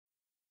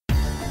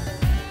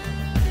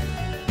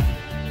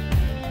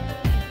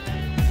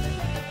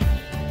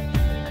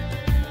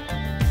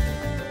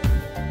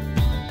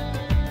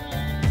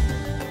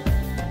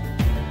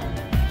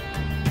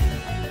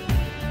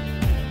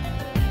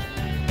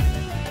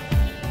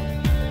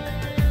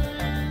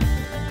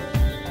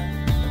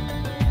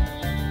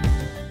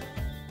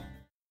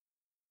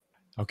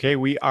Okay,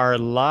 we are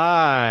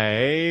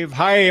live.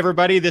 Hi,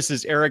 everybody. This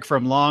is Eric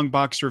from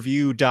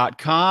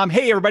longboxreview.com.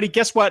 Hey, everybody.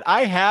 Guess what?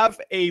 I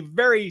have a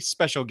very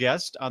special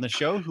guest on the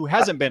show who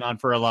hasn't been on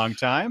for a long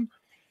time.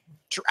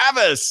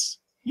 Travis.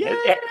 Yay!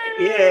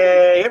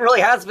 It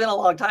really has been a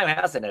long time,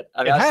 hasn't it?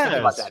 I mean, It I was thinking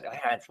about has. that.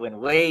 Man, it's been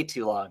way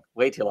too long.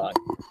 Way too long.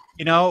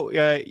 You know,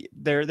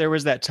 there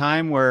was that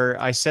time where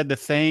I said the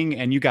thing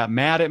and you got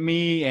mad at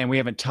me and we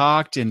haven't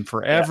talked in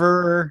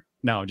forever.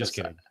 No, just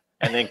kidding.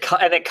 And then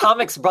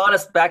comics brought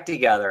us back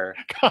together.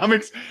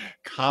 Comics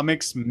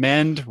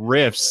mend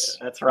riffs.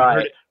 That's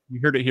right. You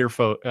heard it here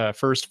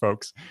first,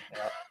 folks.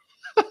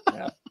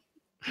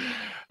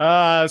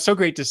 Yeah. So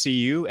great to see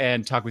you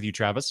and talk with you,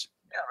 Travis.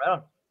 Yeah, right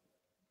on.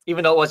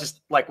 Even though it was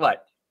just like,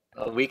 what,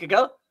 a week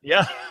ago?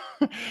 Yeah,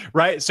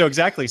 right. So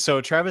exactly.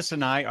 So Travis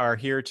and I are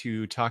here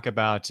to talk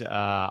about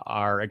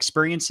our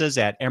experiences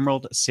at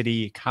Emerald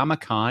City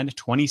Comicon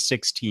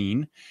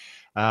 2016.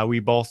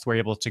 We both were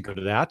able to go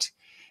to that.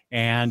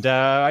 And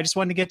I just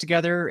wanted to get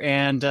together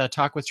and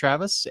talk with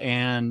Travis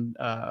and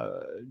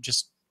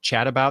just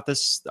chat about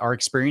our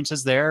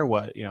experiences there.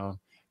 What,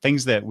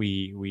 things that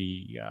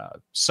we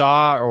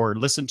saw or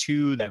listened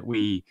to that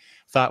we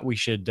thought we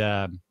should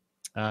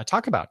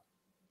talk about.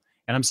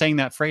 And I'm saying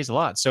that phrase a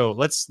lot. So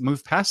let's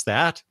move past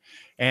that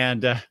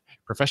and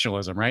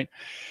professionalism, right?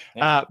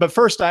 Yeah. But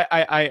first,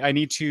 I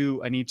need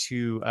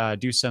to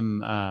do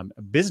some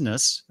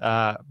business.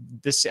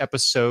 This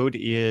episode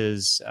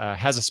has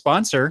a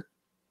sponsor.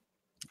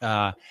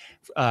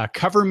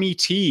 Cover Me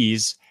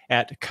Tees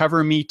at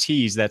Cover Me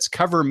Tees. That's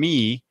Cover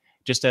Me,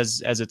 just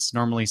as it's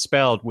normally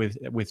spelled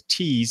with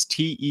Tees,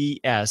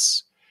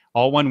 T-E-S,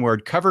 all one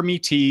word,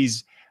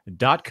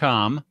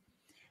 covermetees.com.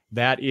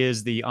 That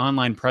is the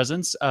online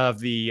presence of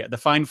the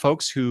fine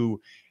folks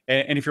who,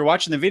 and if you're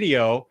watching the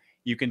video,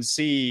 you can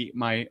see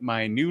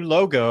my new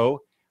logo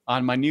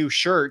on my new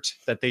shirt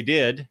that they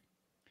did.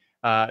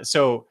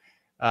 The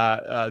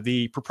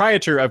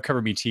proprietor of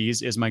Cover Me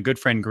Tees is my good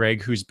friend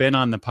Greg, who's been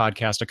on the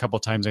podcast a couple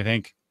times, I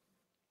think.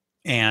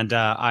 And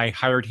I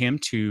hired him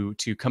to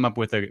come up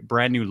with a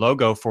brand new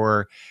logo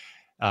for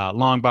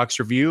Long Box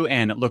Review,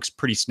 and it looks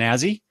pretty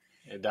snazzy.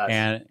 It does.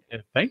 And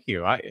thank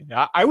you. I didn't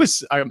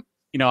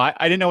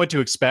know what to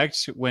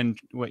expect when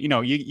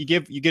you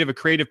give a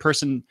creative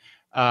person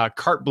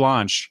carte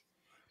blanche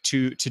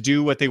to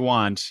do what they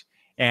want.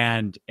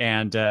 And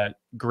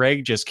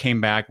Greg just came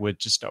back with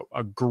just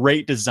a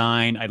great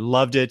design. I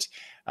loved it.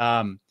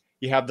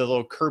 You have the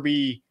little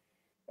Kirby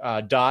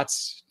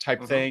dots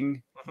type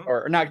thing,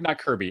 or not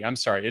Kirby. I'm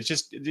sorry. It's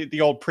just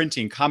the old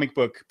comic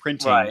book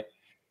printing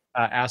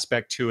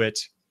aspect to it.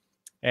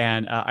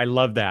 And I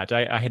love that.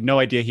 I had no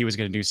idea he was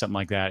going to do something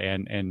like that.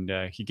 And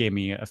he gave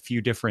me a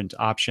few different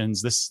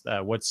options. This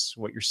what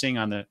you're seeing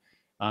on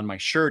my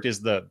shirt is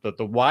the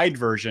wide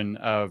version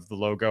of the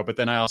logo, but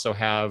then I also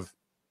have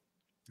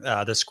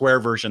the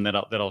square version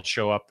that'll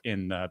show up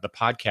in the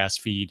podcast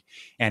feed,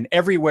 and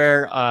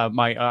everywhere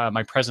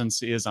my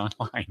presence is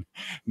online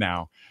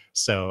now.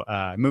 So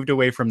I moved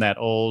away from that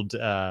old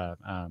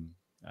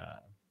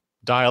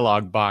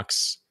dialogue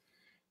box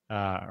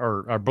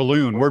or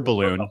balloon, word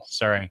balloon.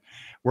 Sorry,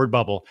 word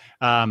bubble.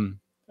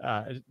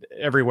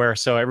 Everywhere.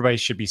 So everybody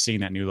should be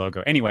seeing that new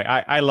logo. Anyway,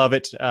 I love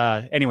it.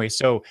 Anyway,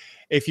 so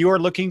if you are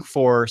looking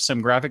for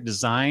some graphic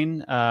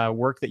design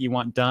work that you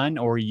want done,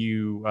 or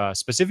you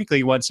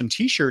specifically want some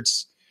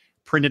t-shirts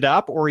printed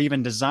up or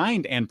even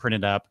designed and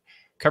printed up,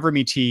 Cover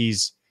Me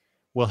Tees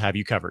will have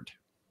you covered.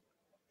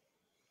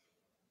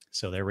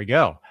 So there we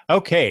go.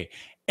 Okay.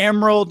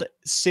 Emerald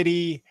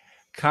City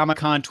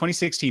Comicon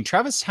 2016.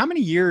 Travis, how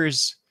many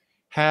years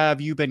have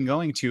you been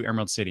going to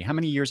Emerald City? How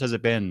many years has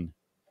it been?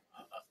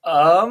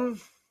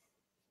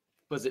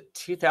 Was it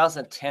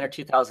 2010 or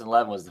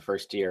 2011 was the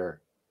first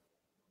year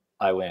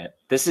I went.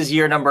 This is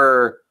year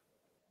number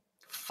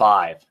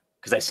 5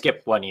 because I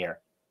skipped 1 year.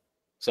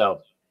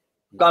 So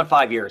I've gone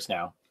 5 years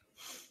now.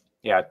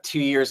 Yeah, 2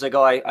 years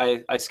ago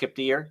I skipped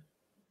a year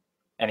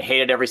and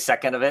hated every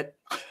second of it.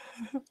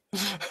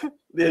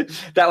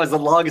 That was the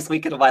longest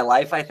weekend of my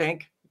life, I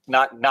think.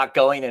 Not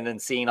going and then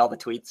seeing all the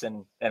tweets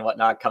and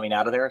whatnot coming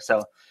out of there.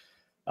 So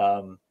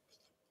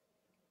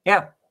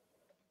yeah.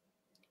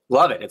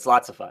 Love it. It's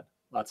lots of fun.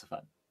 Lots of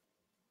fun.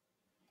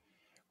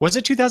 Was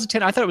it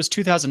 2010? I thought it was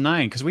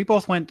 2009 because we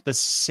both went the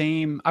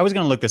same. I was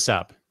going to look this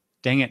up.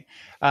 Dang it.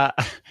 I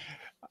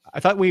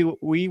thought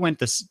we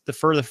went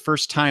for the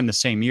first time the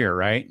same year,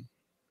 right?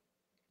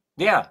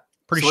 Yeah.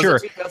 Pretty sure.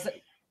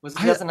 Was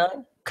it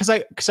 2009?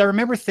 Because I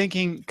remember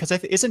thinking,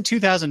 isn't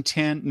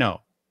 2010?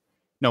 No.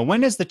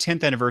 When is the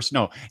 10th anniversary?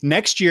 No.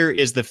 Next year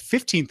is the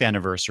 15th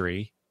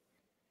anniversary.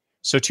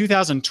 So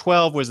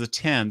 2012 was the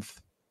 10th.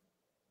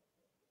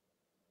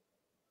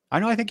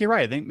 I think you're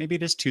right. I think maybe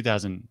it is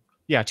 2000.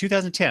 Yeah,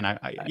 2010. I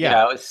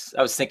was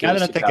thinking. Now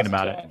that I'm thinking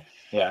about it.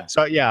 Yeah.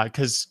 So yeah,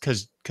 because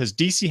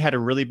DC had a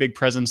really big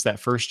presence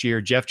that first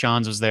year. Jeff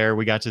Johns was there.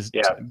 We got to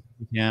meet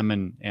him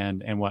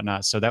and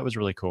whatnot. So that was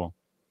really cool.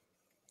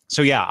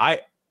 So yeah,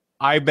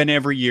 I've been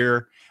every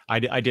year. I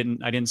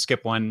didn't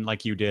skip one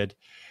like you did.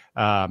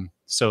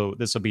 So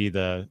this will be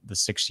the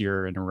 6th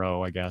year in a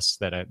row, I guess,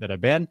 that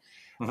I've been.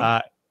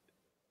 Mhm.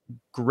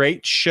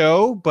 Great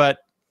show, but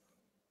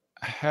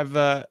I have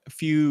a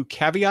few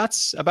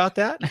caveats about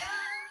that.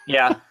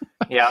 Yeah.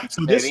 Yeah.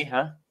 So Maybe,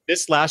 huh?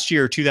 this last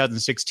year,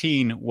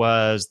 2016,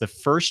 was the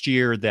first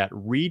year that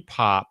Reed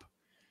Pop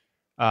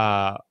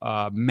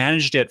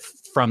managed it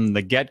from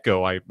the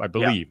get-go, I Yeah.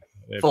 believe.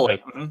 Fully.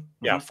 Hmm.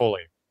 Yeah, Hmm.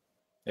 fully.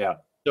 Yeah.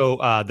 So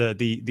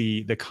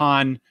the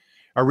con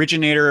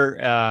originator,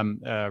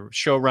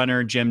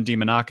 showrunner Jim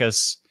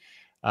DeMonakis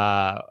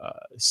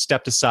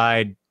stepped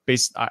aside.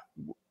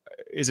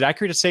 Is it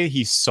accurate to say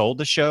he sold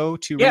the show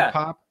to Reed Yeah.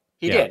 Pop?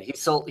 He Yeah. did.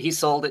 He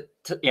sold it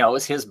to, it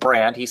was his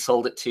brand. He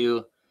sold it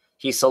to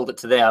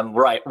them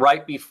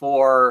right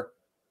before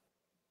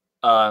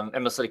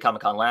Emerald City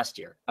Comicon last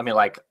year. I mean,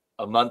 like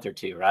a month or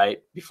two,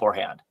 right?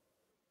 Beforehand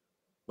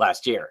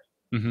last year.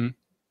 Mm-hmm.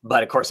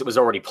 But of course it was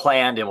already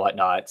planned and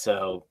whatnot.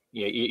 So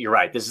you're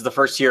right. This is the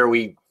first year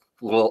we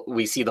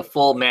see the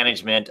full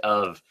management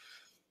of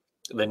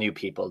the new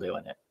people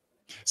doing it.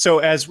 So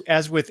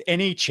as with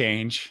any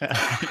change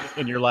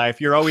in your life,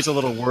 you're always a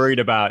little worried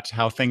about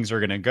how things are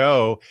going to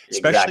go,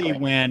 especially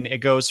Exactly. when it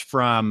goes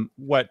from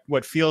what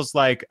feels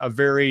like a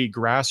very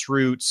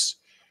grassroots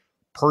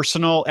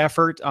personal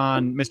effort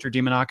on Mr.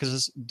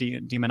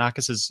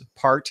 DeMonakis's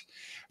part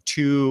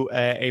to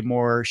a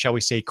more, shall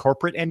we say,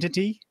 corporate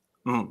entity.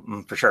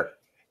 For sure.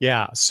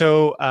 Yeah.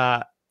 So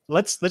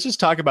let's just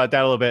talk about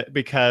that a little bit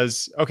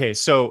because okay,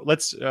 so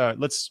let's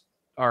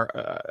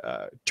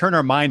turn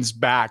our minds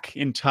back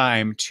in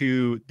time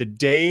to the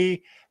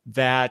day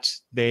that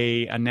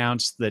they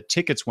announced that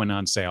tickets went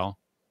on sale.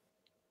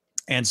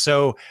 And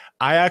so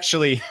I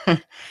actually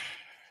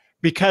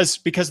because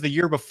the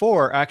year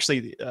before,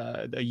 actually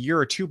a year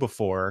or two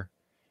before,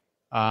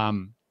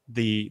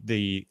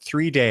 the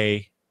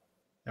 3-day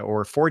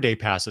or 4-day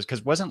passes,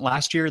 because wasn't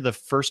last year the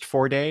first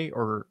 4-day,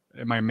 or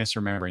am I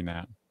misremembering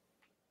that?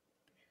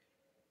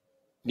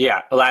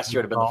 Yeah. Last year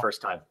would have been the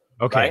first time,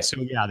 Okay, right? so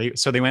yeah,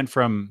 they went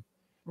from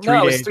No, three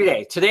it was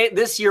days. 3 days.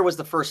 This year was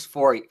the first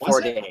four Was four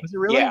it? day. Was it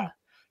really? Yeah.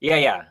 Yeah.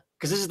 Yeah.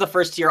 Because this is the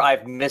first year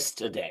I've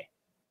missed a day.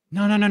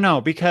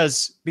 No.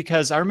 Because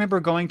I remember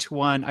going to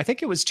one. I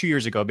think it was 2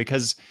 years ago.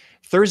 Because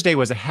Thursday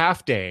was a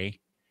half day,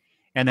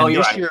 and Oh, then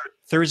you're this right. year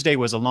Thursday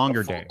was a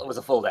longer day. It was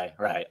a full day.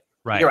 Right.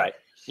 You're Right. right.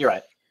 You're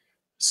right.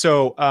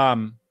 So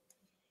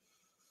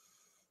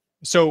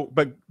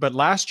but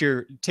last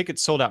year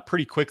tickets sold out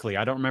pretty quickly.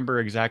 I don't remember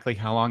exactly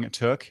how long it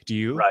took. Do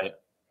you? Right.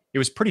 It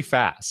was pretty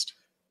fast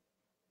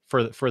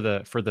for the The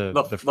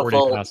 4-day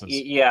full. passes.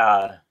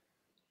 Yeah.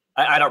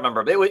 I don't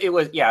remember, but It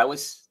was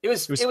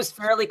it was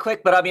fairly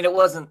quick, but I mean, it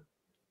wasn't.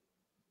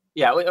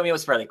 Yeah, I mean, it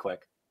was fairly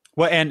quick.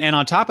 well, and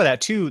on top of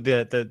that too,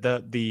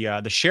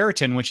 the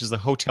Sheraton, which is the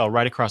hotel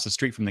right across the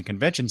street from the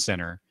convention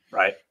center,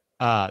 Right.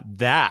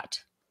 that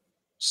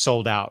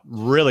sold out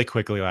really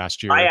quickly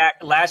last year,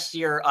 Last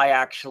year I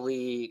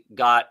actually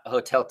got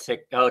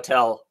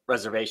hotel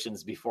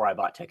reservations before I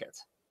bought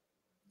tickets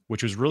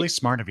which was really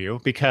smart of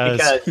you because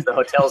because the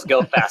hotels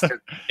go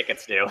faster than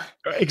tickets do.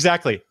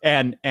 exactly,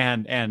 and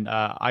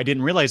I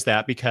didn't realize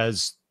that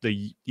because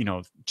 2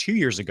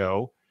 years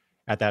ago,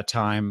 at that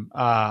time,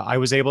 I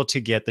was able to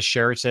get the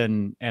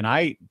Sheraton, and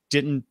I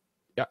didn't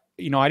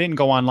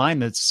go online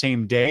the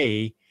same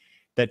day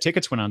that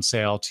tickets went on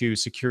sale to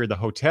secure the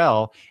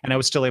hotel, and I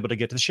was still able to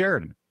get to the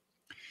Sheraton.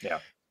 Yeah.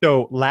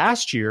 So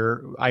last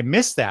year I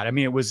missed that. I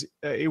mean,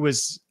 it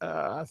was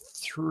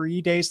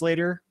 3 days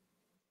later,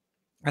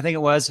 I think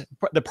it was.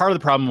 The part of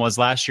the problem was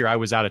last year I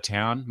was out of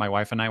town. My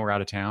wife and I were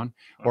out of town,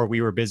 or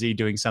we were busy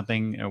doing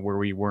something where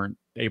we weren't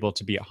able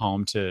to be at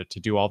home to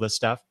do all this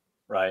stuff.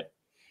 Right.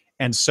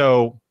 And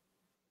so,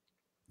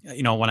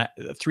 when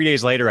 3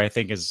 days later, I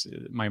think is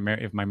if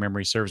my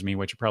memory serves me,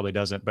 which it probably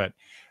doesn't, but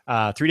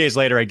 3 days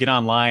later, I get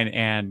online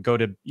and go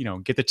to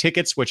get the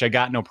tickets, which I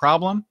got no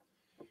problem.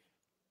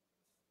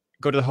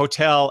 Go to the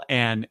hotel,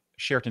 and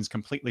Sheraton's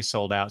completely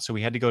sold out. So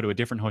we had to go to a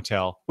different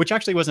hotel, which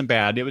actually wasn't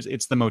bad.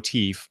 It's the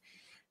Motif,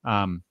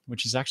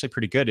 which is actually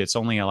pretty good. It's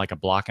only like a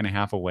block and a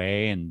half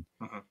away, and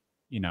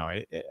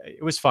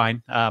it was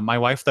fine. My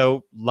wife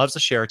though loves the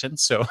Sheraton,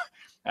 so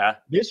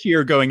this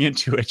year going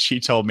into it, she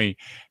told me,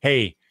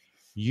 "Hey,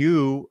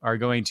 you are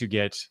going to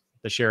get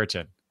the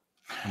Sheraton."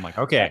 I'm like,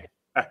 "Okay,"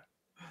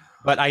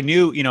 but I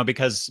knew,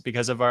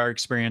 because of our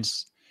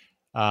experience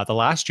the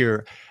last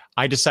year,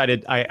 I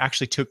decided I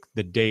actually took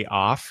the day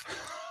off,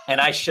 and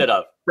I should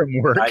have from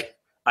work.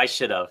 I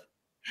should have.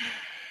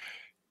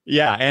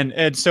 Yeah,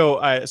 and so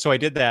I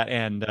did that,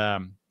 and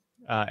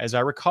as I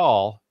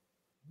recall,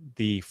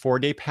 the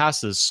 4-day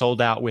passes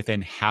sold out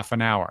within half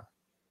an hour.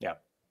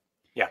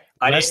 Yeah.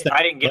 I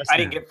didn't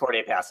get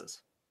 4-day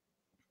passes.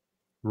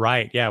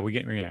 Right. Yeah,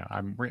 we're going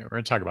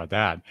to talk about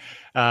that.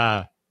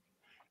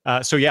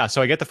 So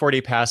I get the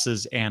 4-day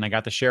passes and I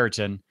got the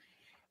Sheraton,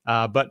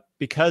 but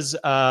because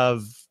I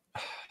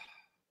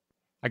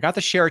got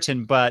the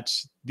Sheraton, but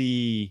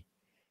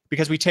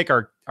because we take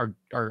our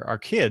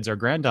kids, our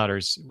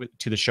granddaughters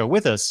to the show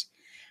with us,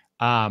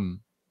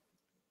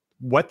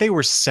 what they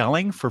were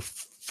selling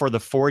for for the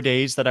 4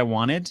 days that I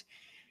wanted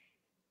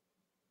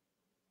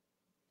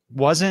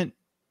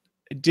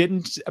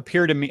didn't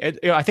appear to me.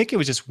 I think it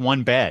was just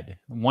one bed,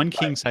 one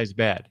king size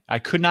bed. I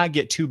could not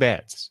get 2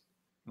 beds.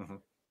 Mm-hmm.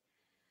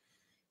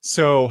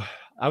 So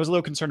I was a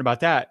little concerned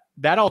about that.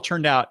 That all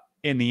turned out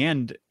in the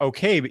end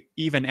okay, but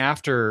even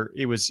after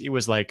it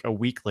was like a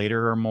week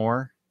later or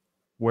more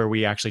where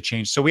we actually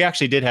changed. So we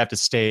actually did have to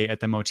stay at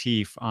the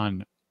Motif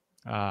on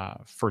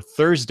for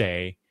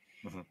Thursday,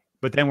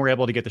 but then we're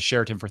able to get the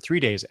Sheraton for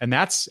 3 days. And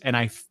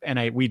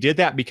we did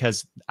that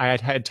because I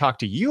had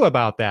talked to you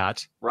about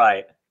that.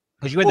 Right.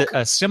 Because you had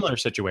a similar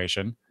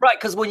situation. Right.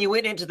 Because when you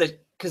went into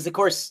because of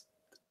course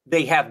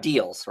they have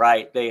deals,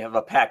 right? They have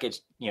a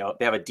package,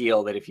 they have a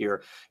deal that if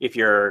you're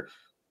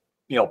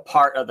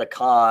part of the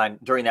con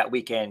during that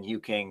weekend, you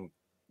can,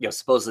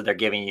 supposedly they're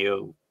giving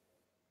you,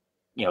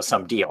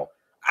 some deal.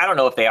 I don't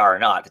know if they are or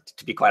not,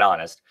 to be quite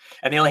honest.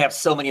 And they only have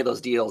so many of those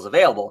deals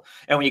available.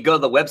 And when you go to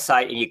the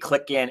website and you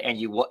click in and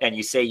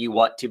you say you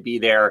want to be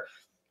there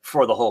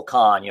for the whole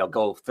con,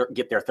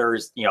 get there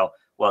Thursday,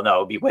 well, no,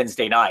 it'd be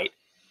Wednesday night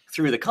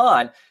through the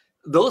con.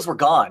 Those were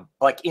gone,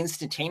 like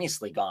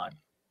instantaneously gone.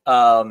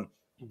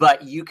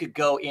 But you could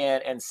go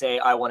in and say,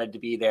 I wanted to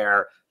be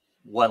there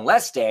one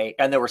less day,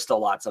 and there were still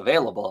lots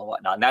available and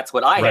whatnot. And that's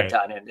what I had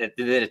done. And then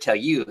to tell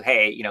you,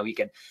 hey, you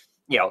can,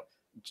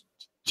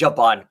 jump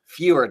on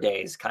fewer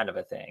days, kind of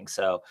a thing.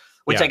 So,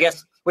 which I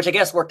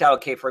guess worked out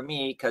okay for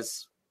me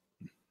because,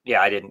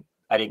 I didn't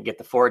get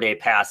the 4-day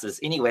passes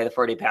anyway. The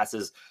 4-day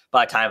passes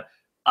by the time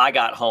I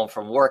got home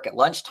from work at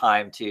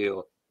lunchtime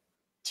to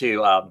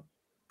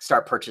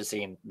start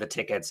purchasing the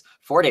tickets,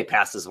 4-day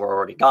passes were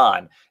already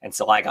gone, and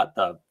so I got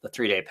the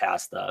 3-day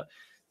pass, the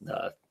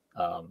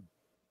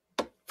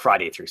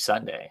Friday through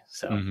Sunday.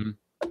 So.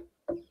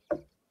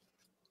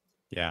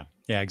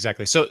 Yeah,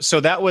 exactly. So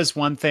that was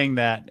one thing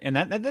and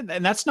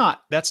that's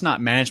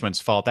not management's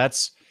fault.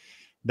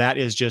 That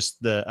is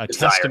just a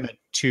testament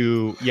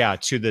to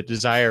the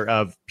desire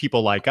of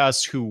people like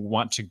us who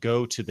want to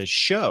go to the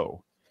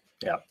show.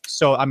 Yeah.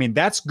 So I mean,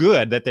 that's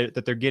good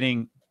that they're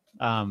getting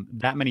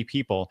that many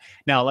people.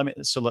 Now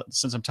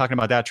since I'm talking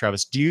about that,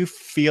 Travis, do you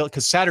feel,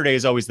 because Saturday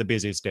is always the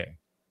busiest day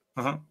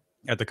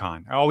at the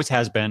con, it always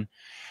has been.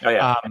 Oh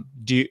yeah.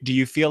 Do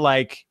you feel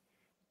like,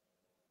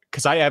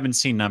 because I haven't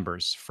seen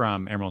numbers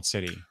from Emerald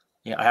City.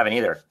 Yeah, I haven't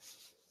either.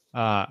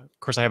 Of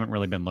course, I haven't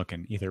really been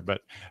looking either. But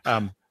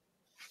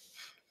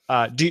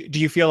do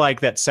you feel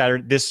like that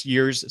this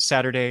year's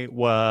Saturday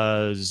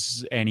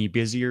was any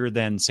busier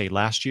than, say,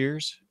 last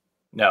year's?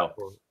 No.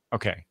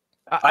 Okay.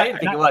 I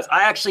didn't think it was.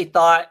 I actually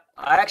thought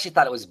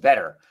it was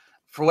better.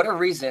 For whatever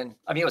reason,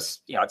 I mean, it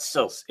was,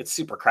 it's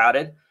super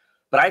crowded,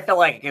 but I felt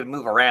like it could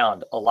move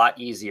around a lot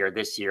easier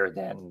this year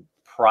than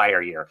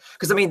prior year.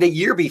 Because I mean, the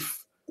year before.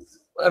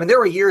 There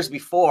were years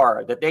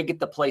before that they get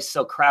the place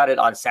so crowded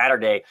on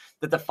Saturday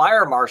that the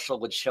fire marshal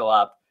would show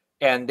up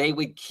and they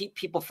would keep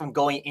people from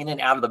going in and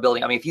out of the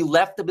building. I mean, if you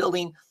left the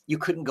building, you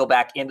couldn't go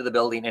back into the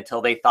building until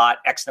they thought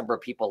X number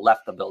of people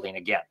left the building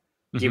again.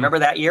 Do you remember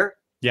that year?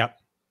 Yeah.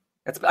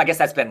 I guess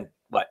that's been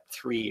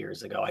 3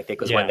 years ago, I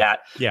think was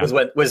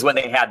when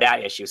they had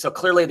that issue. So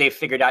clearly they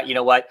figured out,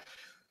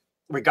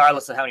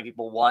 regardless of how many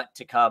people want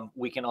to come,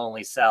 we can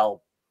only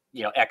sell,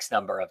 X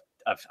number of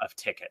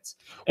tickets.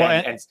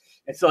 And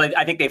so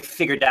I think they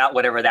figured out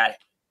whatever that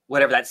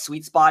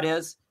sweet spot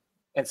is.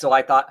 And so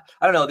I thought,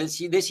 I don't know,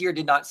 this year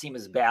did not seem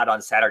as bad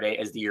on Saturday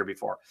as the year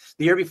before.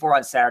 The year before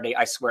on Saturday,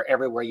 I swear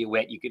everywhere you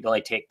went, you could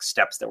only take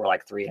steps that were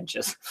like 3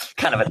 inches,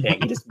 kind of a thing.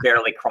 You just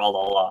barely crawled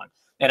along.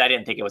 And I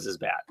didn't think it was as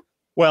bad.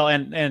 Well,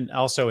 and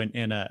also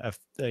in a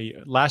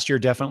last year,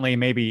 definitely,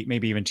 maybe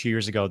even 2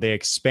 years ago, they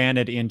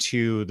expanded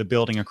into the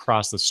building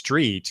across the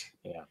street.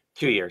 Yeah.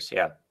 2 years.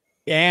 Yeah.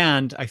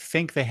 And I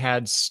think they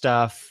had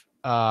stuff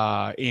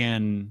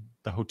in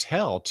the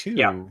hotel too.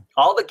 Yeah,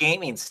 all the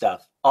gaming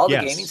stuff.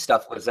 Gaming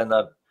stuff was in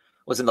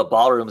the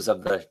ballrooms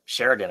of the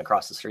Sheraton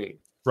across the street.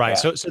 Right.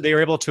 Yeah. So they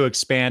were able to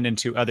expand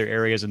into other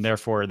areas, and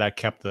therefore that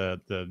kept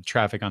the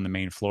traffic on the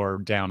main floor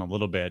down a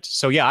little bit.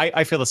 So yeah,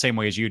 I feel the same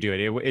way as you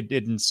do. It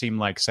didn't seem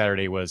like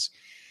Saturday was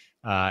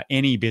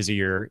any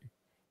busier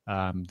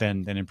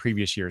than in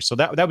previous years. So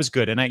that was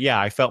good, and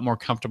I felt more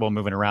comfortable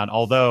moving around.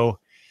 Although,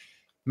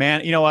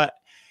 man, you know what?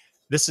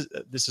 This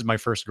is my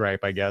first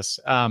gripe, I guess.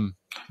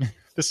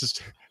 This is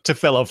to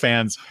fellow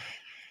fans.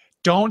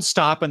 Don't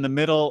stop in the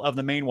middle of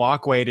the main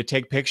walkway to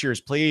take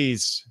pictures,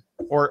 please.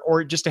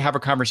 Or just to have a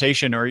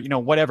conversation or,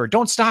 whatever.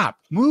 Don't stop.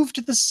 Move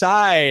to the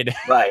side.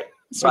 Right.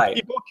 So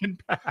people can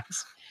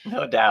pass.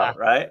 No doubt.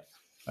 Right.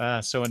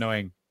 So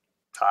annoying.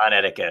 Con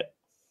etiquette.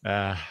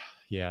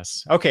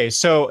 Yes. Okay.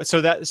 So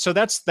that's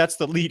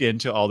the lead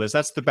into all this.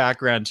 That's the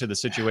background to the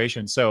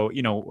situation. So,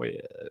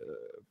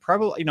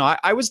 probably,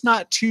 I was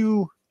not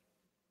too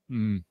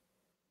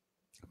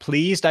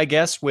pleased, I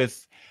guess,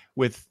 with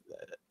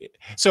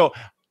so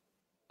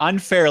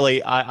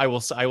unfairly, I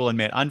will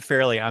admit,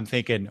 unfairly, I'm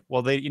thinking,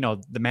 well,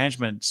 the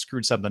management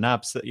screwed something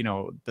up, so,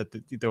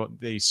 that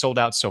they sold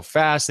out so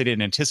fast, they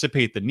didn't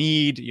anticipate the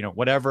need,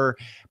 whatever,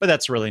 but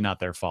that's really not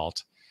their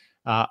fault.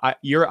 I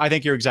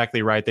think you're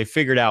exactly right. They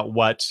figured out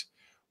what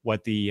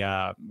what the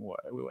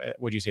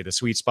what do you say, the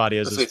sweet spot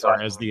is as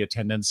far as the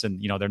attendance,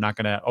 and they're not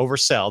going to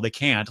oversell. They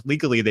can't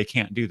legally, they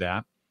can't do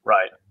that.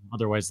 Right.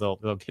 Otherwise, they'll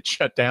get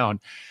shut down.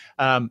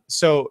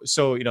 So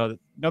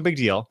no big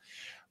deal.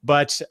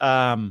 But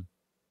I'll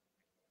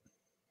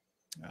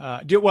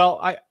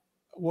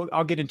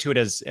get into it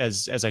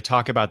as I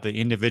talk about the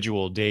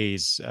individual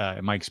days,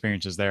 my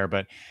experiences there.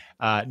 But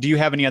do you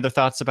have any other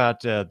thoughts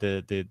about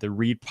the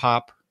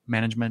ReedPop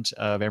management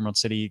of Emerald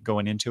City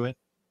going into it?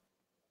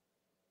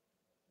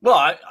 Well,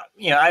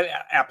 I'm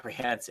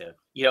apprehensive.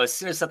 As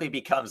soon as something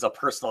becomes a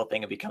personal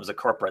thing, it becomes a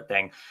corporate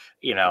thing.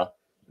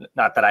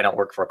 Not that I don't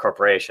work for a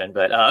corporation,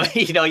 but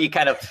you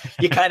kind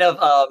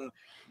of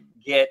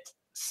get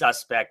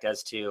suspect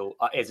as to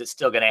is it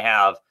still going to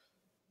have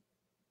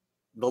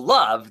the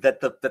love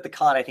that the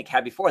con I think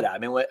had before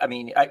that.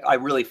 I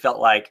really felt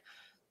like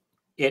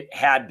it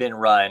had been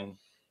run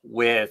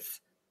with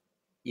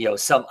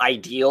some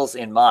ideals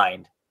in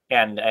mind,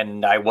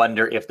 and I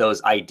wonder if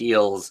those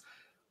ideals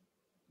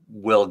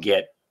will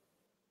get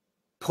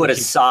put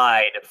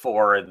aside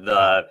for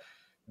the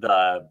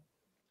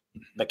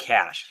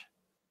cash,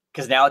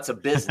 because now it's a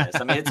business.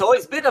 It's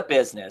always been a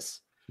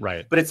business,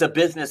 right? But it's a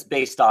business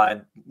based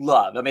on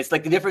love. It's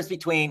like the difference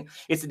between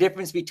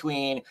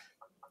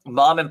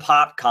mom and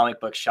pop comic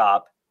book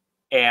shop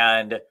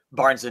and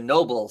Barnes and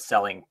Noble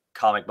selling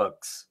comic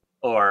books,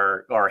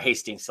 or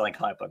Hastings selling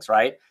comic books,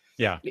 right?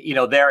 Yeah.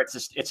 There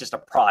it's just a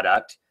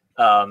product.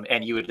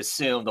 And you would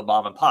assume the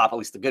mom and pop, at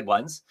least the good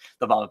ones,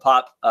 the mom and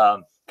pop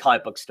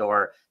comic book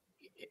store,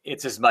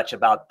 it's as much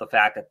about the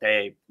fact that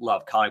they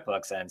love comic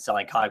books and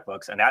selling comic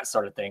books and that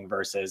sort of thing,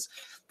 versus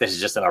this is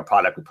just another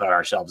product we put on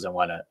our shelves and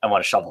want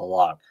to shovel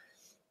along.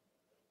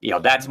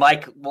 That's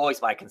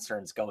always my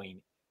concerns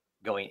going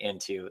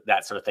into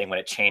that sort of thing when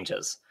it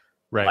changes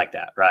like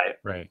that, right?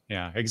 Right.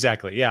 Yeah,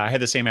 exactly. Yeah, I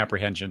had the same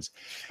apprehensions.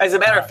 As a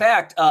matter of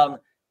fact,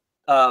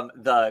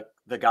 the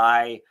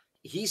guy,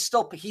 he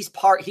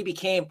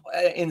became,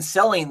 in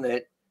selling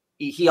that,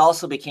 he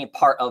also became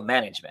part of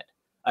management.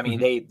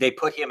 They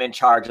put him in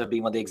charge of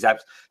being one of the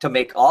execs to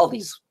make all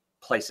these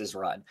places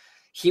run.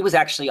 He was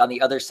actually on the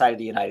other side of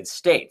the United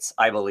States,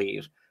 I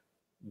believe,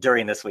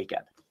 during this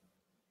weekend.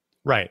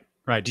 Right.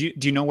 Do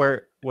you know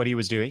what he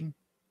was doing?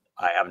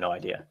 I have no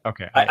idea.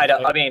 Okay.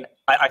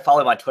 I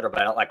follow him on Twitter,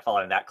 but I don't like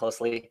following that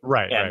closely.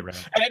 Right. And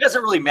it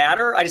doesn't really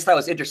matter. I just thought it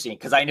was interesting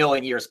because I know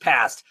in years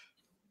past,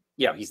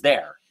 he's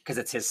there because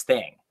it's his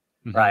thing.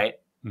 Mm-hmm. Right.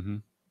 Mm-hmm.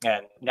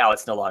 And now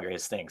it's no longer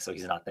his thing, so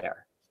he's not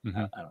there. Mm-hmm.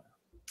 I don't know.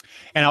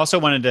 And I also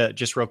wanted to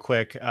just real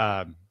quick, give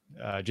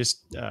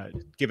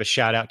a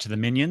shout out to the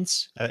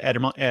Minions at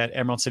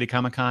Emerald City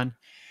Comicon,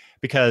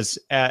 because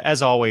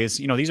as always,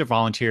 these are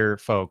volunteer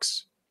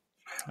folks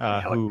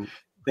who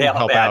have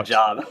help a bad out.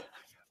 job.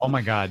 Oh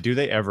my God, do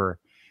they ever?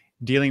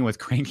 Dealing with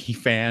cranky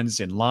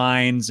fans and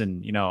lines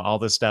and all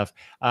this stuff.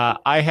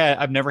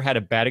 I've never had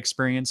a bad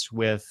experience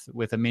with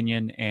a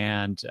Minion,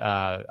 and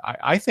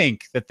I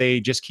think that they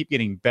just keep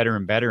getting better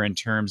and better in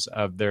terms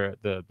of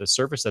the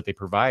service that they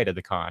provide at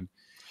the con.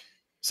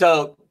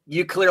 So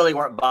you clearly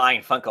weren't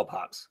buying Funko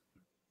Pops.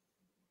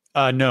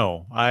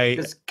 No,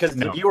 because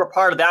if you were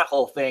part of that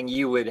whole thing,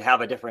 you would have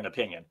a different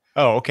opinion.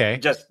 Oh, okay.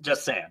 Just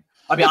saying.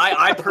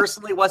 I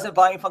personally wasn't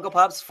buying Funko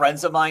Pops.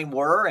 Friends of mine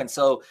were, and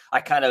so I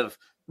kind of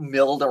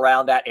milled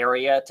around that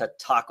area to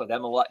talk with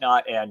them and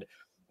whatnot. And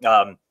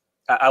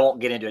I won't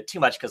get into it too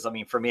much because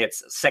for me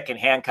it's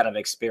secondhand kind of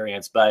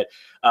experience. But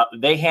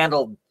they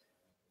handled,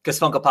 because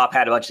Funko Pop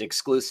had a bunch of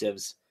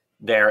exclusives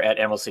there at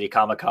Emerald City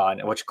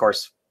Comicon, which of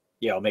course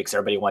makes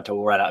everybody want to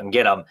run out and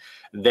get them.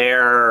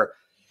 Their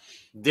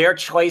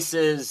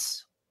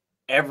choices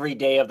every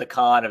day of the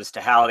con as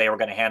to how they were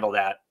going to handle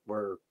that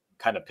were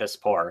kind of piss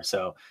poor.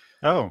 So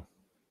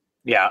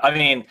yeah,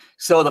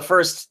 so the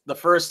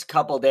first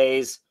couple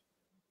days,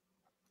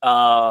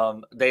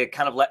 they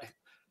kind of let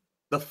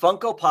the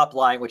Funko Pop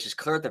line, which is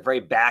clear at the very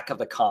back of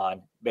the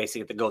con,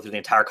 basically to go through the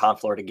entire con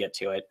floor to get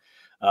to it.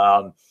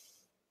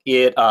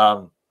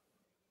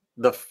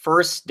 The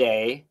first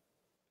day,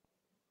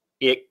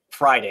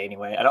 Friday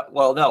anyway.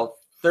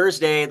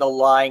 Thursday the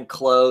line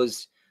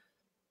closed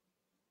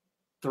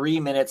 3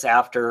 minutes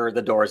after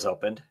the doors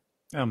opened.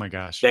 Oh my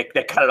gosh! They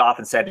cut it off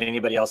and said,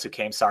 anybody else who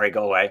came, sorry,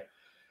 go away.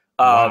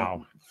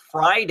 Wow.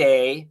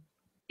 Friday,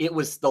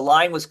 the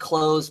line was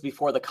closed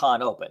before the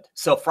con opened.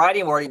 So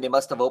Friday morning, they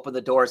must have opened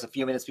the doors a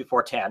few minutes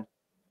before 10.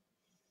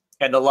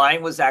 And the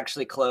line was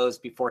actually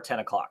closed before 10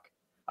 o'clock.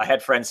 I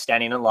had friends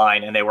standing in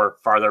line and they were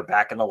farther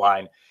back in the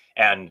line.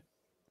 And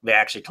they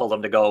actually told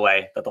them to go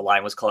away, that the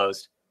line was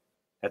closed,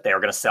 that they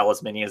were going to sell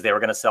as many as they were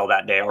going to sell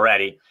that day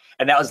already.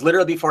 And that was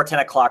literally before 10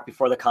 o'clock,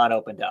 before the con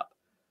opened up.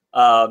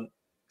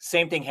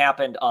 Same thing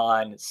happened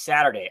on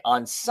Saturday.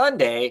 On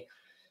Sunday,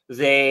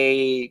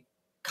 they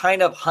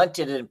kind of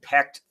hunted and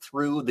pecked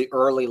through the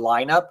early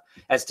lineup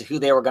as to who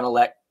they were going to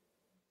let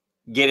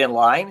get in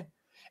line.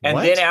 And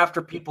then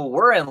after people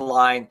were in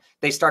line,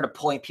 they started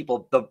pulling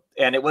people.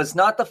 And it was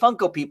not the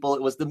Funko people,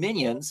 it was the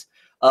Minions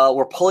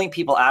were pulling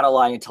people out of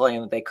line and telling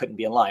them they couldn't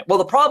be in line. Well,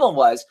 the problem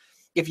was,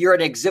 if you're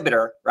an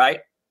exhibitor, right,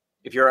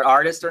 If you're an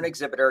artist or an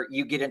exhibitor,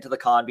 you get into the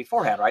con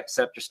beforehand, right?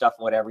 Set up your stuff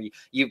and whatever.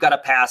 You've got a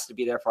pass to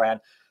be there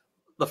beforehand.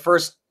 The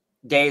first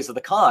days of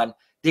the con,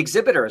 the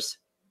exhibitors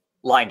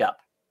lined up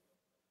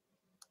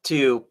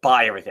to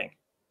buy everything.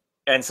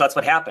 And so that's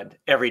what happened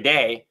every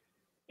day.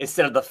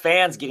 Instead of the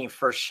fans getting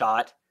first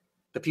shot,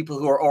 the people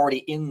who are already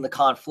in the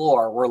con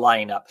floor were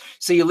lining up.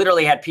 So you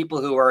literally had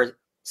people who were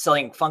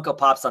selling Funko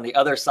Pops on the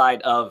other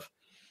side of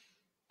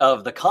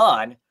the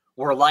con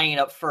were lining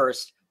up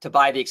first to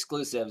buy the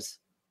exclusives.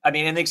 I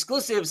mean, and the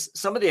exclusives,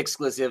 some of the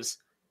exclusives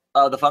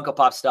of the Funko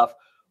Pop stuff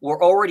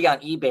were already on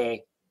eBay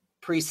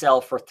pre-sale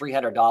for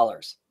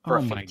 $300 for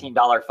a $15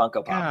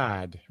 Funko Pop.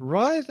 God,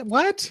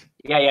 what?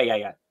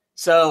 Yeah.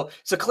 So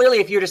clearly,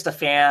 if you're just a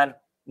fan,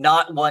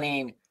 not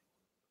wanting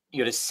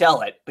to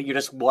sell it, but you're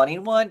just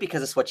wanting one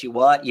because it's what you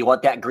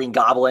want that Green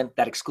Goblin,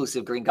 that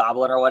exclusive Green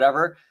Goblin or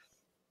whatever.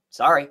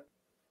 Sorry,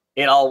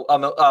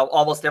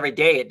 almost every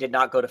day it did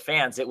not go to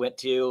fans. It went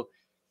to,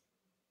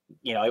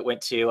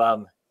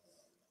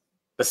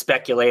 the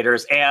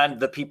speculators and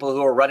the people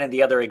who are running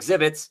the other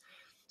exhibits,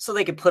 so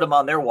they could put them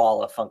on their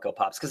wall of Funko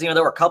Pops. Because there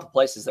were a couple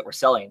places that were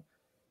selling,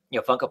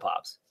 Funko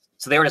Pops,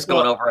 so they were just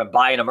going over and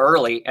buying them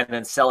early and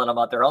then selling them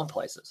at their own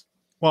places.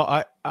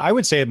 Well, I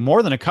would say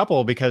more than a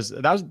couple, because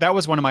that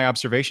was one of my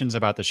observations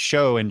about the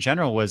show in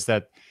general, was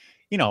that,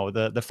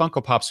 the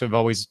Funko Pops have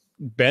always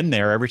been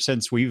there ever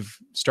since we've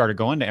started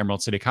going to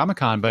Emerald City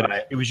Comicon,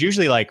 but It was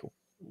usually like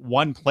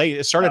one place.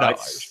 It started out,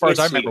 as far as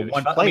I remember,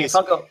 one place.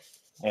 Funko,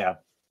 yeah.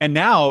 And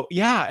now,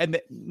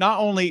 and not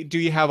only do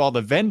you have all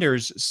the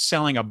vendors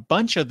selling a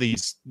bunch of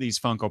these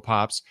Funko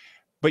Pops,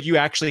 but you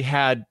actually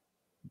had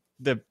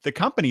the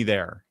company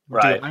there,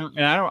 right?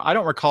 I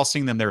don't recall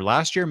seeing them there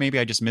last year. Maybe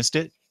I just missed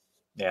it.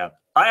 Yeah,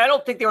 I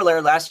don't think they were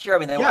there last year. I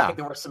mean, I think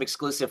there were some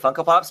exclusive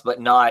Funko Pops,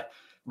 but not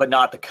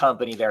the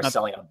company there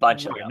selling a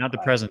bunch of them. Not the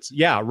presence.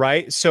 Yeah,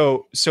 right.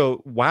 So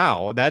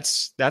wow,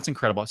 that's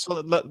incredible. So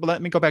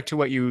let me go back to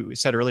what you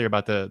said earlier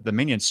about the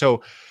Minions.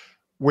 So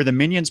were the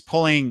Minions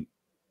pulling?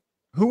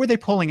 Who were they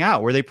pulling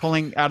out? Were they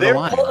pulling out of the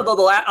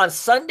line? On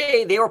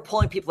Sunday, they were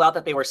pulling people out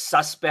that they were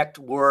suspect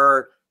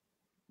were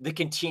the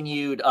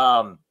continued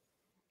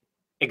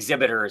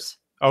exhibitors.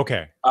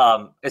 Okay.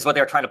 Is what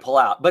they were trying to pull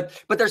out. But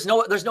there's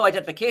no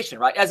identification,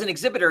 right? As an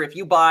exhibitor, if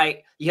you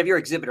have your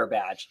exhibitor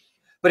badge.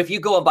 But if you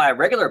go and buy a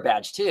regular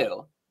badge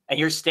too, and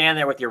you're standing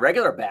there with your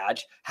regular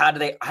badge, how do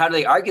they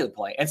argue the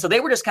point? And so they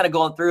were just kind of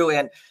going through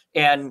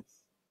and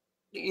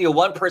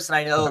one person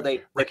I know,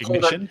 they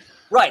pulled her,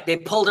 right. They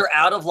pulled her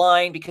out of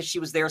line because she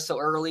was there so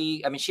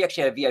early. I mean, she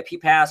actually had a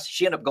VIP pass.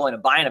 She ended up going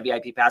and buying a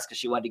VIP pass because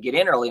she wanted to get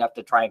in early enough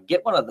to try and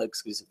get one of the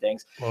exclusive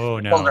things. Oh,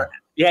 no.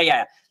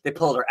 They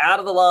pulled her out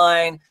of the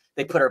line.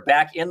 They put her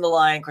back in the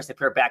line. Of course, they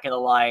put her back in the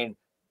line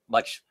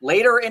much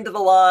later into the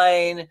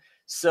line.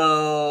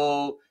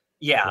 So,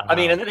 yeah. Wow. I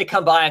mean, and then they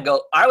come by and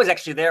go, I was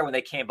actually there when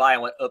they came by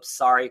and went, oops,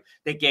 sorry.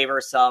 They gave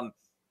her some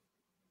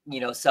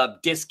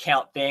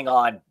discount thing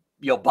on,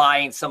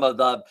 buying some of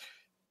the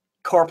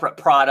corporate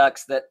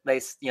products that they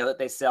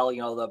sell,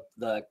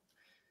 the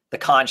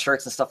con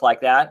shirts and stuff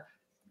like that.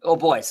 Oh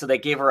boy. So they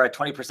gave her a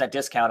 20%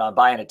 discount on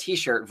buying a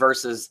t-shirt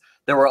versus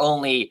there were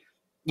only,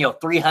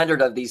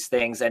 300 of these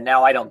things. And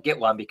now I don't get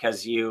one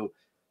because you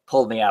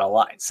pulled me out of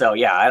line. So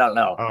yeah, I don't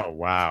know. Oh,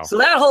 wow. So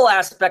that whole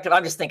aspect of,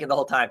 I'm just thinking the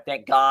whole time,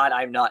 thank God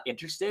I'm not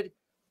interested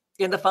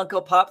in the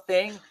Funko Pop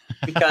thing,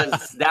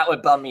 because that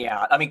would bum me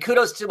out. I mean,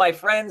 kudos to my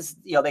friends.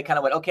 They kind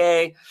of went,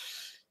 okay,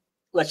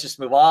 let's just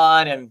move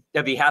on, and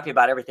they'll be happy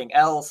about everything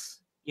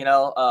else,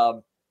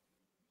 because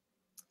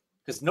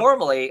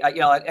normally,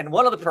 and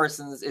one of the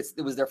persons,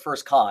 it was their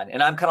first con,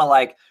 and I'm kind of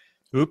like,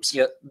 oops.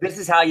 This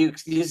is how you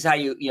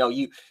what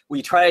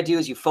you try to do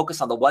is you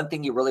focus on the one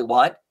thing you really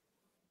want,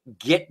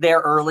 get there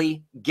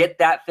early, get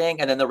that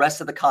thing, and then the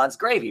rest of the con's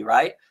gravy,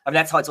 right? I mean,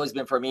 that's how it's always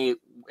been for me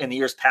in the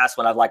years past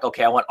when I'm like,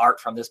 okay, I want art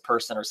from this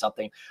person or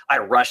something. I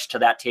rush to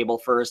that table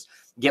first,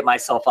 get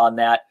myself on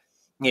that,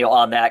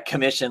 on that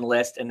commission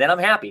list, and then I'm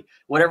happy.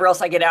 Whatever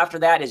else I get after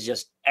that is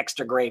just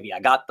extra gravy. I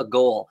got the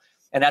goal.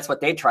 And that's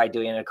what they tried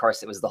doing. And of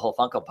course, it was the whole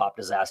Funko Pop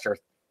disaster,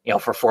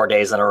 for 4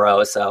 days in a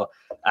row. So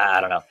I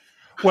don't know.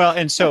 Well,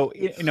 and so,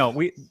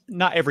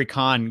 not every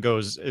con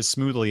goes as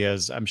smoothly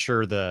as I'm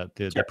sure the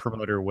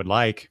promoter would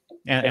like,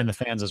 and the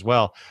fans as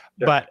well.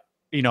 Sure. But,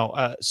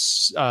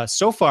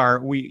 so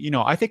far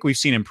I think we've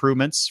seen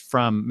improvements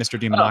from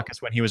Mr.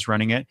 Demonakis when he was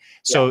running it.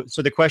 So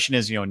the question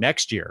is,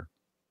 next year,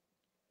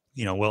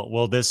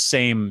 will this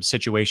same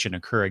situation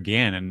occur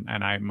again?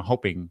 And I'm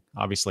hoping,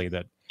 obviously,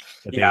 that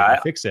they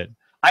fix it.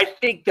 I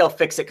think they'll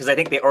fix it because I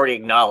think they already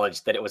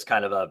acknowledged that it was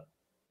kind of a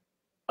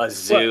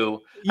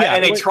zoo. Well,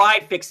 and they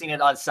tried fixing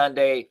it on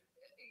Sunday.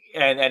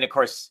 And of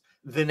course,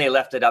 then they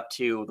left it up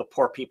to the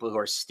poor people who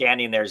are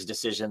standing there's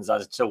decisions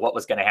as to what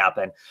was going to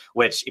happen,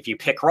 which if you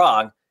pick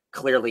wrong,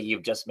 clearly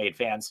you've just made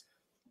fans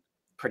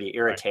pretty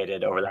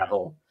irritated over that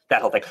whole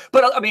thing.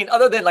 But I mean,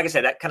 other than, like I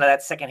said,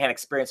 that secondhand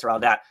experience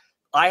around that,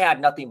 I had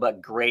nothing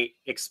but great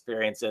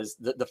experiences.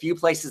 The few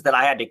places that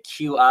I had to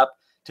queue up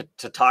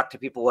to talk to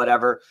people,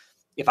 whatever,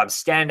 if I'm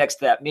standing next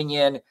to that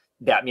minion,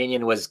 that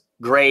minion was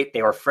great.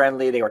 They were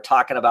friendly. They were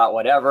talking about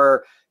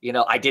whatever.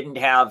 I didn't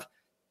have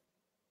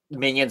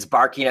minions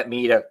barking at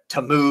me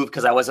to move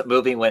because I wasn't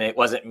moving when it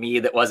wasn't me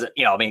that wasn't,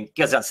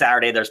 because on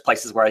Saturday there's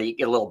places where you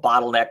get a little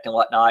bottlenecked and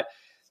whatnot.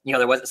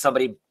 There wasn't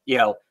somebody,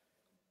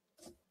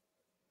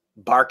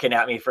 barking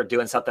at me for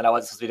doing something I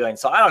wasn't supposed to be doing.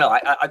 So I don't know.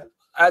 I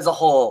as a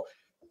whole,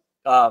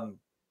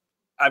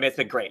 it's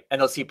been great,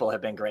 and those people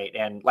have been great.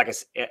 And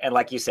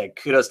like you said,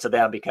 kudos to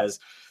them, because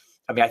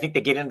I think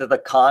they get into the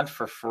con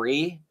for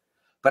free,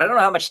 but I don't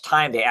know how much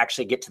time they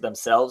actually get to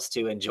themselves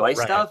to enjoy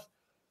stuff.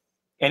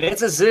 And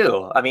it's a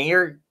zoo.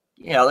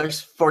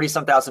 There's 40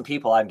 some thousand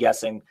people, I'm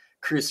guessing,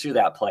 cruise through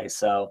that place.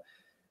 So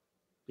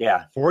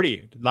yeah.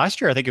 40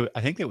 last year. I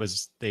think it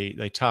was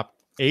they topped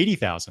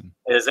 80,000.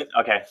 Is it?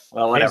 Okay.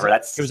 Well, whatever.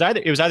 It was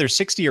either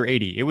 60 or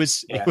 80. It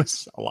was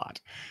a lot.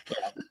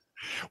 Yeah.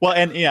 Well,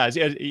 and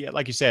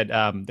like you said,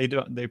 they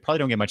probably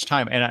don't get much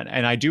time.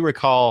 And I do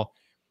recall,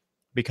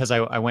 because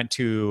I went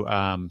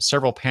to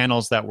several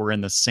panels that were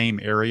in the same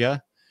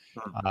area.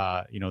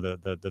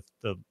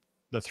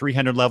 The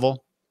 300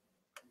 level,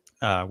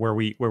 where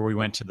we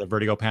went to the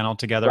Vertigo panel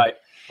together. Right.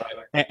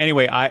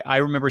 Anyway, I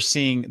remember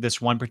seeing this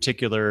one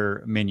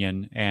particular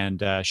minion,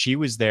 and she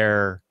was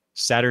there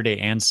Saturday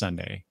and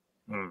Sunday.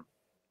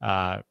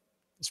 As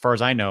far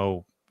as I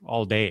know,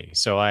 all day.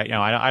 So I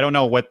don't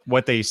know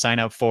what they sign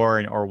up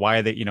for or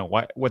why they,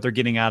 what they're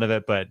getting out of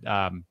it. But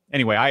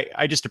anyway,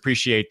 I just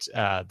appreciate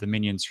the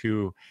minions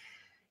who,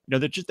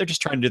 they're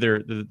just trying to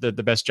do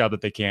the best job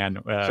that they can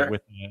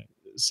with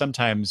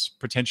sometimes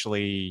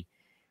potentially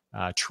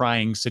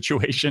trying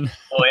situation.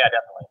 Oh yeah,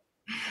 definitely.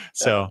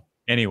 So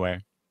anyway,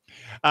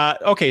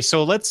 okay,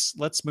 so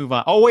let's move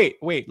on. Oh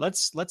wait,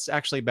 let's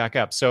actually back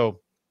up.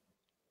 So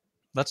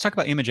let's talk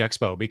about Image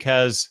Expo,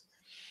 because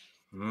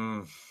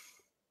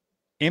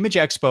Image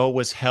Expo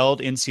was held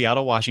in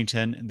Seattle,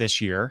 Washington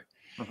this year,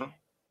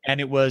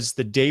 and it was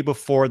the day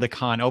before the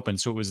con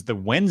opened. So it was the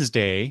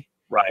Wednesday,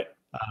 right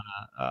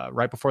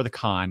before the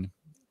con.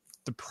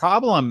 The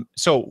problem,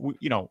 so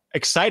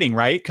exciting,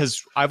 right?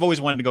 Because I've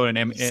always wanted to go to an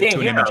Image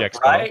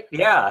Expo, right?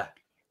 Yeah.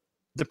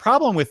 The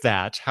problem with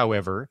that,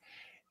 however,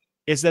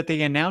 is that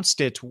they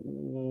announced it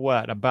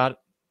about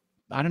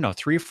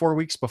 3 or 4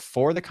 weeks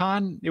before the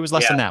con. It was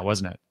less than that,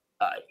 wasn't it?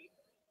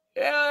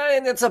 Yeah,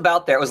 and it's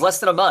about there. It was less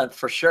than a month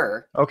for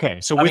sure.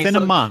 Okay, so within a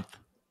month.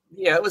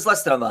 Yeah, it was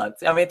less than a month.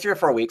 3 or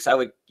 4 weeks.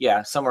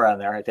 Somewhere around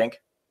there, I think.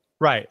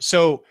 Right.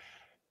 So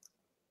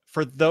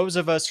for those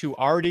of us who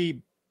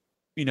already,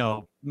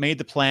 made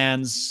the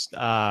plans,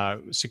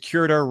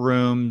 secured our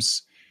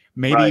rooms,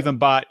 maybe even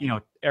bought,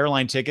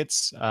 airline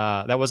tickets.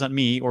 That wasn't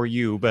me or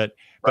you, but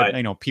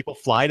people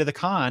fly to the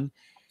con.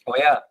 Oh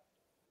yeah.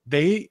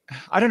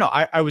 I don't know.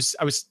 I was,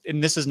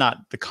 and this is not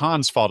the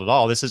con's fault at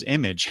all. This is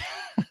Image,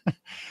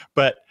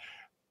 but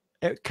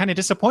it kind of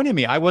disappointed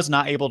me. I was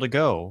not able to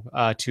go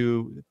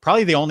to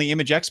probably the only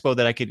Image Expo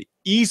that I could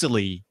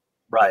easily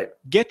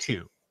get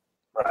to,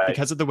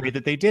 because of the way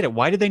that they did it.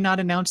 Why did they not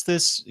announce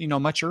this,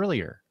 much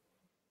earlier?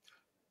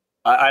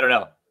 I don't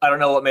know. I don't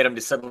know what made them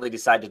suddenly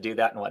decide to do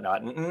that and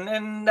whatnot.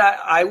 And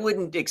I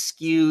wouldn't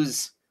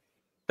excuse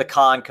the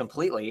con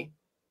completely.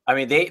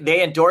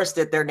 They endorsed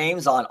it. Their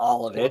names on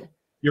all of it.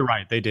 You're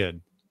right. They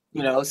did.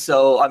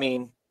 So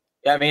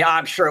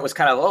I'm sure it was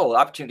kind of,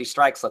 opportunity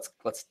strikes.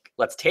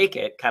 Let's take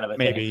it, kind of a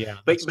maybe thing. Yeah.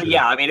 But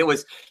yeah,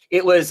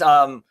 it was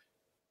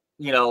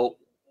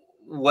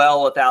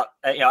well without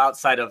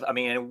outside of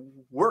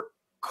we're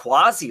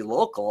quasi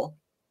local.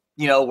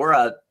 We're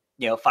a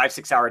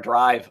 5-6 hour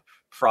drive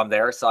from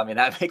there, so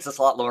that makes us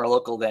a lot more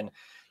local than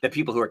the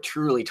people who are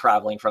truly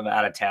traveling from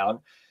out of town,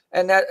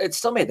 and that it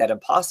still made that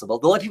impossible.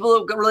 The only people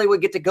who really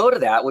would get to go to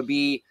that would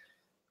be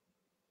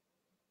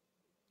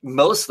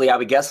mostly, I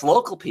would guess,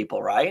 local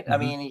people, right?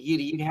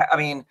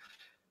 Mm-hmm.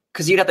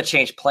 Because you'd have to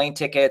change plane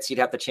tickets, you'd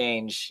have to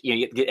change,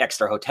 you'd get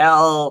extra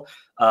hotel.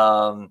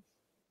 I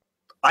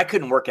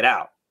couldn't work it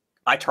out.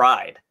 I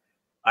tried.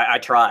 I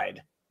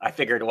tried. I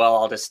figured, well,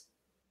 I'll just,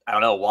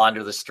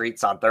 wander the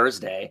streets on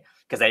Thursday,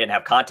 because I didn't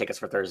have con tickets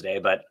for Thursday,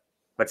 but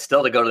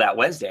still to go to that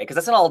Wednesday, because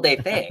that's an all day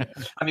thing.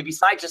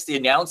 Besides just the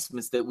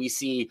announcements that we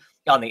see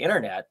on the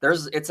internet,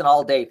 it's an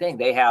all day thing.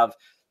 They have,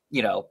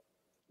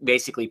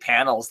 basically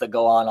panels that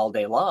go on all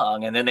day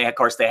long. And then they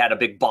had a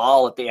big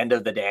ball at the end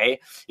of the day,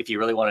 if you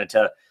really wanted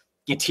to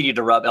continue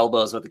to rub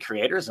elbows with the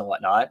creators and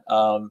whatnot.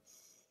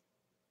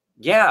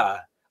 Yeah,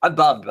 I'm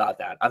bummed about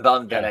that. I'm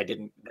bummed that I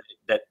didn't,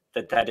 that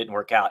didn't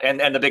work out.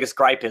 And the biggest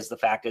gripe is the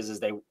fact is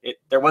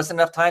there wasn't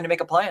enough time to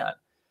make a plan,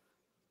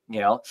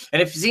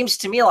 and it seems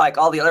to me like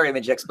all the other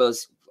Image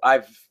Expos,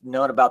 I've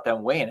known about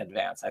them way in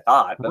advance, I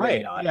thought, but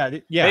maybe not.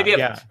 Maybe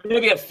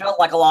it felt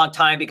like a long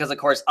time because, of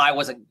course, I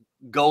wasn't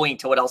going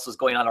to what else was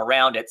going on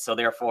around it. So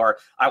therefore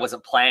I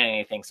wasn't planning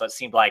anything. So it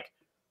seemed like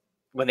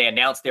when they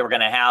announced they were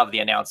going to have the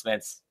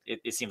announcements,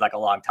 it seemed like a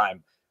long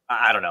time.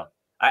 I don't know.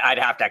 I'd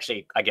have to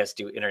actually, I guess,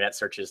 do internet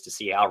searches to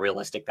see how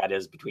realistic that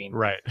is between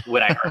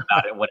when I heard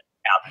about it and when it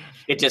happened.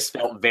 It just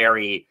felt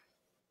very,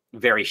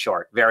 very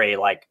short, very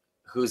like,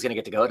 who's going to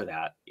get to go to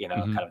that,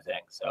 kind of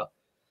thing. So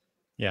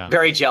yeah,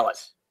 very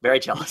jealous. Very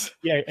jealous.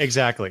 Yeah,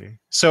 exactly.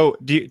 So,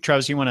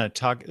 Travis, you want to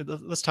talk?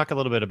 Let's talk a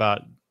little bit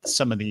about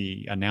some of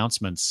the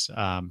announcements,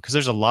 because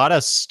there's a lot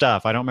of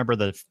stuff. I don't remember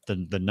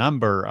the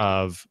number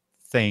of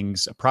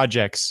things,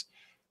 projects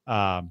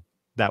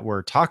that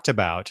were talked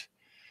about,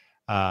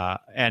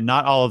 and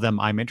not all of them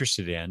I'm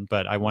interested in.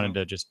 But I wanted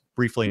to just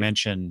briefly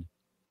mention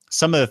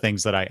some of the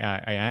things that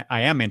I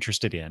am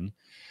interested in.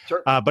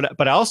 Sure.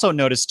 But I also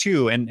noticed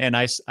too, and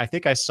I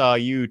think I saw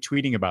you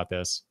tweeting about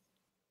this,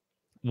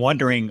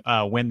 wondering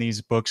when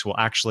these books will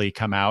actually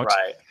come out.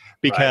 Right.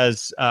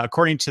 Because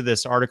according to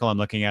this article I'm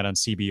looking at on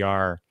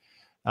CBR,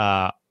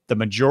 the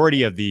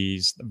majority of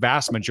these, the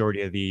vast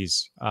majority of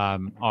these,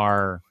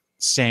 are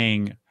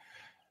saying,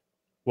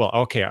 well,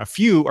 okay, a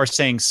few are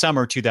saying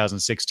summer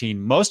 2016.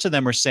 Most of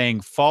them are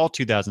saying fall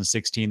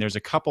 2016. There's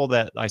a couple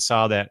that I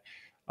saw that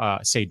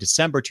say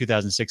December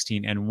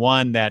 2016, and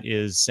one that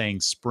is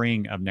saying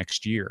spring of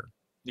next year.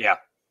 Yeah.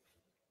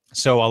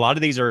 So a lot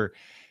of these are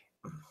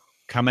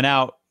coming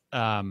out.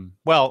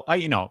 Well,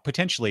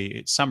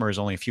 potentially summer is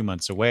only a few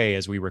months away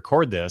as we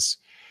record this.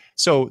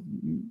 So,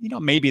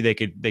 maybe they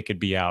could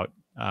be out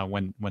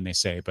when they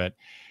say, but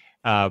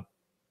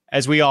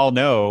as we all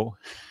know,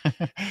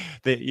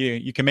 that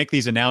you can make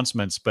these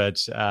announcements,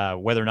 but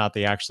whether or not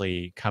they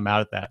actually come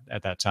out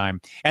at that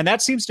time, and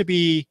that seems to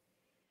be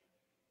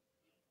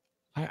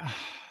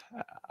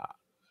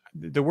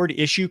the word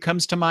issue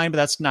comes to mind, but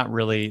that's not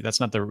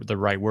the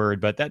right word.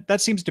 But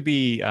that seems to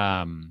be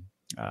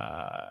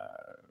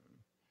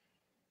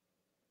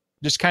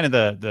just kind of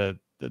the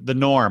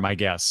norm, I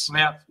guess.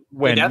 Yeah,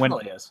 it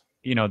definitely is.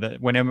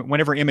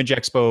 Whenever Image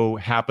Expo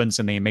happens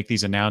and they make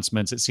these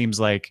announcements, it seems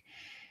like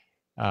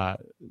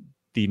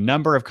the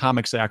number of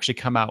comics that actually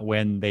come out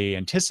when they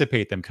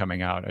anticipate them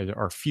coming out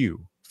are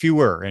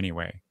fewer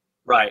anyway.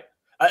 Right.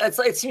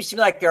 It seems to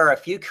me like there are a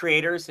few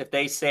creators, if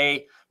they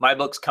say my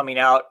book's coming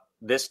out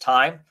this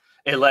time,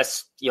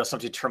 unless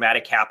something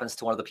traumatic happens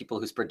to one of the people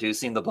who's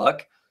producing the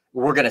book,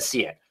 we're going to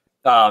see it.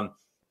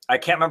 I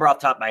can't remember off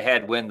the top of my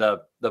head when the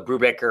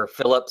Brubaker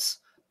Phillips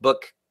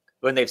book,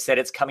 when they've said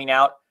it's coming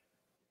out.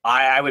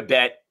 I would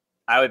bet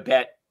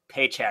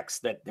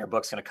paychecks that their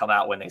book's going to come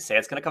out when they say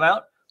it's going to come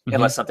out,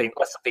 unless something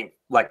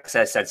like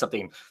I said,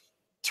 something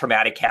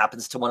traumatic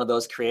happens to one of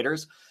those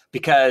creators,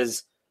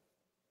 because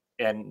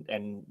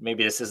and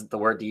maybe this isn't the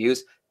word to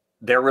use,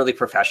 they're really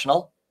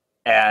professional,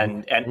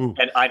 and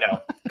I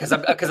know because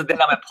then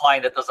I'm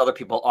implying that those other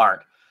people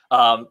aren't.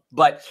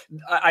 But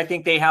I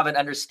think they have an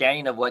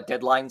understanding of what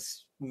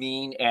deadlines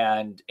mean,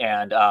 and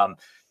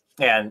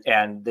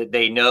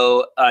they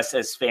know us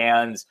as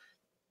fans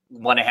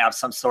want to have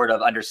some sort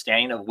of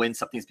understanding of when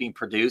something's being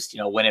produced,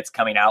 when it's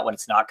coming out, when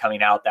it's not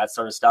coming out, that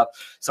sort of stuff.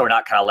 So we're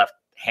not kind of left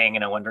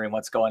hanging and wondering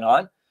what's going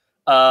on.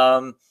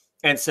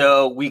 And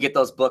so we get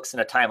those books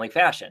in a timely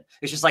fashion.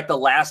 It's just like the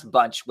last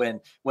bunch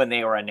when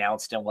they were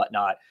announced and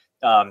whatnot.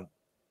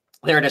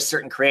 There are just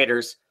certain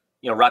creators,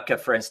 Rutka,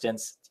 for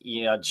instance,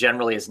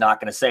 generally is not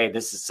going to say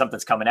this is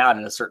something's coming out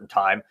in a certain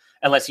time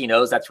unless he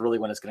knows that's really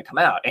when it's going to come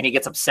out. And he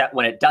gets upset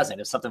when it doesn't.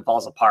 If something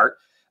falls apart,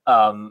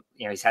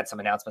 he's had some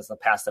announcements in the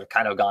past that have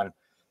kind of gone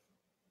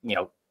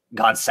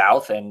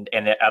south, and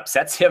it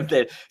upsets him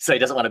so he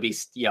doesn't want to be,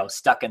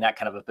 stuck in that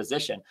kind of a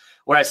position.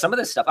 Whereas some of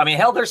this stuff,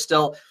 hell,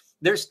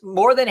 there's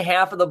more than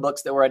half of the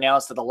books that were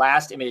announced at the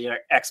last Image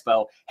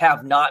Expo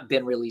have not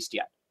been released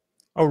yet.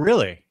 Oh,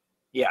 really?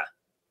 Yeah.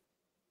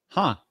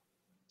 Huh.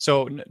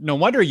 So no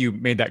wonder you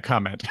made that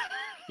comment.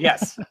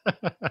 Yes.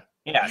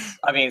 Yes.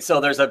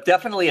 So there's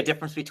definitely a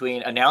difference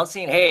between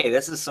announcing, hey,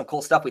 this is some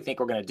cool stuff we think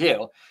we're going to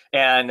do,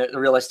 and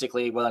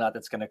realistically whether or not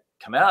that's going to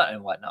come out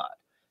and whatnot.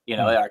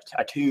 Are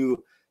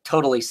two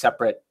totally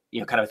separate,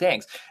 kind of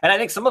things. And I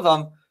think some of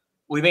them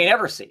we may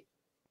never see,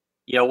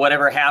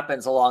 whatever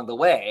happens along the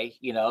way,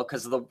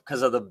 because of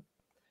the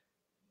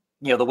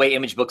the way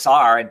image books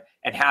are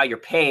and how you're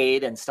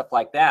paid and stuff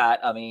like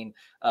that.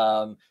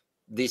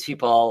 These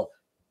people,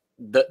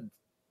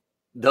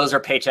 those are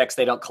paychecks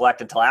they don't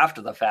collect until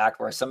after the fact,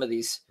 where some of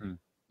these,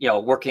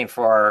 working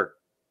for,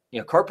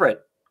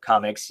 corporate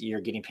comics,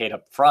 you're getting paid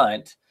up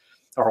front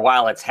or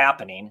while it's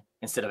happening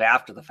instead of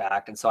after the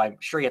fact. And so I'm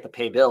sure you have to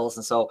pay bills.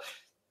 And so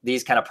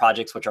these kind of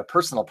projects, which are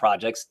personal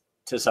projects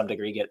to some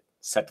degree, get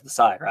set to the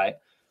side, right?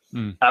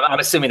 I'm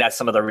assuming that's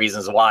some of the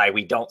reasons why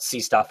we don't see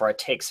stuff, or it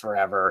takes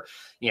forever,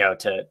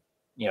 to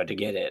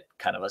get it,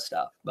 kind of a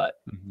stuff. But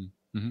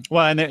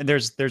well, and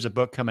there's a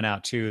book coming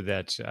out too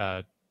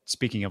that,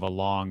 speaking of a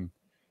long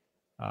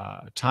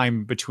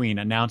time between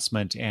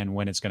announcement and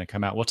when it's going to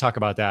come out, we'll talk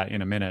about that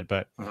in a minute.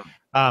 But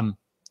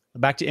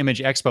back to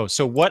Image Expo.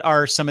 So, what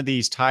are some of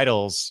these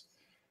titles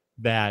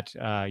that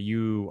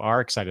you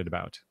are excited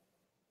about?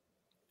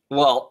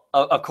 Well,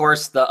 of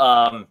course,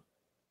 what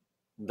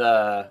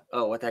the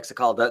heck's it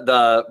called?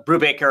 The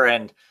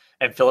Brubaker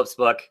and Phillips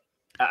book.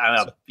 I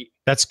don't know.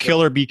 That's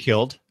Kill or Be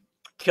Killed.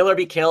 Kill or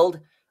Be Killed.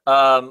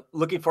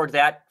 Looking forward to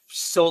that,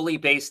 solely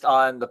based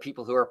on the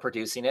people who are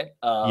producing it.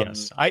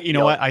 Yes,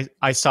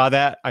 I saw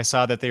that. I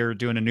saw that they were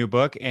doing a new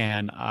book,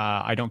 and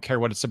I don't care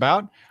what it's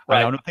about.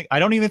 Right. I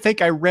don't even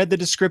think I read the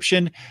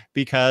description,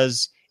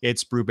 because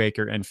it's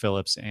Brubaker and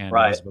Phillips and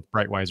Right. Elizabeth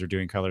Breitweiser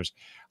doing colors.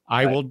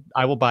 I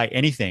Right. will buy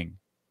anything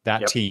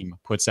that Yep. team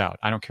puts out.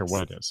 I don't care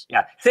what it is.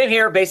 Yeah. Same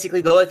here.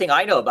 Basically, the only thing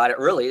I know about it,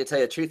 really, to tell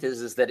you the truth,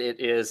 is that it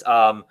is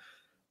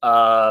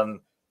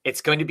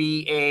it's going to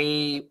be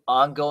a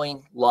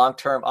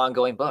long-term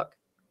ongoing book.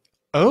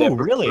 Oh,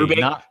 really?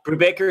 Not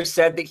Brubaker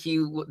said that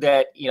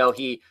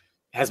he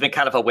has been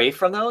kind of away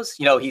from those.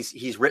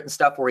 He's written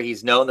stuff where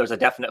he's known there's a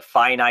definite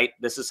finite.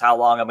 This is how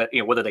long I'm going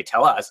to, whether they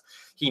tell us,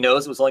 he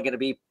knows it was only going to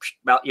be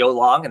about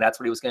long, and that's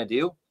what he was going to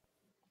do.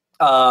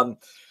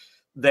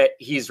 That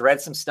he's read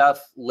some stuff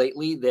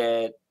lately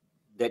that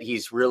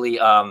he's really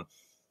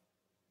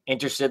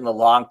interested in the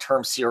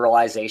long-term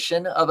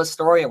serialization of a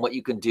story and what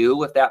you can do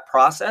with that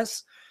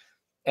process.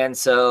 And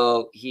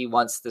so he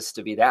wants this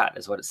to be that,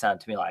 is what it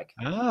sounded to me like.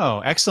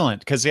 Oh,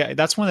 excellent. Because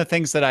that's one of the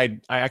things that I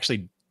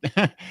actually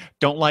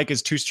don't like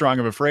is too strong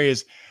of a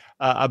phrase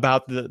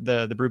about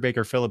the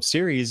Brubaker Phillips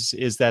series,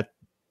 is that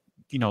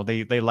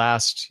they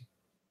last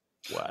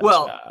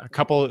a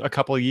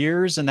couple of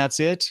years and that's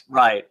it.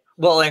 Right.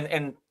 Well,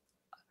 and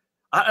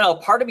I don't know,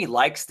 part of me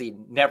likes the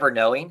never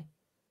knowing.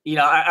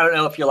 I don't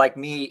know if you're like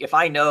me. If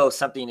I know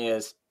something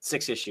is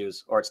 6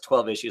 issues or it's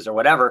 12 issues or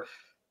whatever,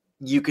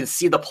 you can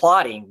see the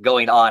plotting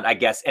going on, I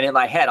guess. And in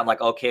my head, I'm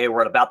like, okay,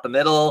 we're at about the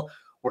middle.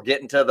 We're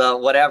getting to the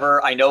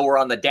whatever. I know we're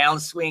on the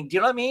downswing. Do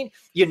you know what I mean?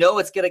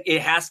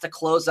 It has to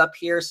close up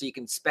here, so you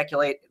can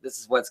speculate this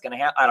is what's going to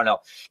happen. I don't know.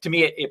 To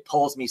me, it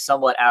pulls me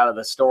somewhat out of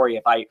the story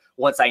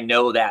once I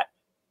know that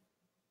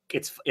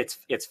it's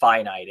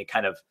finite. It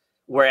kind of,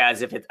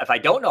 whereas if I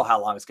don't know how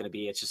long it's going to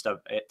be, it's just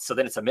so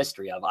then it's a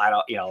mystery of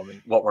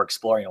what we're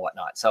exploring and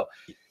whatnot. So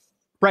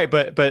right,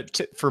 but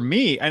for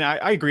me, and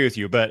I agree with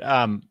you,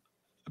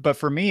 but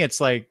for me, it's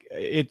like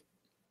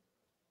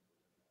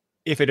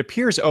if it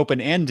appears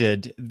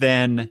open-ended,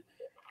 then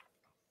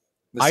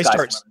I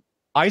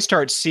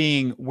start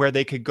seeing where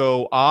they could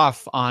go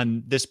off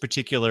on this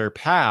particular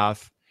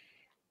path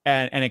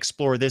and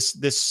explore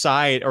this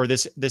side or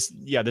this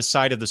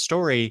side of the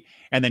story,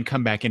 and then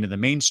come back into the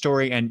main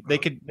story, and they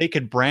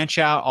could branch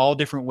out all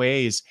different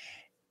ways,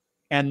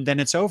 and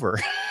then it's over.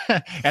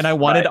 And I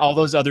wanted all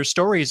those other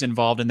stories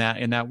involved in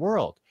that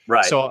world.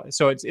 Right. So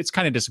it's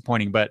kind of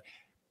disappointing, but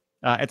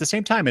at the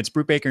same time, it's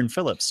Brubaker and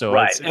Phillips, so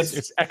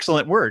it's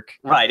excellent work.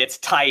 Right, it's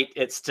tight.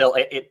 It's still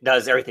it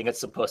does everything it's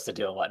supposed to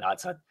do and whatnot.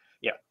 So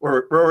yeah,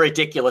 we're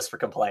ridiculous for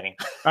complaining.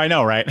 I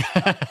know, right?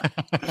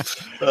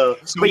 So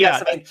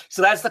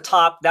that's the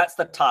top. That's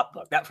the top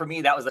book. That for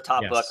me, that was the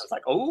top book. I was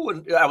like, oh,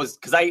 and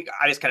because I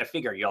just kind of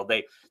figured,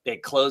 they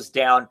closed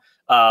down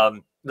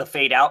the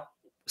Fade Out.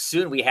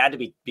 Soon we had to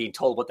be being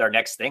told what their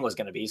next thing was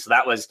going to be. So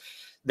that was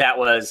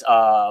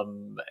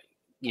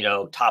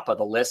top of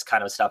the list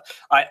kind of stuff.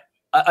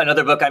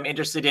 Another book I'm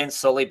interested in,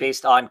 solely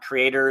based on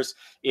creators,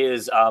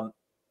 is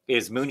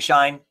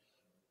Moonshine.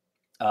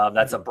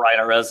 That's a Brian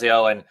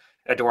Arezzo and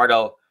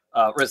Eduardo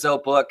Rizzo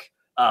book.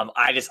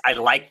 I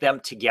like them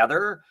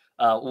together.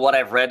 What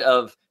I've read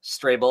of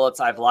Stray Bullets,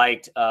 I've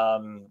liked.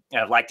 And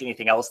I've liked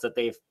anything else that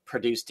they've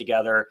produced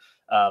together,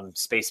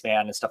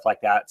 Spaceman and stuff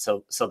like that.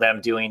 So them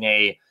doing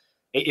a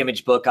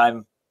Image book,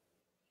 I'm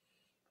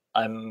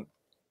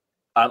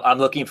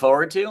looking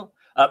forward to.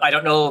 I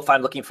don't know if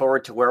I'm looking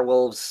forward to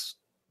Werewolves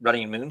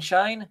running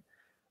Moonshine.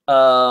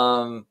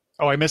 I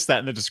missed that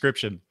in the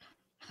description.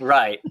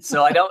 Right.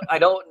 So I'm not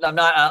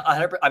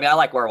 100%. I mean, I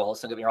like werewolves,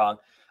 don't get me wrong.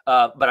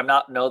 But I'm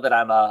not know that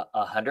I'm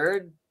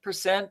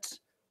 100%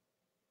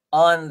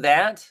 on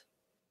that.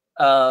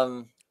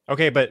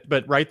 Okay.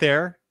 But right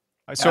there.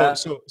 So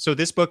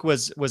this book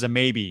was a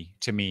maybe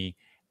to me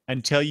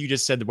until you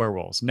just said the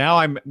werewolves. Now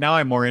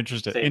I'm more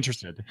interested.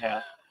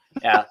 Yeah.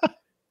 Yeah.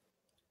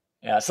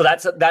 Yeah. So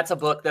that's a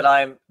book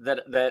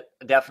that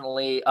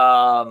definitely,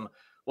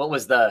 what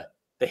was the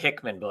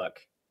Hickman book?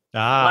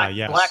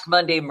 Yes. Black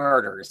Monday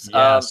Murders.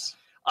 Yes.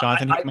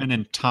 Jonathan Hickman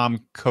and Tom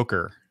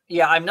Coker.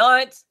 Yeah, I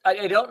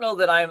don't know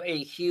that I'm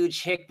a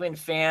huge Hickman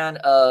fan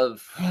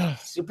of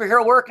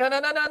superhero work. No,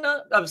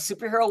 of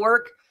superhero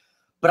work.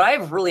 But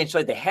I've really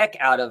enjoyed the heck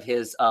out of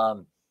his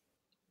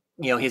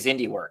his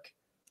indie work.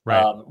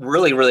 Right.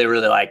 Really, really,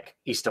 really like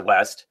East of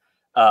West,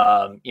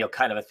 kind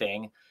of a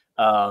thing.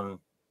 And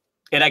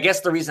I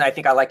guess the reason I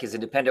think I like his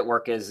independent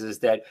work is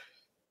that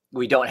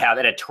we don't have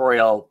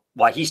editorial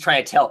while he's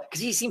trying to tell, because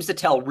he seems to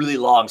tell really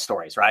long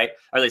stories, right?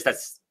 Or at least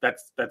that's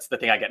the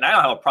thing I get. And I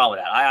don't have a problem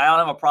with that. I don't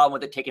have a problem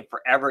with it taking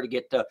forever to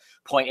get to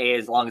point A,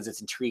 as long as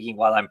it's intriguing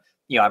while I'm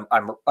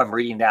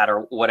reading that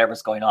or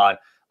whatever's going on.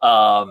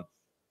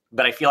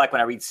 But I feel like when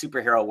I read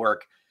superhero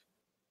work,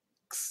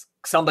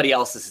 somebody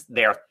else is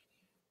there,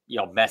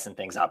 messing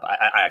things up.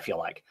 I feel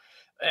like,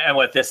 and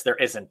with this, there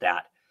isn't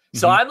that.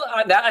 So I'm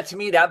that, to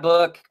me, that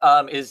book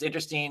is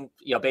interesting,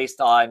 based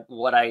on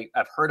what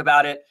I've heard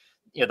about it.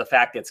 The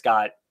fact it's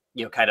got,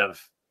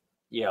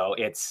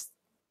 it's,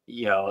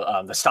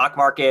 the stock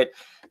market,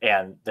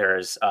 and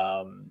there's,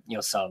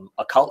 some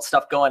occult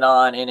stuff going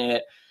on in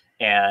it.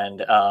 And,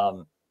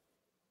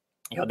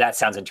 that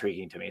sounds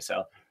intriguing to me.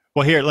 So,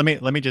 well, here, let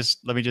me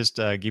just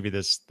give you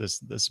this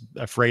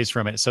phrase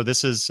from it. So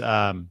this is,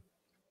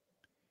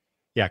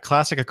 Yeah,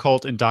 classic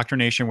occult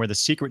indoctrination where the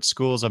secret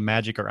schools of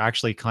magic are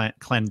actually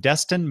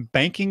clandestine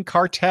banking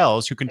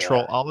cartels who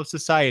control Yeah. all of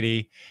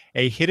society,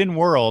 a hidden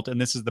world, and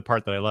this is the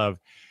part that I love,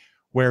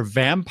 where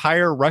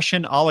vampire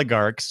Russian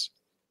oligarchs,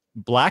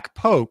 black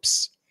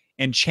popes,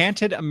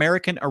 enchanted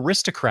American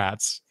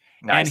aristocrats,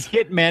 and Nice.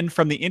 hitmen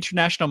from the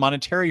International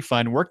Monetary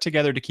Fund work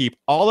together to keep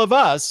all of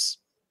us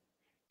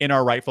in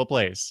our rightful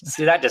place.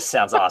 See, that just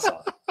sounds awesome.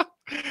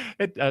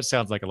 It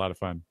sounds like a lot of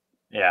fun.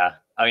 Yeah.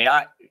 I mean,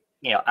 I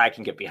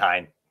can get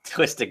behind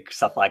twisted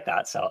stuff like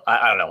that. So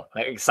I don't know.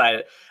 I'm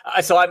excited.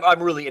 So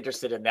I'm really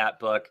interested in that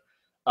book.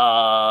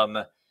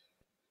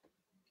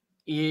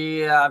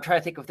 Yeah, I'm trying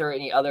to think if there are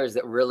any others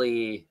that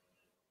really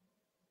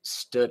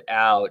stood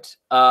out.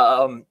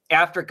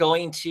 After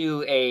going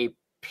to a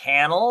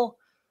panel,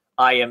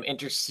 I am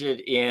interested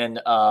in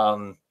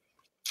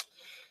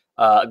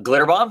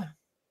Glitter Bomb.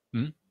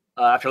 Mhm.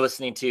 After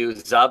listening to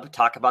Zub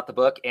talk about the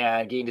book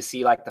and getting to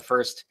see like the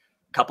first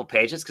couple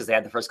pages, because they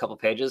had the first couple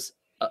pages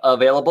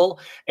available,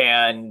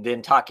 and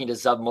then talking to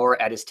Zub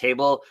more at his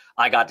table,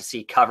 I got to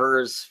see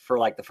covers for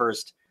like the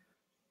first,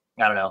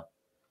 I don't know,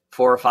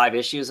 4 or 5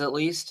 issues at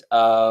least.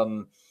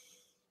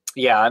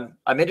 Yeah,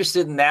 I'm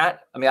interested in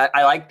that. I mean,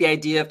 I like the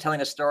idea of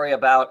telling a story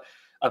about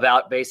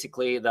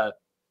basically the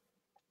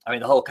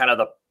whole kind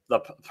of the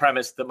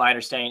premise that my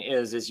understanding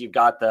is you've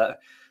got the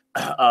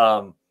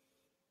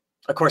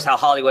of course, how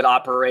Hollywood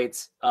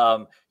operates.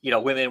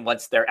 Women,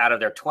 once they're out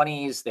of their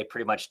 20s, they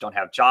pretty much don't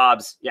have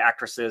jobs. The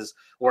actresses,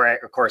 where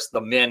of course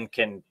the men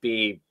can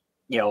be,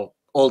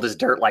 old as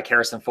dirt like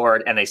Harrison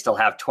Ford, and they still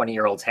have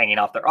 20-year-olds hanging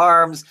off their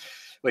arms,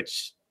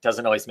 which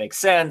doesn't always make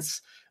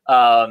sense.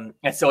 And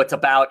so it's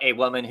about a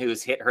woman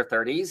who's hit her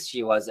 30s.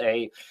 She was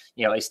a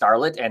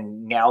starlet,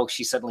 and now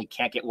she suddenly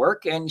can't get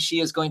work, and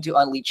she is going to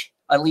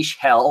unleash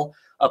hell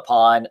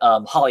upon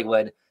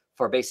Hollywood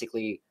for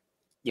basically,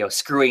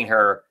 screwing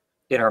her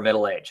in her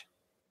middle age.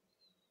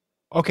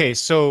 Okay,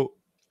 so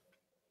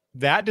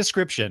that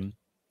description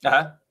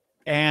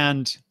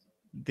and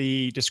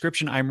the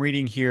description I'm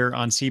reading here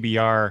on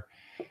CBR,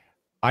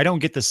 I don't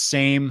get the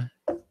same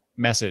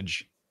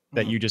message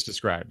that you just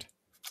described.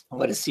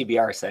 What does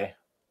CBR say?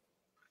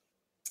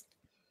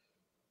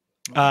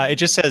 It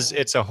just says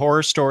it's a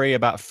horror story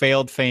about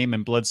failed fame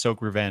and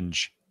blood-soaked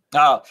revenge.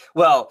 Oh,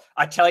 well,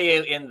 I tell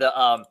you, in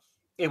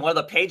one of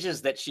the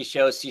pages that she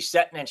shows, she's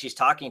sitting and she's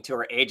talking to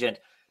her agent,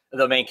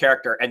 the main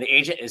character, and the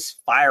agent is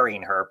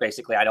firing her.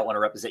 Basically, I don't want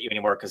to represent you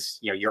anymore because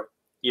you're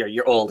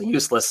old and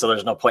useless, so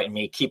there's no point in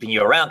me keeping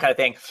you around, kind of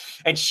thing.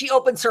 And she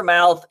opens her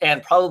mouth,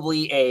 and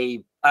probably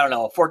a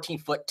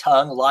 14-foot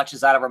tongue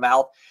launches out of her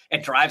mouth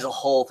and drives a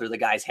hole through the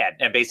guy's head,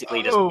 and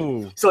basically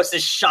so it's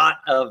this shot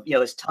of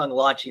this tongue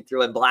launching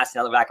through and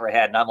blasting out the back of her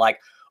head, and I'm like,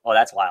 oh,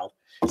 that's wild.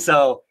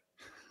 So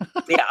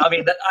yeah, I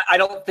mean, I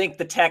don't think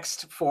the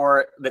text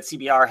for that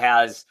CBR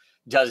has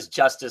does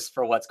justice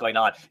for what's going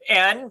on.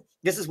 And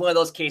this is one of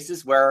those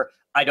cases where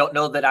I don't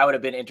know that I would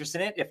have been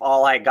interested in it if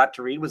all I got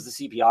to read was the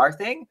CBR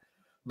thing.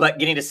 But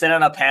getting to sit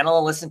on a panel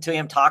and listen to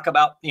him talk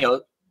about,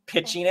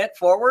 pitching it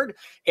forward,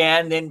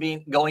 and then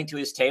going to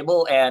his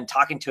table and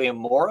talking to him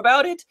more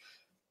about it,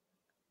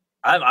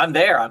 I'm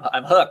there.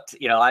 I'm hooked.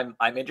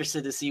 I'm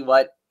interested to see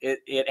what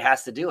it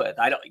has to do with.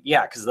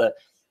 Because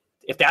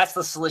if that's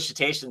the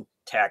solicitation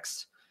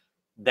text,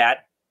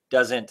 that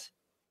doesn't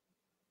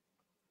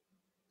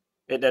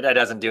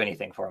do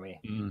anything for me.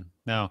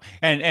 No.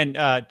 And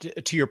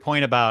to your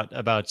point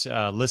about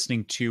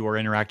listening to or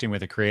interacting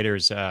with the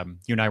creators, you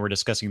and I were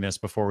discussing this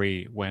before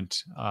we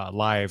went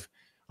live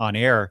on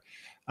air.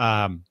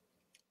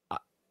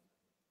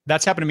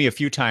 That's happened to me a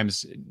few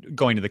times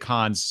going to the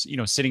cons,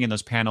 sitting in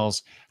those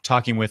panels,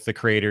 talking with the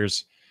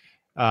creators,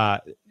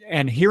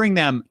 and hearing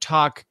them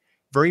talk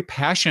very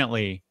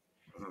passionately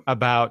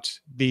about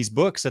these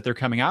books that they're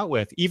coming out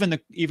with, even the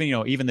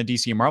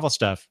DC and Marvel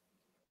stuff.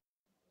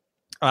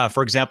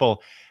 For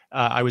example,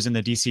 I was in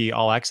the DC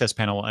All Access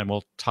panel, and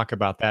we'll talk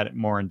about that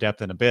more in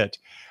depth in a bit.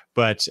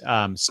 But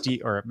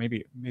Steve, or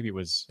maybe it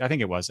was, I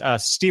think it was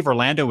Steve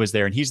Orlando was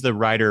there, and he's the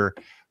writer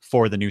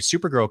for the new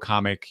Supergirl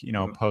comic,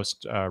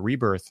 post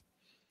Rebirth.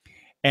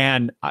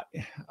 And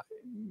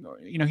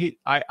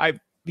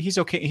he's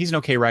okay. He's an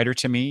okay writer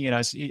to me.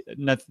 I've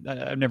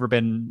never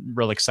been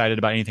real excited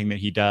about anything that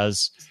he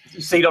does.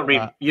 So you don't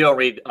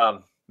read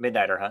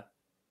Midnighter, huh?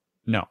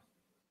 No.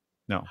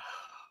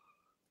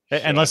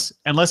 Shame.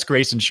 Unless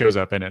Grayson shows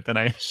up in it,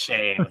 then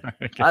shame.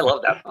 I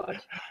love that book.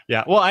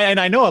 Yeah, well,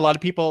 I know a lot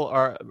of people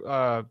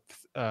are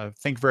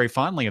think very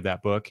fondly of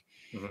that book,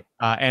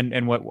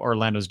 and what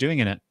Orlando's doing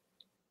in it.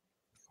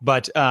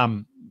 But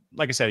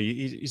like I said,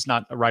 he's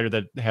not a writer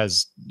that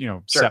has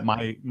set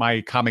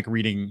my comic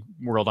reading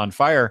world on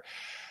fire.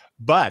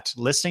 But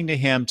listening to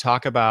him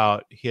talk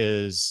about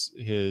his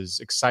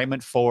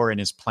excitement for and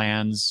his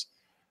plans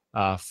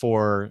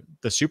for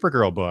the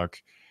Supergirl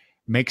book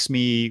makes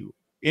me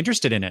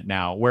interested in it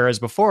now, whereas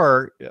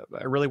before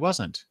I really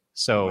wasn't.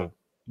 So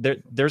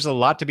there's a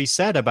lot to be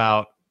said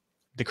about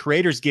the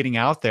creators getting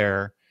out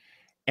there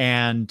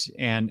and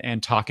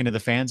talking to the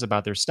fans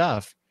about their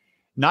stuff.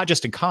 not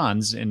just in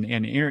cons and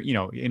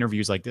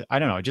interviews like this. I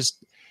don't know,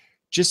 just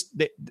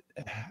the,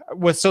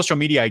 with social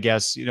media, I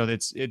guess,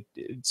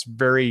 it's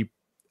very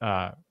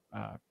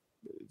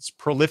it's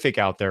prolific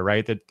out there,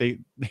 right? That they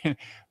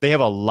they have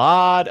a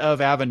lot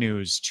of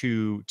avenues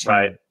to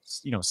Right.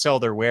 sell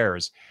their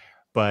wares.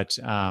 But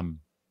I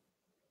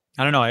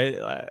don't know.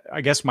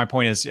 I guess my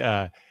point is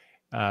uh,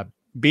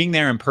 being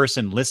there in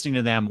person, listening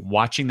to them,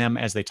 watching them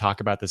as they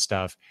talk about this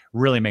stuff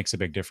really makes a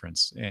big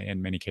difference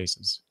in many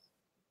cases.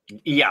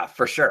 Yeah,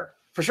 for sure.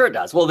 For sure it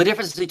does. Well, the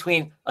difference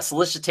between a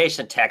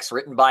solicitation text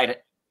written by,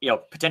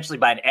 potentially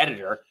by an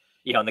editor,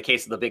 in the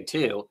case of the big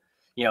two,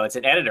 it's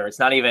an editor. It's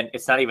not even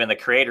the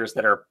creators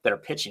that are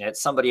pitching it.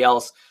 Somebody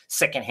else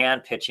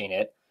secondhand pitching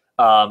it.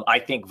 I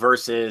think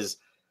versus,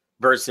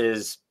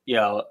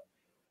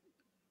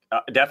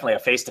 definitely a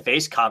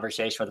face-to-face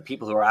conversation with the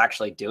people who are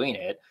actually doing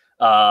it.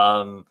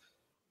 And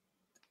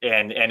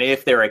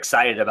if they're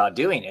excited about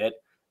doing it,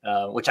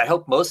 which I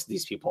hope most of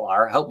these people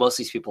are.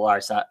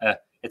 It's not,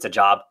 it's a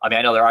job. I mean,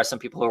 I know there are some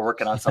people who are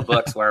working on some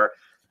books where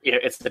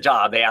it's the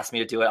job. They asked me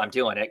to do it. I'm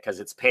doing it because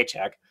it's a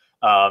paycheck.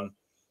 Yeah,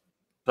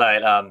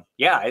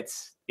 I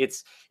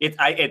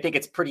think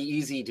it's pretty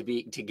easy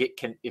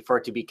for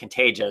it to be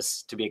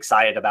contagious, to be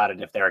excited about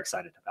it if they're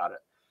excited about it.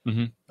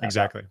 Mm-hmm.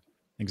 Exactly.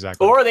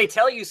 Or they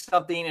tell you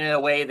something in a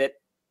way that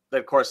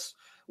of course,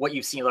 what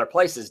you've seen in other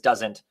places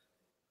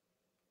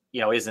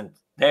isn't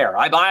there.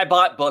 I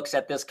bought books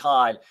at this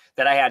con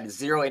that I had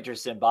zero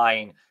interest in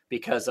buying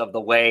because of the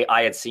way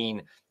I had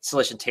seen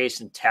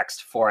solicitation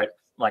text for it.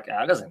 I'm like,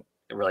 that doesn't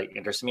really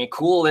interest me.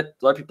 Cool that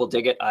other people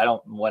dig it. I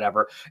don't,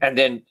 whatever. And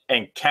then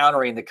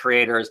encountering the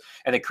creators,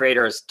 and the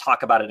creators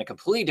talk about it in a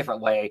completely different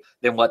way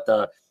than what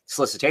the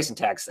solicitation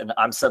text. And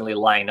I'm suddenly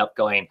lining up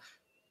going,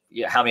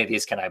 how many of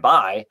these can I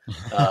buy?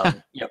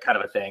 Kind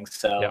of a thing.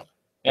 So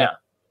yeah.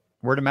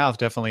 Word of mouth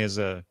definitely is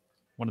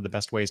one of the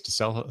best ways to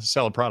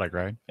sell a product,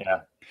 right?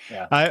 Yeah.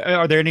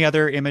 Are there any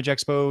other Image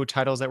Expo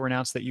titles that were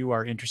announced that you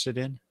are interested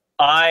in?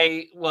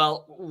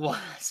 Well,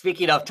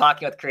 speaking of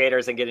talking with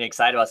creators and getting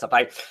excited about stuff,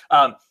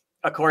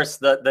 of course,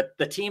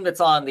 the team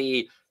that's on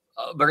the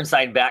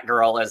Bernstein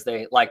Batgirl, as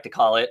they like to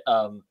call it,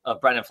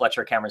 of Brendan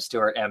Fletcher, Cameron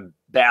Stewart, and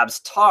Babs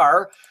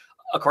Tarr,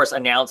 of course,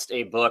 announced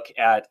a book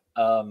at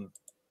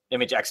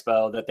Image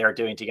Expo that they're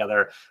doing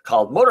together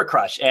called Motor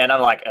Crush. And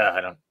I'm like,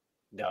 I don't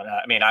know.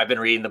 I mean, I've been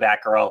reading the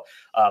Batgirl.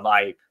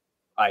 I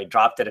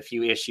dropped it a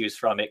few issues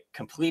from it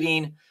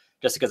completing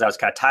just because I was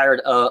kind of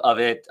tired of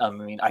it. I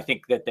mean, I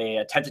think that they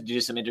attempted to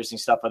do some interesting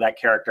stuff with that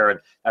character, and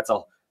that's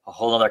a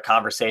whole other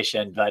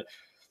conversation. But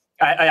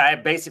I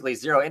have basically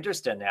zero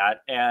interest in that.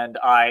 And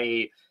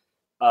I,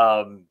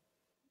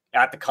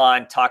 at the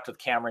con, talked with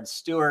Cameron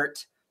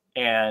Stewart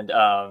and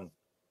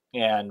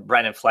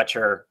Brendan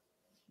Fletcher,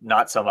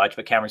 not so much,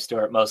 but Cameron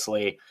Stewart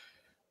mostly,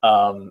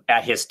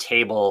 at his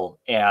table.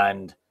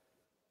 And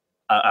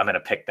I'm going to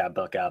pick that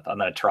book up. I'm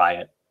going to try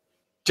it.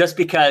 Just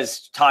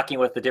because talking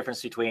with the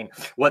difference between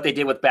what they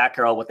did with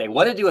Batgirl, what they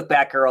want to do with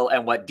Batgirl,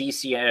 and what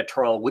DC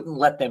editorial wouldn't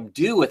let them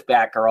do with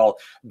Batgirl,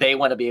 they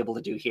want to be able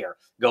to do here,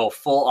 go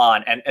full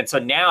on. And so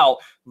now,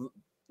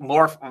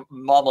 more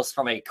almost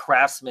from a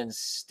craftsman's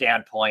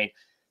standpoint,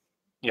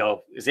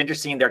 it's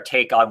interesting their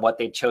take on what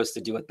they chose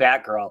to do with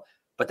Batgirl,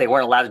 but they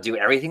weren't allowed to do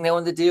everything they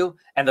wanted to do,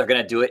 and they're going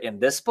to do it in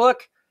this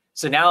book.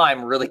 So now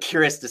I'm really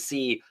curious to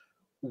see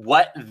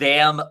what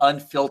them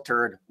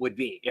unfiltered would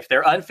be. If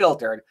they're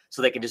unfiltered,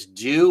 so they can just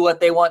do what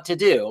they want to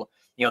do,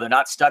 they're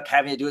not stuck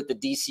having to do it the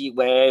DC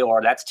way,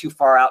 or that's too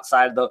far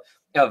outside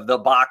of the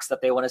box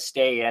that they want to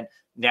stay in.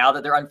 Now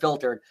that they're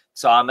unfiltered,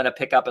 so I'm going to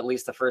pick up at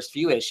least the first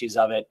few issues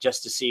of it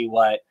just to see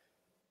what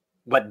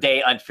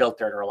they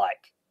unfiltered are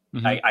like.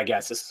 Mm-hmm. I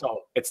guess it's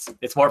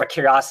more of a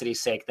curiosity's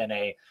sake than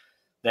a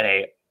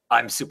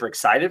I'm super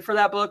excited for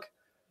that book,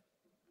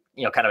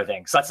 kind of a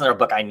thing. So that's another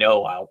book I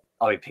know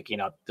I'll be picking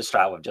up the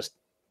style of, just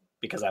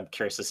because I'm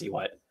curious to see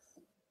what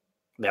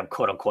them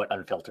quote unquote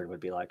unfiltered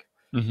would be like.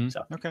 Mm-hmm.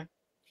 So okay.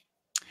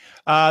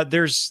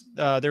 There's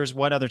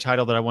one other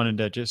title that I wanted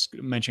to just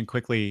mention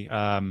quickly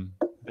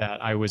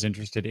that I was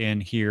interested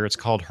in here. It's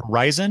called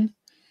Horizon.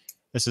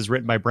 This is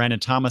written by Brandon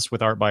Thomas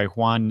with art by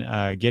Juan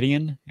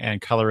Gideon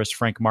and colorist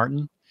Frank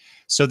Martin.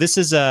 So this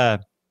is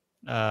a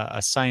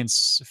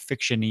science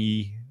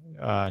fiction-y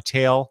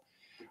tale.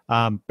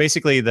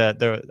 Basically,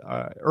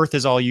 the Earth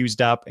is all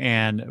used up,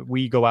 and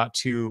we go out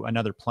to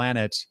another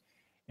planet,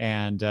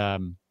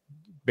 and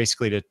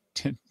basically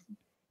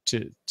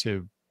to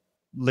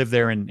live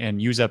there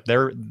and use up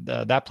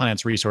that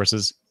planet's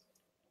resources.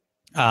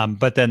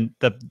 But then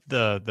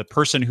the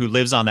person who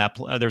lives on that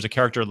there's a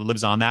character that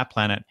lives on that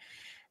planet.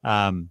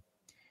 Let's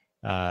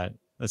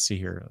see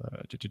here.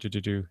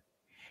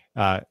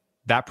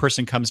 That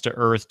person comes to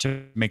Earth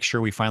to make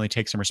sure we finally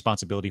take some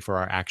responsibility for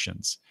our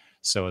actions.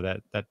 So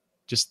that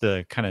just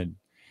the kind of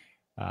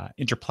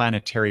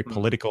interplanetary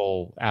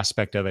political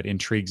aspect of it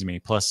intrigues me.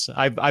 Plus,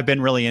 I've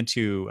been really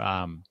into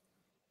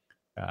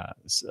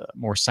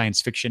more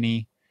science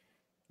fiction-y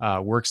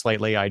works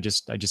lately. I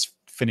just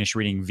finished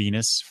reading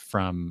Venus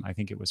from, I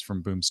think it was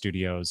from Boom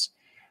Studios.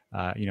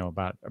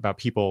 About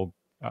people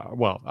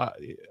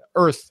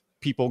Earth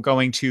people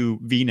going to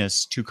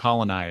Venus to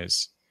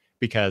colonize,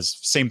 because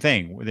same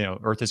thing,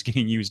 Earth is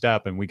getting used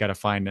up and we got to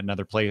find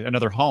another place,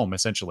 another home,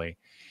 essentially.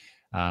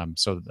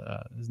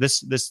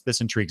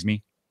 This intrigues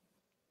me.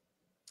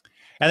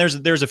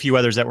 And there's a few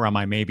others that were on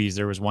my maybes.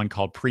 There was one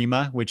called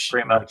Prima, which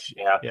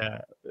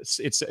yeah,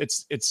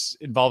 it's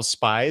involves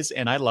spies,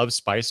 and I love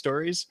spy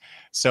stories.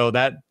 So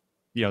that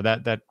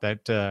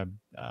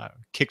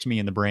kicked me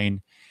in the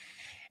brain.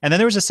 And then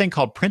there was this thing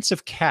called Prince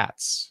of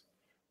Cats,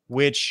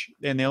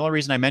 and the only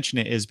reason I mention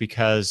it is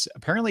because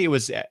apparently it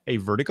was a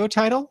Vertigo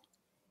title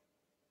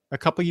a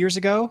couple years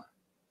ago,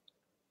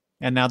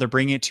 and now they're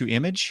bringing it to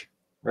Image.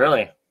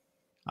 Really?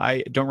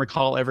 I don't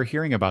recall ever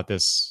hearing about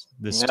this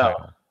No.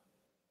 title.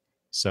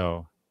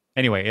 So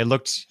anyway, it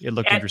looked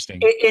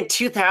interesting. In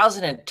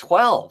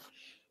 2012.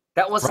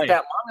 That wasn't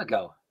that long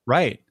ago.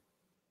 Right.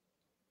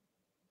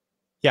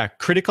 Yeah,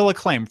 critical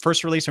acclaim.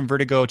 First release from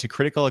Vertigo to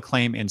critical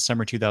acclaim in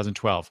summer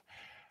 2012.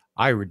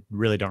 I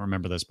really don't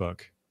remember this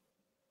book.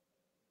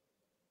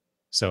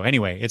 So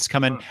anyway, it's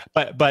coming.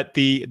 But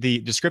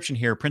the description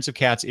here, Prince of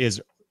Cats,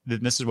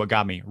 this is what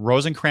got me.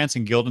 Rosencrantz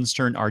and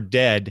Guildenstern are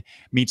dead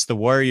meets the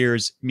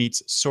Warriors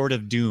meets Sword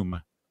of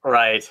Doom.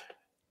 Right.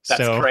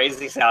 That's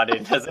crazy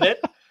sounding, doesn't it?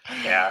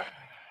 Yeah.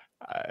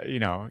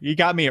 You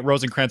got me at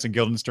Rosencrantz and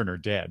Guildenstern are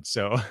dead.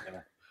 So,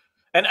 yeah.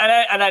 And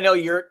I know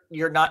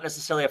you're not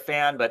necessarily a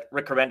fan, but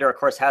Rick Remender, of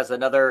course, has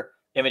another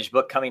Image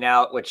book coming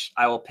out, which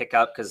I will pick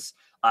up because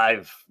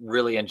I've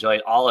really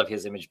enjoyed all of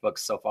his Image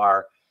books so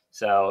far.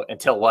 So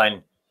until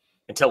one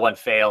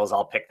fails,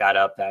 I'll pick that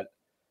up.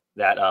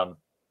 That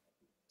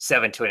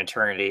 7 to an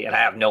Eternity, and I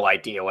have no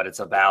idea what it's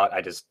about.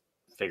 I just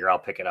figure I'll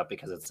pick it up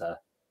because it's a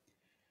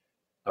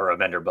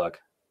Remender book.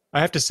 I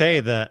have to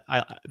say that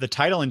the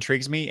title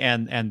intrigues me,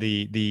 and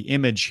the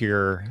image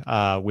here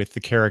with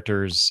the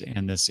characters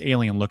and this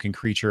alien-looking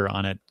creature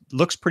on it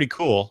looks pretty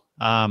cool.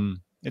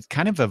 It's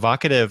kind of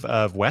evocative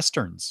of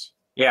Westerns.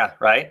 Yeah,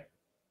 right.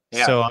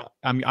 Yeah. So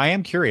I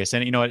am curious,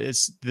 and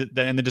it's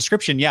and the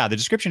description. Yeah, the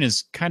description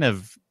is kind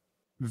of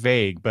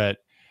vague, but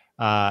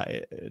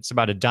it's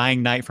about a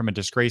dying knight from a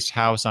disgraced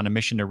house on a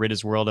mission to rid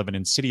his world of an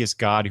insidious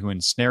god who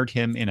ensnared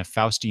him in a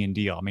Faustian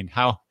deal. I mean,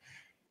 how?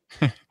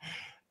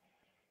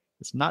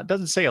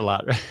 Doesn't say a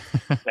lot.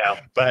 Yeah.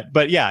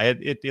 but yeah,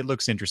 it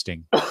looks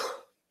interesting.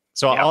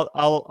 So yeah.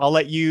 I'll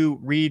let you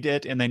read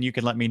it, and then you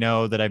can let me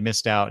know that I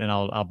missed out, and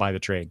I'll buy the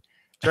trade.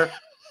 Sure.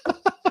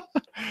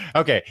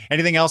 Okay.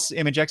 Anything else,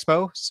 Image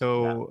Expo?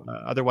 So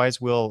otherwise,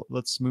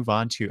 let's move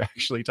on to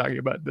actually talking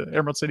about the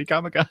Emerald City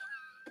Comicon.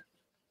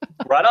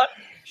 Right on.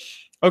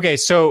 Okay,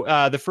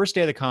 so the first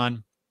day of the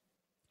con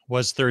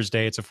was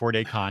Thursday. It's a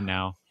 4-day con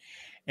now,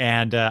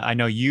 and I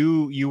know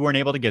you weren't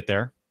able to get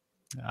there.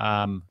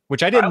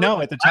 Which I didn't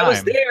know at the time. I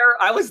was there.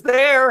 I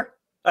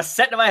was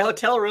sitting in my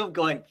hotel room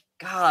going,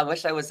 God, I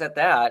wish I was at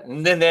that.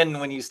 And then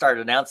when you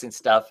started announcing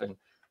stuff, and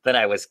then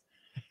I was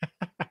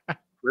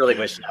really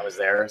wishing I was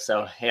there.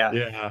 So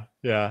yeah.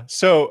 Yeah.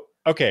 So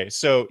okay.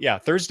 So yeah,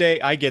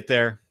 Thursday I get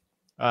there.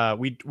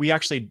 We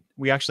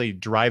actually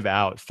drive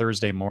out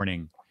Thursday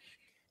morning,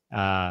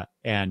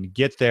 and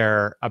get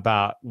there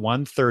about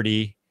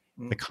 1:30.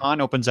 The con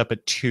opens up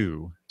at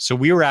 2. So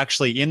we were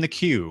actually in the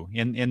queue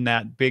in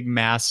that big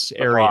mass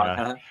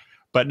area,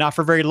 but not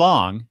for very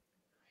long.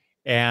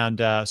 And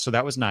so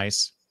that was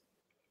nice.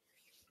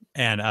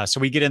 And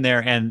so we get in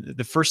there, and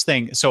the first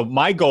thing, so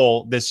my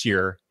goal this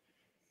year,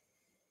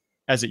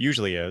 as it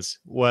usually is,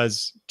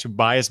 was to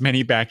buy as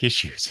many back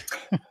issues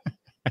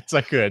as I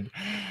could.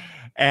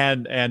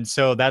 And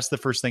so that's the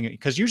first thing,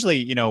 because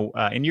usually,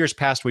 in years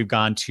past, we've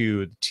gone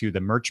to the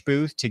merch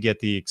booth to get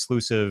the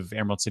exclusive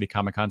Emerald City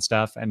Comicon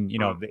stuff. And,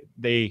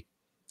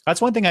 that's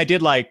one thing I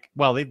did like.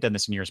 Well, they've done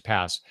this in years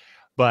past,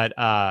 but,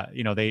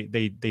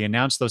 they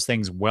announced those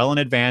things well in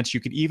advance. You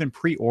could even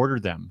pre-order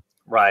them.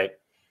 Right.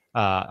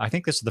 I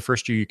think this is the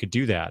first year you could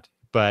do that,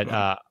 but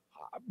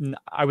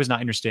I was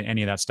not interested in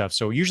any of that stuff.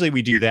 So usually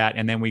we do that,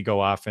 and then we go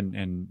off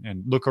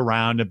and look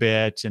around a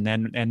bit, and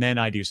then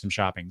I do some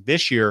shopping.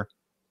 This year,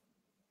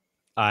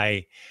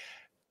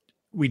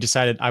 we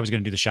decided I was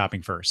going to do the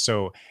shopping first.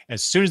 So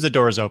as soon as the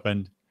doors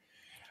opened,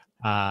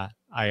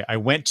 I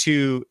went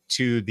to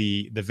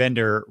the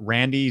vendor,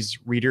 Randy's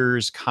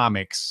Readers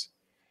Comics,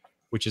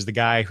 which is the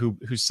guy who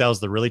sells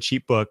the really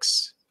cheap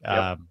books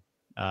at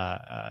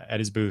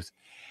his booth.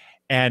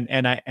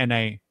 And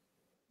I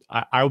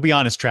will be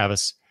honest,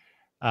 Travis,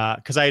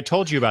 because I had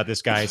told you about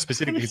this guy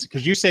specifically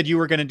because you said you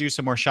were going to do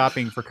some more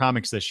shopping for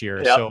comics this year.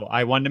 Yep. So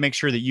I wanted to make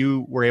sure that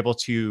you were able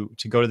to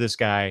go to this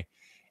guy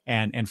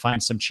and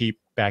find some cheap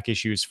back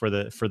issues for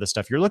the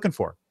stuff you're looking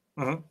for.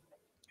 Mm-hmm.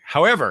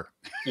 However,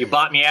 you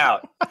bought me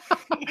out.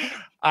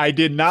 I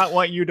did not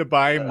want you to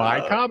buy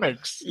my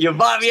comics. You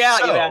bought me out,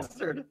 you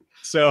bastard.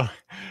 So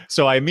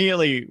I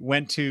immediately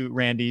went to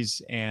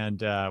Randy's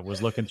and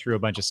was looking through a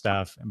bunch of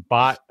stuff and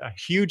bought a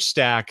huge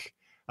stack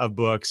of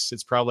books.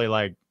 It's probably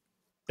like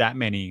that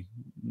many,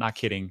 not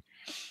kidding.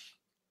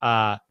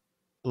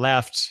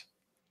 Left.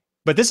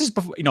 But this is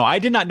before, I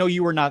did not know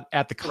you were not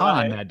at the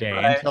con that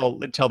day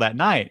until that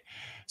night.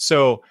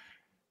 So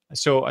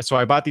so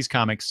I bought these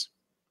comics,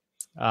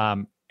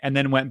 and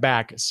then went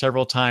back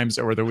several times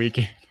over the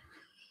weekend.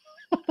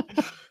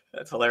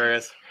 That's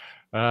hilarious.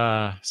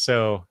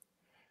 So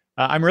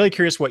I'm really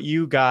curious what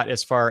you got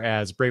as far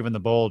as Brave and the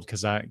Bold,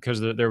 because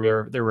there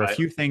were a Right.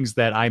 few things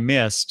that I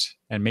missed,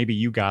 and maybe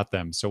you got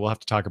them. So we'll have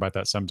to talk about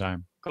that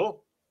sometime.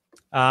 Cool.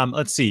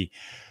 Let's see.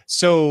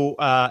 So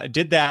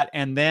did that,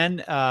 and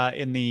then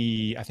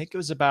I think it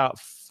was about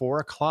 4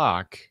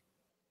 o'clock,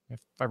 if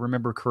I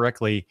remember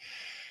correctly,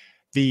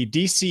 the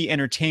DC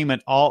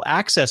Entertainment All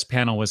Access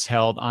panel was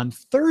held on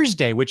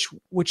Thursday, which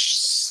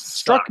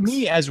struck Sucks.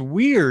 me as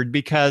weird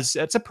because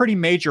it's a pretty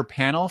major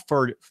panel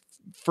for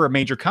a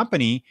major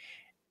company,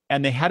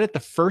 and they had it the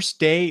first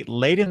day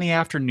late in the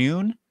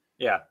afternoon.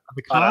 Yeah. Of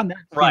the con.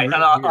 Right.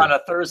 Really On a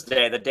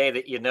Thursday, the day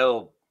that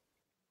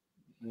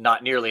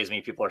not nearly as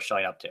many people are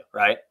showing up to,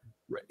 right?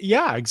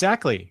 Yeah,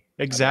 exactly.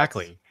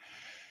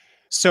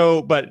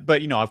 So, but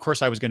of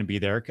course I was going to be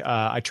there.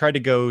 I tried to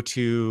go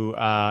to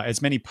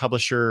as many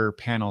publisher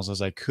panels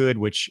as I could,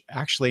 which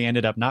actually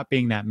ended up not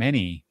being that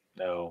many.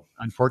 No.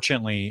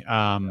 Unfortunately,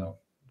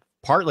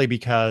 partly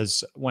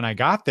because when I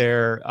got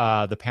there,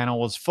 the panel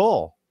was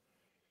full.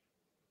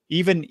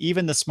 Even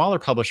the smaller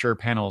publisher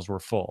panels were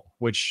full,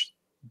 which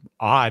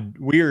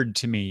weird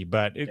to me,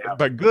 but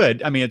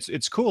good. I mean,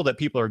 it's cool that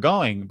people are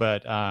going,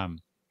 but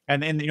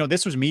and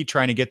this was me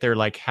trying to get there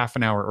like half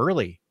an hour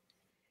early.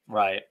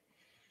 Right.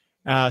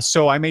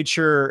 So I made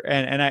sure,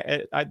 and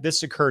I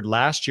this occurred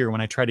last year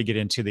when I tried to get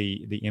into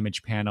the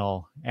Image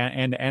panel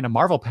and a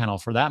Marvel panel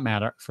for that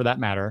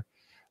matter.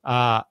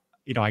 I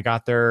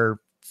got there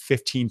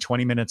 15,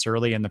 20 minutes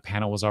early and the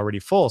panel was already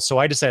full. So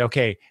I decided,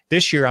 okay,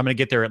 this year I'm going to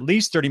get there at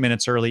least 30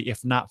 minutes early,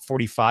 if not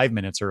 45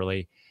 minutes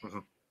early,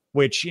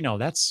 which,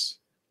 that's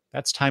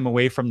time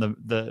away from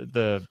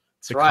the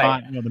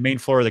con, the main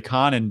floor of the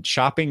con and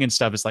shopping and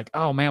stuff. It's like,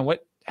 oh man,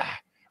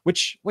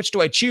 which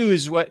do I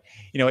choose? What,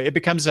 it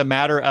becomes a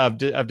matter of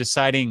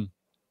deciding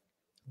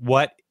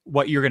what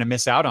you're going to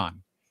miss out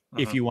on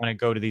if you want to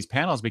go to these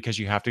panels, because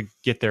you have to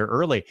get there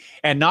early,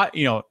 and not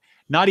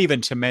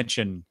even to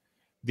mention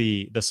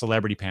the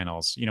celebrity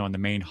panels, in the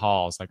main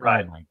halls. Like,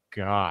 oh my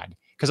God.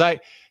 Cause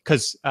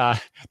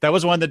that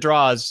was one of the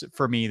draws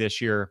for me this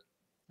year.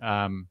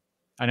 I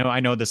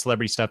know the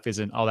celebrity stuff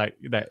isn't all that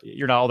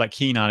you're not all that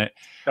keen on it,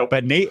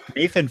 but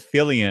Nathan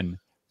Fillion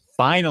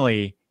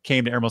finally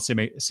came to Emerald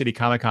City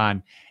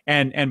Comicon.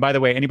 And by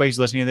the way, anybody who's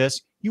listening to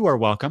this, you are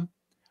welcome.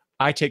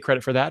 I take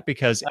credit for that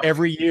because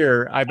every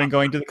year I've been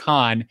going to the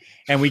con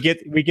and we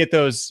get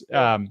those,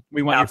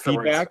 we want your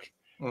feedback,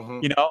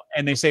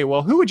 and they say,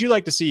 well, who would you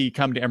like to see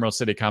come to Emerald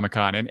City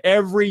Comicon? And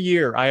every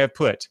year I have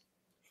put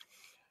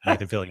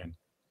Nathan Fillion.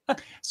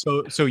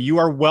 So you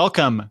are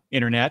welcome,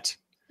 internet.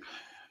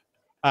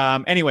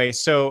 Anyway,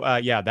 so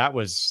that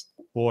was,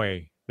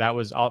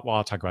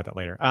 I'll talk about that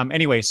later.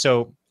 Anyway,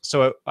 so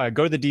I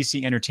go to the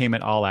DC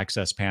Entertainment All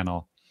Access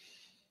panel,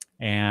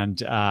 and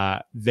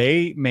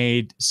they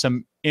made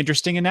some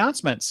interesting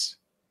announcements.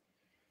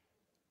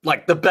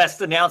 Like the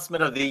best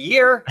announcement of the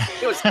year.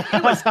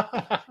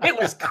 It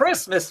was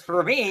Christmas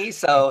for me.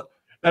 So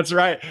that's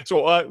right.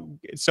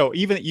 So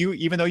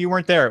even though you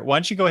weren't there, why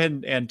don't you go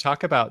ahead and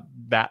talk about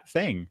that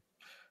thing?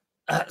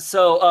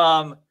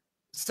 So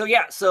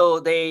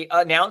they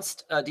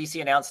announced,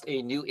 DC announced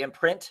a new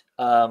imprint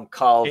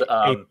called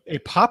a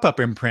pop-up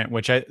imprint,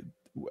 which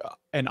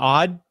an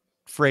odd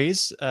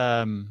phrase.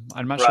 I'm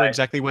not sure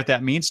exactly what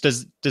that means.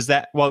 Does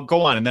that? Well,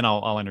 go on, and then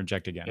I'll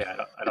interject again.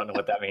 Yeah, I don't know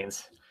what that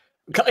means.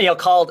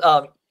 Called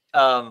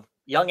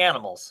Young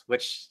Animals,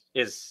 which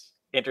is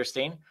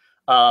interesting.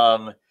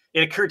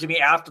 It occurred to me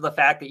after the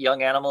fact that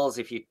Young Animals,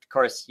 if you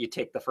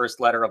take the first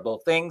letter of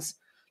both things,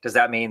 does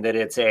that mean that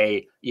it's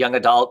a young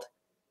adult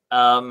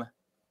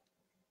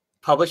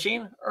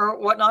publishing or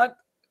whatnot?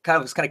 I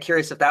was kind of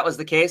curious if that was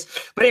the case.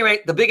 But anyway,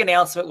 the big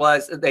announcement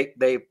was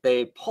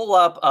they pull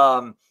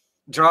up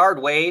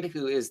Gerard Wade,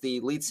 who is the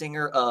lead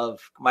singer of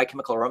My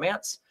Chemical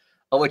Romance,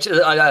 which is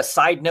a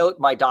side note.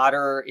 My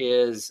daughter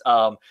is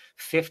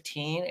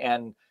 15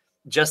 and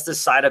just this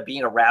side of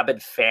being a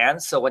rabid fan.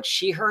 So when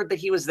she heard that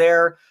he was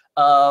there,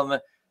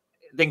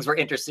 things were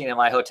interesting in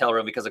my hotel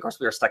room because, of course,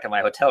 we were stuck in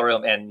my hotel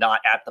room and not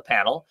at the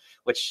panel,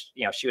 which,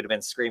 she would have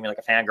been screaming like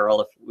a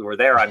fangirl if we were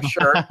there, I'm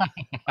sure.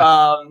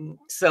 And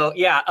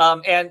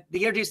they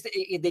introduced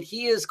that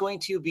he is going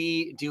to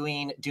be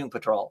doing Doom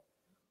Patrol.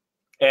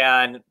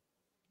 And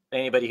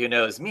anybody who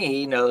knows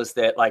me knows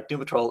that, like, Doom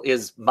Patrol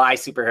is my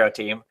superhero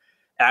team.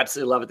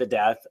 Absolutely love it to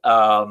death.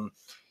 And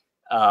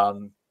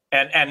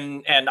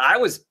I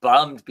was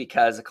bummed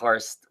because, of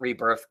course,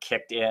 Rebirth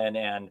kicked in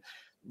and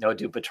no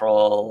Doom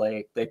Patrol.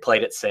 They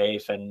played it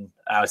safe, and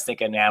I was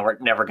thinking, now we're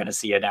never going to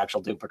see an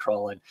actual Doom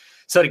Patrol. And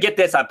so to get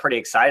this, I'm pretty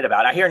excited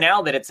about it. I hear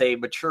now that it's a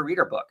mature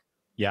reader book.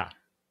 Yeah.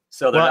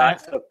 So they're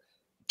not.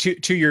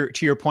 To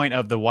your point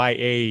of the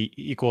YA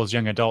equals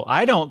young adult,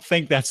 I don't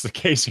think that's the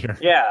case here.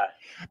 Yeah.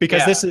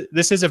 Because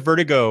this is a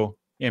Vertigo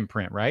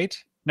imprint, right?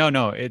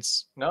 No,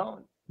 it's no.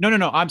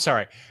 I'm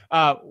sorry.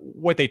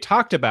 What they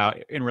talked about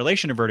in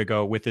relation to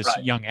Vertigo with this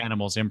Young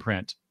Animals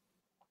imprint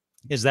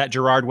is that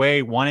Gerard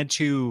Way wanted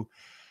to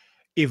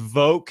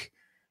evoke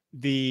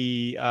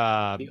the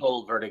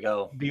old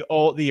Vertigo,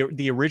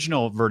 the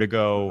original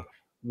Vertigo,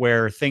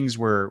 where things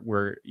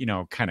were you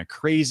know, kind of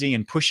crazy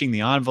and pushing the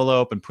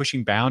envelope and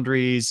pushing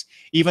boundaries,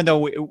 even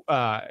though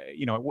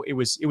you know, it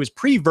was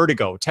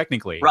pre-Vertigo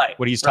technically, right?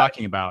 what he's Right.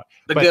 talking about,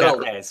 The but good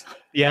old days.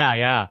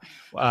 yeah.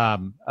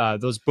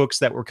 Those books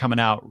that were coming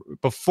out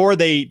before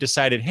they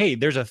decided, hey,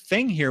 there's a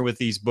thing here with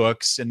these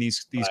books and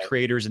these Right.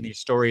 creators and these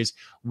stories,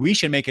 we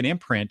should make an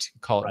imprint,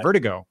 call it Right.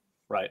 Vertigo.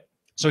 Right.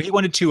 So he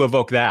wanted to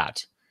evoke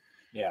that.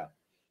 Yeah.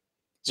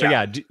 So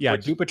yeah,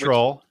 Doom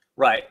Patrol.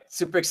 Right.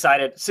 Super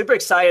excited you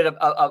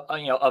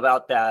know,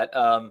 about that.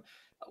 And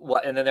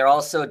then they're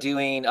also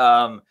doing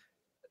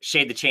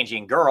Shade the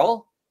Changing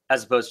Girl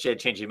as opposed to Shade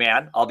the Changing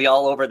Man. I'll be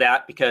all over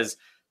that because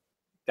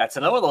that's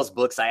another one of those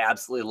books I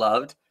absolutely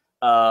loved.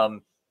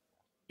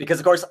 Because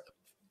of course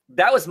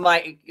that was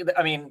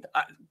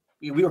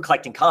we were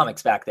collecting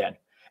comics back then,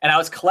 and I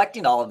was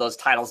collecting all of those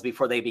titles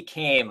before they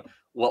became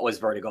what was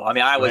Vertigo. I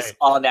mean, I was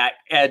on that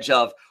edge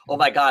of, oh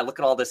my God, look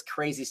at all this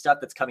crazy stuff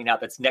that's coming out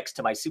that's next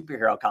to my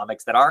superhero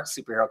comics that aren't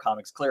superhero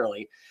comics,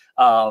 clearly.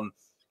 And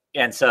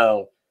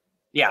so,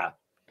 yeah,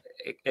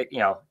 you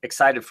know,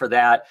 excited for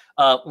that.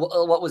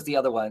 What was the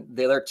other one?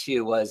 The other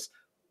two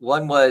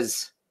one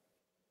was,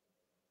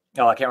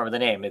 oh, I can't remember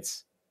the name.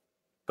 It's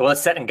the one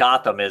that's set in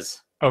Gotham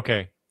is.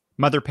 Okay.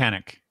 Mother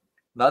Panic,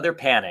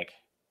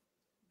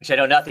 which I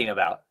know nothing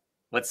about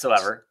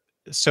whatsoever.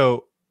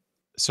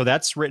 So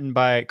that's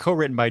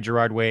co-written by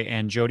Gerard Way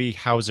and Jody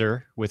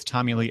Houser, with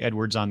Tommy Lee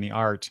Edwards on the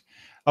art.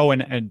 Oh,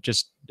 and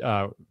just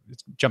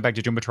jump back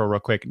to Doom Patrol real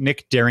quick.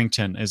 Nick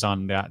Darrington is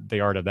on the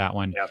art of that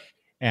one. Yep.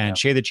 And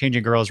Shade the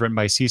Changing Girl is written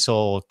by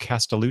Cecil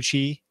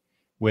Castellucci,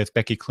 with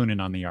Becky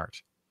Cloonan on the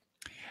art.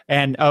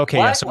 And okay,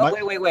 what? Yeah.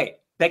 So wait.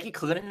 Becky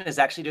Cloonan is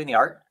actually doing the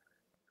art?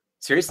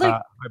 Seriously?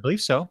 I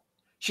believe so.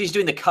 She's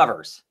doing the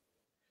covers.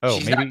 Oh,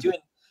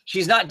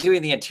 she's not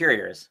doing the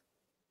interiors.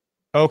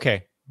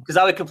 Okay. Because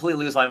I would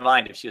completely lose my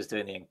mind if she was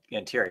doing the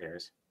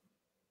interiors.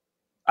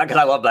 Because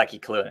I love Becky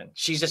Cloonan.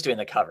 She's just doing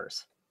the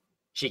covers.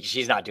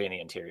 She's not doing the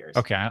interiors.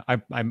 Okay, I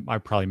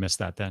probably missed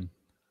that then.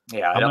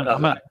 Yeah, I don't know.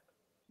 I'm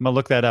gonna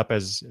look that up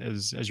as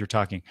you're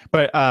talking.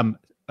 But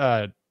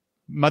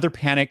Mother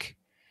Panic.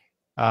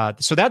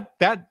 So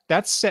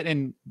that's set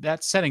in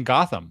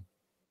Gotham.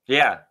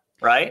 Yeah.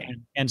 Right.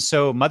 And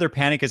so Mother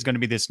Panic is going to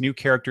be this new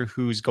character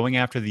who's going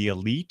after the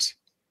elite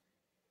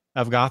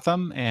of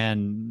Gotham,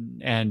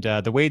 and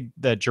the way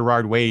that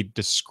Gerard Way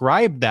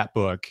described that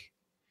book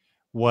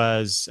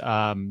was,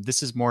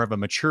 this is more of a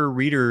mature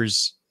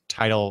reader's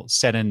title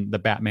set in the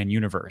Batman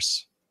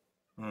universe.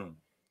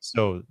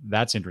 So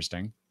that's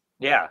interesting.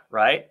 Yeah,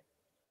 right.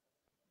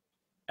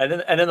 And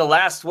then the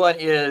last one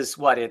is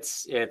what?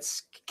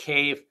 It's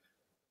Cave.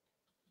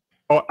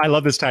 Oh, I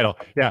love this title.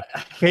 Yeah,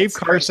 Cave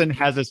Carson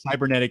has a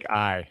cybernetic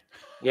eye.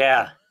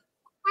 Yeah.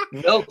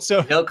 No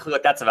clue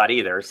what that's about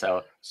either.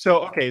 So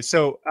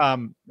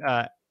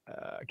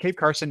Cave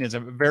Carson is a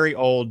very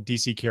old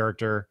DC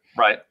character.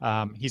 Right.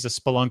 He's a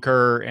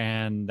spelunker,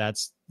 and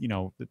that's, you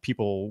know,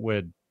 people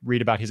would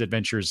read about his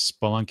adventures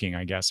spelunking,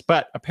 I guess.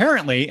 But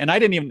apparently, and I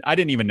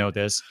didn't even know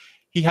this,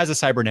 he has a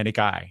cybernetic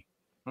eye.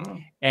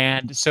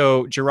 And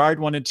so Gerard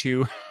wanted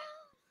to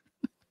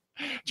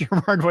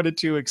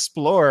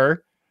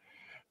explore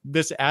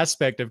this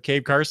aspect of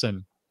Cave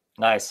Carson.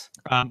 Nice.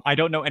 I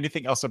don't know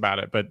anything else about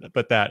it, but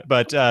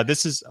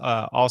this is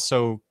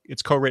also,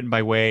 it's co-written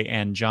by Way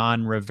and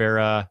John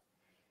Rivera.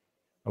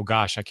 Oh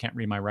gosh, I can't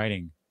read my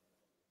writing.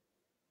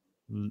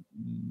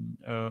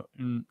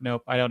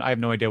 Nope, I have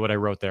no idea what I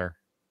wrote there.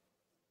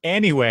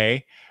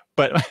 Anyway,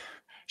 but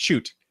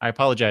shoot, I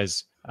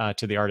apologize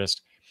to the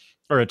artist,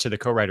 or to the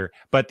co-writer,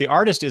 but the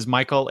artist is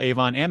Michael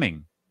Avon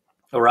Emming.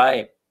 All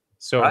right.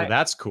 So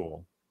that's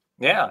cool.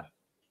 Yeah.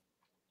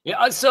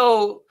 Yeah.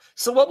 So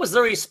what was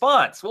the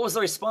response? What was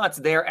the response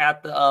there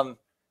at the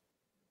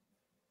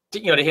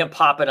to him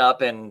popping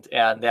up and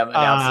them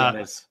announcing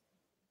this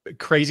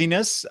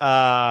craziness?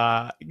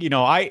 I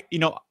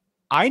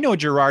know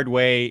Gerard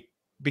Way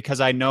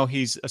because I know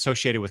he's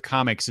associated with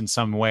comics in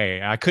some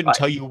way. I couldn't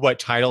tell you what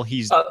title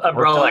he's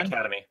Umbrella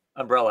Academy.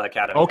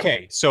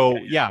 Okay, so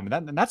yeah,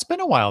 that's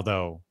been a while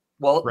though.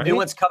 Well, right? New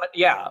one's coming.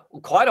 Yeah,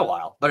 quite a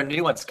while, but a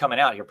new one's coming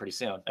out here pretty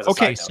soon.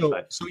 Okay,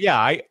 so yeah,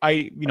 I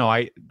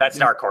that's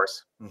Dark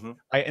Horse. Mm-hmm.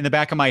 In the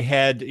back of my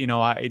head,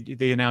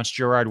 they announced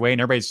Gerard Way, and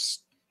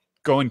everybody's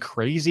going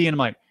crazy, and I'm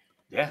like,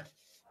 yeah,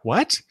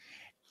 what?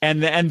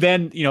 And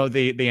then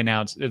they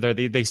announce,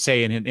 they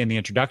say in the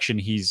introduction,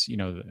 he's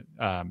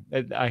I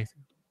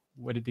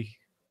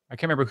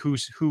can't remember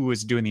who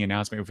was doing the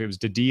announcement, if it was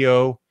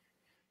DiDio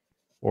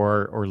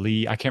or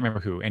Lee, I can't remember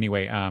who.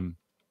 Anyway,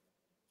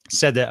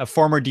 said that a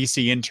former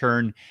DC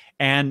intern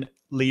and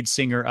lead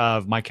singer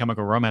of My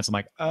Chemical Romance. I'm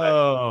like,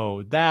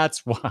 oh,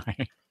 that's why.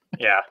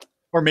 Yeah.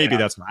 Or maybe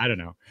that's why. I don't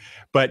know.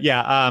 But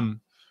yeah,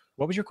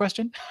 what was your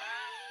question?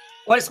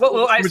 I was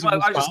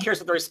just curious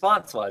what the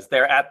response was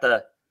there at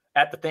the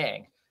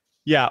thing.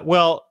 Yeah.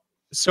 Well,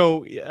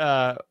 so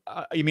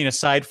you mean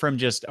aside from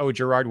just,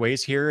 Gerard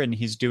Way's here and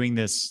he's doing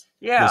this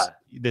Yeah.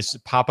 this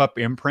pop-up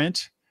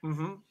imprint.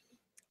 Mm-hmm.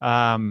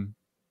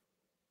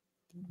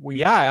 Well,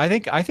 yeah,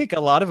 I think a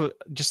lot of,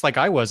 just like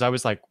I was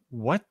like,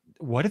 what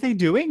are they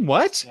doing?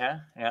 What? Yeah.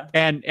 Yeah.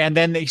 And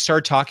then they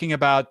start talking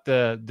about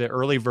the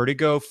early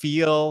Vertigo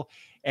feel,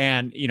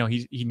 and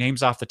he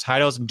names off the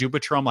titles and Doom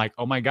Patrol. I'm like,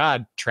 oh my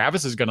God,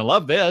 Travis is gonna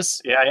love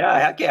this. Yeah. Yeah.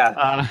 Heck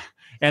yeah.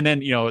 And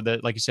then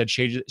like you said,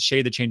 Shade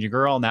the Changing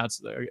Girl, and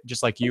that's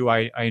just like you.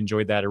 I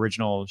enjoyed that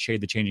original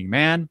Shade the Changing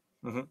Man.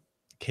 Mm-hmm.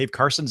 Cave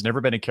Carson's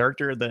never been a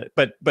character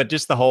but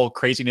just the whole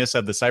craziness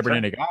of the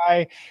cybernetic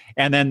eye,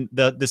 and then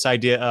this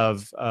idea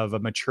of a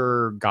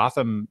mature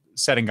Gotham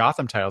setting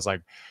Gotham titles.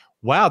 Like,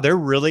 wow, they're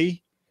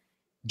really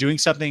doing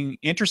something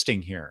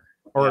interesting here,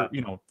 or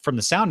from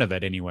the sound of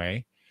it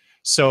anyway.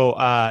 So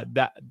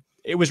that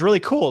it was really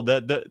cool.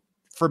 The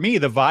for me,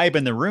 the vibe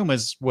in the room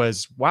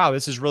was wow,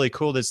 this is really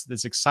cool.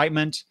 This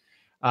excitement,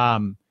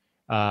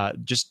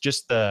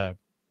 just the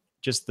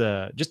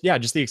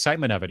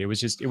excitement of it. It was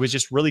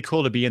just really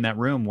cool to be in that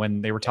room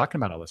when they were talking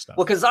about all this stuff.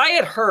 Well, because I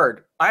had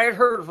heard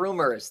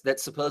rumors that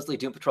supposedly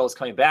Doom Patrol was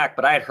coming back,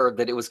 but I had heard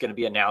that it was going to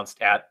be announced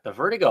at the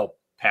Vertigo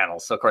panel.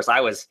 So of course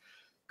I was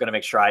going to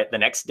make sure the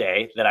next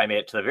day that I made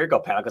it to the Vertigo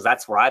panel, because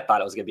that's where I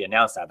thought it was going to be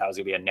announced at. That was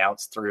going to be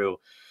announced through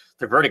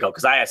Vertigo,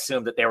 because I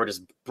assumed that they were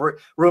just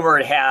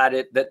rumor had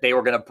it that they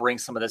were going to bring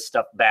some of this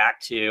stuff back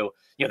to,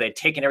 they'd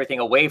taken everything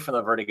away from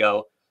the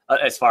Vertigo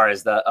as far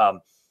as the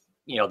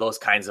those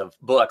kinds of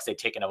books, they'd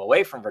taken them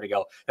away from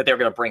Vertigo, that they were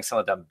going to bring some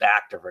of them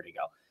back to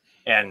Vertigo.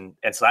 And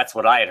so that's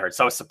what I had heard.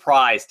 So I was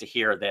surprised to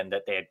hear then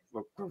that they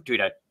were doing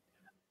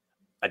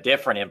a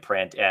different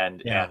imprint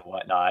and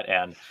whatnot.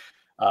 And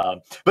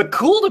but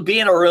cool to be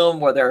in a room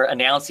where they're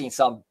announcing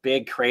some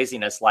big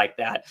craziness like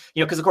that,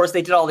 because of course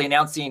they did all the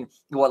announcing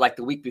like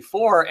the week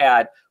before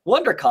at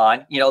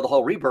WonderCon, the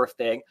whole Rebirth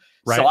thing.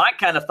 Right. So I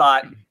kind of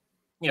thought,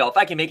 if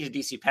I can make it to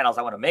DC panels,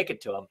 I want to make it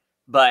to them.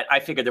 But I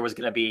figured there was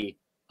going to be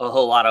a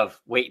whole lot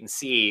of wait and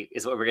see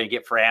is what we're going to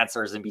get for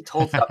answers and be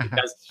told stuff,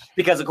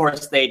 because of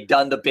course they'd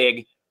done the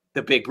big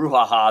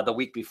brouhaha the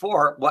week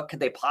before. What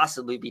could they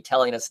possibly be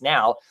telling us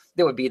now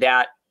that would be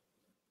that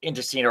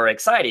interesting or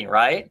exciting,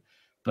 right?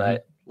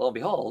 But lo and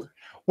behold.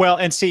 Well,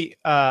 and see,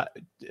 to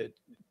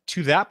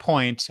that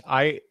point,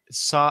 I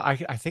saw, I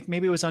think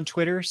maybe it was on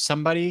Twitter,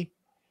 somebody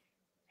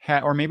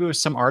had, or maybe it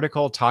was some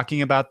article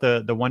talking about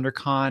the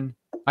WonderCon.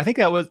 I think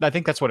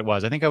that's what it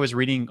was. I think I was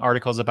reading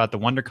articles about the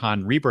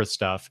WonderCon Rebirth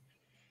stuff.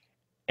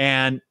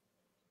 And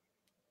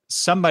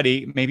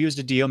somebody, maybe it was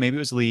DeDeal, maybe it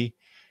was Lee,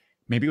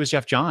 maybe it was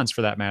Jeff Johns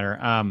for that matter.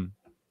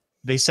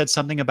 They said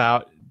something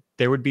about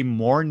there would be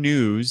more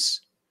news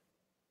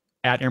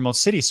at Emerald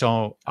City.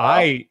 So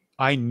I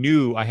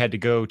knew I had to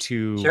go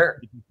to.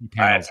 Sure.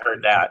 I had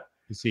heard that.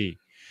 To see.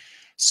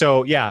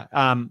 So yeah,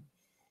 I'm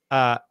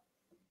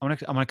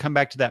gonna come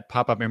back to that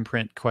pop-up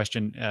imprint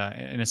question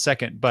in a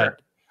second, but sure.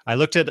 I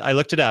looked it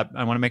up.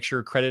 I want to make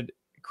sure credit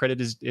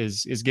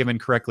is given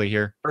correctly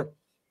here. Sure.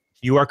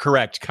 You are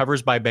correct.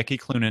 Covers by Becky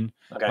Cloonan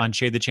on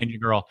Shade the Changing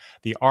Girl.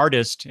 The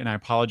artist, and I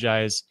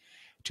apologize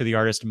to the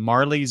artist,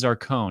 Marley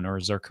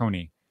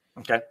Zarconi,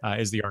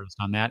 is the artist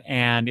on that.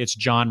 And it's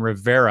John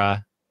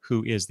Rivera,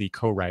 who is the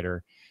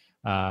co-writer.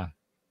 My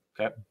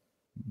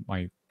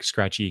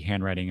scratchy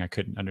handwriting, I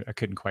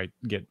couldn't quite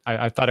get.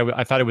 I thought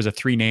it was a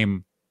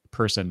 3-name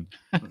person.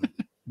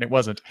 It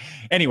wasn't.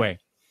 Anyway,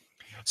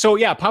 so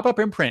yeah, pop-up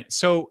imprint.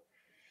 So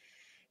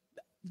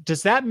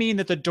does that mean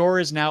that the door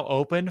is now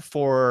open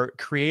for a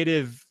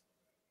creative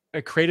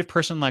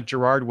person like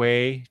Gerard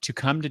Way to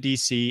come to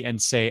DC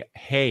and say,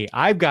 hey,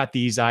 I've got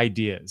these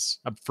ideas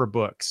for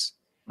books?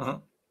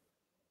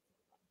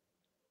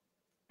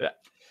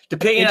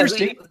 Depending on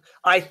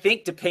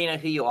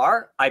who you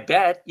are, I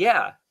bet,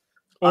 yeah.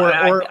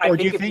 Or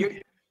do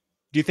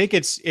you think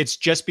it's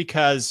just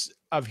because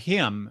of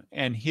him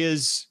and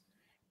his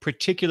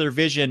particular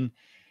vision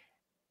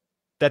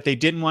that they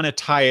didn't want to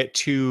tie it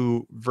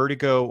to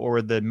Vertigo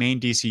or the main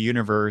DC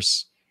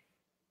universe,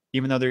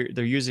 even though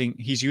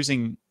he's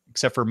using,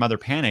 except for Mother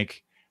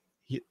Panic,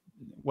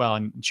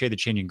 and Shade the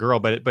Changing Girl,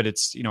 but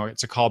it's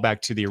it's a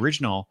callback to the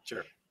original.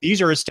 Sure. These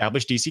are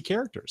established DC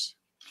characters.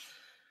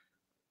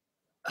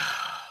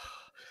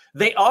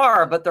 They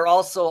are, but they're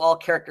also all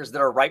characters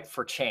that are ripe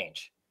for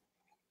change.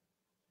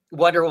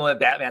 Wonder Woman,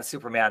 Batman,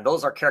 Superman,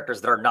 those are characters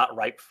that are not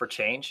ripe for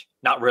change.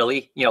 Not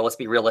really. Let's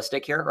be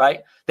realistic here,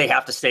 right? They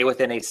have to stay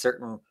within a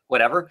certain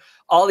whatever.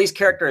 All these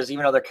characters,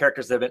 even though they're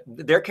characters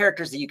they're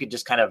characters that you could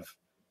just kind of,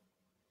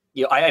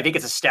 I think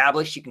it's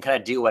established. You can kind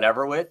of do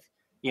whatever with.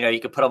 You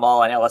could put them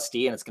all on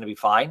LSD and it's going to be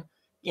fine.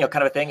 Kind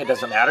of a thing. It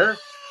doesn't matter.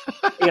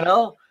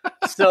 So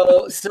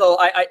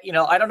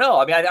I don't know.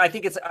 I mean, I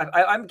think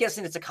I'm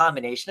guessing it's a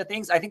combination of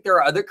things. I think there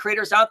are other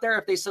creators out there,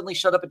 if they suddenly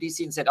showed up at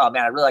DC and said, oh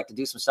man, I'd really like to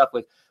do some stuff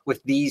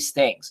with these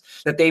things,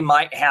 that they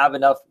might have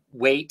enough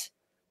weight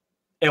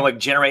and would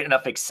generate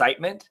enough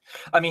excitement.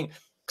 I mean,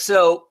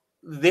 so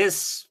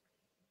this,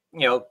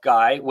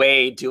 guy,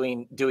 Way,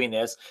 doing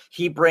this,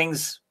 he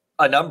brings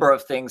a number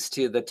of things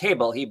to the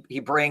table. He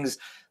brings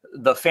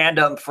the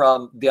fandom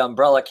from the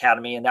Umbrella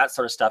Academy and that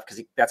sort of stuff,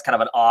 because that's kind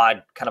of an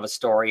odd kind of a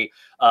story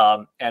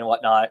and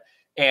whatnot.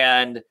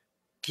 And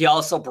he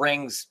also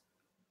brings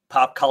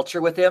pop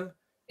culture with him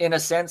in a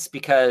sense,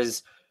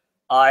 because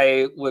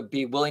I would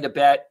be willing to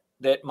bet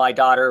that my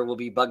daughter will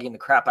be bugging the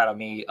crap out of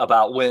me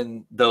about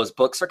when those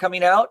books are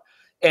coming out.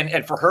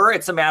 And for her,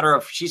 it's a matter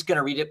of she's going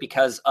to read it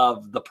because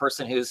of the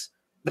person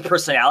the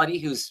personality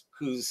who's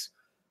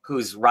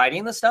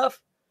writing the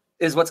stuff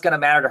is what's going to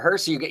matter to her.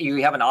 So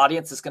you have an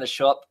audience that's going to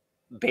show up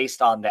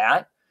based on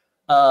that.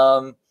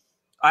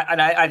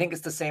 I think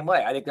it's the same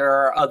way. I think there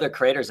are other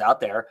creators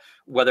out there,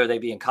 whether they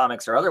be in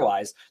comics or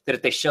otherwise, that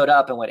if they showed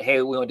up and went,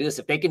 hey, we want to do this,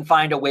 if they can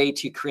find a way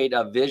to create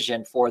a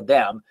vision for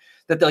them,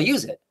 that they'll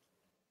use it.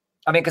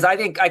 I mean, because I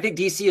think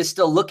DC is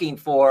still looking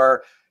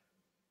for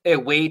a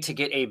way to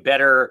get a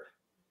better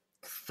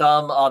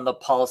thumb on the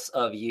pulse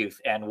of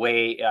youth, and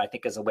I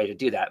think is a way to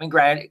do that. I mean,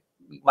 granted,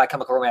 My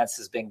Chemical Romance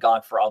has been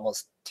gone for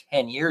almost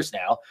 10 years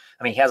now.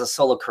 I mean, he has a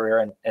solo career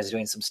and is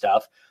doing some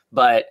stuff,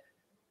 but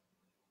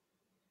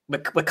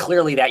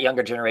clearly that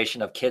younger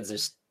generation of kids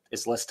is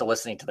still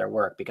listening to their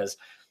work, because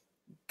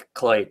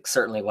Chloe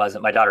certainly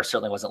wasn't. My daughter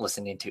certainly wasn't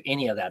listening to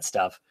any of that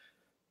stuff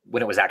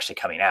when it was actually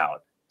coming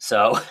out.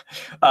 So,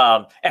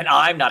 and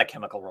I'm not a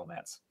Chemical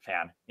Romance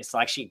fan. It's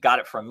like she got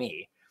it from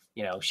me.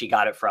 She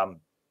got it from,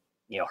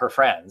 her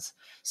friends.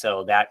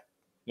 So that,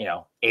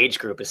 age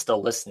group is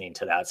still listening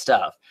to that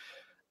stuff.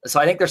 So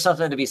I think there's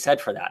something to be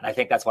said for that. And I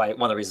think that's why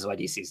one of the reasons why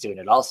DC is doing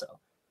it also.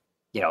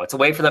 It's a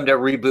way for them to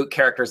reboot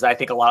characters that I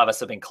think a lot of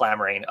us have been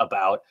clamoring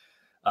about.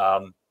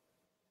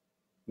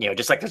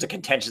 Just like there's a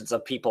contingent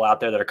of people out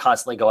there that are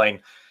constantly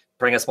going,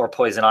 bring us more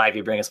Poison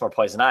Ivy, bring us more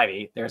Poison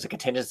Ivy. There's a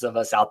contingent of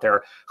us out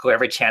there who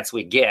every chance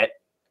we get,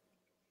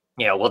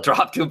 we'll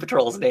drop Doom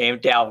Patrol's name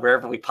down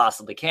wherever we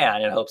possibly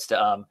can in hopes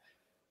to,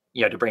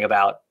 to bring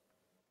about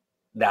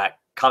that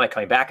comic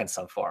coming back in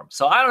some form.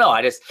 So I don't know.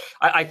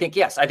 I think,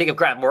 yes, I think if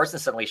Grant Morrison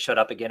suddenly showed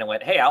up again and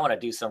went, hey, I want to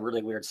do some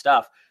really weird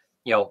stuff,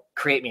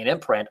 create me an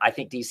imprint, I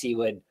think DC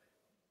would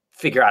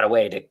figure out a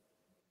way to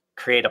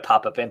create a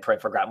pop-up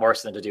imprint for Grant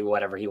Morrison to do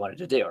whatever he wanted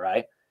to do,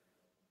 right?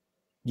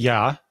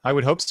 Yeah, I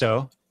would hope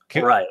so.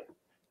 Right.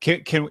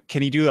 Can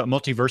he do a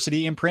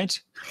multiversity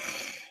imprint?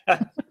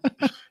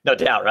 No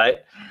doubt, right?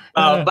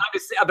 But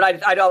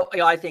I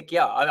don't, I think,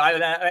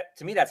 yeah,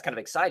 to me, that's kind of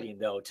exciting,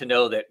 though, to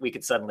know that we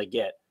could suddenly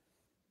get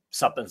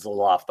something's a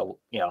little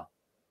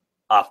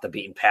off the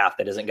beaten path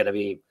that isn't going to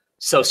be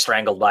so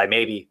strangled by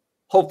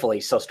hopefully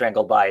so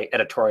strangled by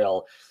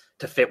editorial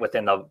to fit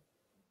within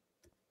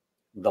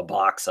the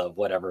box of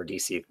whatever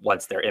DC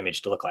wants their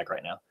image to look like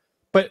right now.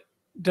 But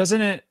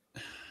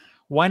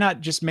why not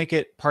just make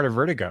it part of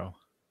Vertigo?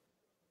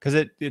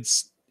 Because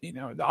it's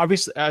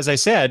obviously, as I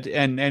said,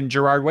 and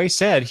Gerard Way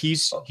said,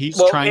 he's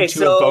trying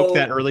to evoke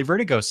that early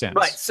Vertigo sense.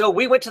 Right. So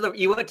you went to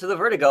the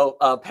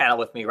Vertigo panel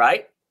with me,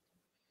 right?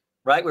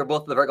 Right. We were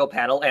both at the Vertigo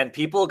panel, and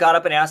people got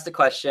up and asked the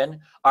question,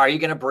 are you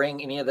going to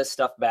bring any of this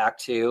stuff back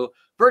to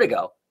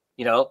Vertigo?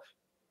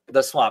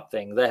 The Swamp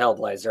Thing, the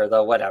Hellblazer,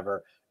 the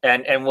whatever.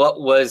 And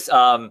what was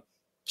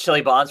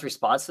Shelley Bond's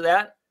response to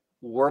that?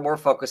 We're more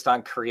focused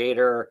on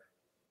creator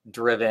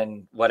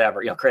driven,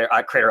 whatever,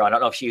 creator owned. I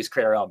don't know if she used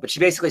creator owned, but she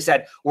basically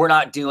said, we're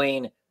not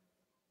doing,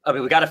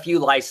 we got a few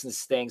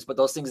licensed things, but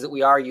those things that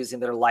we are using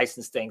that are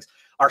licensed things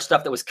are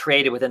stuff that was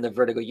created within the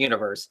Vertigo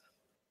universe,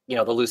 the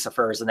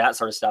Lucifers and that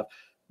sort of stuff.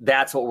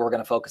 That's what we're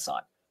going to focus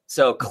on.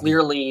 So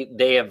clearly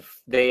they have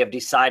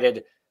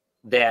decided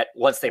that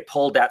once they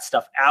pulled that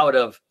stuff out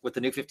with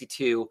the New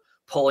 52,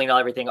 pulling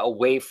everything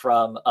away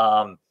from,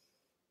 that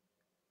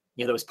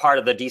was part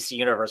of the DC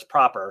universe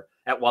proper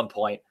at one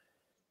point,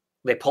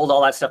 they pulled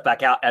all that stuff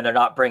back out, and they're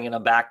not bringing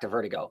them back to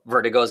Vertigo.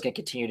 Vertigo is going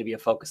to continue to be a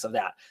focus of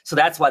that. So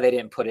that's why they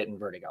didn't put it in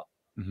Vertigo,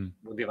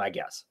 would be my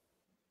guess.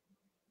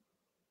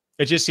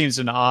 It just seems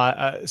an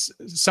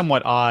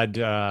somewhat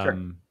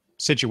odd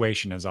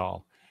situation is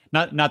all.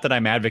 Not that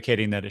I'm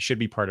advocating that it should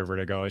be part of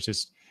Vertigo. It's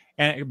just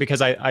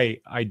because I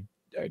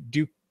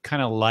do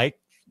kind of like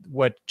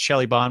what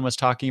Shelley Bond was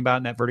talking about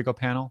in that Vertigo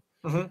panel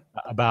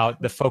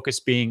about the focus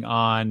being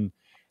on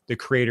the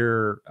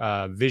creator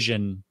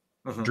vision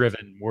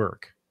driven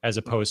work as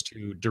opposed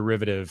to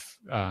derivative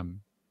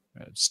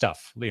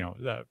stuff,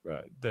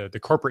 the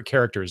corporate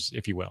characters,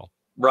 if you will.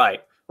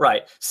 Right.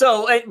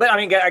 So, but I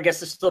mean, I guess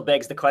this still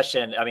begs the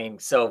question. I mean,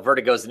 so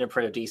Vertigo is an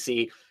imprint of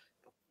DC.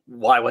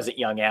 Why wasn't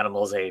Young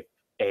Animals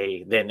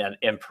then an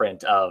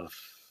imprint of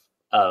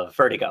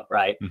Vertigo?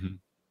 Right.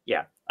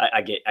 Yeah.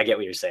 I get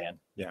what you're saying.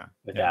 Yeah.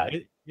 With that.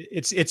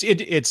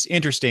 It's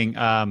interesting.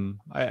 I'm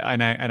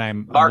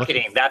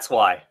marketing. That's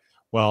why.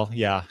 Well,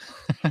 yeah.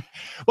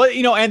 Well,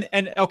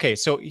 and okay.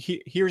 So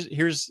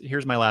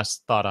here's my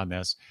last thought on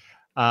this.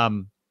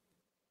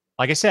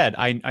 Like I said,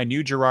 I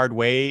knew Gerard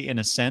Way in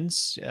a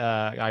sense.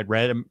 I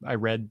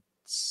read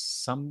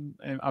some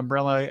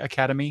Umbrella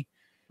Academy.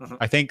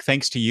 I think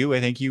thanks to you.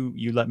 I think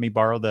you let me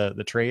borrow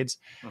the trades.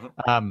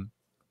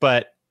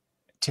 But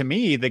to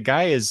me, the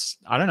guy is,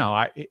 I don't know.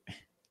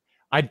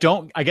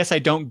 I guess I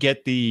don't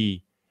get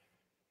the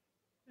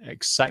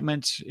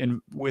excitement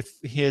with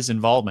his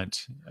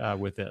involvement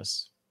with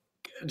this?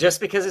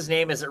 Just because his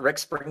name isn't Rick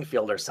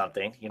Springfield or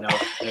something,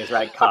 he's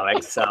writing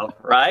comics. So,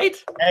 right?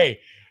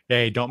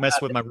 Hey, don't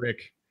mess with my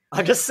Rick.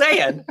 I'm just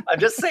saying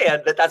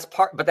that that's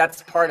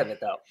part of it,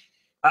 though.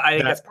 I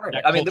think that's part of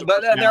it. I mean,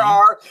 but there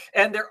are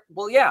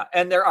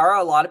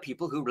a lot of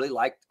people who really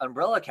liked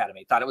Umbrella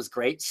Academy, thought it was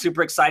great,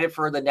 super excited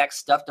for the next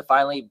stuff to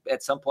finally,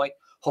 at some point,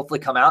 hopefully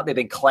come out. They've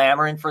been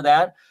clamoring for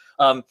that.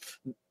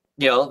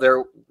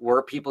 There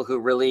were people who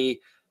really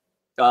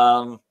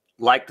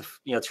liked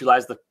True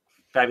Lies, the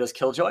Fabulous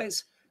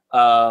Killjoys.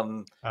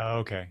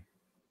 Okay.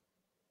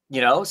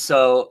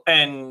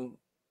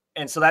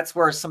 And so that's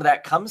where some of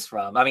that comes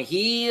from. I mean,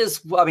 he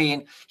has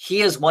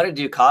wanted to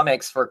do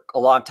comics for a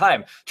long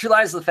time. True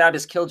Lies of the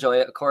Fabulous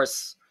Killjoy, of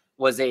course,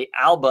 was a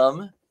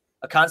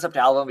concept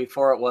album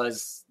before it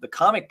was the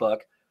comic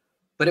book,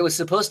 but it was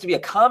supposed to be a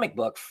comic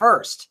book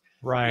first.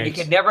 Right. And he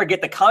could never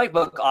get the comic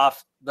book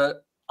off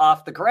the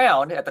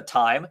ground at the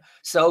time,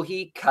 so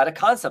he cut a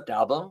concept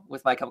album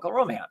with My Chemical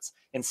Romance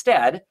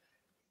instead.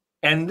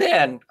 And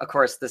then, of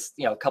course, this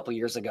a couple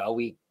years ago,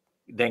 we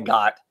then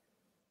got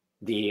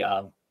the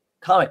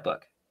comic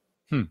book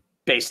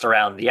based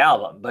around the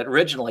album. But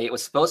originally it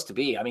was supposed to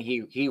be,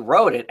 he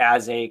wrote it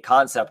as a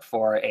concept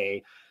for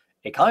a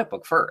comic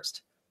book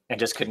first and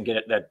just couldn't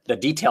get the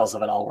details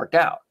of it all worked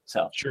out.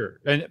 So sure.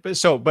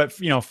 But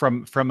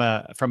from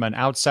an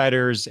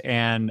outsider's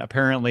and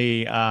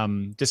apparently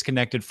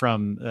disconnected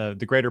from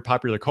the greater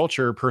popular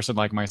culture person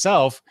like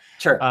myself,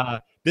 sure.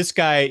 This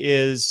guy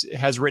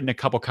has written a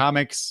couple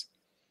comics.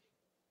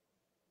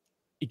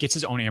 He gets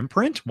his own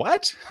imprint.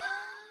 What?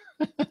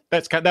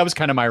 That was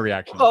kind of my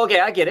reaction. Oh, okay,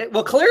 I get it.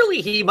 Well,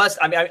 clearly he must.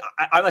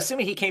 I'm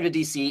assuming he came to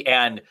DC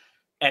and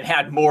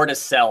had more to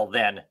sell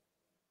than,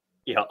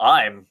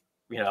 I'm,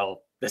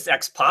 this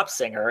ex-pop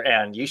singer,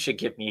 and you should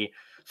give me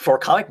 4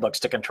 comic books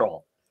to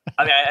control.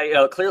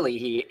 Clearly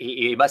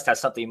he must have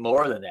something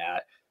more than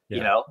that.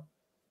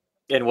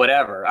 And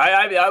whatever.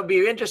 I would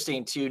be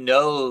interesting to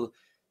know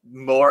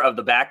more of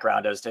the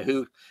background as to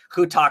who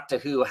talked to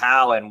who,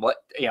 how, and what,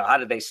 how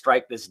did they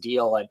strike this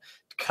deal and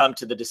come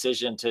to the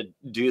decision to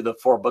do the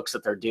 4 books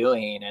that they're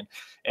doing.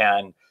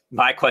 And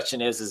my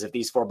question is if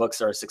these 4 books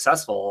are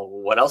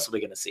successful, what else are we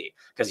going to see?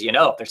 Because,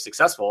 if they're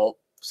successful,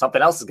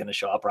 something else is going to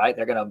show up, right?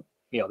 They're going to,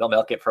 they'll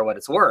milk it for what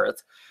it's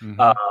worth.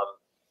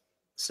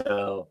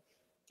 Mm-hmm.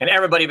 And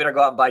everybody better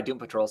go out and buy Doom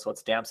Patrol so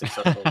it's damn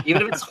successful.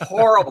 Even if it's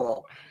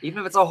horrible, even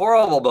if it's a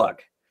horrible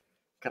book,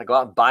 gotta go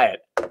out and buy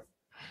it.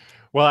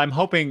 Well, I'm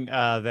hoping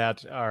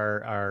that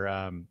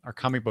our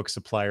comic book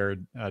supplier,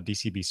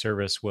 DCB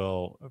Service,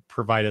 will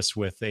provide us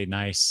with a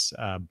nice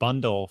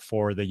bundle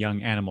for the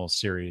Young Animals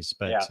series.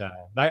 But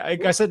I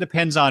guess it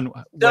depends on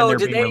when they're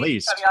being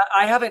released.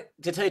 I haven't,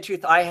 to tell you the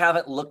truth, I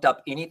haven't looked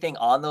up anything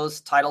on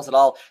those titles at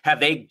all. Have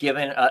they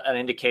given an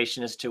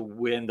indication as to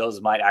when those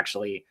we might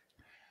actually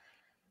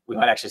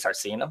start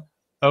seeing them?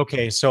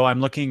 Okay, so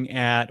I'm looking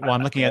at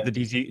the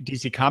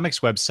DC Comics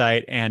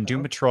website, and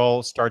Doom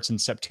Patrol starts in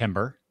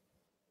September.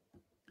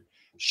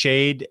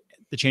 Shade,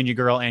 the Changing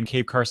Girl, and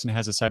Cave Carson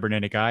Has a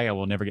Cybernetic Eye. I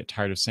will never get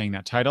tired of saying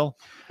that title.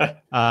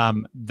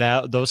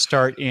 Those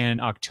start in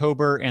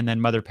October, and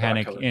then Mother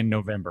Panic in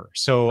November.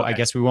 So okay. I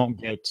guess we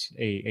won't get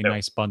a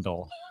nice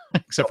bundle,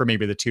 except for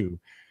maybe the 2.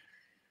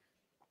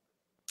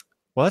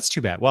 Well, that's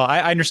too bad. Well,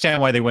 I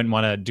understand why they wouldn't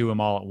want to do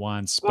them all at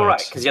once. Well,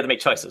 right, because you have to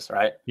make choices,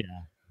 right? Yeah.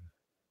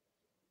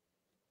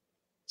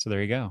 So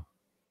there you go.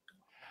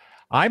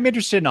 I'm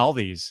interested in all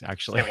these,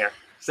 actually.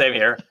 Same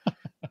here.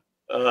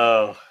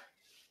 Oh.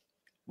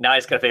 Now I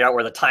just got to figure out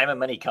where the time and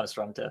money comes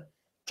from to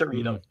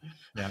read them.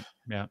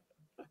 Yeah.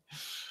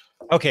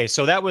 Okay,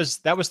 so that was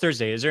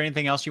Thursday. Is there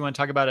anything else you want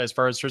to talk about as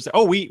far as Thursday?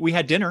 Oh, we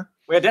had dinner.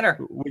 We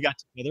got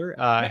together.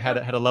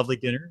 Had a lovely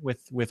dinner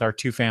with our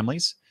 2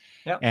 families,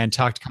 and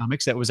talked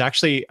comics. That was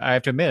actually, I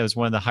have to admit, it was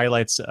one of the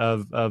highlights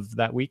of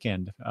that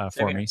weekend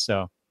for me.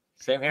 So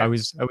same here. I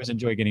was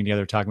enjoying getting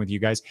together, talking with you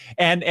guys,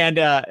 and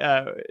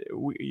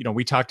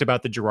we talked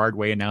about the Gerard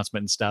Way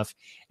announcement and stuff,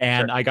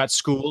 and sure. I got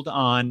schooled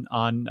on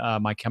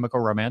My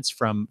Chemical Romance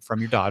from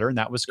your daughter, and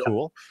that was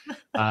cool.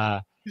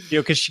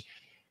 Because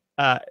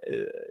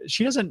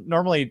she doesn't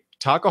normally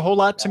talk a whole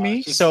lot to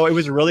me, so it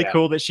was really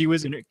cool that she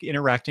was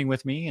interacting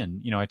with me,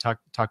 and I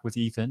talked with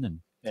Ethan,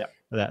 and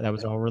that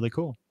was all really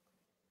cool.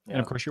 And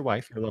of course, your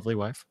lovely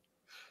wife.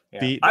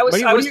 Yeah. I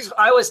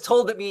was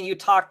told that me and you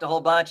talked a whole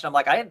bunch, and I'm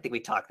like, I didn't think we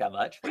talked that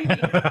much. What do you mean?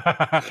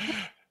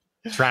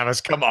 Travis,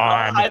 come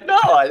on. I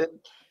know.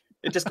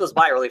 It just goes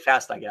by really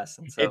fast, I guess.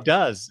 So. It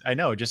does. I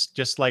know.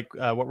 Just like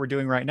what we're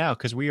doing right now,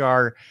 because we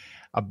are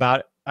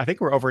I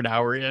think we're over an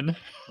hour in.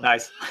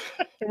 Nice.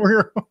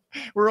 we're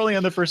only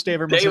on the first day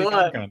of Emerald City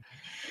Comicon.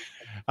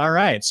 All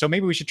right, so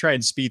maybe we should try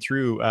and speed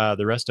through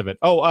the rest of it.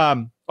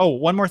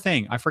 One more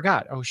thing, I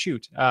forgot. Oh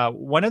shoot!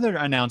 One other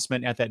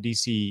announcement at that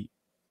DC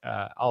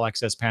All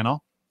Access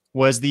panel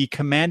was the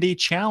Commandy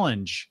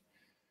Challenge.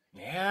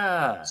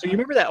 Yeah. So you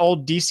remember that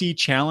old DC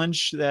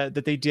challenge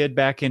that they did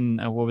back in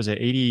what was it,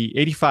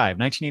 1985?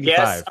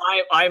 Yes,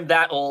 I'm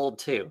that old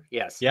too.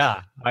 Yes.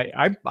 Yeah,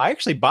 I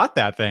actually bought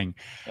that thing.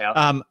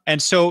 Yeah.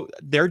 And so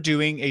they're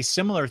doing a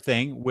similar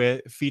thing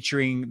with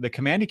featuring the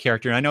Commandy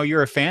character. And I know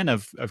you're a fan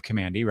of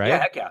Commandy, Yeah.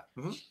 right? Heck yeah.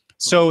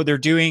 So they're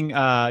doing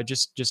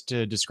just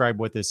to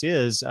describe what this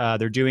is.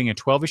 They're doing a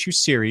 12-issue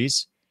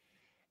series,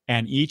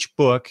 and each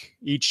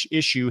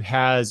issue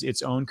has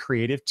its own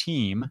creative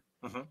team.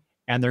 Mm-hmm.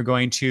 And they're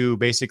going to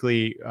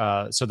basically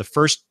so the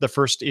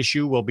first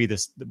issue will be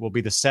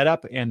the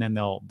setup, and then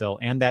they'll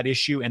end that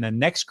issue, and the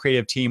next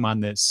creative team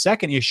on the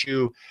second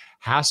issue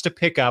has to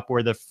pick up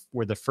where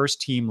the first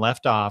team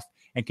left off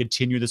and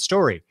continue the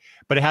story,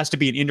 but it has to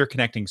be an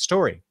interconnecting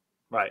story.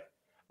 Right.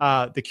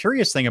 The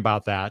curious thing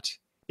about that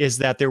is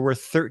that there were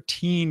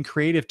 13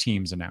 creative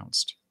teams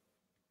announced,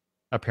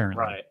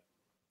 apparently. Right.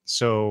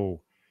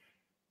 So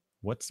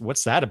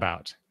what's that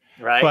about?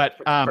 Right. But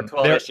for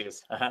 12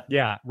 issues. Uh-huh.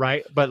 Yeah,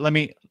 right. But let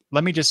me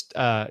just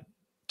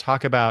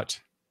talk about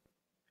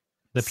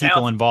the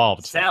people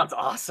involved. Sounds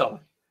awesome.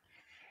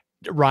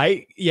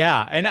 Right?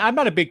 Yeah. And I'm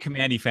not a big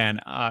Commandy fan,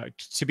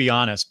 to be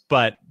honest,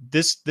 but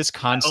this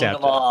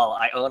concept.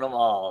 I own them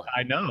all.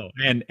 I know.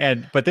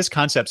 But this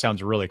concept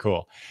sounds really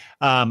cool.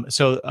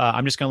 So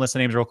I'm just going to list the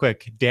names real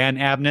quick. Dan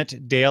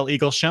Abnett, Dale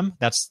Eaglesham.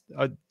 That's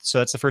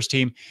the first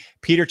team.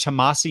 Peter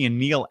Tomasi and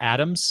Neil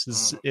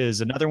Adams is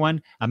another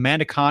one.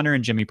 Amanda Connor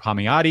and Jimmy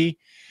Palmiotti.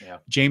 Yeah.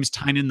 James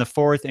Tynan the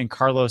fourth and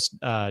Carlos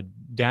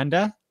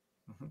Danda.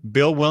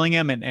 Bill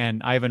Willingham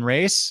and Ivan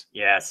Reis.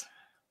 Yes.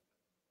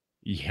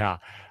 Yeah.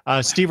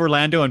 Steve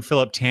Orlando and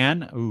Philip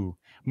Tan. Ooh.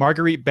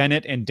 Marguerite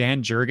Bennett and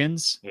Dan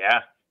Jurgens.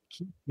 Yeah.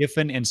 Keith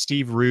Giffen and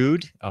Steve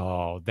Rude.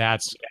 Oh,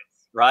 that's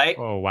right.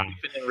 Oh, wow.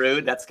 Giffen and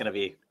Rude. That's going to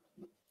be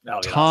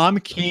Tom awesome.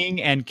 King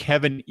and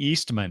Kevin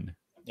Eastman.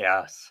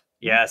 Yes.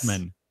 Yes.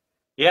 Eastman.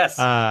 Yes.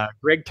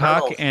 Greg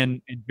Tuck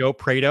and Joe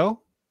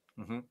Prado.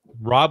 Mm-hmm.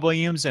 Rob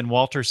Williams and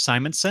Walter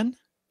Simonson.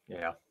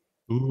 Yeah.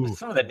 Ooh.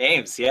 Some of the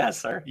names, yes,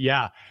 sir.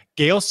 Yeah.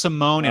 Gail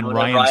Simone and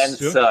Ryan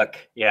Sook.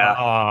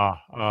 Yeah.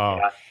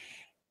 Yeah.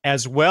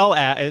 As well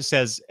as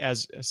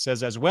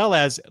as well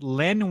as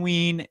Len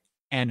Wein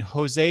and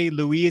Jose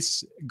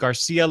Luis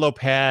Garcia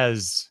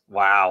Lopez.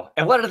 Wow.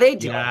 And what are they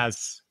doing?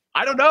 Yes.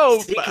 I don't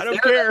know, but I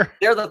don't care.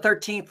 They're the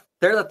 13th.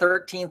 They're the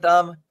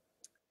 13th.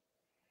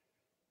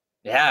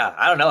 Yeah,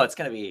 I don't know. It's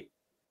gonna be.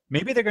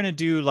 Maybe they're gonna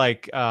do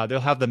like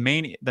they'll have the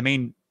main the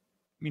main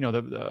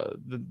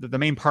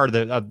part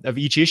of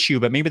each issue,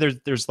 but maybe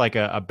there's like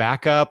a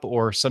backup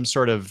or some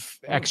sort of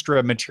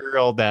extra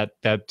material that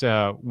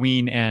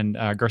Wein and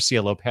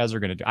Garcia Lopez are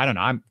going to do. I don't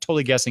know. I'm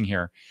totally guessing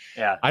here.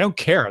 Yeah. I don't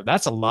care.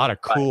 That's a lot of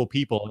cool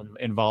people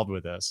involved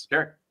with this.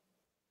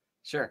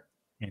 Sure.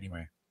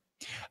 Anyway,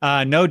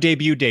 no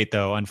debut date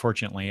though,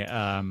 unfortunately.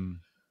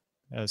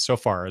 So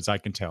far as I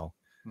can tell.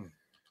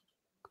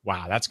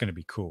 Wow, that's going to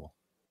be cool.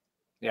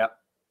 Yeah.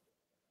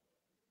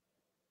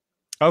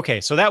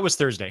 Okay, so that was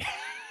Thursday.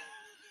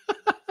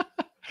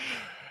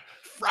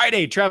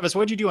 Friday, Travis,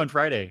 what'd you do on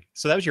Friday?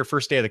 So that was your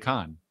first day of the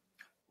con.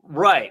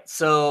 Right.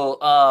 So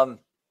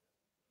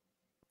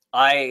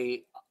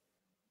I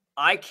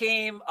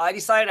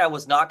decided I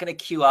was not going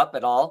to queue up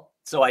at all.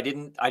 So I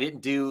didn't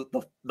do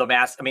the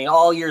mass. I mean,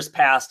 all years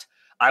past,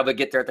 I would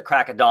get there at the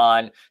crack of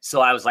dawn.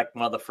 So I was like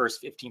one of the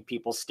first 15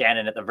 people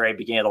standing at the very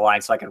beginning of the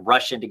line so I could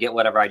rush in to get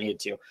whatever I needed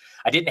to.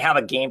 I didn't have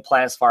a game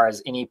plan as far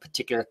as any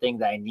particular thing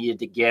that I needed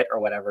to get or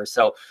whatever.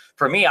 So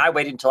for me, I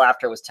waited until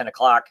after it was 10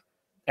 o'clock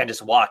and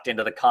just walked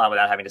into the con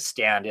without having to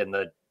stand in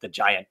the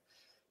giant,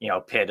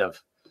 pit of,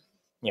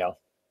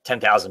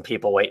 10,000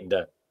 people waiting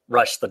to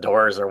rush the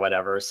doors or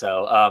whatever.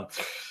 So,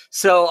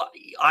 so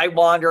I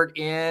wandered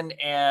in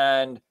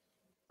and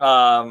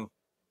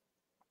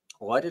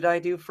what did I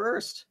do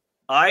first?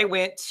 I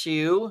went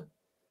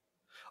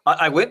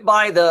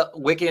by the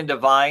Wicked and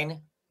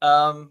Divine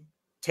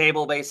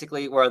table,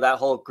 basically, where that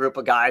whole group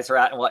of guys are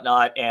at and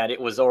whatnot. And it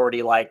was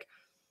already like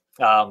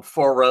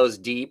 4 rows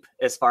deep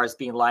as far as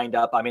being lined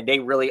up. I mean, they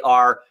really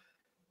are.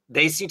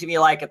 They seem to me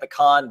like at the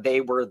con,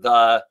 they were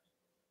the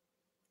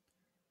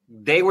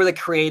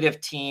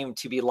creative team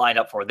to be lined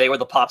up for. They were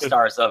the pop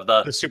stars of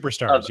the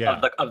superstars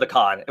of the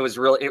con.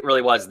 It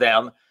really was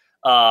them.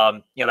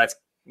 That's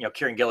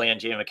Kieran Gillian,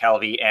 Jamie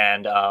McKelvey,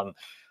 and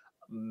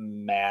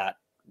Matt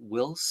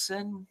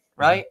Wilson,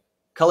 right?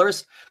 Mm-hmm.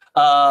 Colors.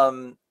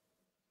 So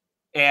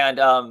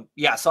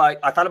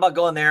I thought about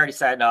going there and he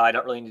said, no, I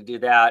don't really need to do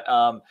that.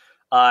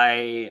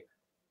 I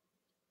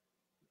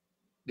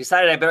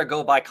decided I better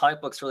go buy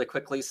comic books really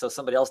quickly so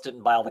somebody else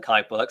didn't buy all the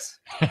comic books.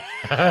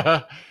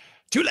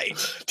 Too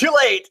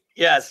late.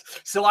 Yes.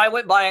 So I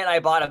went by and I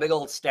bought a big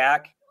old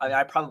stack. I mean,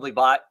 I probably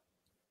bought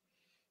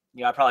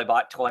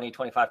 20,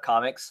 25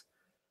 comics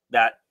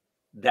that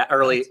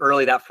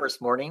early that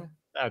first morning.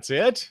 That's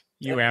it?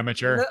 You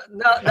amateur.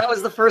 No, that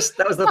was the first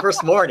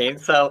morning.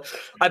 So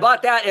I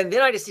bought that. And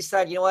then I just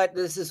decided, you know what?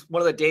 This is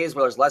one of the days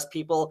where there's less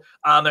people.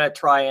 I'm going to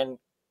try and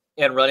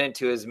run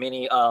into as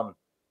many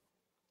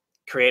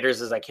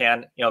creators as I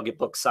can, get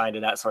books signed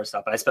and that sort of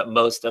stuff. And I spent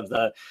most of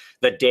the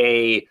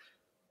day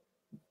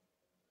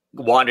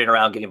wandering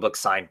around getting books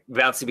signed,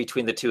 bouncing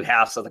between the two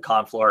halves of the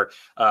con floor,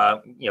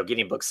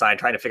 getting books signed,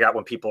 trying to figure out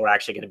when people were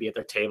actually going to be at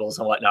their tables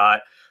and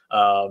whatnot.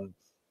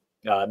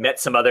 Met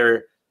some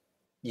other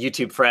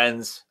YouTube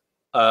friends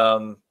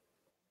on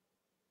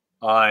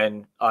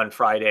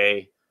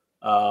Friday.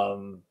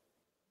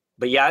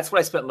 But yeah, that's what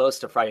I spent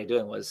most of Friday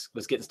doing was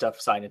getting stuff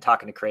signed and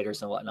talking to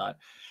creators and whatnot.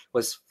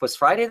 Was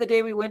Friday the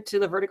day we went to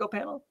the Vertigo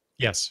panel?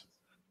 Yes.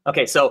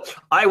 Okay, so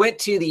I went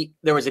to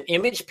there was an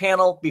Image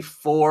panel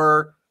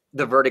before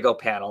the Vertigo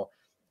panel,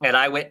 and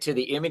I went to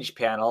the Image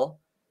panel,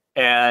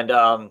 and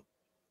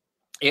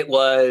it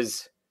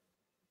was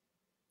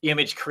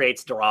Image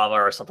Creates Drama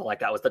or something like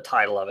that was the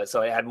title of it.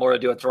 So it had more to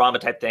do with drama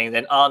type thing.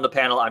 Then on the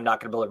panel, I'm not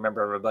going to be able to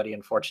remember everybody,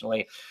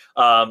 unfortunately.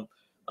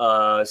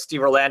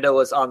 Steve Orlando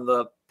was on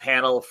the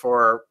panel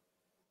for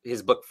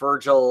his book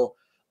Virgil.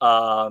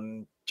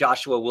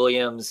 Joshua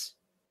Williams,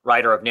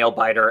 writer of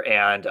Nailbiter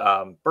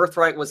and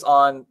Birthright, was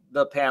on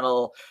the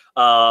panel.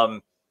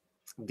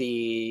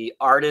 The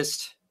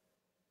artist,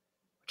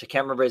 which I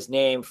can't remember his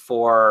name,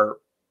 for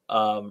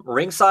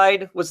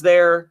Ringside was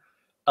there.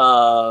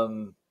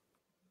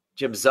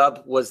 Jim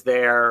Zub was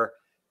there,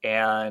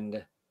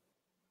 and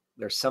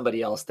there's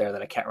somebody else there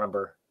that I can't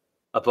remember,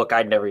 a book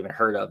I'd never even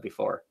heard of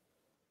before.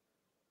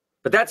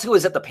 But that's who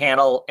was at the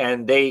panel,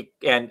 and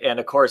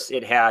of course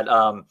it had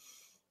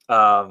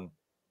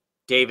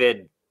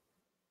David,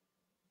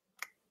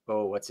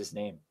 what's his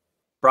name?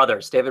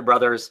 David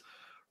Brothers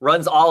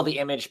runs all the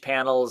Image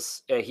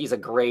panels. He's a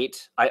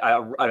great,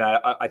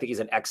 I think he's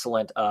an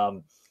excellent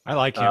I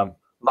like him.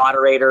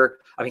 Moderator.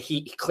 I mean,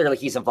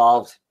 he's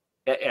involved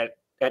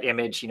at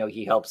Image.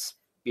 He helps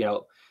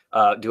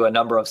do a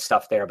number of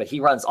stuff there, but he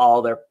runs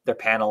all their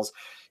panels.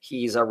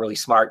 He's a really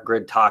smart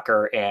grid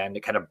talker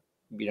and kind of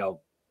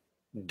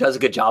does a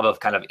good job of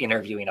kind of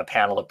interviewing a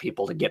panel of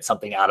people to get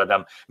something out of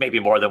them, maybe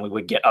more than we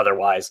would get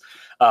otherwise.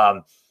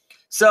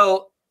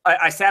 So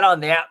I sat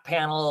on that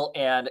panel,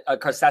 and of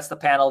course that's the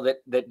panel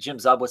that Jim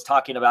Zub was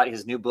talking about,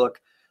 his new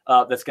book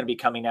that's going to be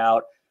coming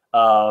out.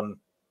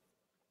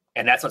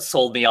 And that's what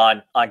sold me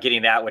on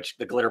getting that, which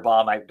the Glitter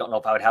Bomb, I don't know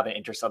if I would have an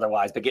interest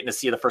otherwise, but getting to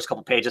see the first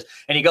couple pages.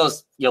 And he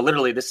goes,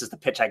 literally, this is the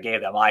pitch I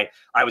gave them. I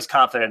was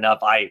confident enough.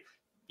 I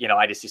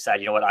just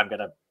decided, what, I'm going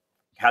to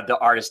have the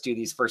artist do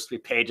these first 3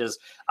 pages.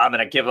 I'm going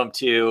to give them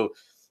to,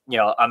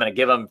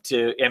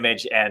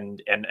 Image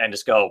and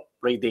just go,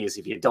 read these.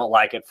 If you don't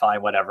like it,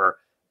 fine, whatever,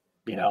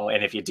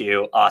 and if you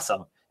do,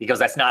 awesome. He goes,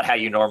 that's not how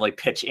you normally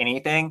pitch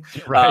anything.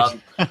 Right.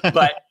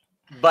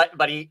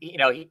 But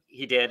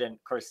he did, and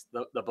of course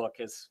the book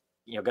is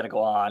going to go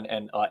on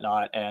and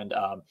whatnot. And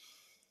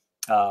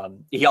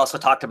he also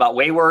talked about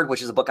Wayward,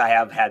 which is a book I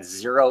have had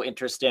zero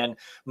interest in,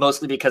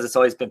 mostly because it's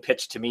always been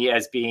pitched to me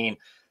as being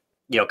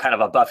kind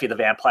of a Buffy the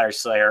Vampire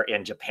Slayer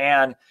in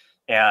Japan,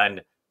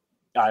 and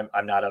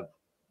I'm not a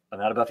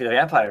Buffy the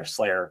Vampire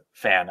Slayer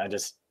fan.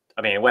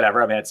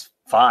 Whatever. It's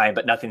fine,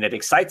 but nothing that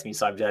excites me.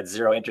 So I've had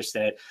zero interest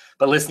in it.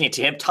 But listening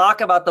to him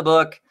talk about the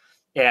book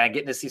and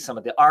getting to see some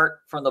of the art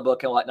from the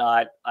book and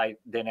whatnot, I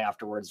then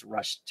afterwards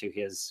rushed to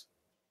his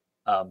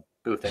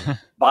booth and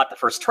bought the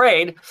first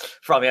trade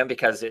from him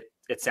because it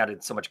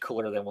sounded so much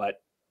cooler than what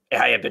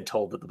I had been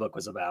told that the book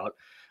was about.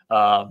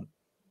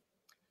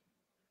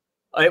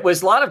 It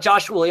was a lot of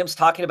Joshua Williams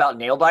talking about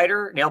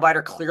Nailbiter.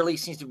 Nailbiter clearly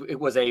it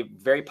was a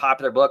very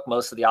popular book.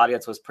 Most of the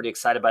audience was pretty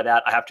excited by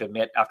that. I have to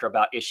admit, after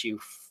about issue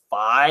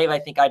 5, I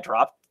think I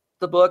dropped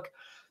the book,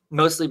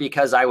 mostly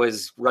because I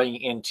was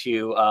running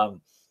into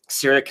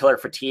serial killer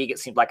fatigue. It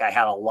seemed like I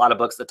had a lot of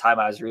books at the time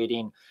I was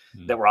reading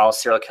that were all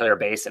serial killer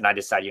based, and I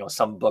decided,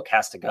 some book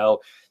has to go.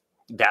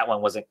 That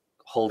one wasn't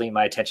holding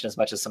my attention as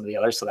much as some of the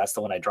others, so that's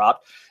the one I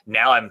dropped.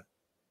 Now I'm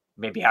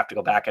maybe have to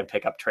go back and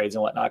pick up trades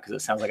and whatnot because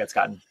it sounds like it's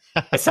gotten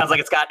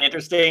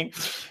interesting,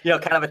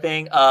 kind of a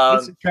thing.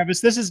 Travis,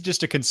 this is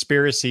just a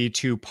conspiracy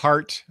to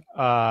part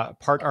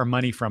our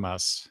money from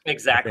us.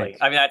 Exactly.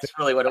 That's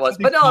really what it was.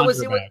 But no, it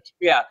was a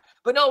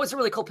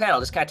really cool panel,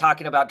 just kind of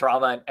talking about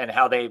drama and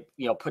how they,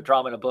 put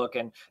drama in a book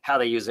and how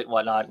they use it and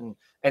whatnot.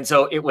 And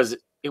so it was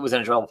an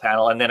enjoyable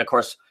panel. And then of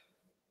course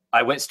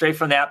I went straight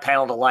from that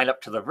panel to line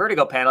up to the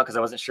Vertigo panel because I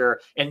wasn't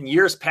sure. In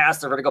years past,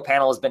 the Vertigo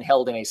panel has been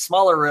held in a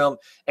smaller room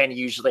and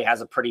usually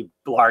has a pretty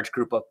large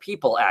group of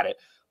people at it.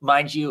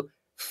 Mind you,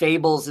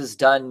 Fables is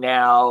done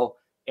now,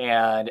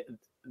 and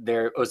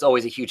there was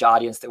always a huge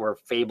audience that were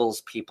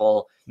Fables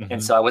people. Mm-hmm.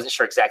 And so I wasn't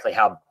sure exactly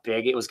how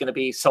big it was going to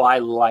be. So I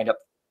lined up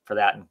for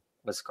that and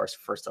was, of course,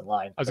 first in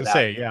line. I was going to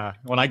say, yeah.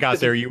 When I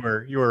got there, you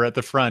were at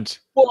the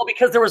front. Well,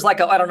 because there was like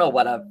a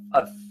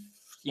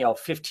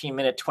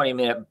 15-minute,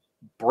 20-minute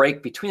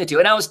break between the two.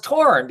 And I was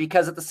torn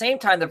because at the same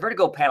time the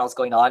Vertigo panel is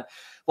going on,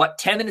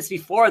 10 minutes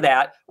before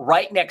that,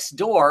 right next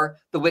door,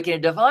 the Wicked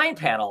and Divine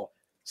panel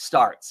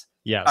starts.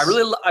 Yes. I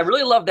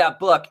really love that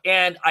book,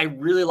 and I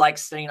really like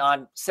sitting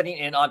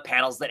in on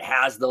panels that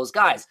has those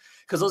guys,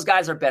 because those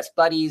guys are best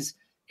buddies,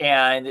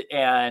 and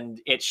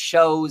it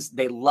shows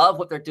they love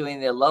what they're doing.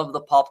 They love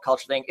the pop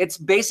culture thing. It's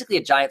basically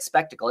a giant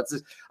spectacle.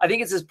 I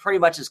think it's pretty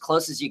much as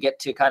close as you get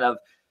to kind of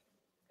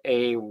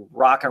a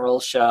rock and roll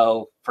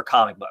show for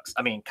comic books.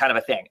 I mean, kind of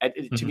a thing.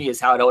 To me is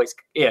how it always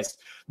is.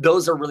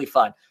 Those are really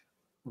fun.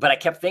 But I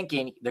kept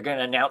thinking they're going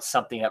to announce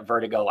something at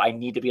Vertigo. I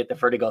need to be at the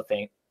Vertigo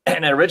thing.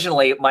 And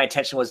originally my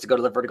intention was to go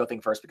to the Vertigo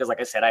thing first, because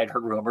like I said, I had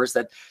heard rumors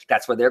that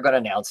that's where they're going to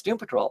announce Doom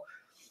Patrol.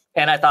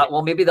 And I thought,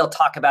 well, maybe they'll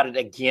talk about it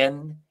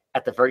again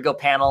at the Vertigo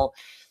panel.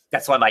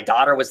 That's why my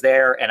daughter was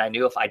there. And I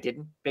knew if I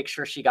didn't make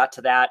sure she got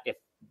to that, if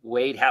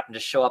Wade happened to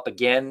show up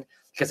again,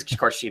 because of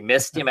course she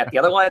missed him at the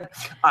other one,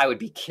 I would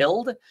be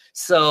killed.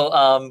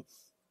 So,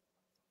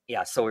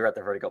 so we were at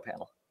the Vertigo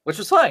panel, which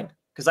was fine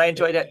because I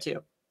enjoyed it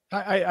too.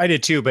 I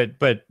did too, but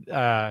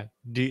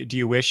do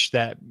you wish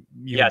that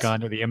you had gone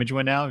to the Image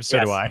one now?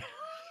 So do I.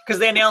 Because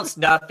they announced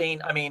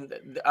nothing. I mean,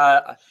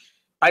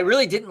 I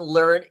really didn't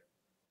learn.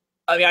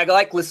 I mean, I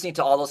like listening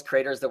to all those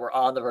creators that were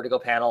on the Vertigo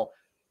panel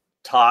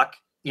talk,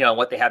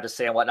 what they have to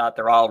say and whatnot.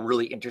 They're all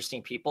really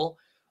interesting people,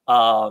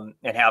 and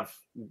have,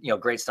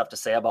 great stuff to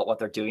say about what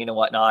they're doing and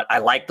whatnot. I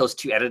like those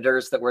two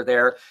editors that were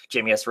there,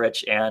 Jamie S.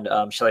 Rich and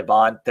Shelley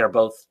Bond. They're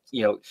both,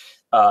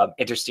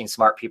 interesting,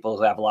 smart people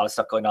who have a lot of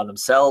stuff going on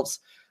themselves.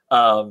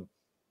 But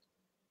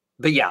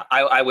yeah,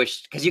 I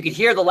wish, because you could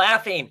hear the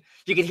laughing.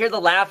 You could hear the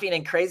laughing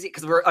and crazy,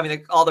 because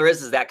all there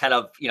is that kind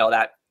of,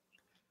 that,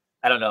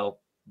 I don't know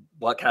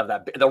what kind of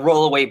that, the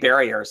rollaway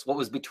barriers, what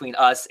was between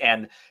us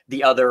and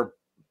the other,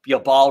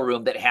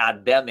 ballroom that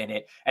had them in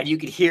it. And you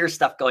could hear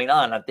stuff going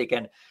on. I'm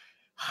thinking,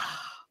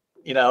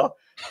 I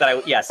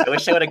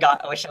wish I would have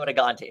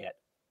gone to it.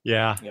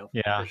 Yeah.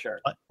 For sure.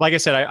 Like I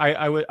said,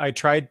 I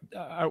tried,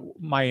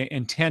 my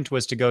intent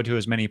was to go to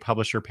as many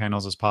publisher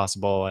panels as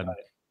possible.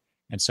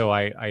 And so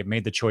I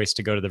made the choice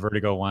to go to the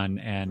Vertigo one.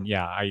 And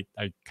yeah, I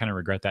kind of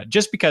regret that,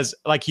 just because,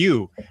 like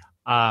you,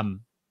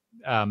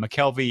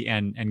 McKelvey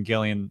and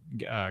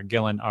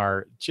Gillen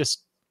are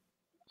just,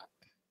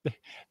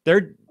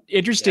 they're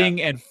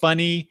interesting and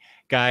funny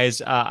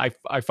guys. I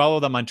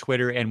follow them on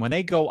Twitter, and when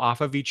they go off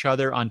of each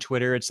other on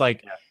Twitter, it's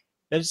like,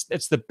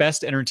 it's the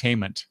best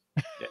entertainment.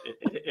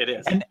 It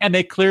is. And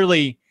they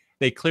clearly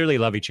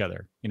love each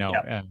other,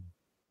 and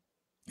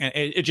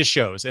it just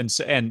shows. And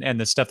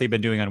the stuff they've been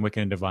doing on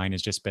Wicked and Divine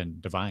has just been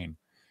divine.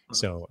 Mm-hmm.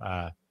 So,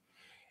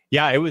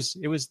 that was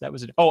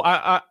it.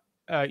 Oh,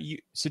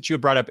 since you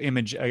brought up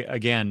Image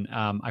again,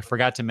 I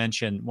forgot to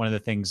mention one of the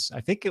things. I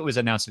think it was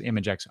announced at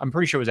Image Expo. I'm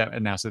pretty sure it was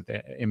announced at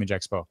the Image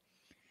Expo.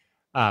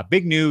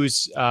 Big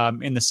news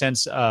in the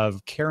sense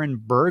of Karen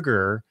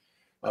Berger,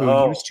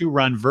 who used to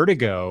run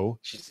Vertigo.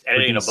 She's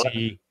editing a book.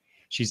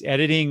 She's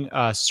editing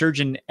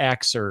Surgeon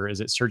X, or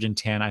is it Surgeon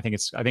 10? I think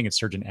it's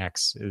Surgeon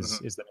X is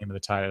the name of the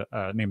title,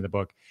 name of the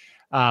book.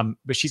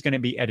 But she's going to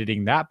be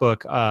editing that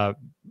book.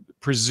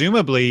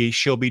 Presumably,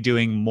 she'll be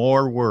doing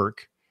more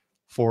work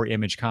for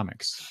Image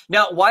Comics.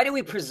 Now, why do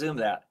we presume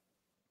that?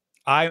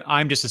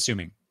 I'm just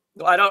assuming.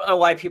 I don't know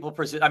why people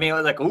presume. I mean,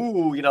 like,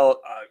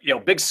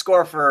 big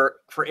score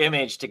for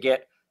Image to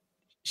get.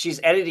 She's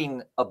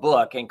editing a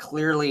book, and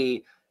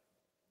clearly,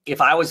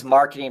 if I was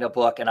marketing a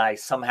book and I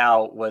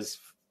somehow was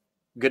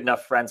good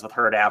enough friends with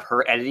her to have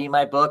her editing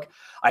my book,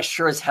 I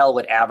sure as hell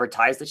would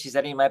advertise that she's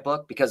editing my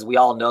book, because we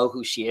all know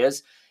who she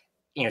is.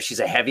 She's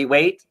a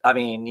heavyweight. I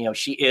mean,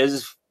 she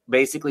is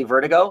basically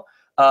Vertigo.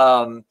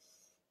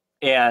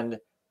 And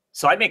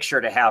so I'd make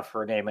sure to have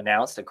her name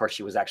announced. Of course,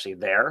 she was actually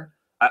there.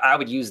 I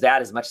would use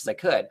that as much as I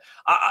could.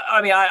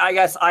 I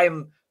guess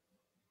I'm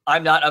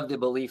not of the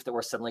belief that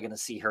we're suddenly going to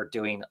see her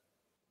doing,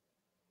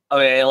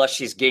 unless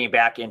she's getting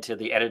back into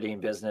the editing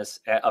business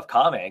of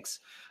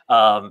comics.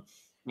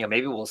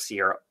 Maybe we'll see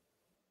her,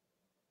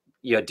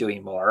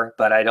 doing more,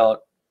 but I don't.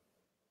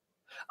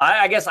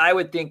 I guess I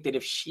would think that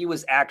if she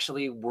was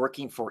actually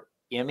working for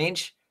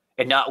Image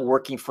and not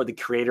working for the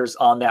creators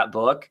on that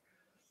book,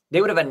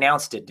 they would have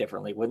announced it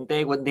differently, wouldn't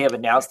they? Wouldn't they have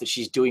announced that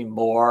she's doing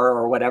more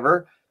or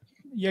whatever?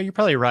 Yeah, you're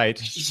probably right.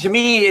 To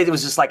me, it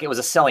was just like, it was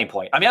a selling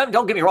point. I mean,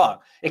 don't get me wrong.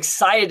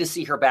 Excited to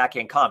see her back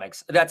in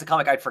comics. That's a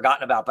comic I'd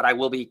forgotten about, but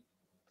I'll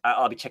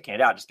be checking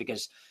it out, just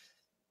because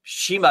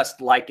she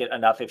must like it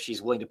enough if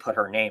she's willing to put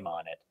her name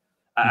on it.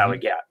 I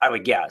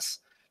would guess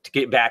to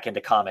get back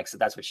into comics,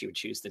 that's what she would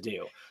choose to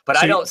do. But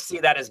I don't see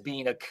that as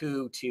being a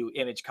coup to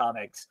Image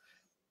Comics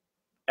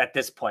at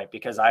this point,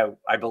 because I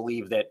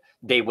believe that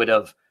they would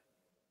have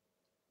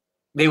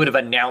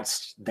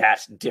announced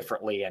that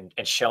differently and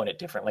shown it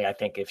differently. I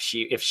think if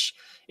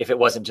it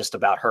wasn't just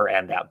about her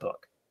and that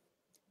book.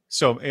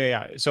 So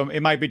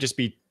it might just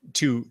be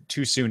too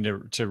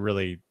soon to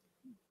really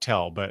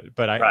tell,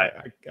 but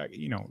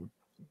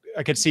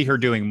I could see her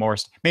doing more.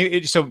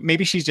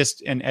 Maybe she's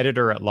just an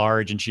editor at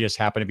large, and she just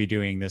happened to be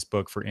doing this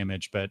book for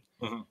Image. But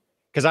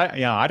because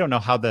I don't know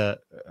how the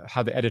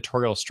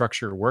editorial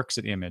structure works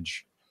at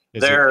Image.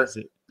 There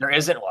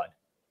isn't one.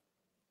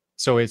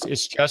 So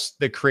it's just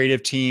the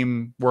creative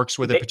team works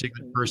with a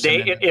particular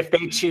person. If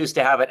they choose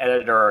to have an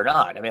editor or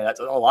not. I mean, that's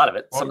a lot of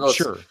it.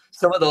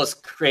 Some of those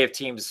creative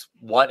teams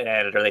want an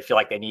editor. They feel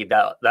like they need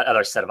that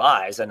other set of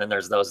eyes. And then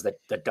there's those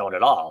that don't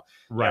at all.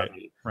 Right.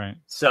 Right.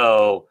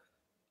 So,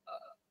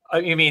 I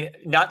mean,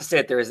 not to say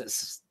that there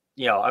isn't,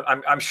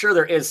 I'm sure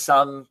there is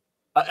some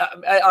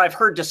I've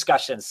heard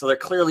discussions. So there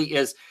clearly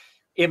is,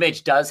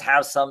 Image does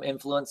have some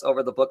influence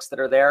over the books that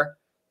are there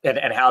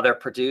and how they're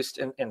produced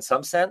in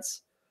some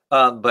sense.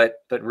 But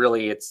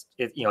really it's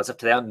up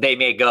to them. They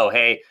may go,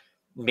 hey,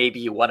 maybe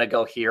you want to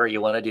go here, you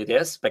want to do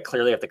this, but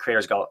clearly if the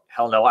creators go,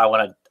 hell no, I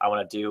want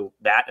to do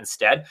that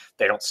instead,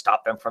 they don't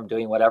stop them from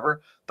doing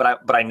whatever.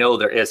 But I know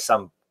there is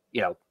some,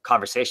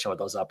 conversation with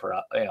those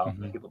upper,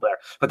 people there,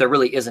 but there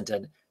really isn't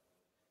an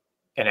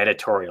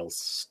editorial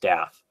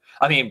staff.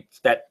 I mean,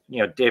 that,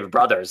 David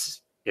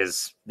Brothers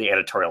is the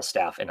editorial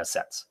staff in a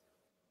sense,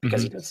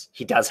 because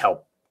he does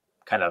help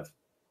kind of,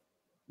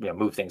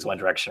 move things one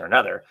direction or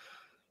another,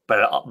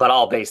 but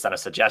all based on a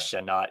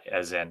suggestion, not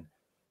as in,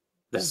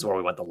 this is where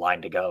we want the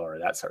line to go or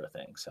that sort of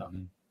thing. So,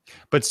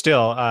 but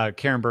still,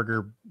 Karen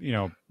Berger,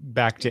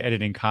 back to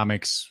editing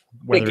comics,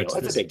 whether it's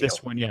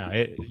this one,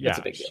 it's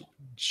a big deal.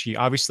 She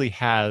obviously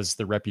has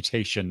the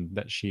reputation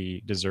that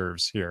she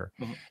deserves here.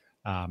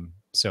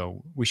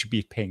 So we should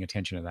be paying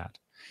attention to that.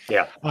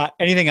 Yeah.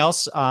 Anything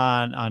else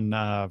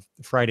on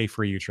Friday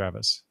for you,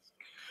 Travis?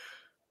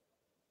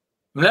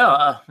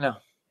 No.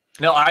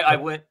 I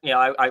went.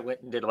 I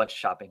went and did a bunch of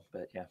shopping,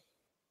 but yeah.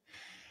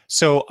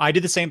 So I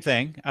did the same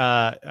thing.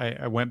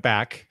 I went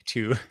back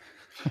to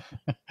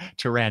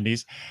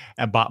Randy's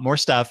and bought more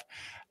stuff.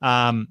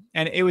 And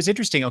it was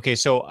interesting. Okay,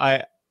 so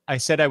I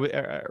said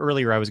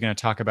earlier I was going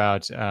to talk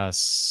about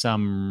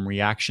some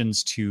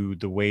reactions to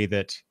the way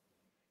that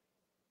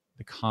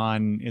the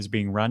con is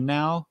being run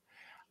now.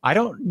 I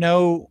don't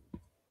know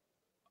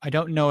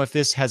if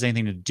this has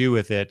anything to do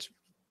with it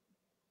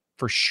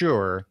for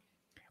sure,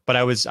 but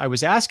I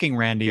was asking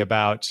Randy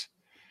about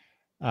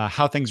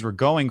how things were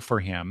going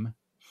for him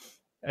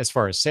as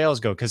far as sales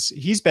go, because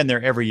he's been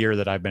there every year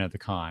that I've been at the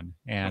con,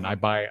 and I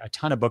buy a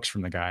ton of books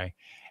from the guy,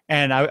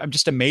 and I'm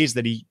just amazed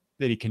that he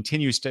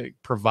continues to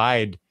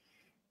provide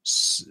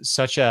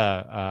such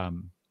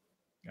an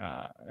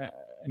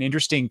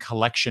interesting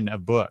collection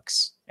of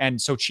books,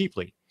 and so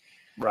cheaply.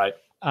 Right.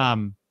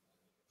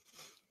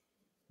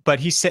 But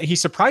he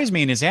surprised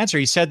me in his answer.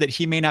 He said that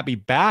he may not be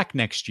back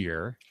next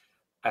year.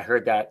 I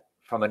heard that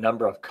from a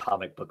number of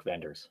comic book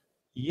vendors.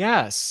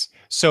 Yes.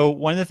 So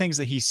one of the things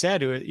that he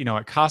said,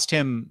 it cost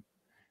him,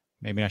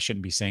 maybe I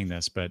shouldn't be saying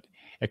this, but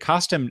it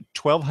cost him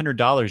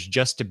 $1,200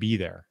 just to be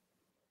there.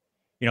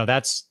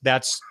 That's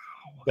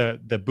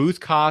the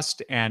booth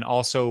cost. And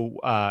also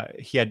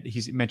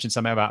he's mentioned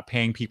something about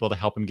paying people to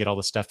help him get all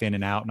the stuff in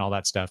and out and all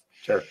that stuff.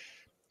 Sure.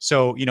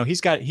 So,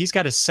 he's got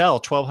to sell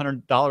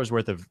 $1,200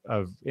 worth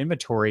of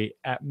inventory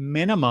at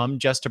minimum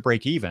just to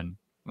break even.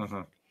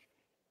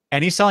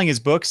 And he's selling his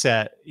books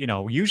at,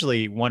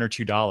 usually $1 or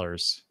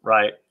 $2.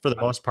 Right. For the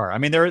most part. I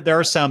mean, there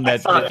are some that I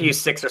saw a few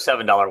 $6 or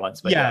 $7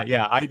 ones. But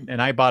yeah.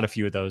 I bought a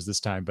few of those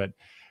this time, but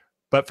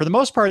for the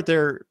most part,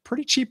 they're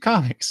pretty cheap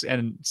comics.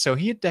 And so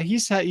he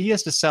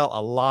has to sell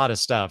a lot of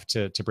stuff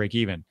to break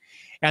even.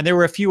 And there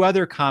were a few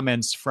other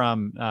comments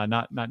from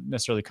not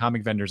necessarily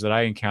comic vendors that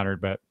I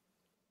encountered, but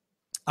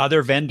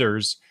other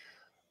vendors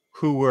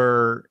who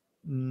were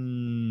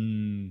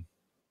not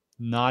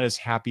as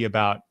happy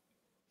about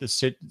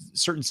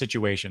certain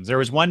situations. There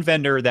was one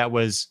vendor that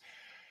was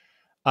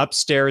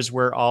upstairs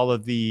where all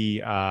of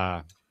the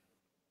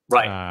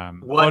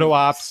photo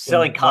ops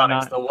selling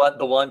comics. The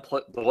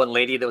one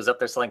lady that was up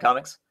there selling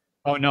comics.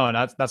 Oh no,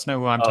 that's not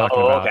who I'm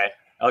talking about.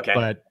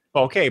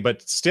 Okay.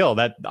 But still,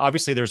 that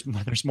obviously there's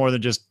more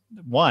than just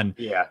one.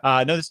 Yeah.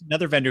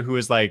 Another vendor who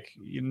was like,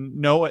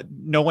 no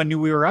one knew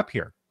we were up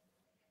here.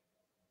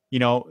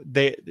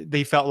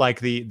 They felt like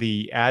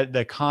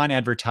the con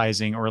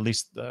advertising, or at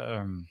least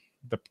the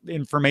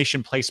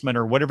information placement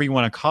or whatever you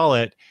want to call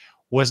it,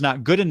 was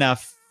not good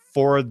enough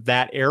for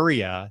that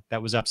area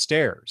that was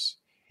upstairs.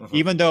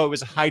 Even though it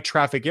was a high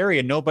traffic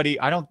area,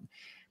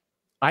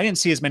 I didn't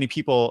see as many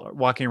people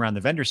walking around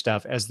the vendor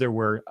stuff as there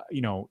were,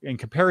 in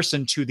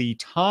comparison to the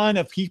ton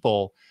of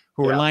people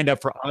who were lined up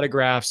for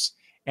autographs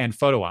and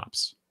photo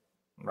ops.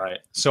 Right.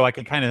 So I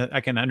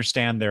can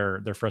understand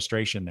their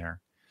frustration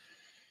there.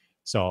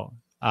 So,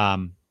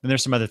 and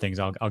there's some other things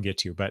I'll get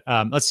to, but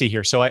let's see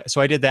here. So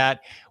I did that.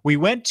 There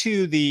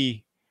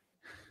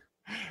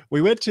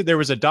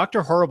was a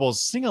Dr.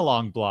 Horrible's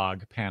sing-along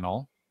blog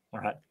panel. All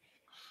right.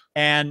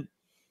 And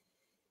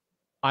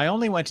I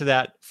only went to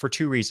that for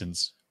two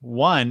reasons.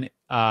 One,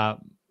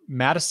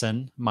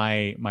 Madison,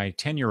 my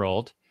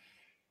 10-year-old,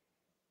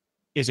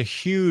 is a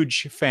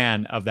huge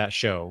fan of that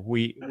show.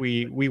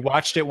 We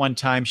watched it one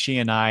time, she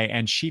and I,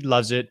 and she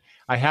loves it.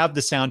 I have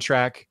the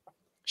soundtrack.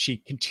 She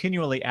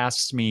continually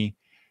asks me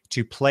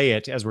to play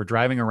it as we're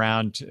driving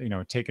around,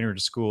 taking her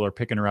to school or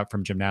picking her up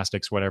from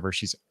gymnastics, whatever.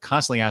 She's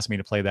constantly asking me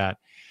to play that.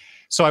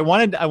 So I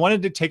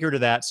wanted to take her to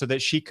that so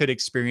that she could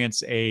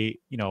experience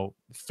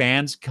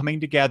fans coming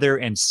together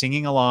and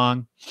singing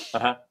along.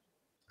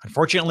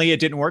 Unfortunately, it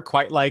didn't work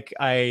quite like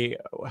I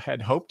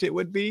had hoped it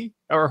would be,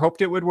 or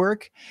hoped it would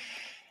work.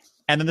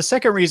 And then the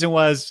second reason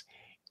was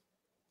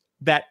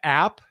that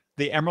app,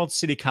 the Emerald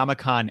City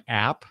Comicon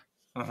app,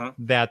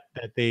 that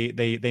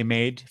they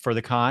made for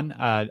the con.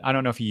 I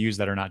don't know if you use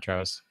that or not,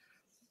 Travis.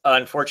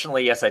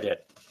 Unfortunately, yes, I did.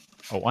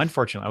 Oh,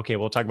 unfortunately. Okay,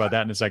 we'll talk about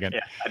that in a second.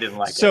 Yeah, I didn't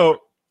like it.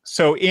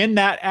 So in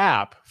that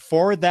app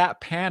for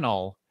that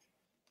panel,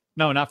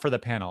 no, not for the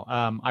panel.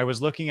 I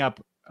was looking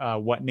up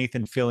what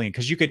Nathan Fillion,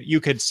 because you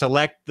could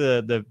select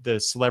the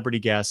celebrity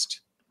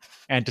guest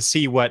and to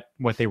see what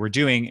they were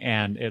doing,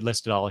 and it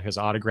listed all of his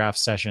autograph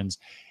sessions.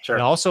 Sure.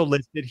 It also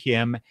listed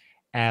him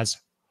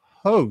as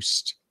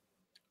host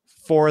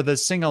for the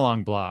Sing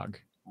Along blog.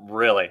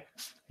 Really?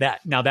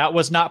 That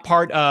was not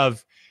part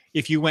of,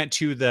 if you went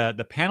to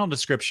the panel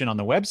description on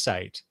the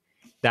website,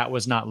 that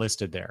was not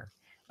listed there.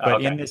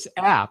 But in this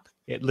app,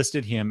 it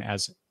listed him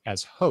as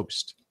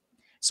host.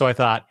 So I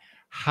thought,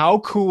 how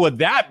cool would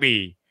that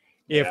be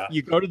if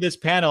you go to this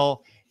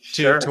panel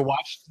to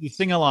watch the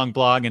Sing Along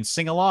blog and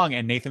sing along,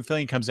 and Nathan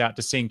Fillion comes out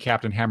to sing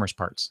Captain Hammer's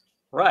parts.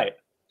 Right.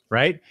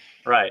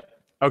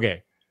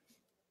 Okay.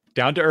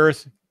 Down to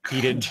earth. He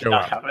didn't show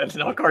up.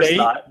 No, of course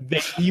not.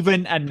 They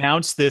even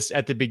announced this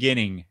at the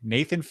beginning.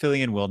 Nathan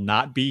Fillion will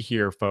not be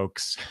here,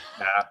 folks.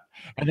 Nah.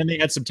 And then they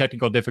had some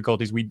technical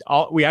difficulties.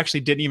 We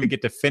actually didn't even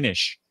get to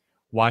finish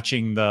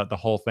watching the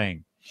whole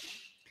thing.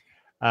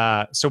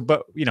 But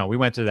we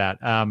went to that.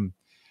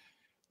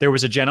 There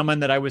was a gentleman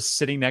that I was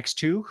sitting next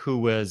to who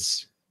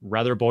was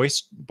rather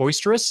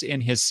boisterous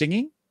in his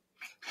singing.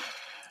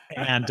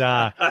 And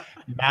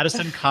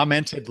Madison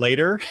commented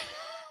later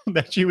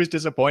that she was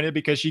disappointed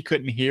because she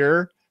couldn't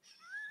hear.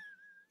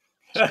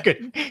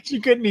 She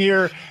couldn't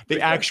hear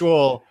the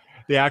actual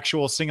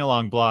Sing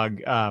Along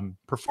blog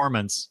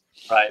performance,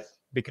 right?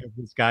 Because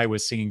this guy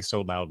was singing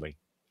so loudly.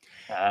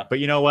 But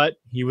you know what?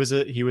 He was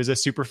a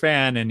super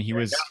fan, and he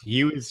was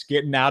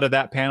getting out of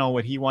that panel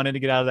what he wanted to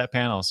get out of that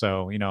panel.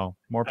 So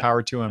more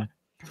power to him.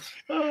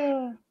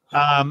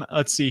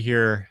 Let's see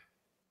here.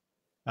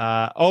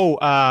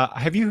 Travis,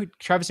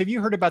 have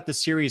you heard about the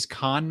series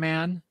Con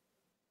Man?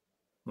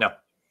 No.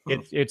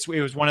 It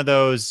was one of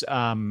those.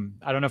 I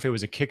don't know if it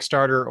was a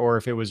Kickstarter or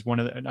if it was one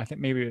of the. I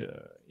think maybe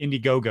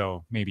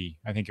Indiegogo. Maybe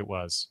I think it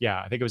was. Yeah,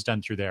 I think it was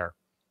done through there.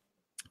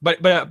 But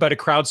a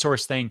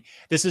crowdsourced thing.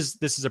 This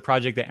is a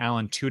project that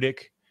Alan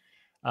Tudyk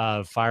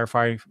of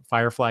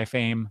Firefly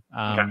fame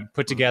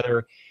put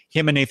together.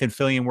 Him and Nathan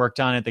Fillion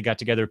worked on it. They got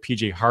together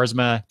PJ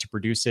Harzma to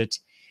produce it.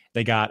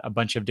 They got a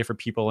bunch of different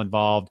people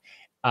involved.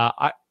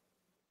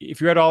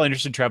 If you're at all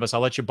interested, Travis,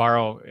 I'll let you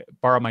borrow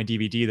my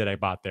DVD that I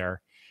bought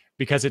there,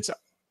 because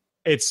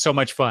it's so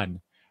much fun.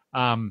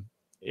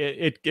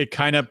 It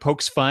kind of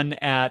pokes fun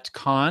at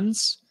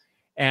cons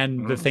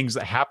and the things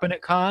that happen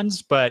at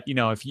cons, but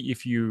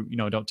if you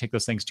don't take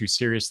those things too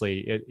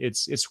seriously,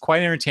 it's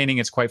quite entertaining.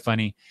 It's quite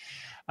funny,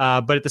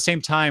 but at the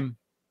same time,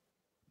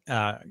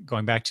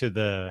 going back to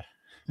the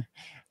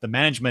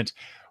management,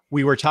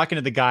 we were talking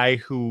to the guy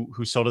who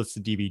sold us the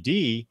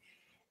DVD,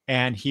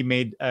 and he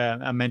made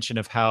a mention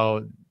of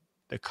how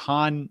the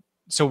con.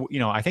 So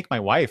I think my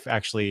wife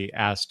actually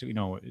asked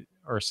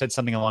or said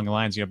something along the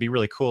lines, it'd be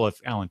really cool if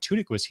Alan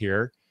Tudyk was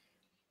here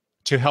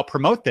to help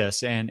promote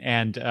this. And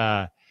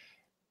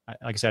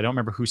like I said, I don't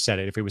remember who said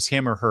it, if it was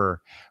him or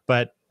her,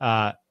 but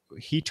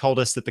he told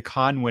us that the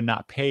con would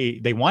not pay.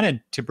 They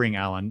wanted to bring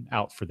Alan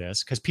out for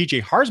this because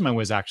PJ Harzman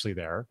was actually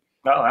there,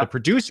 the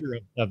producer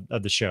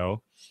of the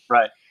show.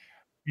 Right.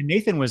 And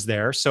Nathan was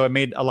there. So it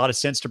made a lot of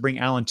sense to bring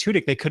Alan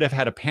Tudyk. They could have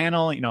had a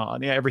panel,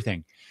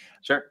 everything.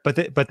 Sure. But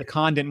the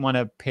con didn't want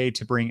to pay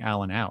to bring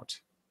Alan out.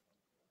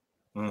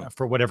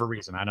 For whatever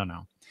reason, I don't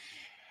know.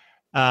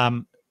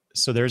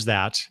 So there's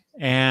that,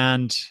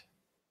 and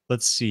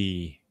let's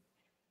see.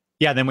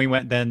 Yeah, then we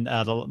went. Then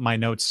my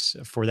notes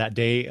for that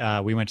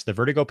day. We went to the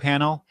Vertigo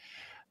panel.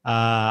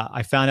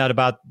 I found out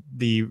about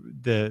the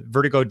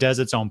Vertigo does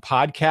its own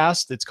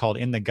podcast. It's called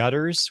In the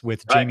Gutters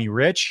with Jamie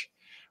Rich,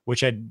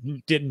 which I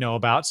didn't know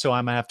about. So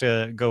I'm gonna have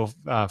to go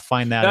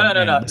find that.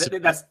 No.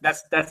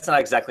 That's not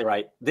exactly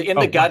right. The In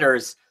the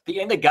Gutters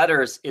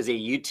is a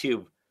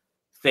YouTube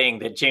thing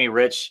that Jamie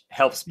Rich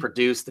helps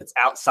produce that's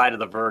outside of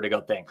the Vertigo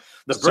thing.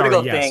 The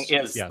Vertigo thing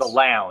is the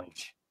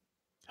lounge.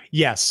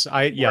 Yes,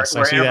 I see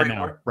that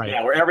now. Right.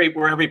 Yeah, where every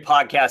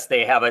podcast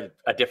they have a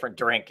different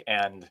drink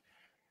and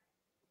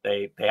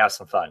they have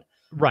some fun.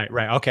 Right.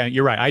 Okay,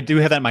 you're right. I do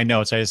have that in my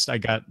notes. I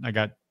got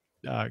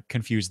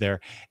confused there.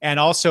 And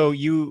also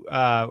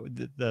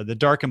the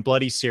Dark and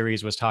Bloody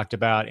series was talked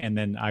about, and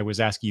then I was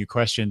asking you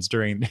questions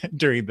during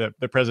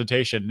the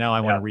presentation. Now I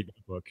want to read the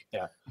book.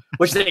 Yeah.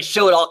 Which they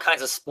showed all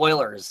kinds of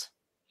spoilers.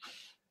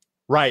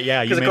 Right,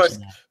 yeah,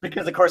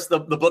 because of course the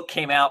book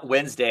came out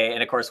Wednesday,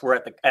 and of course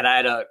I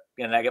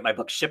get my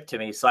book shipped to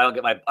me, so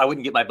I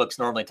wouldn't get my books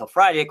normally until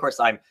Friday. Of course,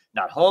 I'm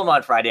not home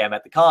on Friday. I'm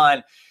at the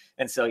con.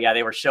 And so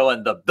they were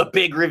showing the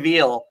big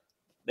reveal.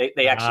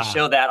 They actually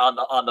show that on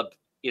the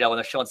when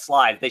they're showing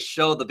slides, they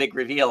show the big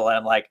reveal, and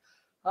I'm like,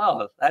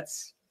 oh,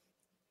 that's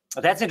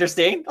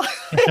interesting, kind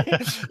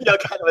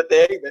of a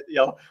thing.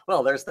 That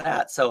well, there's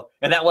that. So,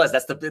 and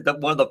that's the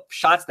one of the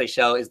shots they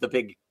show is the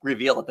big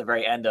reveal at the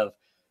very end of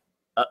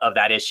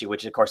that issue,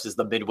 which of course is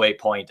the midway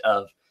point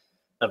of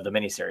the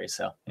miniseries.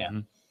 So, yeah.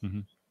 Mm-hmm. Mm-hmm.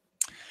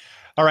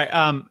 All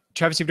right,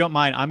 Travis, if you don't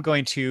mind, I'm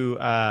going to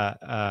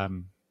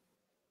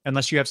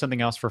unless you have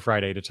something else for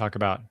Friday to talk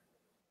about.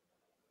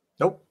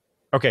 Nope.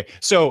 Okay,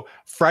 so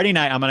Friday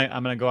night, I'm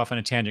gonna go off on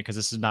a tangent because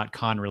this is not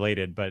con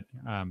related, but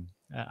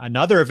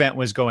another event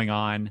was going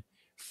on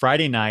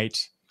Friday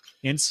night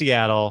in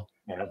Seattle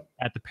Yeah.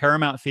 at the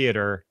Paramount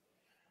Theater.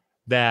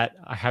 That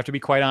I have to be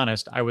quite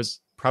honest, I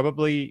was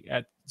probably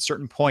at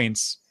certain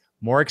points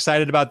more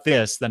excited about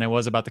this than I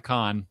was about the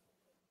con,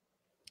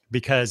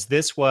 because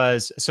this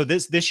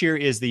year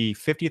is the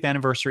 50th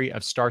anniversary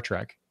of Star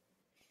Trek,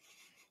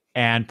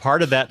 and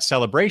part of that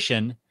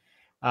celebration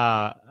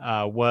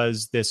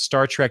was this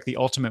Star Trek: The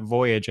Ultimate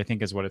Voyage, I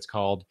think is what it's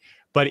called.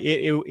 But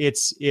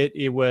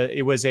it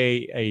was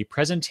a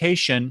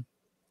presentation,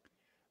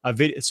 a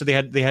video. So they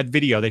had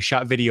video. They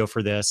shot video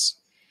for this,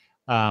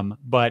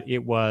 but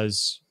it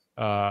was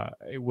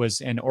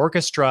an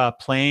orchestra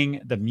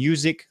playing the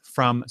music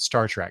from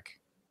Star Trek.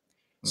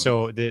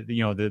 So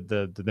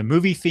the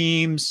movie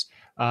themes,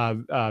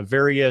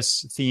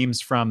 various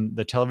themes from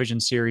the television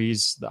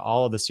series,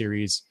 all of the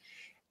series.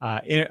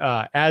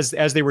 As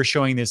they were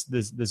showing this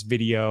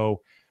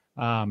video,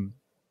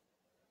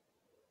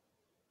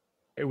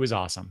 it was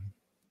awesome.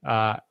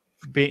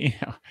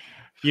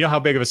 You know how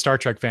big of a Star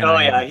Trek fan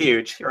I am. Oh yeah,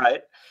 huge,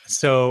 right?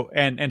 So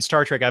and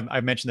Star Trek,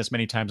 I've mentioned this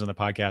many times on the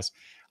podcast.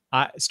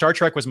 Star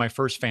Trek was my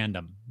first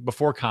fandom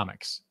before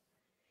comics,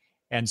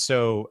 and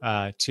so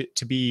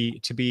to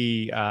be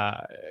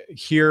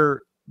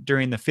here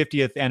during the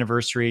 50th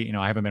anniversary,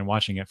 I haven't been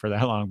watching it for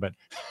that long, but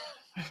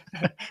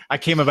I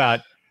came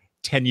about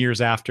 10 years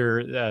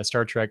after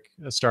Star Trek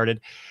started,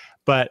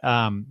 but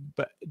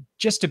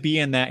just to be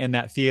in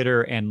that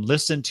theater and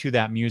listen to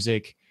that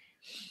music,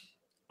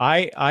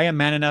 I am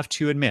man enough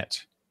to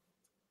admit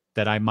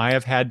that I might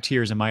have had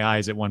tears in my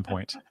eyes at one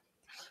point.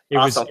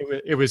 Awesome.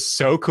 It was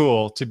so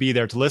cool to be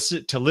there to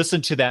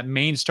listen to that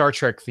main Star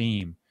Trek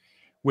theme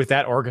with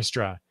that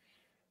orchestra.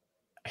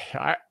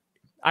 I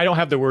don't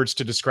have the words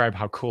to describe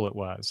how cool it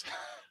was.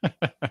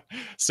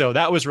 So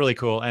that was really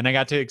cool, and I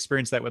got to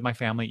experience that with my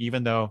family,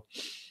 even though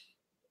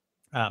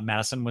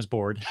Madison was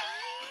bored.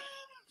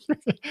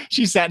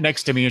 She sat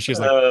next to me and she was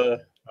like,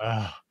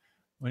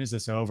 when is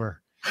this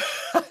over?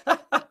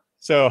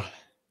 So,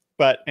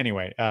 but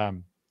anyway,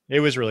 it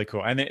was really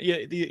cool. And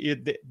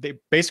they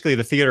basically,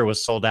 the theater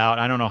was sold out.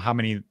 I don't know how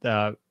many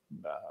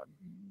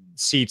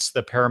seats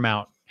the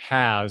Paramount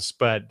has,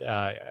 but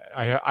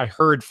I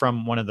heard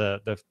from one of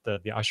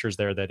the ushers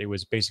there that it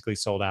was basically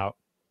sold out.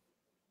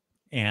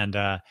 And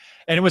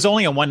it was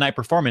only a one night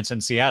performance in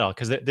Seattle,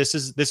 because this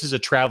is a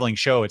traveling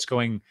show. It's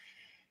going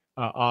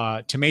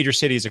to major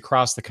cities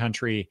across the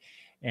country,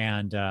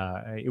 and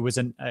it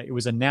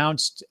was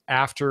announced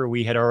after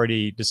we had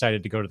already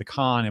decided to go to the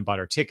con and bought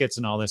our tickets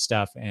and all this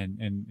stuff,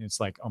 and it's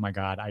like, oh my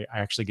God, I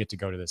actually get to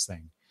go to this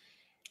thing.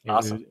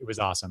 Awesome. It was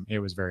awesome. It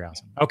was very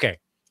awesome. Okay,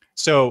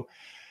 so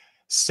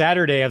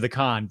Saturday of the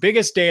con,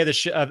 biggest day of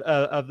the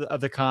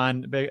of the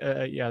con,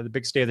 the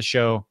biggest day of the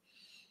show.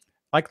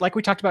 Like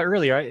we talked about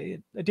earlier,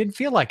 it didn't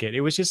feel like it.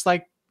 It was just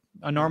like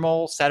a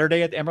normal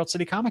Saturday at the Emerald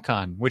City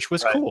Comicon, which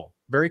was cool,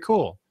 very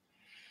cool.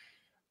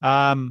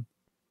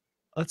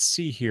 Let's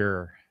see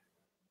here.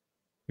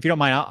 If you don't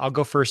mind, I'll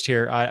go first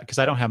here because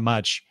I don't have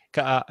much.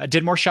 I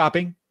did more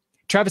shopping.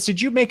 Travis,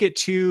 did you make it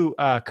to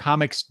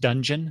Comics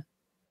Dungeon?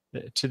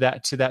 To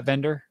that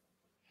vendor?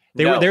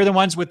 They're the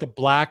ones with the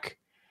black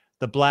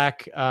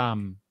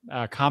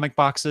comic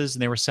boxes,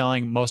 and they were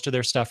selling most of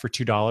their stuff for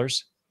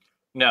 $2.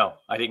 No,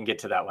 I didn't get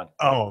to that one.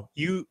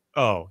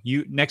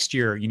 You next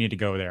year you need to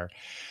go there.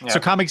 Yeah. So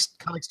Comics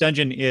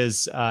Dungeon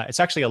is it's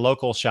actually a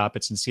local shop.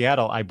 It's in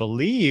Seattle. I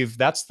believe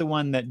that's the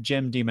one that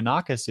Jim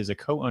DeMonakis is a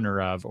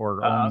co-owner of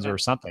or owns or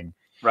something.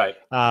 Right.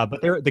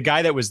 But the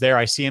guy that was there,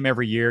 I see him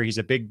every year. He's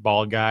a big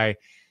bald guy.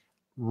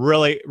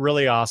 Really,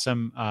 really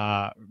awesome.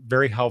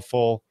 Very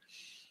helpful.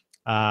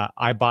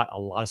 I bought a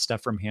lot of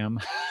stuff from him.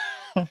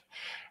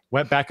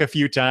 Went back a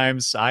few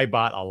times. I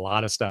bought a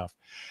lot of stuff.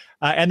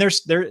 And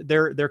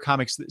their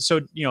comics.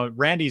 So,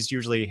 Randy's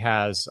usually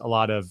has a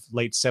lot of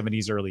late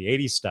 70s, early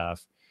 80s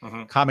stuff.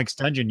 Mm-hmm. Comics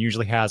Dungeon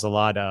usually has a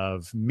lot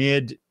of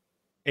mid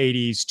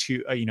 80s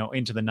to,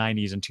 into the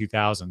 90s and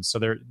 2000s. So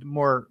they're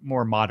more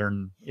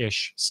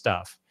modern-ish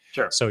stuff.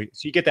 Sure. So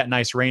you get that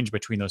nice range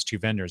between those two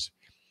vendors.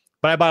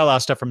 But I bought a lot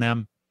of stuff from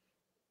them.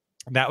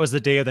 That was the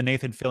day of the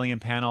Nathan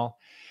Fillion panel.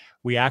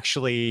 We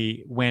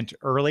actually went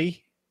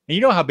early. And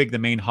you know how big the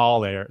main hall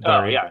there is.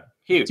 Yeah,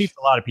 huge. It seats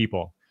a lot of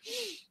people.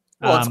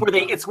 Well,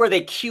 it's where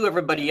they queue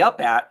everybody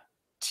up at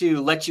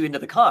to let you into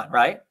the con,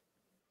 right?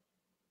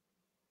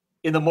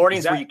 In the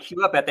mornings where you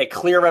queue up at, they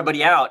clear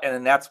everybody out, and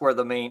then that's where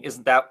the main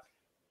isn't that.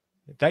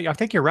 I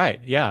think you're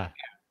right. Yeah.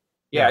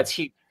 It's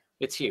huge.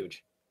 It's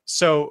huge.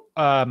 So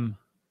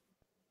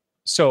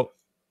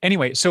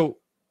anyway, so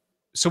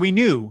we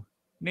knew,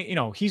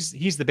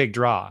 he's the big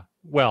draw.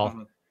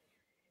 Well,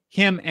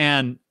 him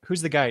and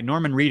who's the guy,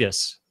 Norman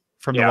Reedus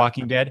from The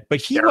Walking Dead, but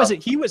he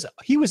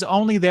was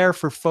only there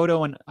for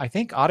photo and I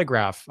think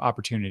autograph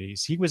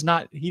opportunities. He was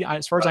not,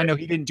 as far as I know,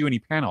 he didn't do any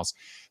panels.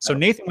 So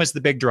Nathan was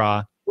the big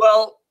draw.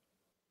 Well,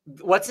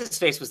 what's his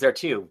face was there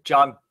too.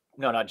 John.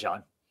 No, not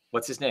John.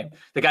 What's his name?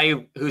 The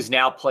guy who's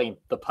now playing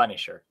the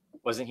Punisher.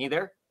 Wasn't he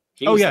there?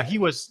 He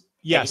was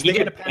Yes, they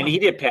had a and panel. he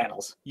did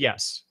panels.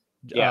 Yes,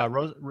 Yeah.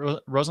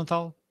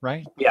 Rosenthal,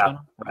 right? Yeah, John?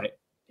 right.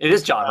 It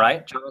is John,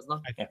 right? John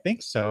Rosenthal? I Yeah.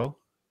 think so.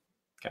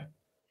 Okay.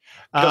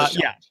 Because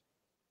it's John,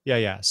 Yeah,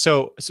 yeah.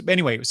 So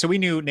anyway, so we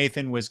knew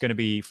Nathan was going to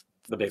be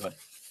the big one.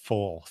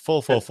 full,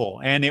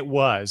 and it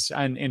was.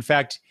 And in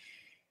fact,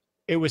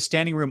 it was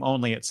standing room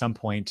only at some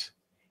point.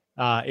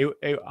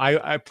 I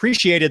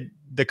appreciated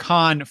the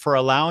con for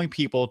allowing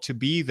people to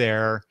be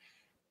there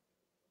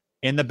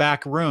in the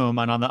back room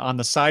and on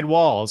the side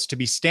walls, to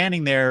be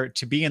standing there,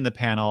 to be in the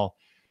panel,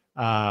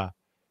 uh,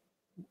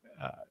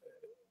 uh,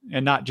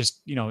 and not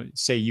just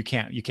say you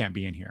can't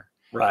be in here.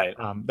 Right.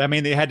 I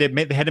mean, they had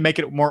to make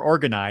it more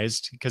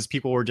organized because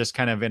people were just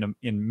kind of in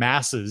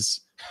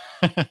masses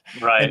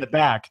Right. in the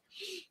back.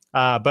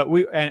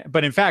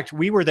 But in fact,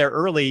 we were there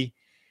early,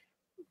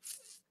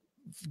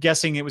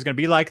 guessing it was going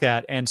to be like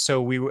that, and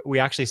so we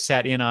actually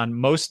sat in on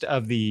most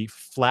of the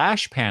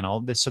Flash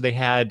panel. So they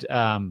had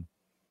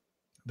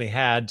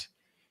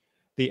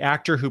the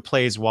actor who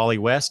plays Wally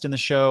West in the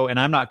show, and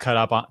I'm not caught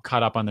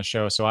up on the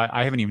show, so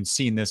I haven't even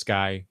seen this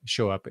guy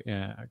show up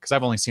because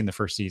I've only seen the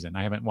first season.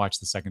 I haven't watched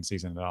the second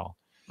season at all.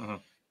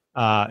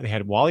 Mm-hmm. They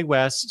had Wally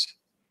West.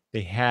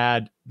 They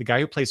had the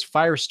guy who plays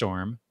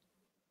Firestorm.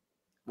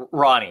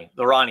 Ronnie's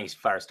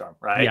Firestorm,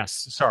 right?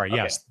 Yes. Sorry.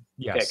 Okay. Yes.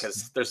 Yeah,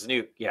 because there's a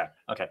new. Yeah.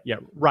 Okay. Yeah.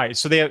 Right.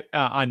 So they have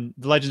on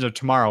the Legends of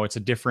Tomorrow, it's a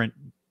different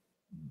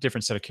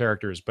set of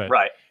characters, but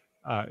right.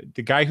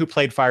 The guy who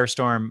played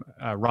Firestorm,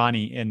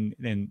 Ronnie,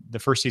 in the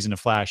first season of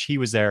Flash, he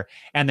was there,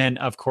 and then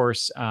of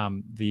course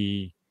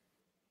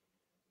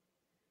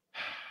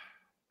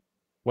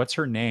what's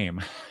her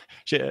name?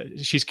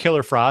 She's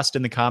Killer Frost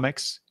in the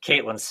comics.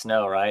 Caitlin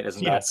Snow, right?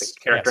 Isn't that the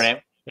character name?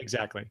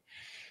 Exactly.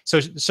 So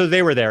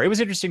they were there. It was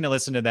interesting to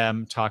listen to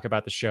them talk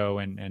about the show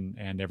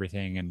and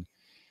everything,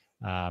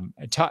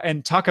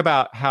 and talk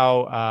about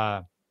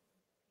how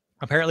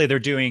apparently they're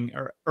doing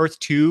Earth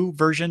 2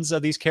 versions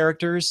of these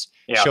characters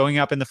showing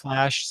up in the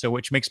Flash. So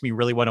which makes me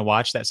really want to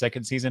watch that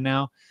second season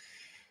now.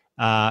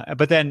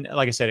 But then,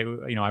 like I said,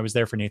 I was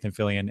there for Nathan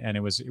Fillion, and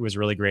it was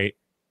really great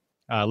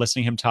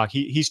listening to him talk.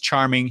 He's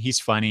charming. He's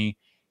funny.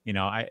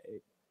 I'm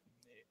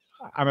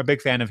a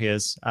big fan of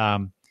his.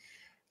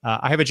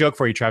 I have a joke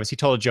for you, Travis. He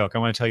told a joke. I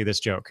want to tell you this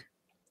joke.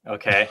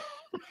 Okay.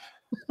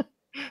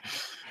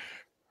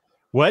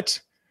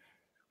 What?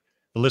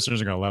 The listeners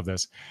are going to love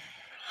this.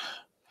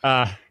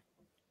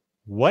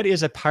 What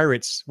is a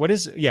pirate's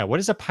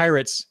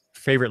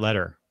favorite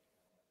letter?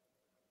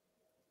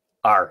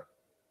 R.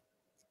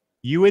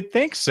 You would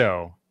think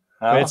so.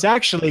 Oh. But it's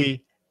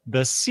actually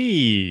the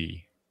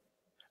C.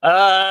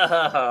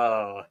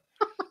 Oh.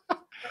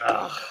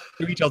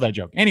 You tell that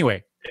joke.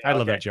 Anyway, I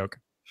love that joke.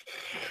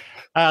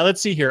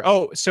 Let's see here.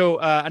 Oh, so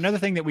another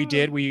thing that we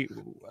did,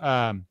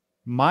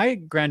 my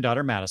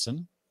granddaughter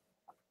Madison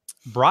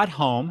brought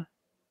home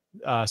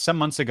some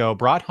months ago,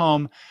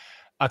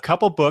 a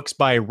couple books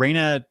by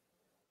Raina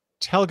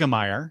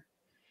Telgemeier.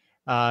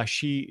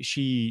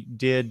 She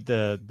did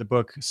the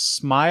book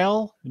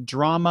Smile,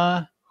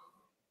 Drama,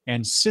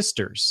 and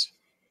Sisters.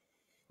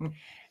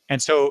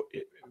 And so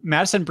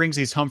Madison brings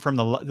these home from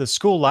the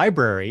school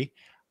library.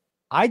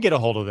 I get a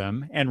hold of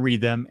them and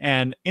read them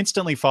and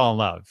instantly fall in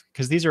love,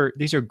 because these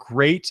are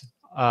great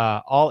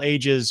all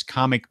ages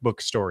comic book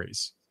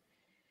stories,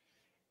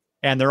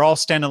 and they're all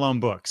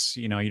standalone books.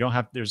 You don't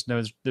have there's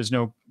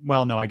no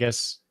well, no, I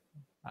guess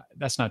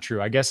that's not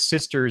true. I guess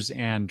Sisters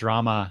and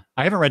Drama.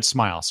 I haven't read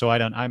Smile, so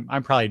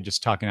I'm probably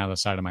just talking out of the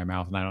side of my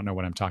mouth, and I don't know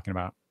what I'm talking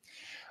about.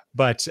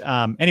 But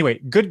anyway,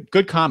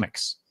 good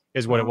comics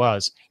is what it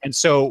was, and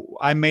so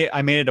I made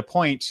it a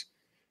point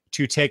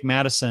to take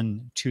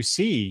Madison to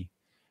see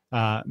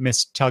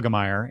Miss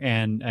Telgemeier,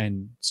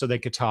 and so they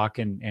could talk,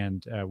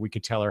 and we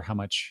could tell her how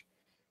much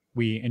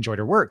we enjoyed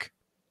her work.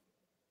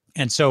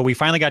 And so we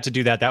finally got to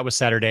do that. That was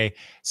Saturday.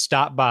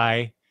 Stopped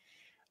by,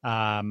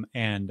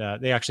 and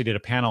they actually did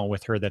a panel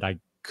with her that I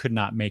could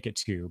not make it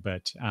to,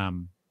 but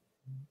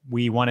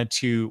we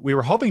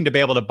were hoping to be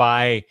able to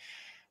buy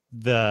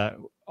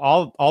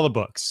all the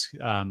books.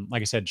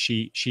 Like I said,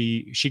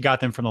 she got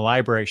them from the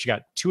library. She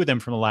got two of them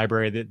from the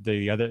library.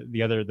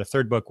 The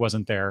third book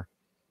wasn't there.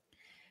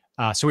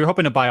 So we were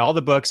hoping to buy all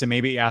the books and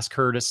maybe ask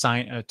her to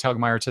sign,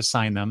 Telgemeier to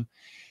sign them,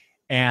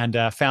 and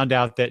found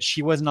out that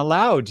she wasn't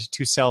allowed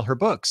to sell her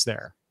books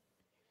there.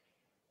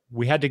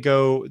 We had to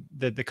go,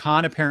 the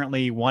con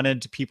apparently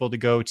wanted people to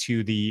go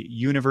to the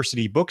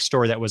university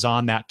bookstore that was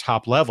on that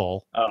top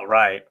level. Oh,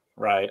 right.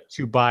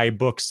 To buy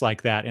books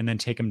like that and then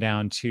take them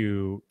down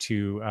to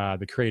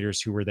the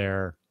creators who were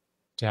there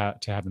to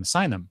have them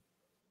sign them.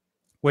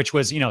 Which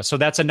was, so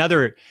that's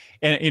another,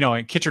 and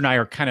Kitcher and I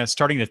are kind of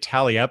starting to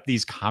tally up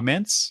these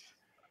comments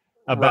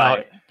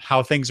about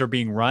how things are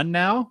being run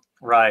now.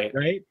 Right.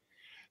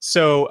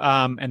 So,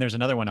 and there's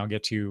another one I'll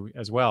get to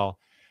as well.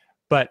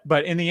 But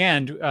in the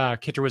end,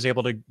 Kitcher was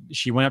able to,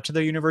 she went up to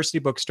the university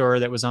bookstore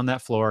that was on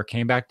that floor,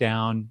 came back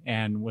down,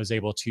 and was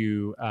able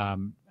to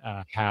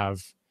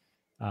have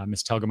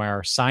Miss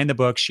Telgemeier sign the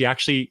book. She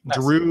actually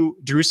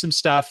drew some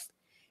stuff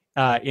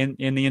in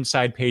the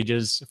inside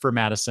pages for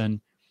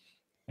Madison.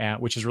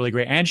 which is really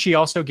great. And she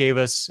also gave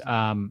us,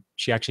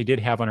 she actually did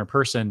have on her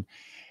person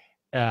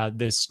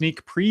the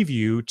sneak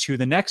preview to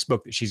the next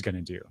book that she's going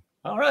to do.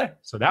 All right.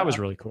 So that was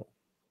really cool.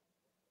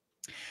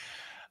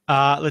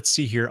 Let's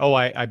see here. Oh,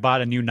 I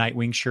bought a new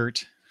Nightwing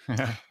shirt.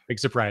 Big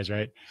surprise,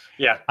 right?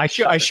 Yeah. I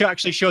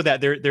actually showed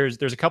that. There's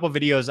a couple of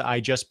videos I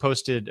just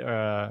posted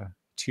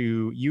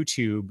to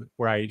YouTube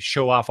where I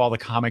show off all the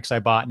comics I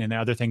bought and the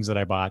other things that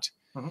I bought.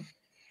 Mm-hmm.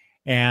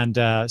 And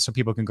so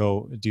people can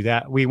go do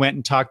that. We went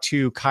and talked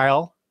to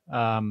Kyle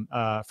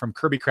from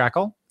Kirby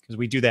Crackle, because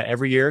we do that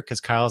every year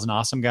because Kyle's an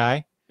awesome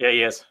guy. Yeah,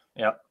 he is.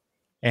 Yeah.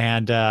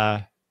 And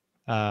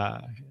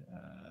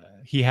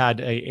he had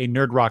a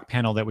Nerd Rock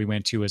panel that we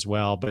went to as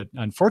well. But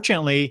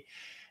unfortunately,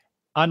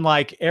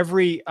 unlike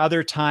every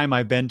other time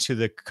I've been to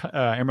the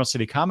Emerald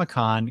City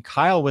Comicon,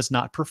 Kyle was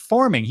not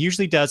performing. He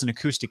usually does an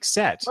acoustic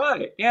set.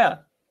 Right. Yeah.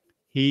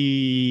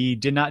 He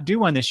did not do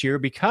one this year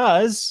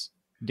because,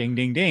 ding,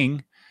 ding,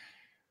 ding,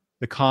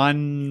 the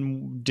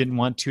con didn't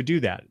want to do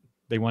that.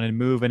 They wanted to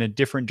move in a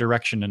different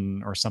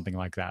direction or something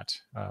like that.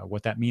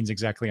 What that means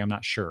exactly, I'm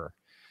not sure.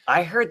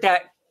 I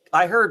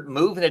heard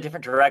move in a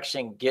different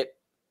direction get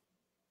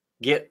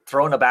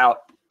thrown about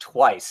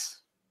twice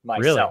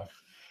myself.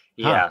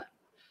 Really? Yeah. Huh.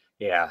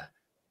 Yeah.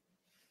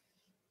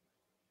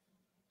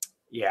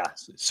 Yeah.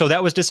 So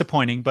that was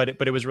disappointing, but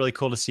it was really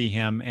cool to see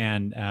him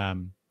and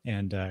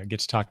get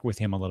to talk with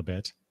him a little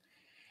bit.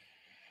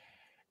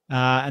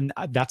 And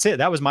that's it.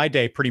 That was my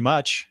day pretty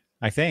much,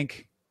 I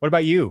think. What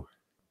about you?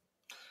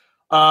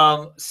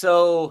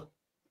 So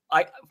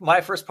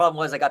my first problem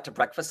was I got to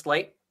breakfast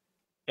late,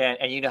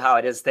 and you know how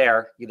it is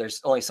there. There's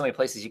only so many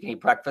places you can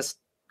eat breakfast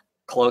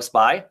close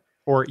by.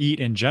 Or eat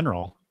in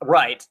general.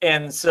 Right.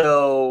 And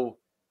so,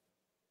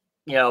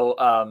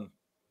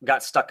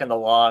 got stuck in the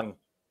long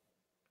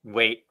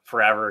wait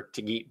forever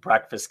to eat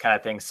breakfast kind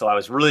of thing. So I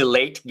was really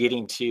late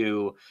getting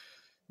to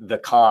the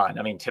con.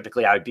 I mean,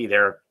 typically I would be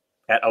there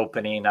at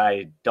opening.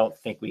 I don't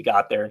think we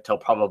got there until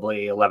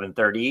probably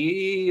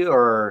 11:30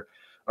 or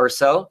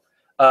so.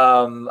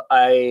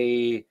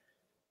 I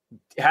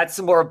had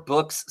some more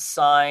books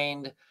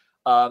signed.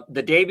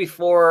 The day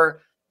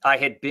before, I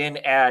had been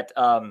at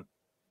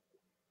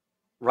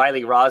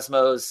Riley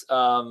Rosmo's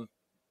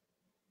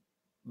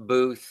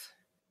booth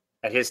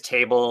at his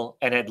table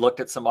and had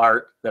looked at some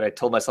art that I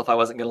told myself I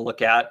wasn't going to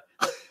look at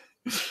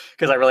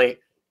because I really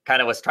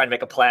kind of was trying to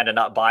make a plan to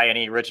not buy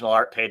any original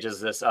art pages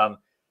this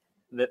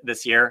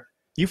year.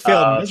 You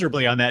failed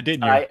miserably on that,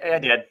 didn't you?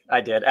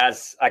 I did,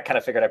 as I kind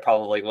of figured I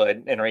probably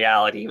would in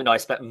reality, even though I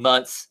spent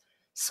months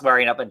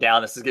swearing up and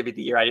down this is going to be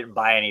the year I didn't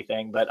buy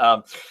anything. But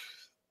I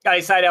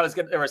decided I was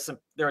going to,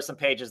 there were some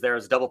pages. There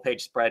was a double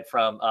page spread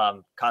from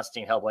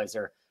Constantine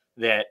Hellblazer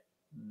that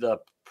the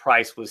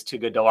price was too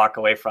good to walk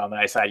away from. And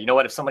I decided, you know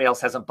what, if somebody else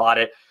hasn't bought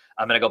it,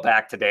 I'm going to go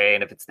back today.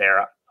 And if it's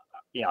there,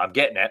 I'm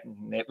getting it.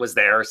 And it was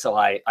there. So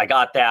I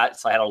got that.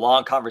 So I had a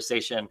long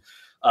conversation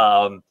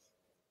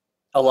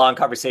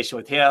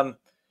with him,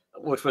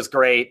 which was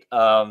great.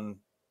 For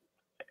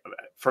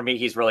me,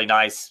 he's really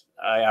nice.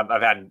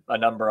 I've had a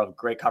number of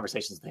great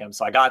conversations with him.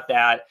 So I got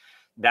that.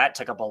 That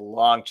took up a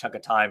long chunk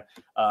of time.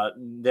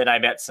 Then I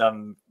met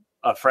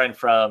a friend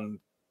from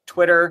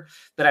Twitter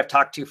that I've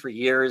talked to for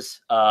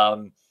years.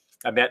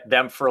 I met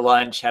them for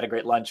lunch, had a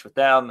great lunch with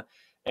them.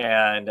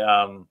 And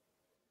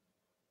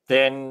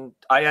then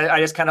I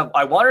just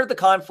I wandered the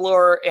con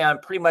floor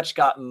and pretty much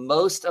got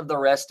most of the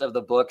rest of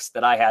the books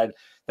that I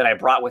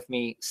brought with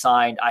me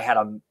signed. I had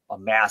a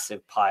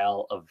massive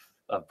pile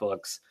of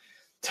books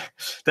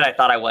that I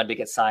thought I wanted to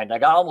get signed. I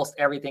got almost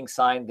everything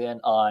signed then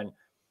on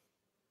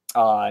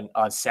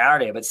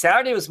Saturday, but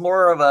Saturday was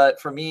more of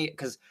for me,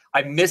 because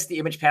I missed the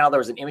image panel. There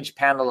was an image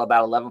panel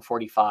about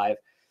 11:45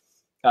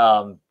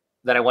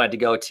 that I wanted to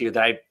go to,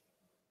 that I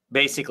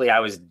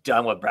was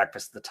done with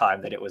breakfast at the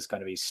time that it was going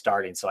to be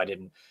starting. So I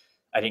didn't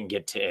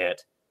get to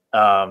it.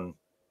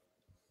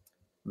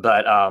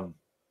 But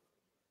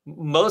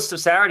most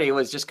of Saturday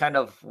was just kind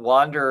of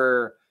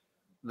wander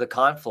the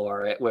con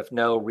floor with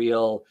no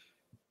real,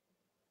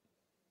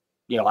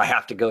 I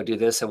have to go do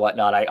this and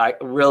whatnot. I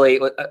really,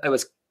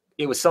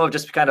 it was some of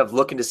just kind of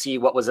looking to see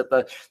what was at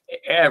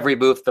every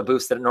booth, the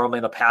booths that normally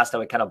in the past I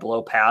would kind of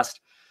blow past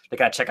to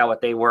kind of check out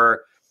what they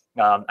were.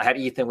 I had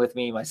Ethan with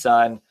me, my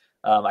son.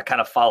 I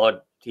kind of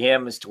followed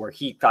him as to where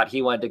he thought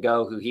he wanted to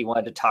go, who he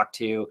wanted to talk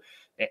to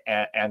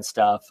and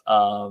stuff.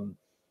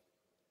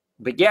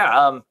 But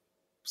yeah,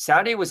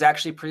 Saturday was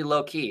actually pretty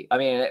low key. I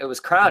mean, it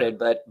was crowded,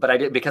 but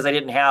because I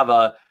didn't have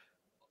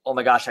oh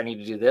my gosh, I need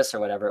to do this or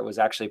whatever. It was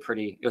actually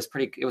pretty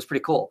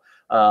cool.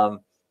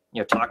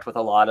 Talked with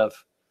a lot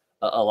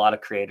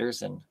of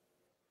creators, and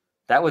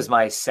that was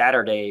my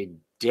Saturday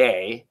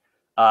day.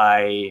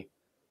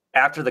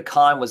 After the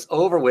con was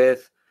over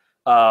with,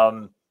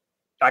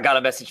 I got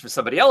a message from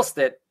somebody else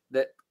that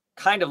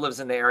kind of lives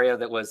in the area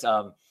that was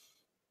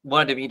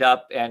wanted to meet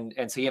up, and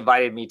so he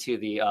invited me to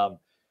the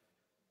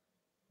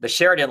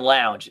Sheridan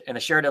Lounge, and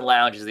the Sheridan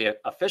Lounge is the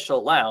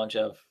official lounge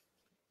of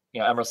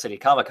Emerald City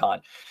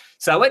Comicon.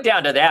 So I went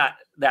down to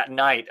that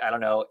night, I don't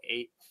know,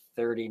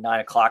 8:30, 9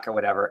 o'clock or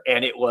whatever,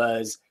 and it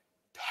was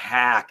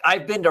packed.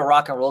 I've been to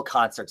rock and roll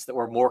concerts that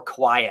were more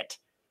quiet,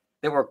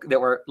 that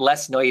were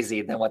less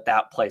noisy than what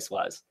that place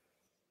was.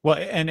 Well,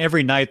 and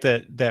every night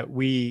that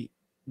we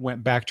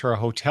went back to our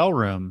hotel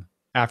room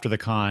after the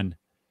con,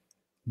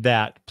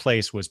 that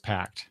place was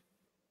packed.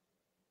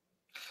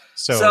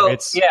 So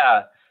it's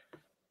yeah.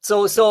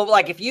 So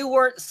like if you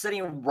weren't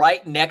sitting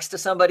right next to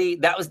somebody,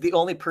 that was the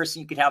only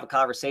person you could have a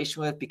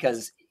conversation with,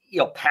 because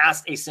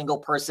past a single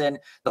person,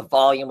 the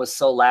volume was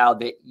so loud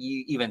that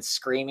you even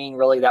screaming,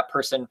 really, that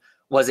person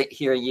wasn't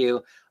hearing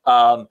you.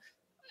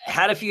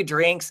 Had a few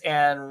drinks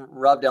and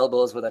rubbed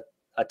elbows with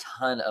a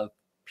ton of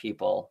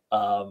people.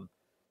 I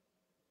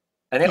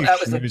think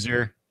that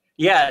was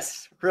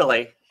yes,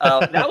 really.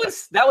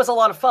 That was a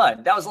lot of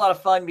fun. That was a lot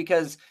of fun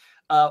because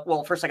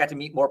well, first I got to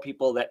meet more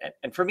people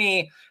and for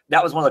me,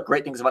 that was one of the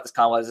great things about this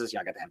con was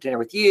I got to have dinner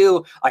with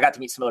you. I got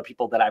to meet some other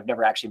people that I've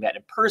never actually met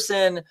in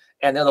person.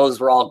 And then those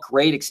were all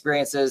great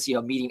experiences,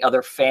 meeting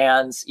other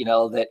fans,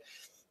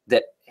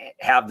 that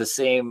have the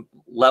same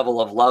level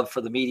of love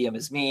for the medium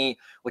as me,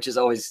 which is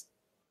always,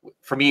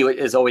 for me,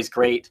 is always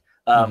great.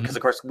 Because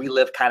of course we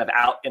live kind of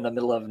out in the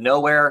middle of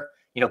nowhere,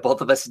 both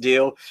of us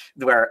do,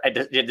 where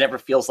it never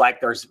feels like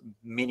there's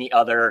many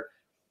other,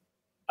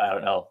 I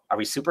don't know, are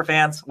we super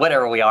fans?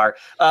 Whatever we are,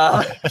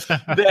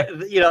 that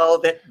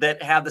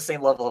have the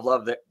same level of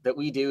love that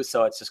we do.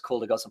 So it's just cool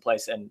to go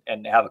someplace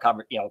and have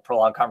a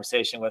prolonged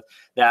conversation with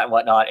that and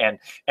whatnot.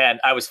 And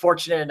I was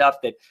fortunate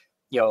enough that,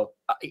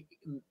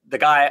 the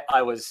guy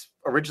I was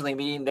originally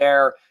meeting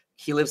there,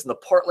 he lives in the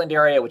Portland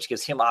area, which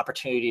gives him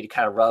opportunity to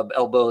kind of rub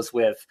elbows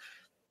with.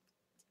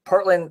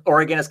 Portland,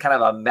 Oregon is kind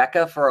of a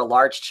mecca for a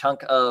large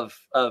chunk of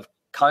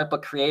comic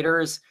book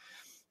creators.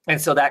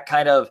 And so that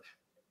kind of,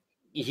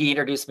 he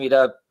introduced me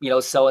to,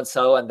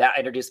 so-and-so, and that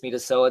introduced me to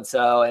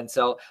so-and-so. And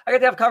so I got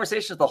to have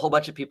conversations with a whole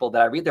bunch of people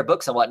that I read their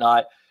books and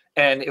whatnot.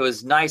 And it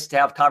was nice to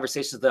have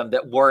conversations with them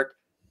that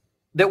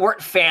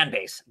weren't fan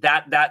base.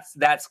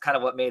 That's kind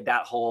of what made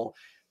that whole,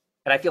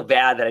 and I feel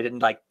bad that I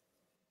didn't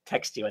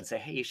text you and say,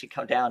 hey, you should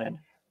come down. And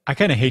I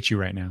kind of hate you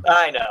right now.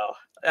 I know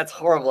that's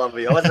horrible of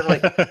me. I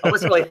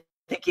wasn't really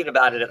thinking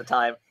about it at the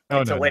time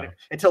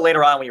until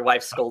later on when your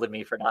wife scolded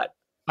me for not.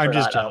 I'm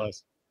just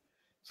jealous.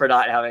 For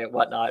not having it,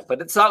 whatnot, but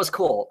that was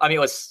cool. I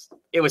mean,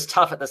 it was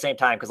tough at the same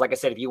time because, like I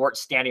said, if you weren't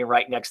standing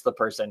right next to the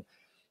person,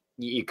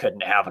 you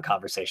couldn't have a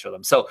conversation with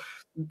them. So,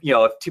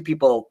 if two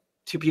people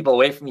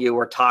away from you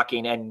were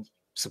talking and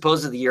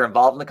supposedly you're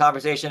involved in the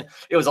conversation,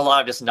 it was a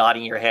lot of just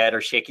nodding your head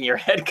or shaking your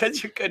head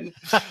because you couldn't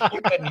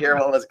hear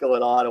what was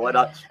going on and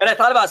whatnot. And I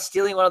thought about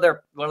stealing one of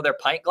their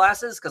pint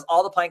glasses, because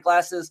all the pint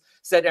glasses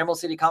said Emerald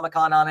City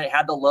Comicon on it,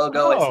 had the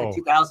logo, and it said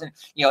 2000,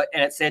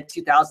 and it said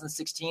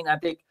 2016. I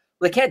think,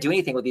 they can't do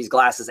anything with these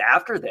glasses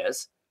after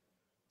this.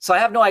 So I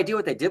have no idea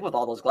what they did with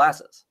all those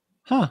glasses.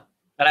 Huh.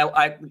 And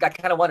I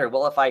kind of wondered,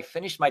 well, if I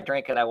finish my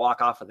drink and I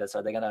walk off of this,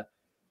 are they going to,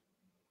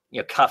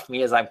 cuff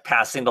me as I'm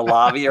passing the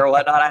lobby or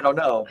whatnot? I don't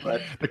know.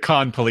 But the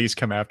con police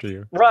come after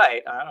you.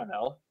 Right. I don't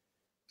know.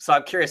 So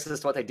I'm curious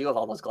as to what they do with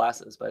all those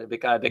glasses, but it'd be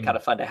kind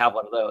of fun to have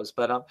one of those.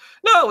 But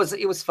no,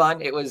 it was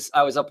fun.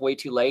 I was up way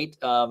too late.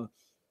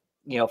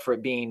 For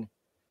it being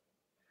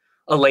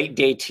a late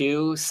day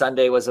 2,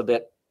 Sunday was a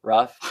bit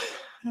rough.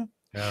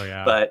 Oh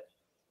yeah. But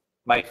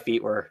my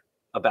feet were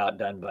about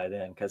done by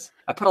then because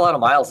I put a lot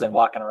of miles in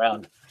walking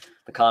around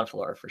the con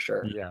floor for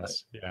sure.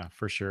 Yes. But. Yeah,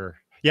 for sure.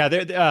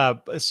 Yeah.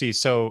 Let's see.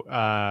 So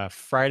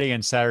Friday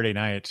and Saturday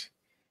night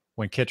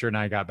when Kitra and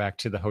I got back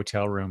to the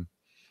hotel room.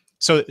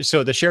 So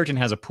the Sheraton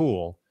has a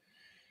pool.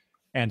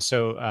 And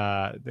so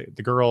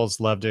the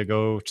girls love to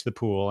go to the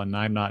pool, and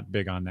I'm not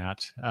big on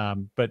that.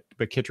 But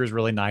Kitra's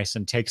really nice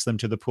and takes them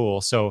to the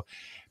pool. So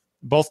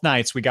both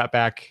nights we got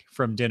back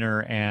from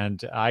dinner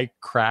and I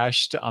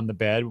crashed on the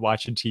bed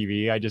watching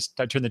TV. I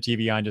turned the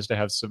TV on just to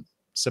have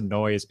some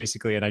noise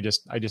basically. And I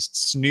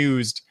just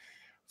snoozed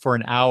for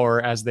an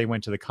hour as they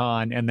went to the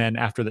con. And then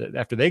after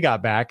they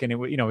got back, and it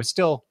was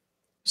still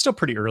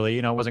pretty early,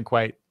 it wasn't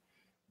quite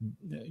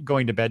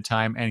going to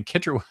bedtime, and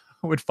Kitra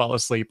would fall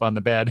asleep on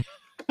the bed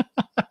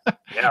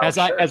as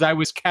I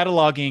was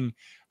cataloging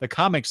the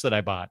comics that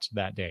I bought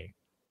that day.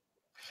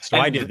 So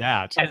I did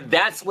that. And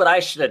that's what I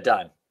should have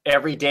done.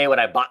 Every day when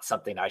I bought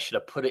something, I should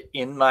have put it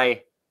in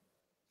my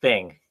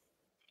thing,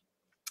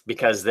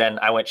 because then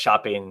I went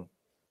shopping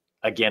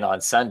again on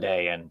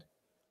Sunday and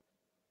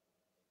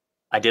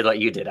I did what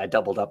you did. I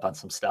doubled up on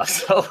some stuff.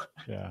 So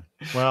yeah,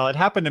 well, it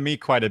happened to me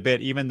quite a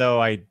bit. Even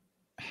though I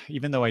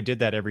did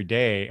that every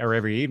day or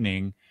every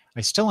evening,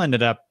 I still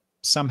ended up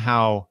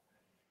somehow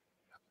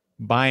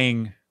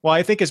buying. Well,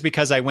 I think it's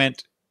because I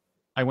went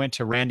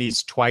to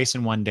Randy's twice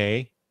in one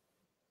day.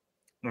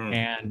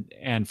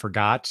 And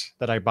forgot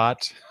that I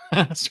bought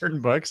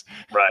certain books.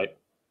 Right.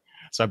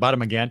 So I bought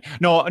them again.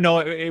 No,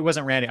 it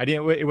wasn't Randy.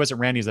 It wasn't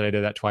Randy's that I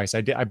did that twice.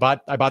 I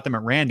bought them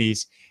at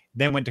Randy's,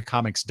 then went to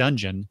Comics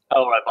Dungeon.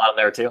 Oh, I bought them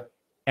there too.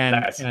 And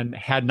nice. And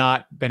had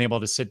not been able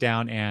to sit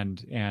down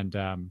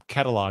and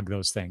catalog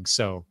those things.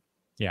 So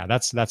yeah,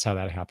 that's how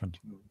that happened.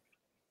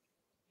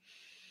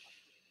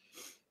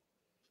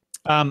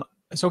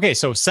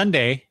 So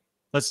Sunday.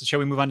 Shall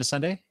we move on to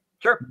Sunday?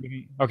 Sure.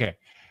 Okay.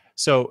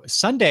 So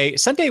Sunday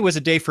was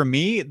a day for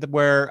me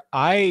where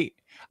I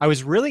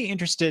was really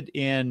interested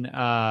in,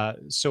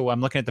 so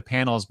I'm looking at the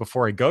panels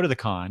before I go to the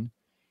con.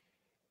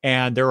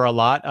 And there were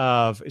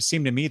it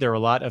seemed to me there were a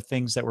lot of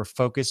things that were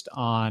focused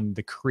on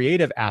the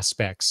creative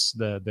aspects,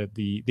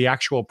 the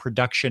actual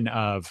production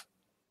of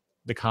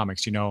the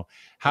comics.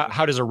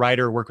 How does a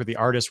writer work with the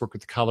artist, work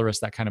with the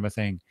colorist, that kind of a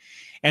thing.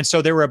 And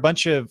so there were a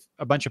bunch of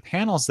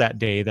panels that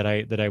day that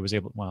I was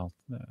able, well,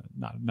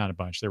 not a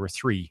bunch, there were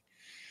three.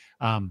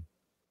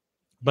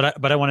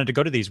 But I wanted to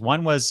go to these.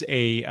 One was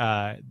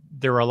there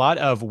were a lot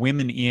of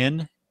women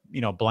in,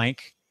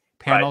 blank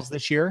panels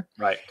this year.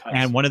 Right.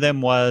 And one of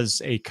them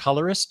was a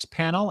colorist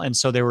panel. And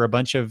so there were a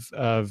bunch of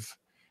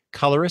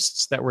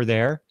colorists that were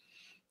there,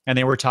 and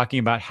they were talking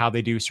about how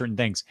they do certain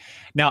things.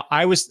 Now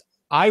I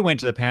went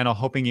to the panel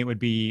hoping it would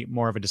be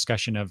more of a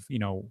discussion of,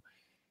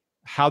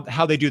 how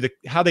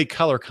they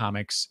color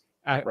comics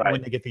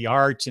when they get the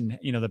art, and,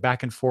 the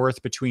back and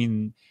forth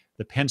between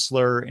the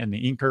penciler and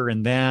the inker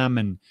and them.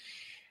 And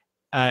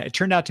it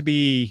turned out to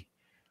be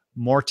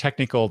more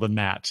technical than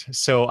that.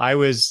 So it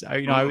was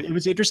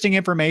interesting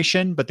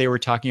information, but they were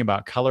talking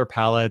about color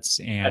palettes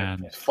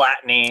and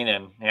flattening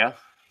and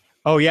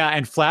Oh yeah,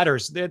 and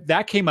flatters.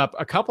 That came up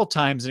a couple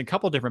times in a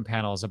couple different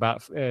panels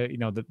about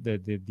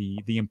the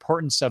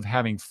importance of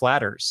having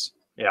flatters.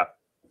 Yeah.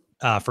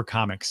 For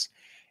comics,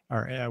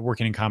 or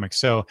working in comics.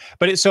 So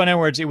in other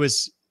words, it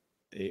was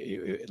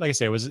like I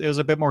say, it was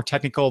a bit more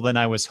technical than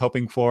I was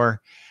hoping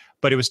for,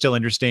 but it was still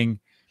interesting.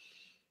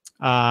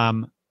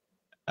 That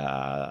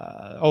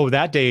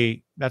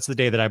day, that's the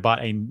day that I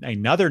bought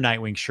another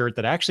Nightwing shirt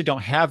that I actually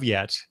don't have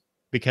yet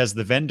because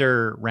the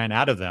vendor ran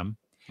out of them.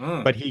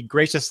 But he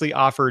graciously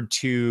offered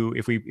to,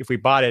 if we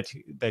bought it,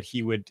 that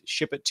he would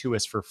ship it to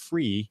us for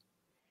free.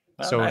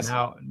 Oh, so nice.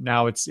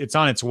 now it's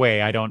on its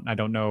way. I don't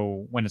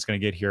know when it's going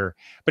to get here,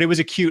 but it was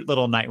a cute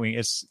little Nightwing.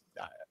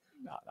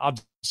 I'll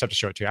just have to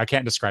show it to you. I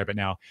can't describe it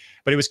now,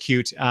 but it was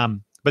cute.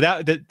 But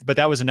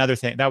that was another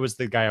thing. That was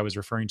the guy I was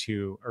referring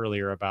to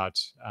earlier about,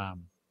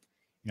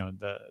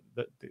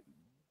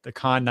 the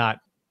con not,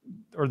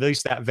 or at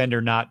least that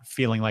vendor not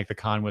feeling like the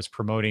con was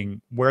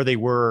promoting where they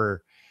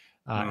were,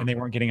 and they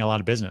weren't getting a lot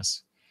of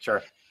business.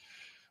 Sure.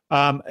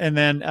 And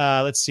then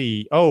let's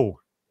see. Oh,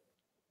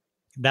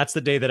 that's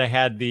the day that I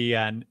had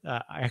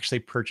I actually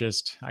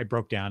purchased. I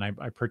broke down.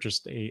 I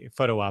purchased a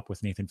photo op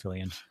with Nathan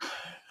Fillion.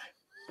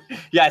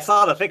 Yeah, I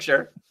saw the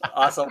picture.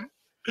 Awesome.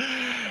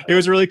 It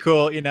was really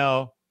cool.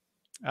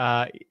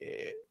 Have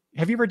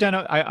you ever done?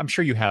 I'm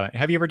sure you haven't.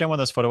 Have you ever done one of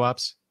those photo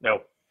ops?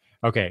 No.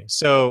 Okay,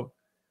 so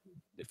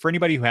for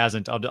anybody who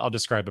hasn't, I'll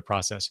describe the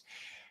process.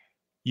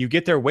 You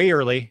get there way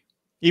early,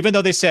 even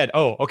though they said,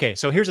 "Oh, okay."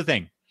 So here's the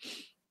thing: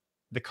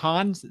 the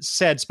con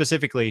said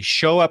specifically,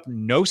 show up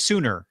no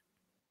sooner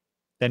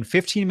than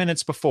 15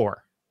 minutes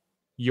before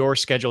your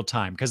scheduled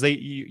time, because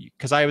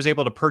I was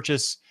able to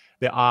purchase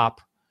the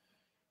op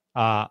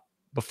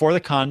before the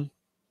con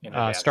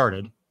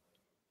started.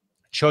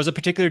 Chose a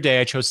particular day.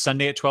 I chose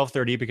Sunday at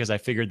 12:30 because I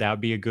figured that would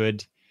be a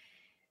good,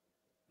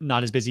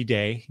 not as busy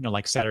day,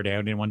 like Saturday. I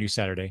didn't want to do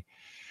Saturday.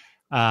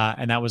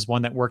 And that was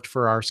one that worked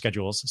for our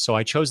schedules. So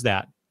I chose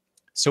that.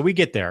 So we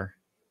get there.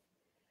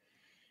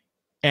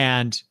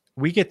 And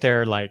we get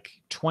there like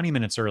 20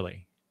 minutes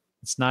early.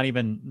 It's not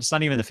even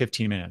the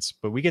 15 minutes,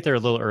 but we get there a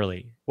little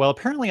early. Well,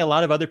 apparently a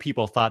lot of other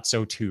people thought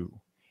so too.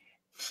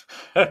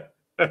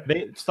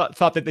 They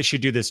thought that they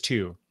should do this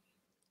too.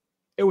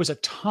 It was a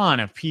ton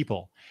of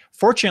people.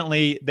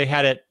 Fortunately, they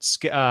had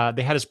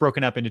us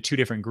broken up into two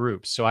different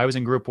groups. So I was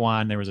in group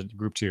one, there was a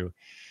group two.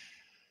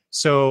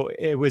 So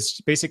it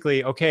was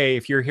basically, okay,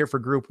 if you're here for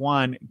group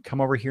one,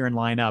 come over here and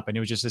line up. And it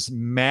was just this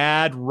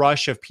mad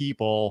rush of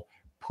people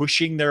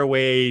pushing their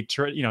way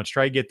to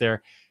try to get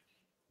there.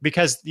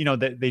 Because,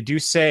 they do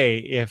say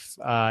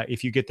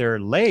if you get there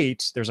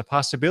late, there's a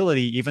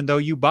possibility, even though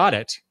you bought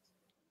it,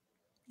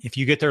 if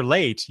you get there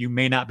late, you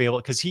may not be able,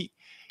 because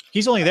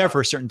he's only there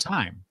for a certain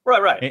time.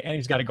 Right. And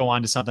he's got to go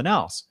on to something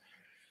else.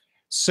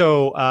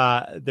 So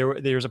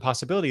there's a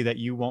possibility that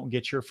you won't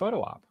get your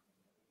photo op.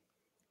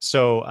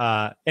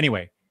 So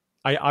anyway,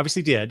 I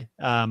obviously did,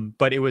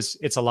 but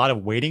it's a lot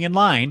of waiting in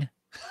line.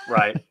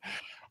 Right.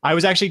 I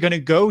was actually going to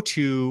go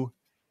to,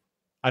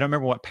 I don't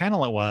remember what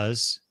panel it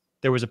was.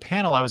 There was a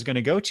panel I was going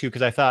to go to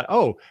because I thought,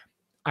 oh,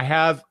 I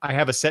have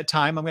a set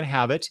time. I'm going to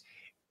have it.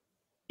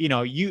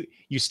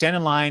 You stand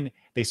in line.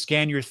 They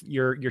scan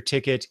your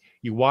ticket.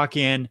 You walk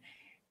in.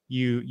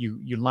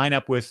 You line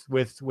up with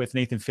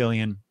Nathan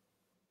Fillion.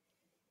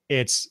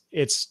 It's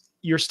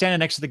you're standing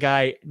next to the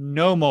guy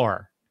no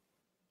more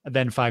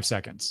than 5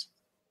 seconds.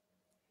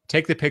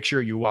 Take the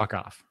picture. You walk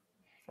off.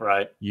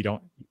 Right.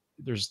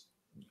 There's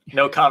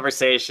no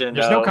conversation.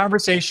 There's no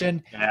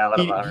conversation.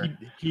 Yeah,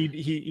 he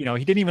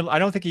didn't even. I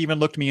don't think he even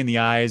looked me in the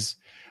eyes.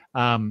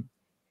 But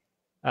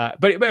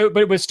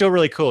it was still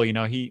really cool.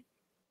 He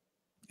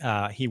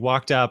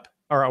walked up,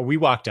 or we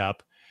walked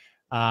up.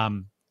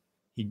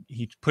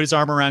 He put his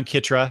arm around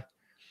Kitra.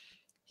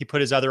 He put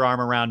his other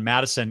arm around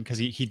Madison because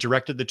he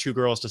directed the two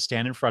girls to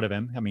stand in front of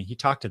him. I mean, he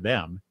talked to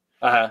them.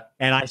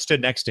 And I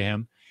stood next to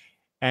him,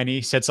 and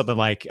he said something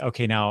like,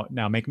 "Okay, now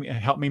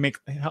help make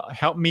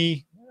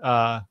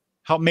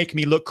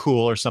me look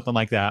cool," or something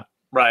like that.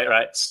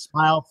 Right.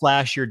 Smile,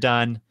 flash, you're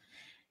done.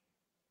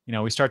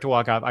 We start to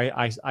walk off.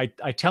 I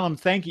tell him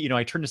thank you.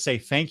 I turn to say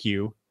thank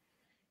you,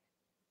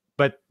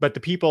 but the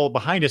people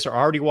behind us are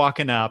already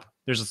walking up.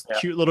 There's a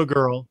cute little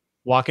girl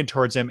walking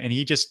towards him, and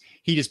he just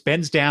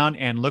bends down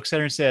and looks at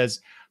her and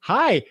says,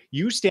 "Hi,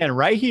 you stand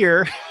right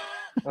here."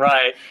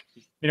 Right.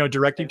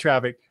 Directing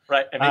traffic.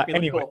 Right. And make me look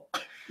anyway, cool.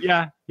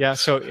 Yeah.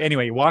 So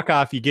anyway, you walk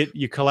off,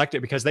 you collect it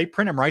because they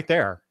print them right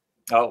there.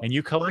 Oh. And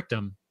you collect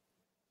them.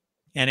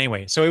 And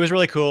anyway, so it was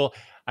really cool.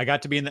 I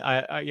got to be in the,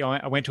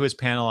 I went to his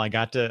panel. I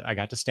got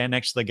to stand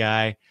next to the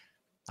guy.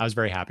 I was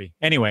very happy.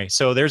 Anyway,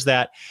 so there's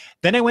that.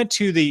 Then I went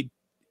to the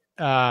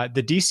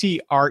DC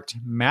Art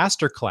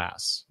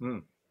Masterclass.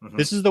 Mm-hmm.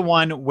 This is the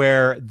one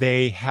where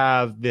they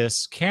have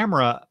this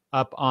camera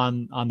up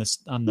on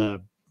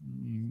the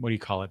what do you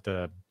call it?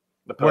 The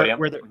podium.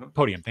 Where the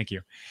podium. Thank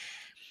you.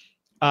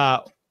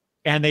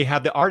 And they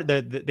have the art.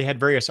 They had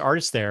various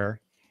artists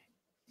there,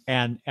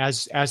 and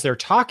as they're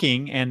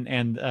talking,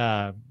 and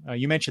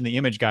you mentioned the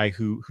image guy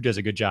who does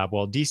a good job.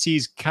 Well,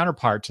 DC's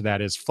counterpart to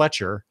that is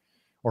Fletcher,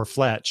 or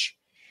Fletch,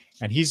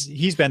 and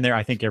he's been there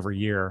I think every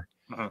year.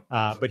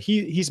 But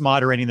he's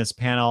moderating this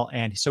panel,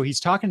 and so he's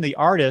talking to the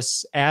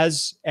artists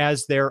as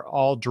they're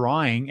all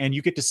drawing, and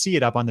you get to see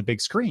it up on the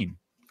big screen.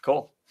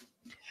 Cool.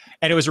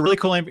 And it was a really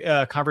cool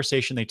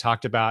conversation. They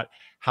talked about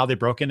how they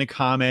broke into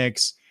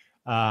comics,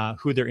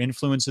 who their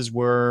influences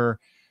were,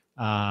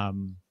 how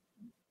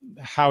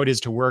it is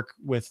to work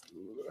with,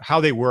 how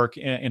they work.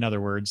 In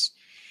other words,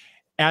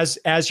 as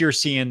you're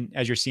seeing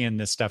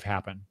this stuff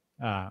happen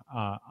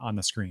on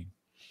the screen.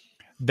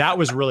 That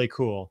was really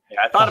cool. Yeah,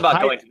 I thought about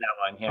going to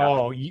that one. Yeah.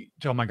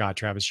 Oh my God,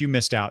 Travis, you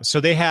missed out. So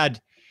they had,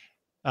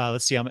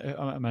 let's see, I'm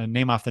going to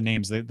name off the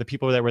names. The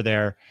people that were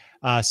there.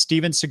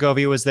 Steven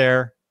Segovia was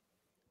there.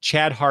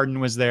 Chad Harden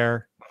was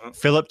there.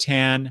 Philip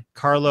Tan,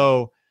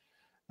 Carlo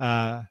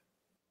Pagulayan.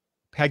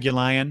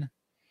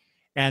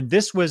 And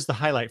this was the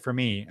highlight for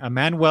me.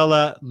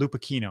 Emanuela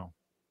Lupacchino.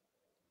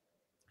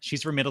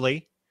 She's from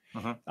Italy.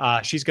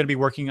 She's going to be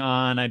working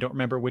on, I don't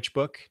remember which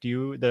book.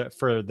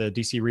 For the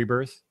DC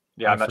Rebirth?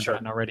 Yeah, I'm not sure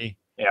already.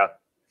 Yeah.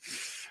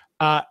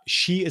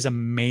 She is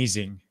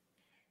amazing.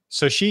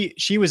 So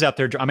she was up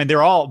there. I mean,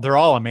 they're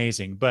all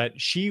amazing, but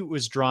she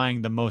was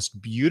drawing the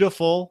most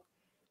beautiful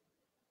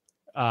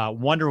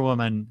Wonder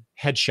Woman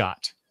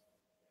headshot,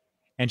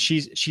 and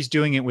she's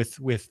doing it with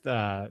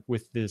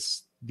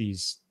these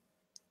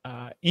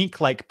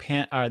ink like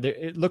pen.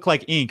 It looked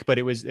like ink, but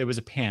it was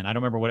a pen. I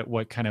don't remember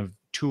what kind of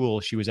tool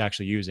she was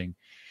actually using.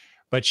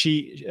 But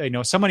she,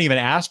 someone even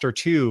asked her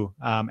too,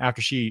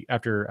 after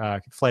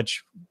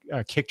Fletch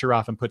kicked her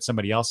off and put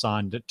somebody else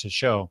on to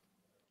show.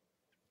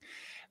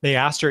 They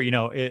asked her,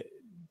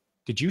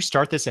 did you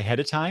start this ahead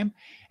of time?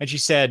 And she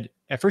said,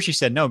 at first she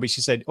said no, but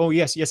she said, oh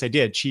yes, I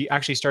did. She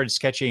actually started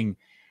sketching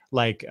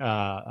like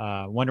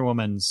Wonder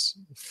Woman's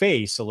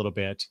face a little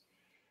bit,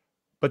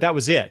 but that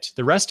was it.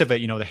 The rest of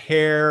it, the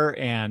hair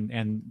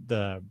and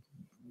the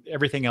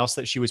everything else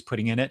that she was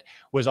putting in it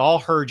was all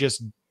her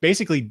just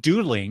basically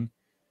doodling.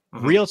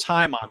 Real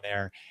time on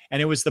there.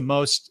 And it was the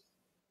most,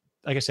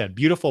 like I said,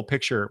 beautiful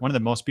picture, one of the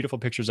most beautiful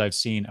pictures I've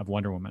seen of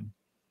Wonder Woman.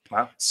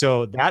 Wow.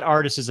 So that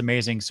artist is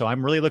amazing. So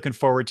I'm really looking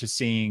forward to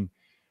seeing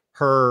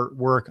her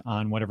work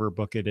on whatever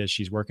book it is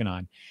she's working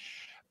on.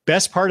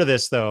 Best part of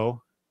this,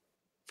 though,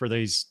 for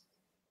these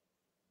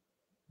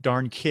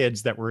darn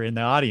kids that were in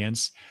the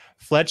audience,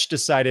 Fletch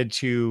decided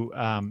to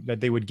that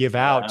they would give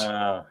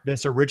out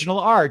this original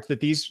art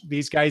that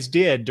these guys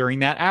did during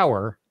that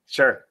hour.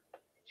 Sure.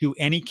 To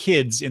any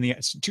kids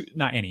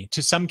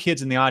to some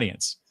kids in the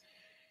audience.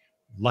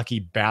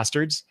 Lucky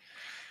bastards.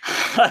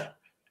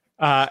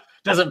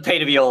 Doesn't pay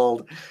to be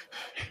old.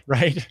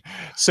 Right.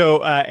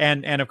 So,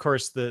 and of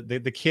course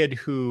the kid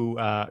who,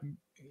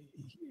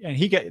 and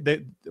he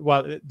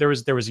there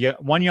was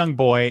one young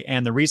boy,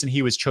 and the reason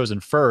he was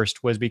chosen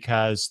first was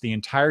because the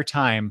entire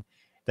time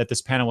that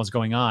this panel was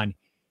going on,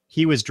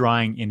 he was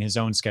drawing in his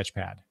own sketch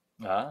pad.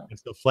 And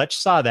so Fletch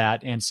saw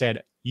that and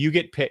said, you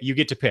get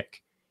to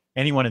pick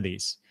any one of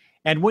these.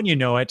 And wouldn't you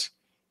know it,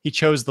 he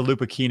chose the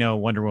Lupacchino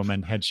Wonder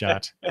Woman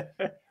headshot.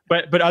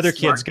 But other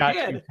kids got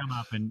to come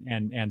up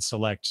and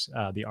select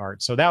the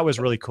art. So that was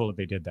really cool that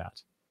they did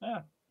that. Yeah.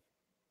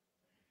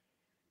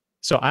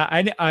 So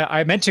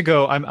I meant to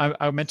go.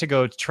 I meant to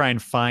go try and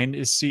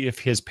see if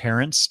his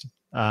parents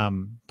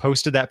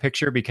posted that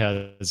picture,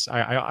 because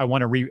I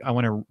want to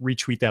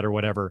retweet that or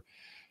whatever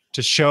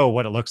to show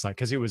what it looks like,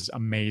 because it was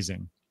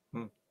amazing.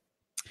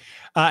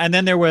 And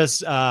then there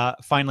was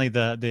finally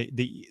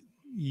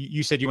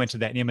you said you went to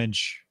that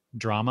Image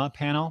drama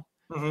panel,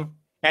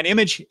 and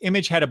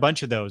Image had a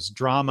bunch of those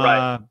drama. Right.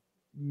 I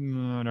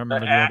don't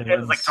remember the other it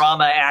was like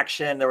drama,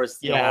 action. There was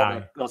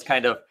those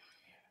kind of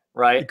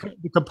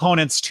the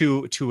components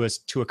to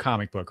a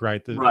comic book,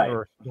 right?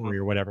 Or story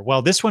or whatever.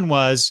 Well, this one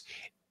was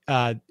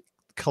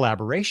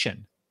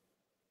collaboration.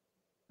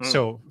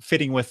 So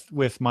fitting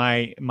with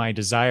my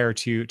desire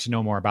to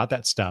know more about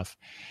that stuff.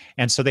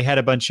 And so they had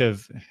a bunch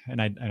of,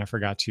 and I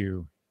forgot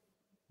to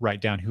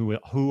write down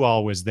who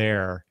all was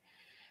there.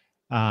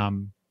 But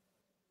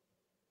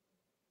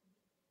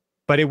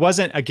it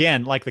wasn't,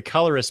 again, like the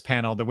colorist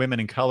panel, the women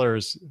in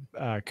colorist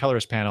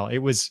panel.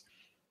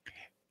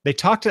 They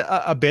talked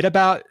a bit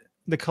about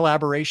the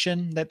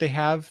collaboration that they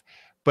have,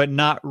 but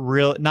not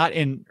real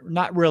in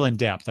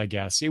depth, I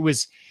guess. It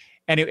was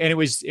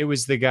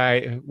the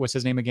guy, what's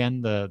his name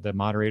again? The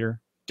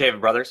moderator?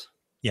 David Brothers.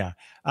 Yeah.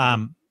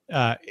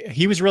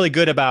 He was really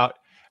good about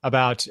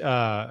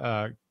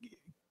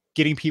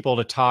getting people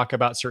to talk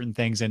about certain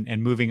things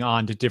and moving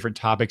on to different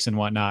topics and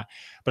whatnot.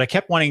 But I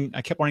kept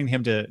wanting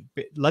him to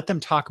let them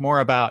talk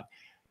more about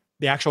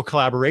the actual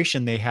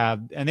collaboration they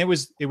have. And it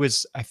was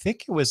I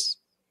think it was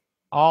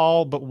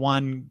all but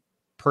one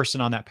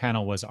person on that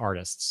panel was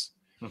artists.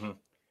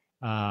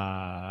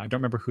 I don't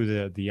remember who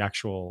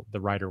the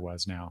writer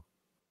was now.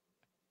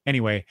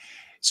 Anyway,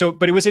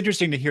 but it was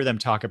interesting to hear them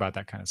talk about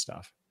that kind of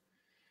stuff.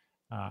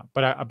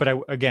 But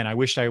I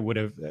wish they would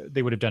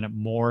have done it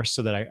more,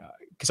 so that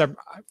because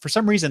for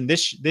some reason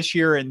this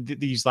year and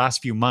these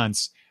last few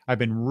months, I've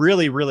been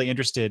really, really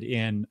interested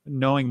in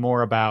knowing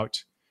more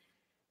about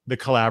the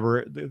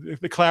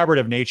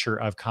collaborative nature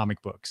of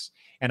comic books.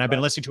 And I've been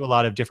listening to a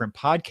lot of different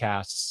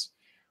podcasts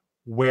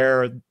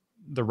where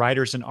the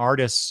writers and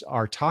artists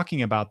are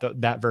talking about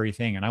that very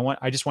thing. And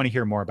I just want to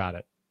hear more about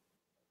it.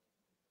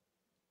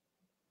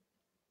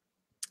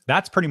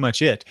 That's pretty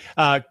much it.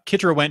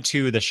 Kitra went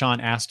to the Sean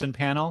Astin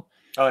panel.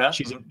 Oh yeah.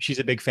 She's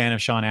a big fan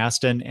of Sean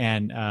Astin.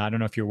 And I don't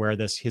know if you're aware of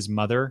this, his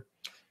mother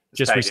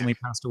just recently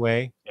passed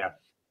away. Yeah.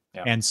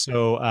 Yeah. And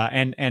so,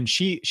 and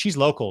she's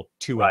local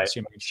to us.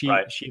 I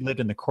mean, she lived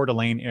in the Coeur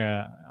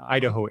d'Alene,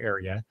 Idaho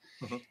area.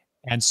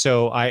 And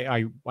so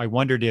I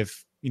wondered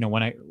if,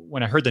 when I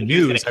heard the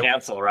news, gonna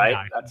cancel, right?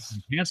 That's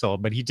cancel,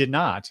 but he did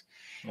not.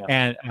 Yeah.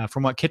 And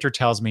from what Kitra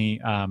tells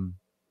me,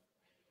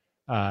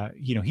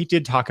 he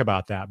did talk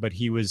about that, but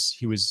he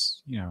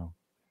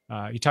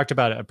talked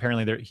about it.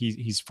 Apparently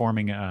he's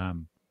forming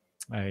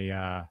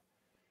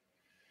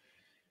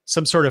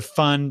some sort of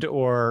fund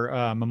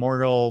or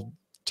memorial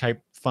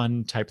type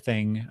fund type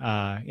thing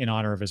in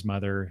honor of his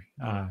mother.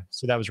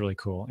 So that was really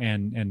cool.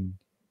 And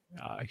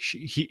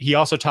he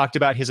also talked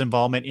about his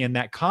involvement in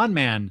that Con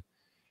Man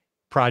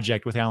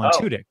project with Alan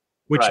Tudyk,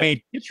 which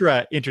made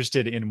Kitra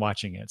interested in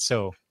watching it.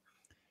 So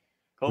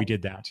we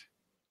did that.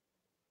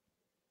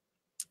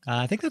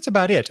 I think that's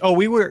about it. Oh,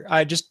 we were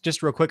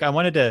just real quick. I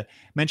wanted to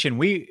mention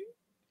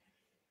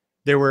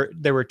there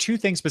were two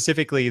things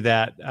specifically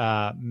that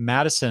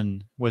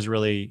Madison was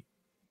really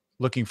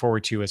looking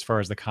forward to as far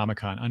as the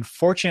Comic-Con.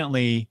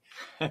 Unfortunately,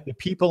 the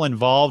people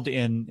involved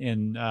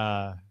in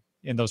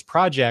those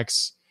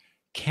projects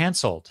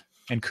canceled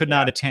and could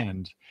not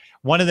attend.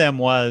 One of them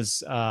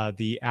was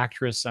the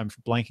actress. I'm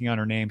blanking on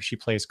her name. She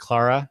plays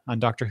Clara on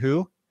Doctor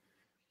Who.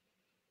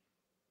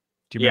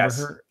 Do you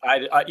remember her? I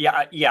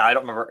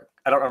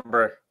don't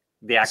remember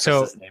the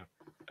actress's name.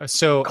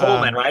 So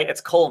Coleman, right?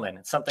 It's Coleman.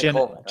 It's something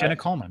Coleman. Right? Jenna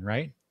Coleman,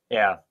 right?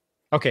 Yeah.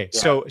 Okay, yeah.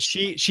 So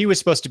she was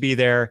supposed to be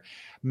there.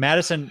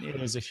 Madison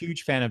is a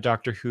huge fan of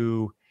Doctor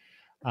Who,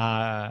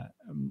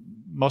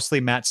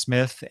 mostly Matt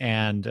Smith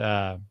and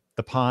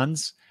the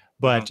Ponds,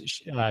 but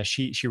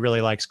she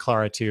really likes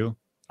Clara too.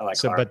 I like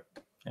Clara.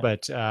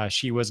 But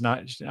she was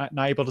not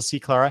able to see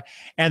Clara,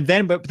 and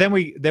then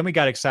we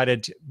got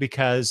excited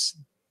because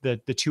the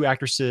two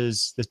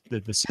actresses,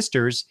 the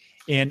sisters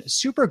in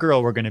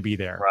Supergirl, were going to be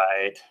there.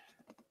 Right.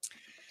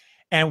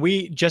 And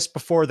we just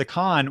before the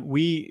con,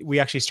 we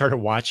actually started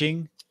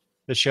watching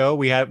the show.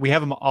 We have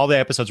them, all the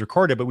episodes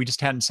recorded, but we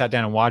just hadn't sat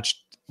down and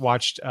watched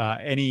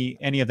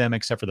any of them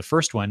except for the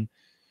first one.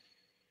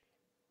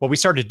 Well, we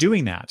started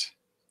doing that,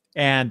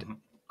 and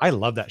I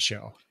love that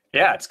show.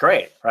 Yeah, it's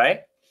great,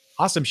 right?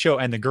 Awesome show,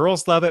 and the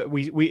girls love it.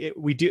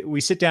 We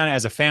sit down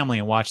as a family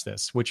and watch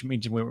this, which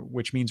means we're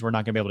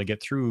not going to be able to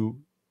get through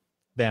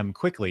them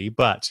quickly,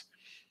 but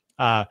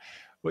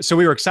so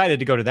we were excited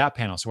to go to that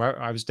panel. So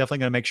I was definitely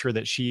going to make sure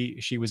that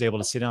she was able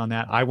to sit in on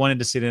that. I wanted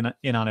to sit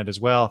in on it as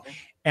well.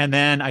 And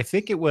then I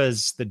think it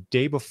was the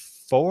day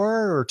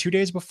before or 2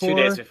 days before. 2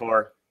 days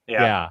before,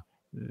 yeah.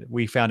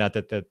 We found out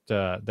that they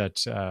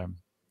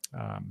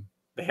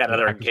had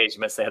other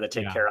engagements they had to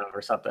take care of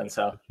or something.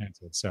 So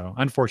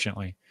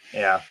unfortunately,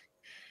 yeah.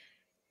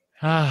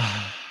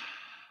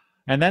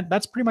 And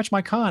that's pretty much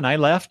my con. I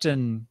left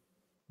and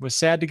was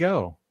sad to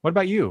go. What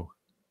about you?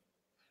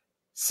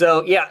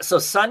 So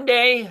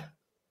Sunday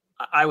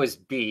I was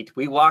beat.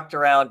 We walked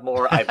around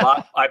more. I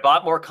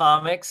bought more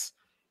comics.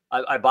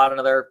 I bought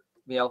another,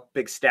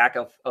 big stack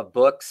of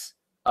books.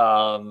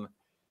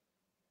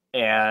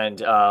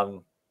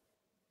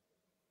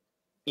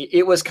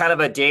 It was kind of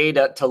a day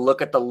to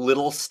look at the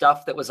little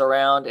stuff that was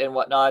around and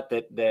whatnot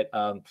that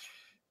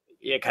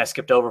it kind of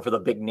skipped over for the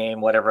big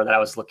name, whatever that I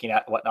was looking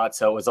at and whatnot.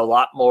 So it was a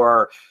lot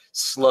more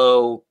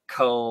slow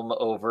comb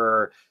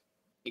over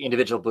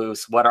individual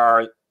booths. What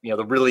are,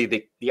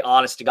 the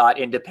honest to God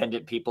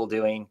independent people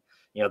doing,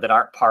 that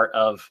aren't part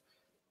of,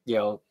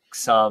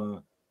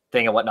 some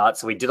thing and whatnot.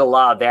 So we did a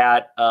lot of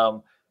that.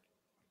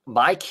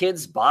 My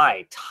kids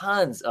buy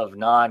tons of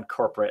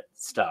non-corporate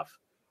stuff,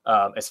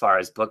 as far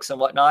as books and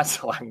whatnot.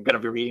 So I'm going to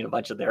be reading a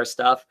bunch of their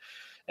stuff,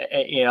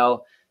 you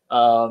know.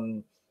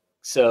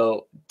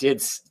 So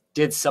did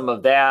some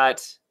of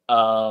that.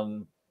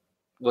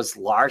 Was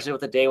largely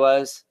what the day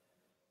was,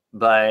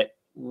 but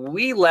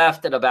we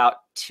left at about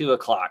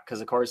 2:00 because,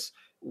 of course,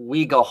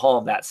 we go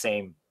home that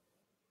same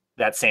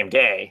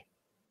day.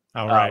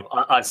 All right.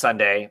 On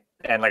Sunday.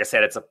 And like I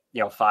said, it's a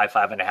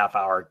 5.5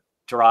 hour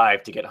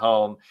drive to get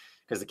home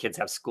because the kids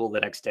have school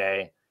the next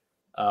day,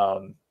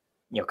 kind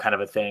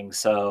of a thing.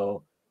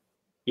 So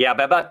yeah,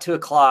 by about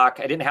 2:00,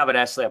 I didn't have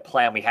necessarily a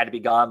plan. We had to be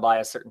gone by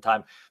a certain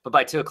time, but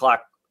by 2:00,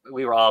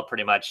 we were all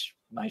pretty much,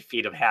 my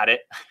feet have had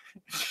it.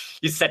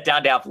 You sat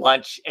down to have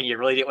lunch and you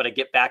really didn't want to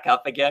get back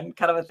up again,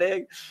 kind of a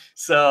thing.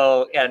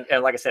 So, and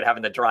like I said,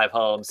 having to drive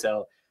home.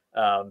 So,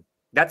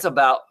 that's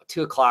about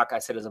 2:00, I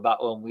said, is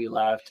about when we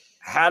left.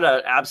 Had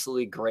an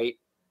absolutely great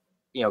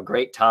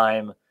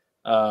time,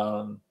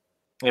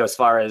 as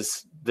far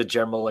as the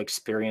general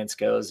experience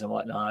goes and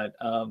whatnot.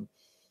 I'm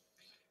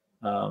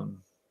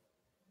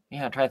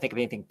trying to think of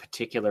anything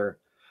particular.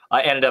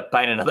 I ended up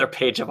buying another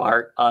page of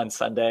art on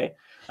Sunday.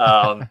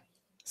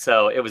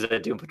 So it was a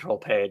Doom Patrol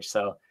page.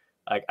 So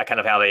I kind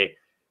of have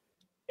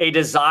a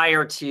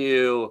desire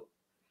to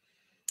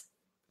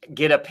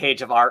get a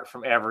page of art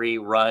from every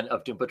run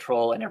of Doom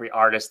Patrol and every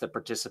artist that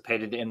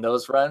participated in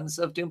those runs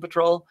of Doom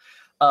Patrol.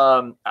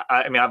 I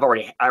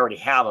already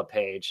have a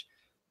page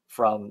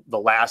from the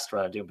last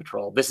run of Doom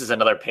Patrol. This is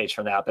another page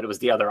from that, but it was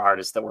the other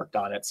artist that worked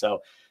on it.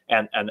 So,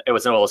 and it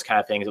was one of those kind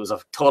of things. It was a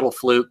total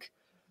fluke.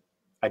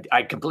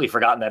 I'd completely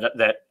forgotten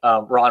that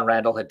Ron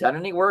Randall had done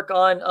any work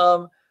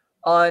on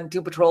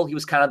Doom Patrol. He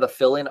was kind of the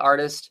fill-in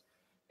artist,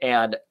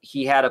 and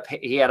he had a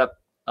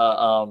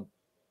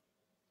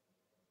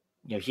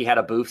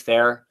booth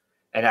there,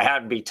 and I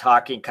happened to be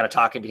talking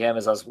to him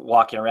as I was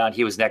walking around.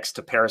 He was next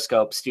to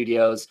Periscope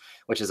Studios,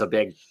 which is a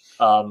big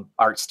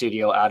art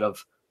studio out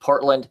of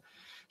Portland.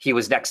 He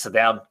was next to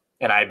them,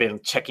 and I had been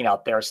checking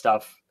out their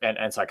stuff,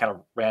 and so I kind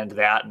of ran into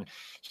that, and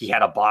he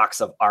had a box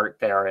of art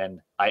there,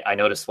 and I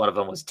noticed one of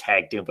them was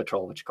tagged Doom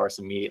Patrol, which of course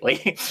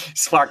immediately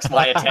sparks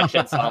my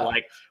attention. So I'm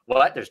like,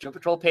 what? There's Doom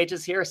Patrol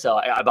pages here? So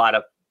I bought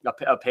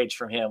a page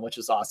from him, which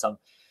was awesome.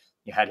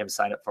 You had him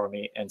sign it for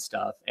me and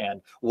stuff.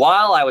 And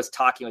while I was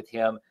talking with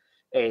him,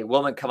 a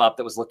woman come up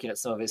that was looking at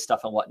some of his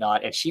stuff and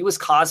whatnot, and she was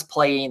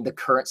cosplaying the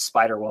current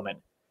Spider-Woman,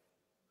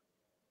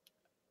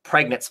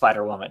 pregnant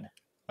Spider-Woman.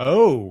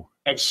 Oh.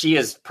 And she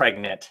is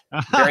pregnant,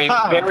 very,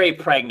 very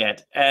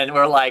pregnant. And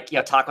we're like,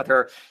 talk with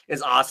her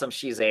is awesome.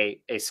 She's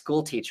a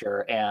school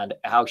teacher, and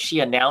how she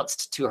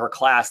announced to her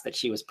class that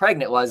she was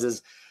pregnant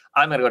is,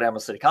 I'm going to go to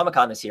Emerald City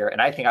Comicon this year,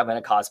 and I think I'm going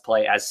to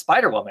cosplay as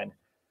Spider-Woman,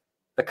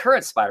 the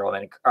current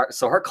Spider-Woman.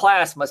 So her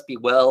class must be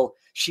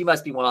she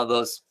must be one of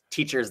those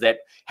teachers that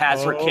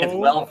has her kids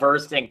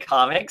well-versed in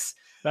comics.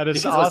 That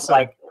is because awesome.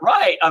 Like,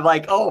 right. I'm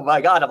like, oh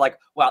my God. I'm like,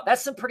 wow,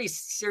 that's some pretty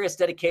serious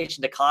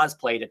dedication to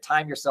cosplay, to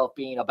time yourself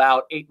being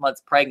about 8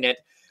 months pregnant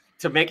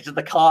to make it to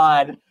the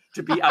con,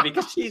 to be,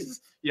 because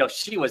she's,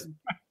 she was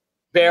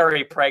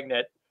very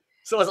pregnant.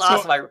 So it was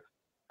awesome.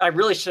 I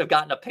really should have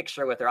gotten a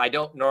picture with her. I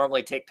don't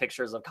normally take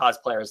pictures of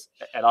cosplayers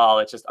at all.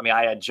 It's just,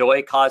 I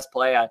enjoy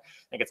cosplay. I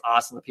think it's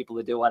awesome the people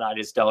that do it. I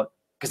just don't,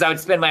 because I would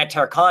spend my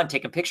entire con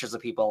taking pictures of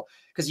people,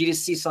 because you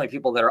just see so many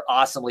people that are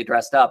awesomely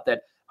dressed up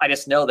that I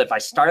just know that if I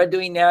started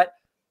doing that,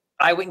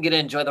 I wouldn't get to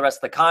enjoy the rest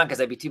of the con, because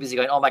I'd be too busy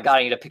going, oh my God,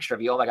 I need a picture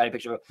of you. Oh my God, I need a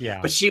picture of you. Yeah.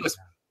 But she was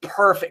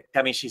perfect.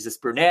 She's this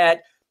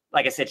brunette.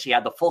 Like I said, she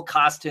had the full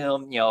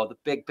costume, the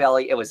big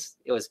belly. It was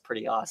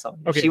pretty awesome.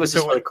 Okay, she was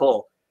just really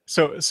cool.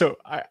 So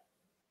I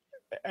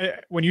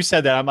when you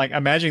said that, I'm like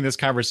imagining this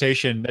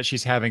conversation that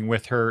she's having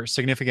with her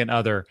significant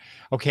other.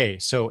 Okay,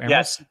 so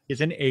Emerald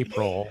is in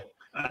April.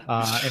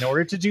 In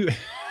order to do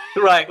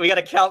right, we got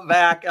to count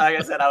back. Like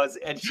I said,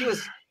 she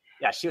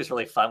was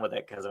really fun with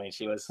it, because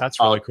she was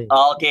really cool.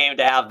 All game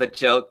to have the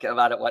joke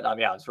about it. Whatnot.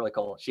 Yeah, it was really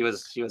cool. She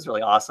was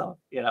really awesome.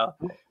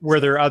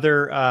 Were there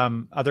other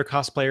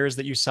cosplayers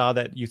that you saw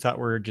that you thought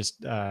were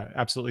just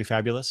absolutely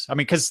fabulous?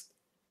 Because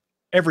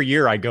every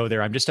year I go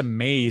there, I'm just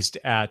amazed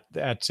at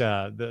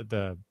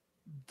the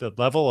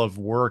level of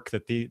work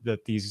that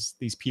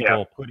these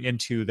people put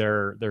into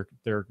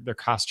their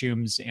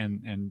costumes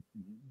and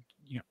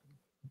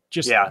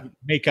just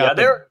makeup.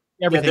 Yeah,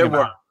 everything.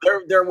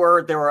 There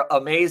were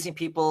amazing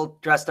people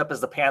dressed up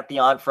as the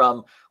Pantheon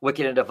from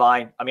Wicked and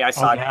Divine. I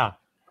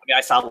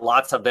saw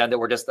lots of them that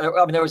were just.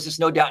 there was just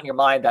no doubt in your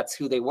mind that's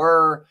who they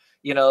were.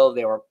 They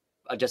were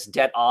just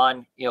dead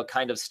on.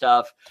 Kind of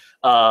stuff.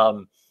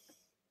 I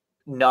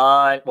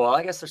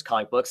guess there's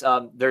comic books.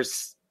 There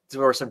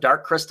were some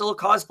Dark Crystal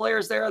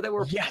cosplayers there that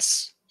were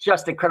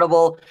just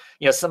incredible.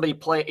 Somebody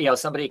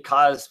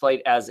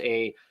cosplayed as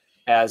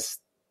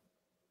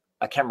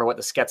I can't remember what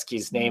the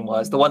Sketsky's name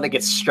was, the one that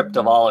gets stripped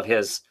of all of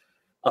his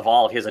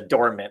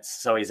adornments.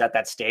 So he's at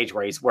that stage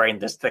where he's wearing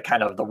the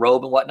kind of the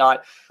robe and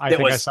whatnot.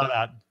 I saw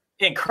that.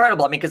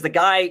 Incredible. Because the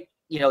guy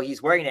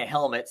he's wearing a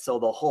helmet, so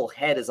the whole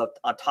head is up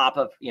on top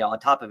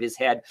of his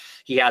head.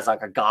 He has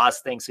like a gauze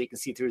thing so you can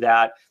see through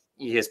that.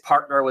 His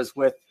partner was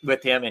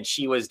with him, and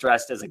she was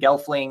dressed as a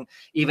gelfling.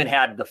 Even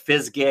had the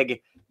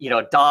Fizzgig,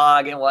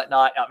 dog and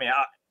whatnot. I mean,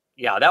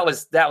 that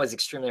was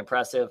extremely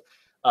impressive.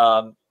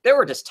 There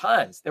were just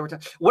tons.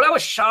 What I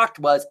was shocked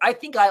was I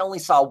think I only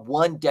saw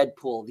one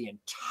Deadpool the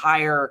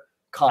entire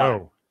con.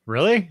 Oh,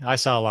 really? I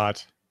saw a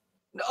lot.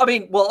 I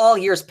mean, well, all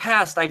years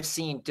past, I've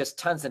seen just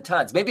tons and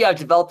tons. Maybe I've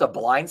developed a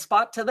blind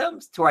spot to them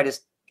to where I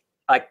just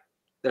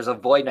there's a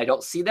void and I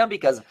don't see them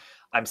because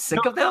I'm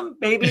sick of them.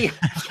 Maybe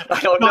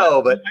I don't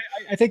know, but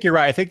I think you're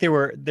right. I think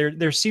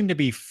there seemed to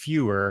be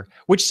fewer,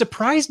 which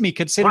surprised me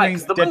considering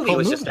the movie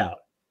was just out.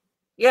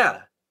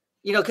 Yeah,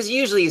 because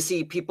usually you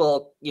see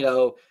people,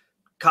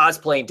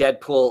 cosplaying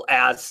Deadpool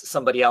as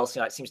somebody else.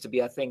 It seems to be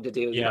a thing to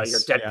do. You're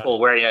Deadpool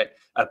wearing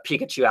a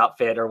Pikachu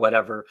outfit or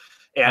whatever.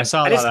 And I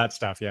saw a lot of that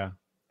stuff. Yeah.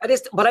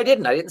 But I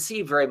didn't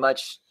see very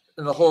much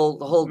in the whole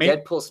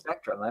Deadpool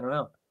spectrum. I don't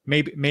know.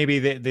 Maybe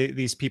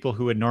these people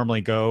who would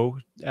normally go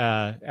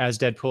as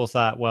Deadpool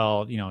thought,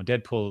 well,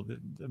 Deadpool,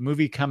 the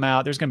movie come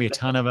out, there's going to be a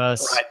ton of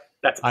us. Right.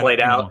 That's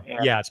played out.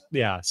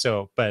 Yeah.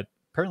 So, but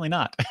apparently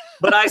not.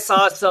 But I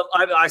saw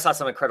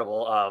some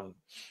incredible,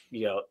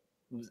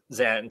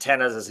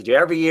 antennas as they do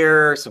every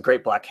year. Some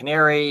great black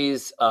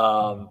canaries.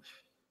 Trying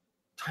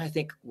to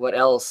think what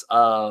else.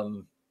 Saw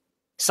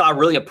a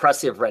really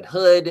impressive Red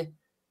Hood.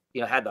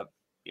 Had the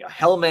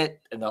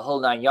helmet and the whole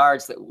 9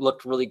 yards that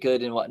looked really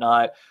good and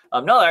whatnot.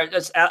 No,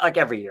 it's like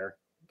every year.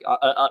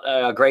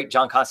 A great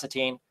John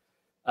Constantine,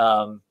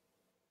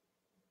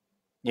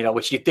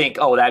 which you think,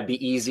 oh, that'd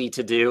be easy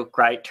to do,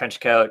 right? Trench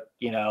coat,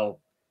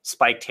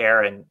 spiked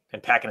hair and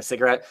packing a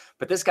cigarette.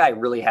 But this guy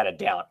really had it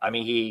down. I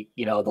mean,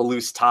 the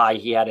loose tie,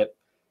 he had it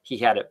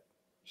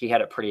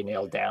pretty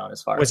nailed down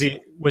as far was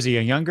he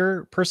a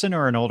younger person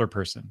or an older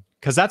person?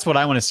 Because that's what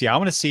I want to see. I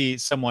want to see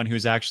someone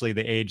who's actually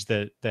the age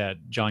that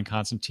John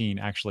Constantine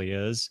actually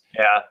is.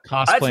 Yeah,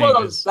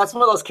 cosplaying. That's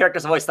one of those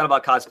characters I've always thought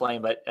about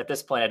cosplaying, but at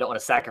this point, I don't want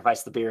to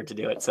sacrifice the beard to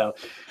do it. So,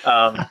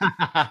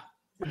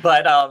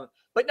 but no,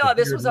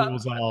 this was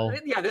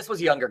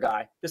a younger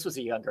guy. This was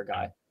a younger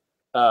guy,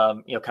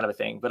 kind of a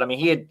thing. But I mean,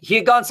 he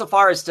had gone so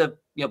far as to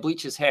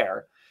bleach his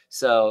hair.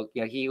 So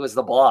he was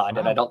the blonde,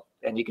 wow.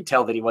 and you could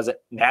tell that he wasn't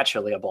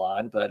naturally a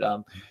blonde. But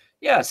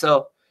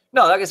so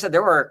no, like I said,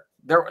 there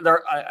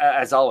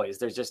as always,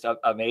 there's just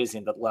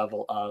amazing the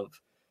level of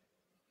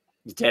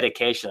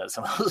dedication that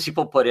some of those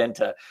people put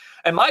into.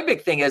 And my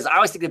big thing is, I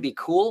always think it'd be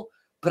cool,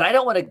 but I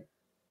don't want to.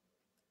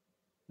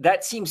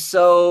 That seems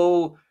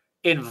so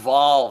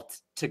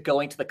involved to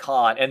going to the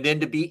con and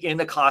then to be in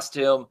the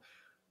costume,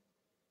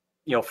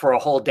 for a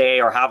whole day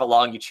or however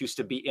long you choose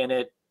to be in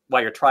it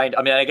while you're trying to.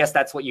 I mean, I guess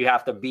that's what you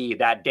have to be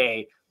that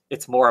day.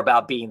 It's more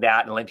about being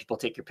that and letting people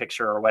take your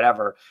picture or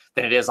whatever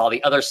than it is all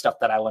the other stuff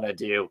that I want to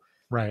do.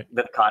 Right.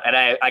 The con. And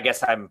I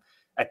guess I'm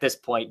at this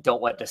point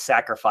don't want to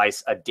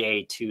sacrifice a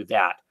day to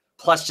that.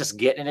 Plus just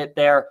getting it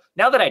there.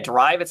 Now that I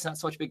drive, it's not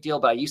so much a big deal,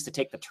 but I used to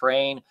take the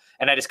train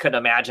and I just couldn't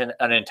imagine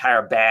an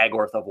entire bag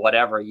worth of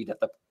whatever you'd have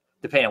to,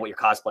 depending on what you're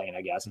cosplaying,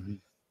 I guess,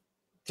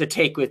 to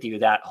take with you.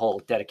 That whole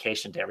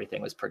dedication to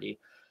everything was pretty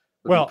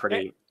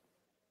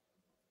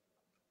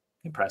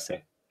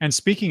impressive. And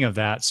speaking of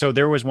that, so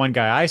there was one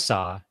guy I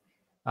saw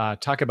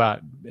talk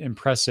about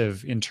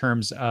impressive in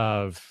terms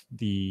of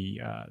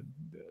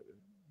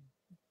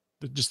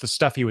just the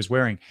stuff he was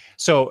wearing.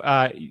 So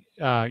you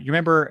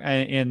remember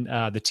in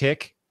The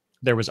Tick,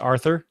 there was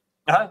Arthur.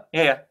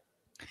 Yeah.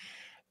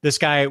 This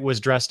guy was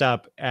dressed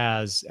up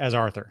as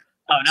Arthur.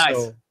 Oh, nice.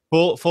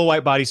 So full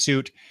white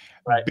bodysuit,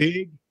 right.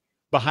 Big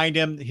behind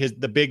him,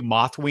 the big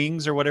moth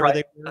wings or whatever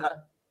they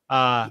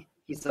were.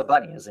 He's a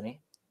bunny, isn't he?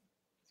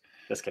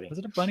 Just kidding. Was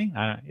it a bunny?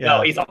 Yeah.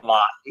 No, he's a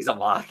moth. He's a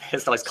moth.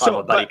 It's always called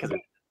him a bunny because.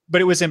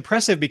 But it was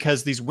impressive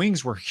because these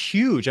wings were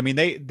huge. I mean,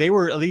 they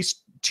were at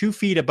least 2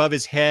 feet above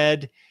his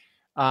head.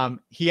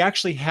 He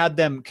actually had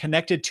them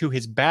connected to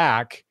his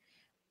back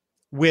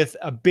with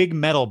a big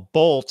metal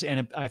bolt,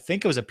 and I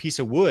think it was a piece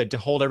of wood to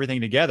hold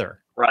everything together.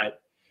 Right.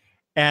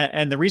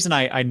 And the reason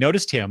I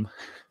noticed him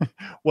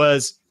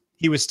was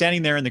he was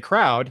standing there in the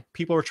crowd.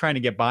 People were trying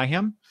to get by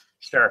him.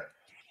 Sure.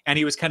 And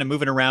he was kind of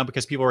moving around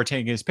because people were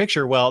taking his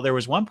picture. Well, there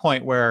was one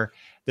point where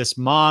this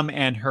mom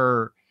and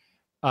her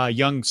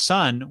young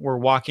son were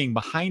walking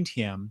behind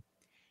him,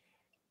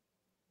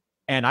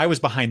 and I was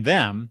behind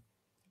them.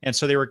 And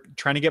so they were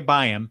trying to get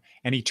by him,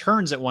 and he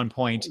turns at one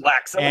point,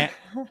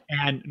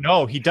 and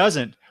no, he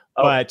doesn't.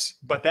 Oh.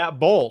 But that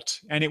bolt,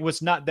 and it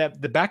was not that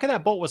the back of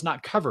that bolt was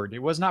not covered.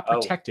 It was not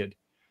protected.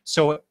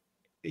 So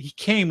he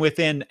came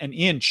within an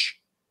inch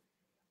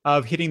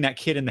of hitting that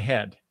kid in the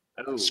head,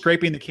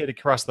 scraping the kid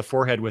across the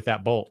forehead with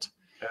that bolt.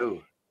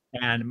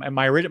 And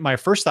my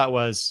first thought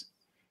was,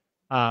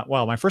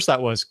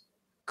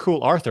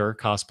 cool Arthur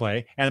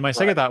cosplay. And my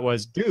second thought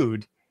was,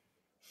 dude,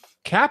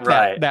 cap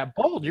that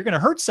bolt. You're going to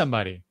hurt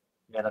somebody.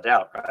 Yeah, no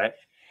doubt. Right.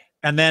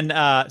 And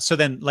then, so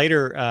then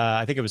later,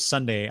 I think it was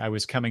Sunday, I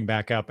was coming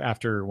back up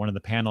after one of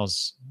the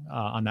panels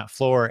on that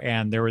floor,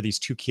 and there were these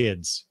 2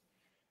 kids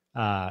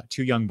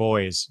two young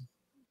boys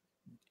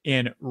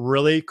in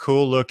really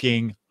cool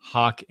looking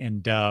hawk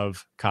and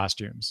dove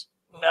costumes.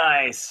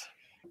 Nice.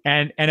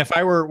 And if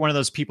I were one of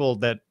those people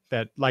that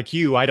like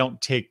you, I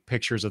don't take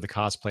pictures of the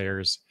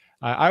cosplayers.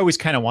 I always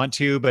kind of want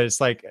to, but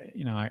it's like,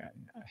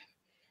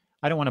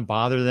 I don't want to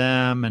bother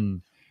them,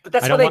 and But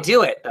that's I why don't they want.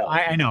 do it, though.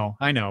 I know,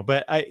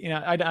 but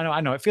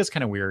I know it feels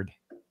kind of weird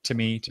to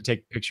me to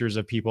take pictures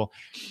of people,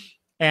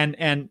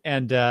 and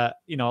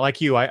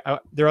like you, I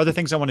there are other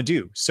things I want to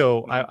do,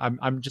 so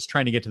I'm just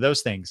trying to get to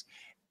those things,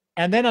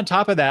 and then on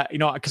top of that,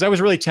 because I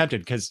was really tempted,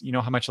 because you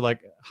know how much I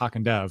like hawk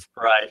and dove,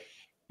 Right.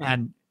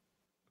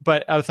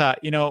 but I thought,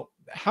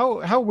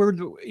 how weird,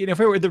 if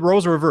the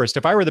roles were reversed,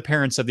 if I were the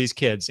parents of these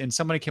kids and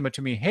somebody came up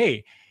to me,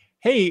 hey,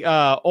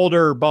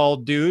 older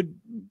bald dude,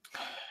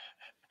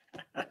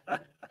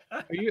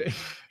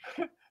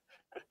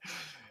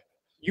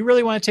 you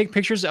really want to take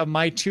pictures of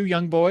my two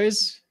young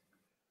boys?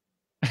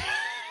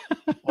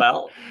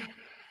 Well,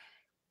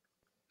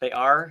 they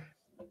are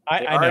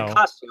I know. in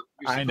costume.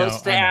 You're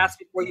supposed to ask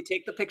before you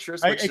take the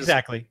pictures,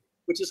 Exactly.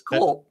 Which is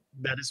cool.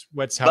 That is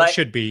how it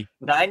should be.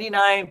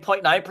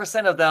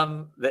 99.9% of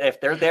them, if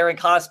they're there in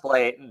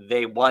cosplay,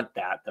 they want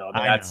that, though.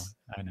 I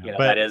know. But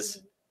that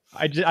is.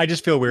 I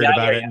just feel weird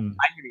about it. I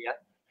hear you.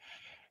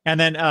 And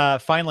then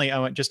finally, I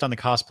went just on the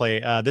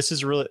cosplay. This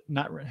is really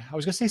not. I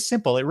was going to say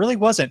simple. It really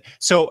wasn't.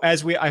 So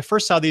I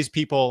first saw these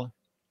people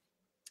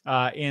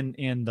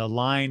in the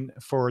line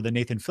for the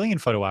Nathan Fillion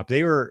photo op,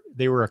 they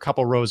were a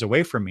couple rows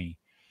away from me.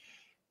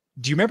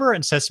 Do you remember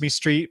in Sesame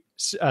Street,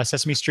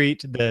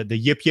 the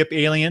Yip Yip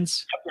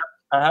aliens? Yep.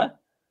 Uh-huh.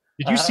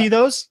 Did you see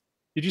those?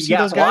 Did you see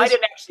those guys? Well, I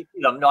didn't actually see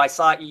them. No, I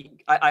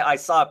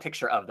saw a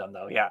picture of them,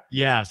 though. Yeah.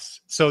 Yes.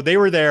 So they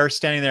were there,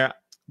 standing there.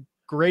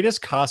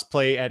 Greatest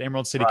cosplay at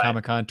Emerald City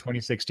Comicon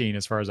 2016,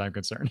 as far as I'm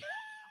concerned.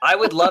 I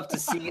would love to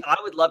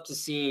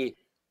see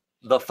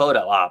the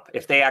photo op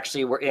if they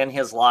actually were in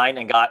his line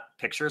and got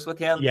pictures with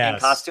him in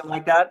costume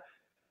like that.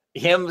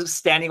 Him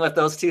standing with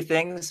those two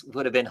things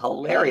would have been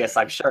hilarious,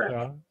 I'm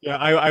sure. Yeah.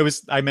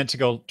 I meant to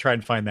go try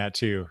and find that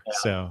too.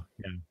 Yeah.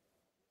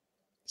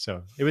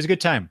 So it was a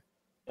good time.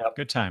 Yep.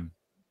 Good time.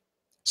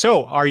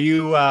 So are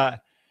you, how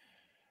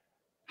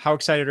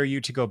excited are you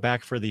to go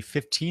back for the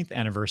 15th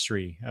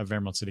anniversary of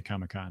Emerald City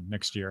Comicon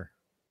next year?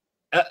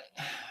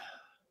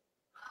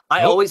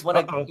 I always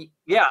want to.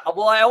 Yeah.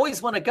 Well, I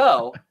always want to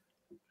go,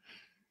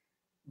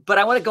 but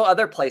I want to go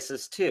other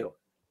places too.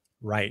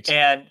 Right.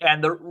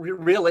 And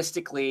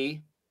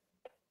realistically,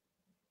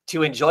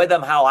 to enjoy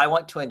them how I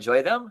want to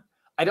enjoy them,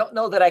 I don't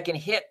know that I can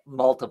hit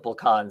multiple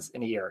cons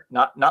in a year.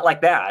 Not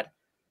like that.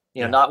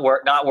 Not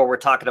where we're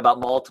talking about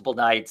multiple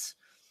nights.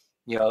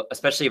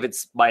 Especially if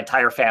it's my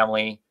entire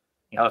family.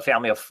 A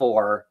family of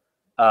 4.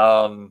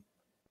 So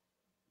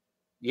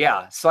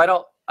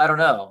I don't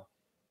know.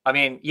 I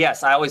mean,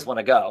 yes, I always want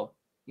to go.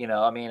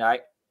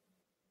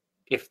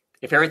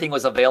 If everything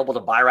was available to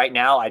buy right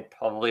now, I'd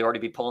probably already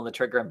be pulling the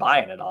trigger and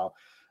buying it all.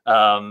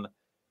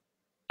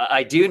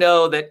 I do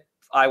know that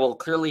I will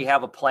clearly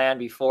have a plan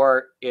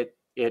before it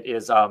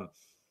is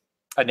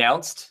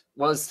announced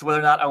as to whether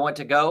or not I want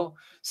to go.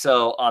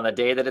 So on the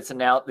day that it's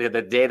announced, the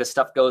day the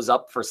stuff goes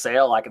up for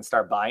sale, I can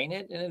start buying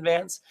it in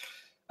advance.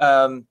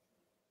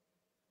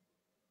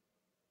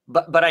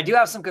 But I do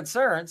have some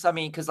concerns. I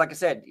mean, because like I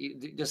said,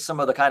 just some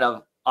of the kind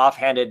of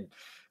offhanded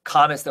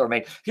comments that were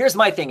made. Here's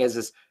my thing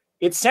is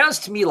it sounds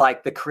to me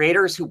like the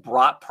creators who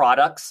brought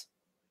products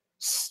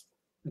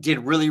did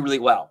really, really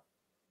well.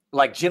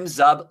 Like Jim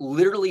Zub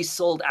literally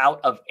sold out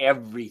of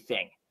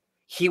everything.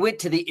 He went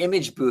to the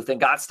Image booth and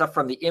got stuff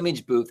from the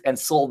Image booth and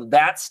sold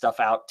that stuff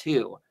out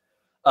too.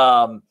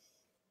 I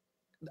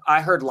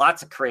heard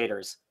lots of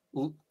creators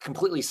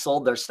completely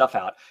sold their stuff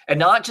out, and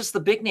not just the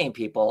big name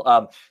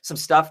people. Some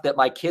stuff that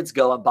my kids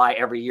go and buy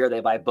every year. They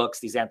buy books,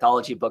 these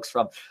anthology books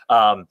from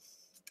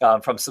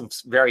some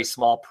very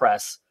small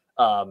press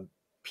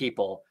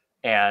people,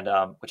 and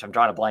which I'm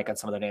drawing a blank on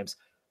some of their names,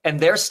 and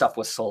their stuff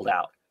was sold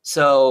out.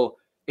 So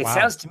it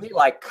sounds to me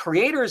like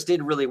creators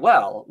did really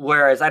well,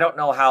 whereas I don't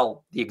know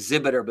how the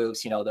exhibitor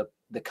booths,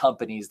 the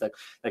companies, the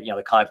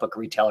comic book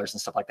retailers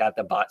and stuff like that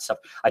bought stuff.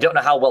 I don't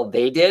know how well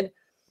they did,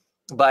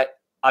 but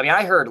I mean,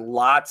 I heard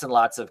lots and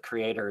lots of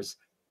creators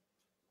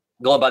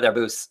going by their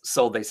booths,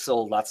 they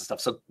sold lots of stuff.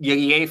 So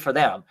yay for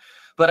them.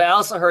 But I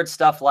also heard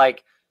stuff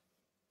like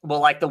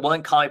the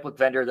one comic book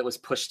vendor that was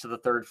pushed to the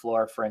 3rd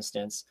floor, for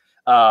instance.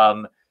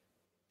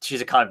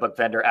 She's a comic book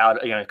vendor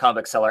comic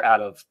book seller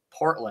out of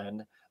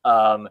Portland.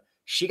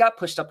 She got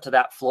pushed up to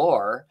that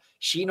floor.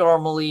 She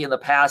normally, in the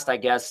past, I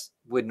guess,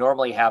 would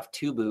normally have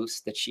 2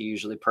 booths that she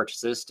usually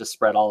purchases to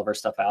spread all of her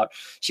stuff out.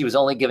 She was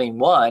only giving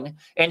 1,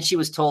 and she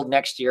was told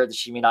next year that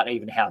she may not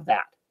even have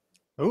that.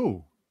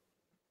 Ooh.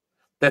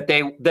 That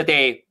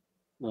they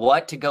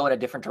want to go in a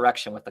different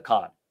direction with the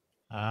con.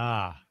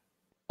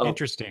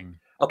 Interesting.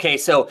 Okay,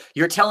 so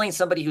you're telling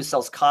somebody who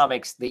sells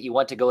comics that you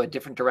want to go a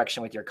different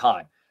direction with your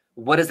con.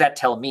 What does that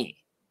tell me?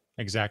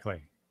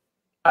 Exactly.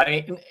 I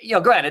mean,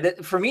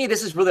 granted, for me,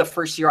 this is really the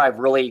first year I've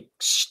really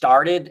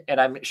started,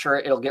 and I'm sure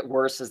it'll get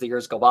worse as the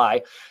years go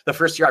by. The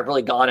first year I've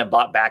really gone and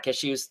bought back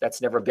issues.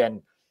 Has never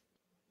been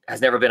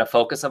a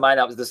focus of mine.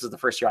 This is the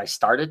first year I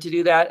started to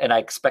do that, and I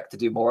expect to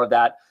do more of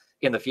that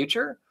in the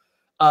future.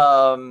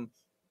 But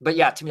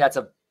yeah, to me,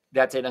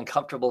 that's an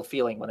uncomfortable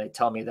feeling when they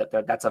tell me that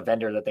that's a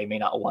vendor that they may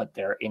not want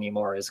there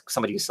anymore, is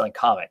somebody who's selling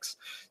comics.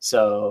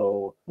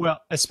 So,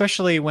 well,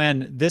 especially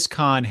when this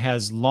con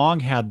has long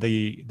had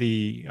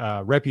the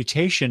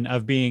reputation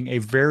of being a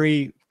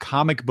very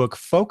comic book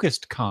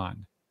focused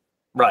con.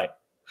 right.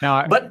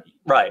 Now, But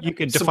right, you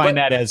can define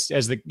that as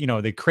the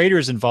the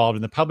creators involved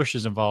and the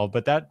publishers involved,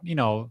 but that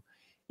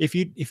if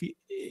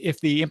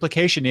the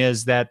implication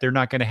is that they're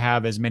not going to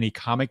have as many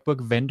comic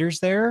book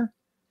vendors there,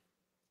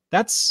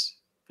 that's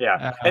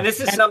yeah. And this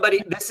is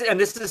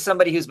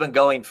somebody who's been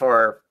going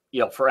for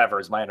forever,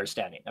 is my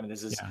understanding. I mean,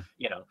 this is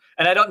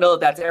and I don't know if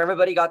that's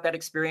everybody got that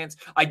experience.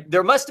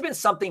 There must have been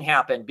something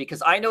happened,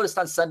 because I noticed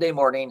on Sunday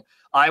morning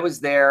I was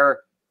there,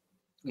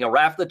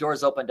 right after the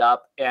doors opened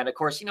up, and of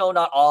course,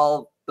 not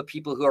all the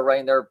people who are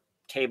running their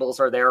tables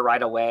are there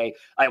right away.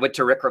 I went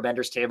to Rick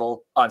Remender's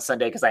table on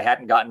Sunday because I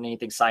hadn't gotten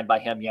anything signed by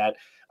him yet,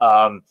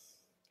 and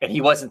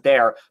he wasn't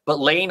there. But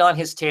laying on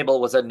his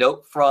table was a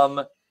note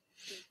from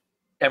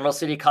Emerald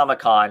City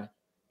Comicon,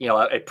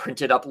 a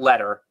printed up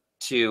letter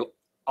to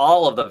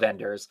all of the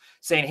vendors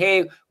saying,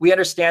 hey, we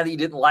understand that you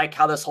didn't like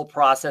how this whole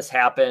process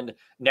happened.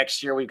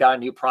 Next year, we've got a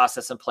new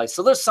process in place.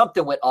 So there's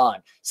something went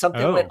on.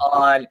 Went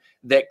on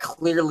that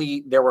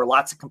clearly there were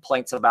lots of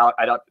complaints about.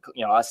 I don't,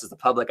 us as the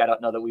public, I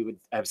don't know that we would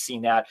have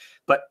seen that.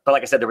 But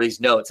like I said, there were these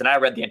notes, and I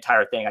read the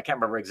entire thing. I can't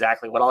remember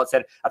exactly what all it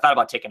said. I thought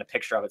about taking a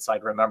picture of it so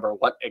I'd remember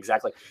what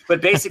exactly.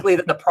 But basically,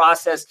 that the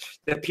process,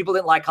 that people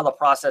didn't like how the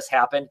process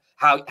happened,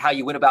 how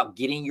you went about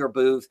getting your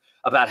booth,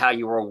 about how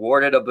you were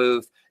awarded a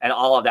booth, and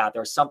all of that.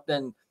 There was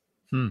something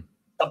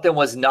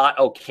was not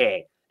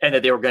okay, and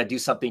that they were going to do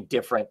something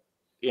different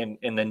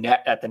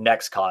at the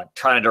next con,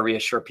 trying to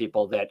reassure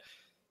people that.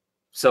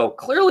 So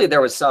clearly there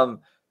must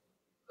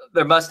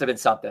have been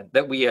something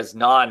that we as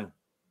non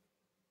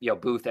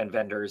booth and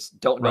vendors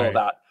don't know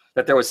about,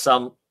 that there was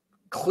some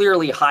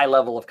clearly high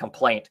level of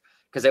complaint,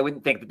 because I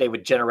wouldn't think that they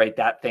would generate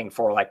that thing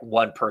for like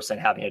one person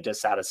having a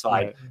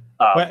dissatisfied.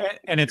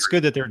 And it's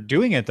good that they're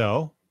doing it,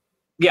 though.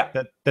 Yeah,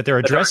 that they're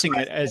addressing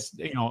it as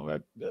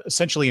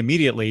essentially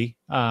immediately.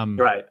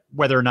 Right.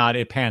 Whether or not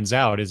it pans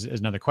out is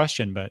another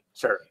question. But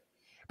sure.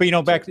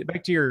 But back to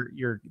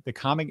the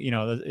comic.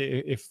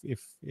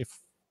 If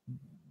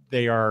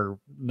they are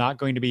not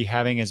going to be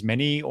having as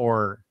many,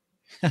 or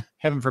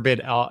heaven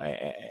forbid,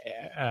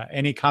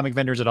 any comic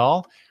vendors at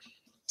all.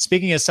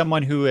 Speaking as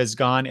someone who has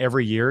gone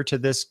every year to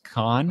this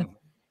con,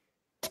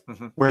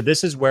 where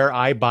this is where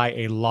I buy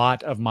a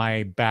lot of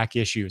my back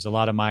issues, a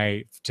lot of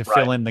to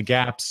fill in the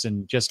gaps,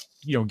 and just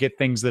get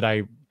things that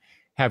I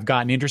have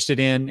gotten interested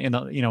in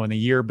the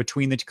year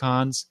between the two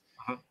cons.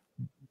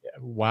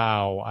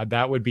 Wow,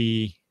 that would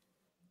be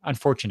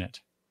unfortunate.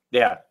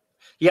 Yeah.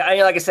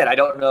 Like I said, I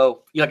don't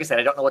know. I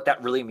don't know what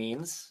that really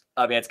means.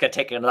 I mean, it's going to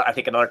take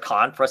another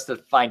con for us to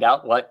find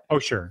out what. Oh,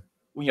 sure.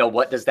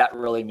 What does that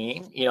really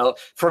mean?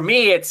 For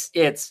me, it's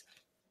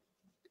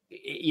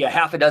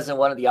half a dozen,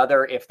 one or the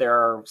other. If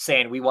they're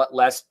saying we want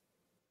less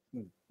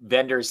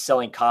vendors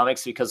selling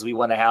comics because we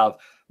want to have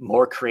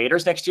more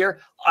creators next year,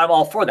 I'm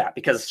all for that,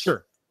 because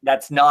sure,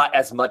 that's not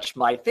as much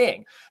my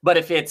thing. But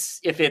if it's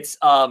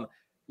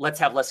let's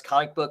have less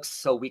comic books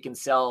so we can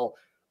sell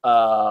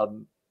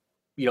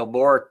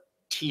more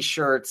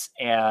T-shirts,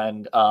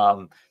 and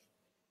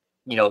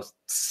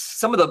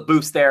some of the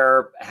booths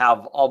there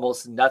have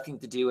almost nothing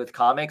to do with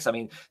comics. I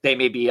mean, they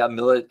may be an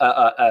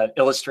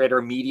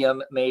illustrator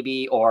medium,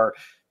 maybe, or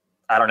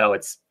I don't know.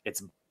 It's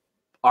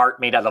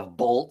art made out of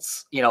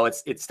bolts.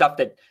 It's stuff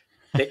that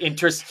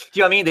interests. Do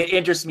you know what I mean? That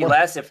interests me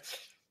less. If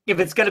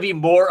it's going to be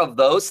more of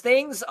those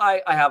things,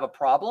 I have a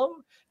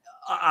problem.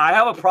 I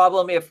have a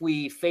problem if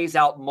we phase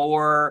out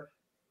more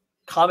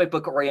comic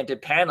book oriented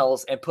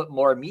panels and put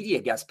more media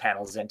guest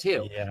panels in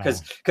too,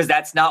 because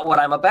that's not what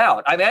I'm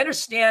about. I mean, I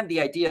understand the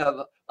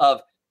idea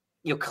of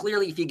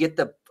clearly if you get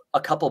a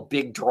couple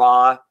big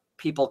draw,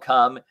 people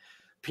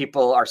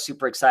are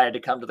super excited to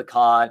come to the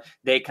con.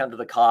 They come to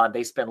the con,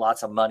 they spend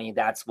lots of money.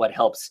 That's what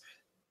helps.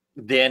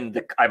 Then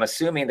I'm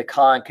assuming the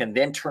con can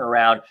then turn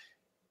around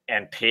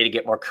and pay to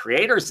get more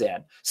creators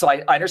in. So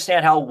I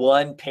understand how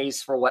one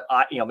pays for what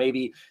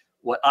maybe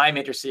what I'm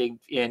interested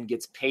in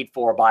gets paid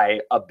for by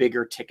a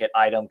bigger ticket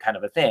item, kind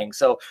of a thing.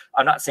 So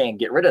I'm not saying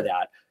get rid of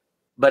that,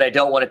 but I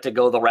don't want it to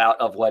go the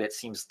route of what it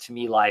seems to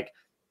me like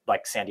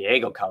San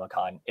Diego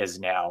Comic-Con is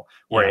now,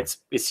 where it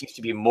seems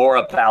to be more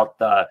about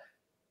the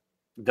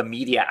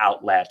media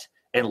outlet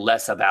and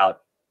less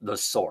about the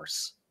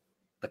source,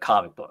 the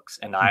comic books.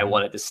 And I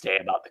want it to stay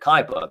about the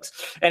comic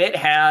books. And it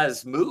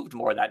has moved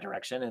more that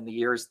direction in the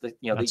years that,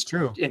 that's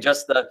true. In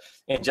just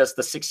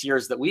the 6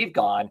 years that we've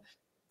gone,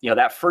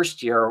 that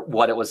first year,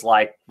 what it was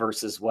like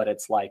versus what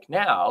it's like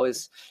now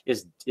is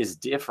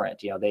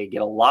different. They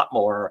get a lot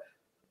more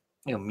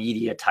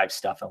media type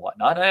stuff and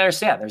whatnot. And I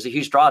understand there's a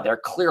huge draw there.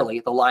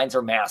 Clearly the lines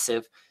are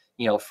massive,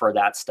 for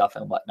that stuff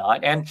and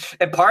whatnot. And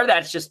part of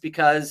that's just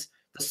because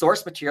the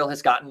source material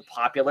has gotten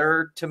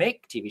popular to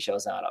make TV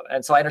shows out of.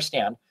 And so I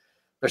understand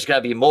there's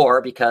going to be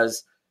more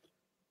because,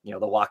 the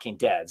Walking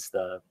Deads,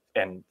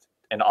 and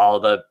all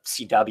the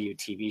CW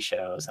TV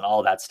shows and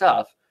all that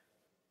stuff,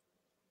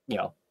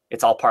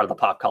 it's all part of the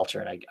pop culture,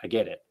 and I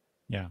get it.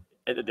 Yeah.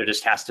 There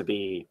just has to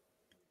be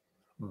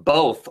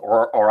both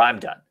or I'm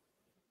done,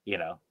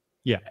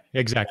 Yeah,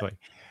 exactly.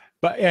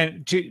 But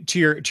and to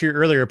your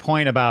earlier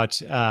point about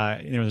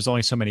there's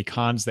only so many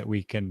cons that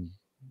we can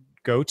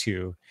go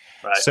to.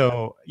 Right.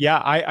 So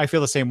yeah, I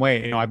feel the same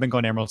way. I've been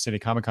going to Emerald City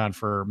Comicon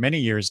for many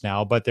years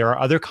now, but there are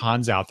other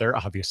cons out there,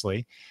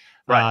 obviously,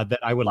 that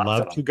I would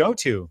love to go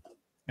to.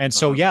 And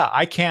so yeah,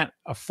 I can't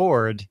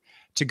afford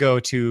to go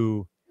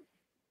to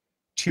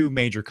 2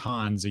 major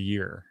cons a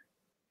year.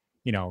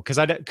 Because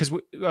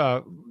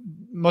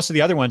most of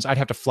the other ones I'd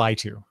have to fly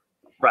to.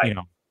 Right.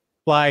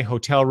 Fly,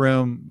 hotel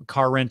room,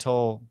 car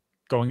rental,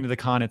 going to the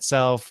con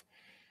itself,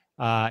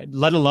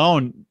 let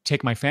alone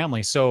take my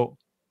family. So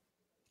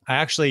I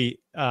actually,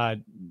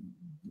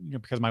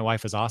 because my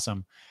wife is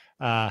awesome,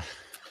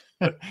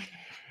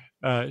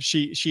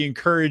 she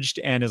encouraged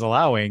and is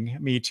allowing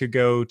me to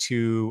go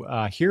to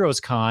Heroes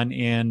Con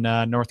in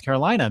North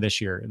Carolina this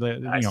year.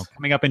 Nice.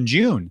 Coming up in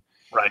June.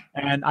 Right.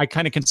 And I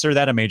kind of consider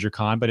that a major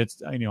con, but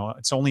it's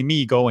it's only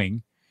me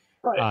going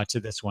to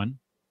this one.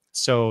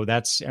 So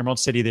that's Emerald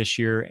City this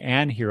year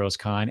and Heroes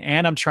Con,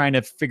 and I'm trying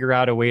to figure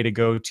out a way to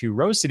go to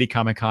Rose City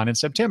Comic Con in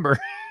September.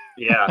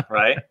 Yeah,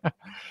 right.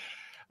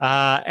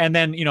 And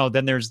then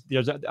then there's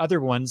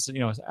other ones.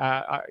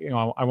 I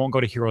won't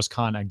go to Heroes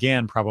Con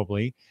again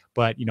probably,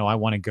 but I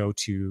want to go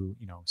to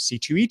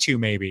C2E2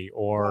 maybe,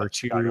 or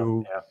to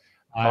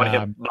I want to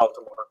hit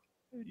Baltimore.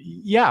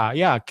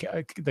 Yeah.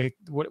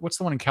 What's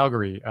the one in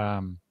Calgary?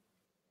 The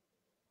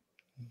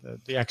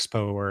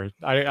Expo, or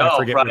I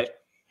forget.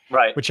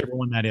 Right. Whichever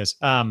one that is.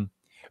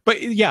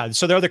 But yeah,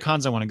 so there are other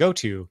cons I want to go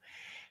to.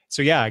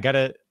 So yeah,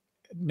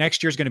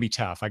 next year's going to be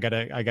tough. I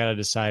gotta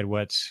decide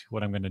what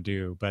I'm going to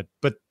do. But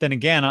then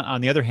again,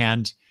 on the other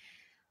hand,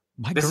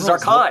 this is our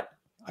con.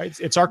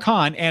 It's our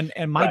con,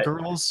 and my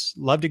girls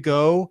love to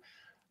go.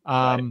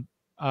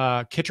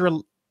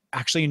 Kitra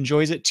actually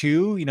enjoys it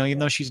too, even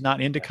though she's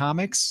not into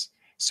comics.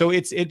 So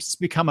it's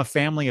become a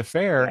family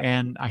affair,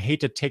 and I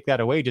hate to take that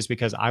away just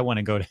because I want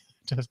to go to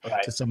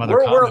some other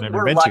con that I've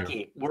never been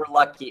to. We're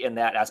lucky in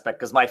that aspect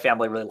because my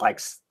family really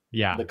likes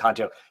the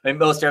content. I mean,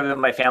 most everyone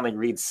in my family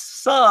reads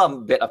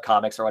some bit of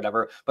comics or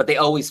whatever, but they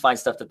always find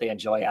stuff that they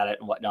enjoy at it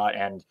and whatnot,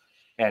 and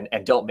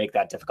don't make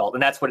that difficult.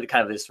 And that's what it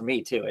kind of is for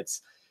me too.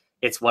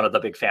 It's one of the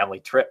big family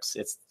trips.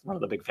 It's one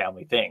of the big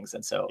family things.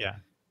 And so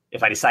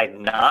if I decide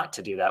not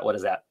to do that, what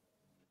does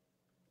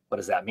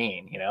that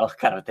mean?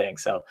 Kind of thing.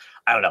 So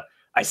I don't know.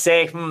 I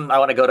say, I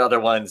want to go to other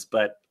ones,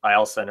 but I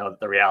also know that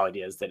the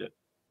reality is that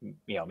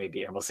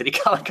maybe Emerald City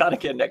Comicon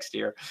again next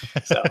year.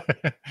 So,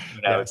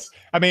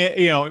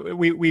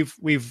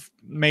 we've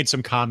made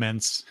some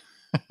comments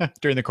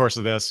during the course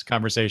of this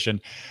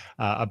conversation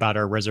about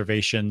our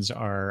reservations,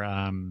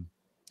 our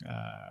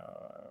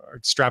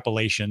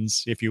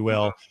extrapolations, if you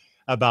will,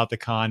 about the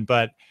con.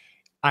 But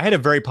I had a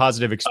very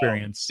positive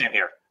experience. Same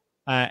here.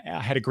 I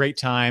had a great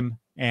time,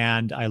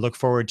 and I look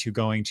forward to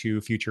going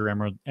to future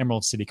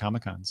Emerald City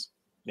Comicons.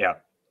 Yeah,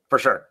 for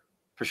sure.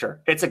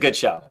 It's a good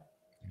show.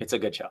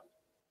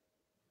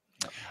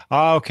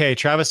 Okay,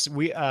 Travis,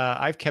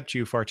 I've kept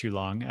you far too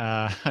long.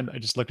 I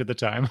just looked at the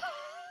time.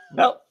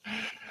 No.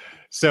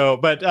 So,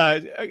 but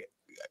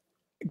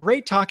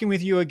great talking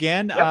with you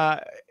again.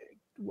 Yep.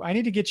 I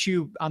need to get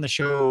you on the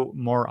show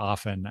more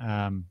often.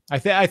 I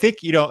think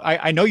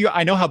I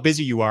know how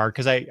busy you are,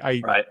 because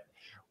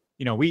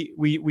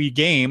we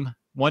game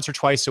once or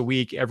twice a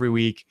week, every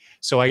week.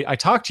 So I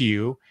talk to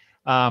you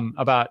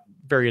about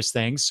various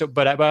things. So,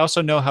 but I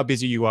also know how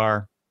busy you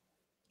are.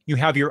 You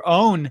have your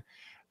own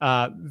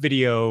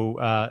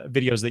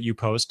videos that you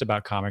post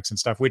about comics and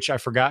stuff, which I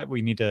forgot.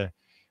 We need to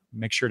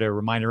make sure to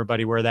remind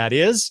everybody where that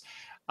is.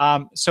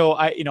 So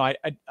I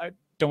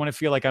don't want to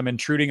feel like I'm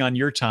intruding on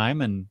your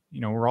time, and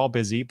we're all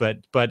busy, but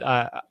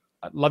I'd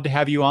love to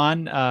have you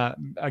on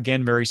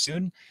again very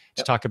soon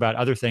to talk about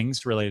other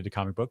things related to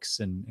comic books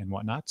and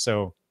whatnot.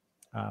 So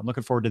I'm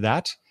looking forward to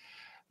that.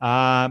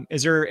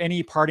 Is there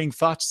any parting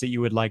thoughts that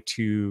you would like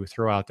to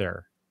throw out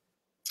there?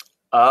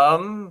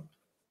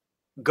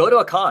 Go to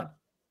a con.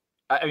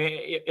 I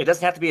mean, it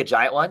doesn't have to be a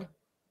giant one,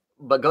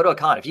 but go to a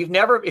con. If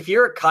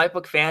you're a comic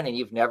book fan and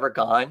you've never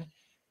gone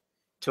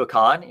to a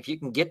con, if you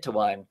can get to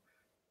one,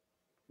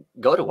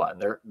 go to one.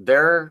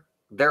 They're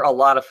a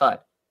lot of fun.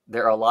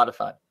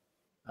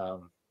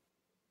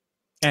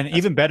 And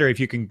even better if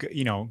you can,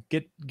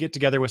 get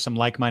together with some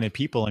like-minded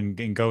people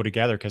and go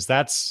together, because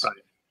that's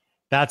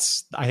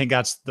I think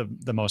that's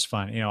the most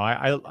fun.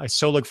 I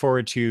so look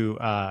forward to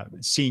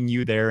seeing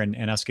you there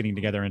and us getting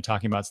together and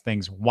talking about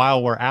things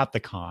while we're at the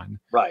con,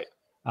 right?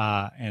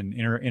 And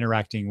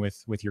interacting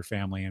with your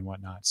family and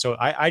whatnot. So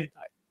I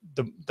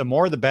the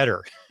more the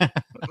better, I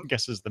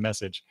guess is the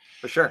message.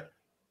 For sure.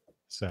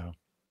 So,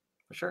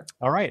 For sure.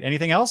 All right.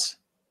 Anything else?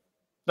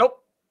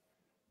 Nope.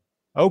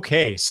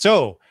 Okay.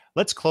 So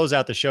let's close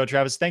out the show.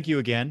 Travis, thank you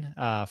again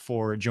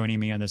for joining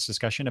me on this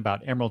discussion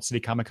about Emerald City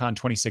Comicon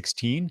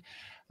 2016.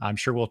 I'm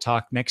sure we'll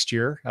talk next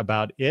year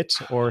about it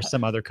or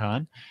some other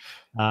con.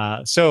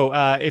 So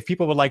if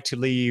people would like to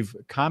leave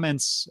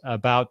comments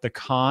about the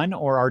con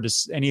or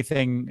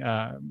anything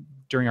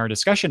during our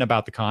discussion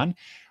about the con,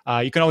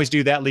 you can always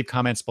do that. Leave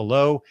comments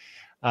below.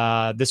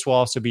 This will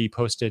also be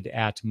posted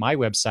at my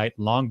website,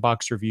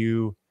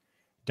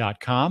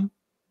 longboxreview.com.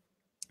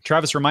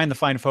 Travis, remind the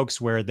fine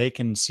folks where they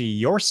can see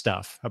your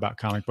stuff about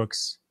comic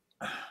books.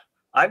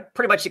 I'm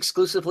pretty much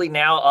exclusively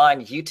now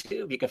on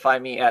YouTube. You can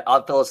find me at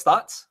Oddfellows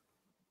Thoughts.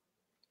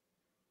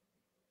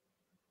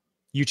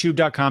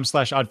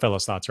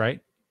 YouTube.com/OddfellowsThoughts, right?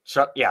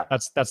 Sure. Yeah.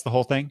 That's the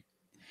whole thing?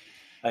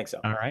 I think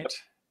so. All right.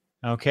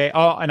 Okay.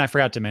 Oh, and I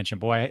forgot to mention,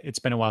 boy, it's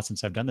been a while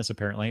since I've done this,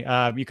 apparently.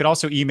 You could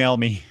also email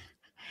me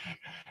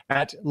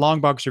at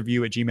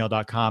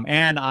longboxreview@gmail.com.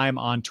 And I'm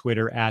on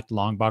Twitter at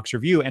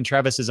longboxreview. And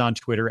Travis is on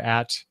Twitter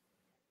at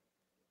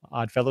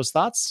Oddfellows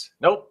Thoughts?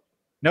 Nope.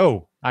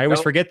 No, I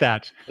always forget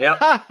that. Yep.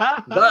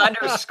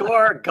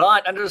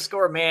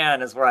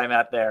 _Gaunt_man is where I'm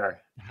at there.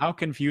 How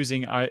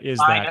confusing is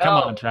that? Come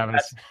on, Travis.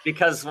 That's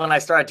because when I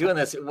started doing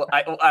this,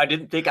 I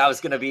didn't think I was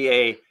going to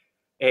be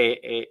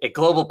a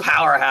global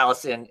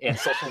powerhouse in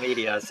social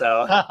media.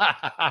 So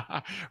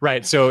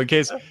right. So in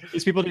case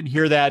people didn't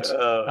hear that,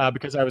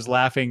 because I was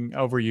laughing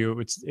over you,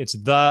 it's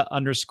the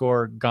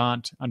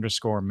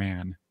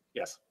 _Gaunt_man.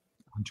 Yes.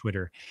 On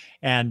Twitter.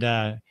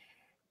 And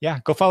yeah,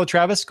 go follow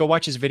Travis, go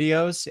watch his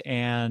videos.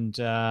 And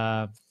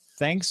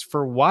thanks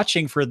for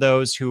watching for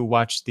those who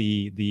watched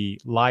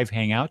the live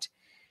hangout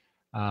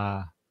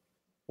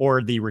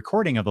or the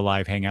recording of the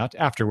live hangout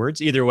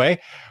afterwards. Either way.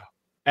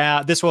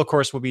 This will, of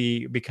course,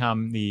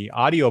 become the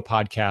audio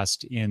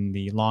podcast in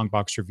the Long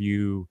Box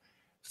Review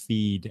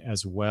feed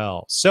as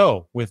well.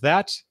 So with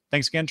that,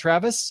 thanks again,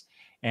 Travis.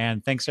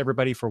 And thanks,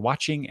 everybody, for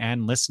watching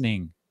and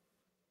listening.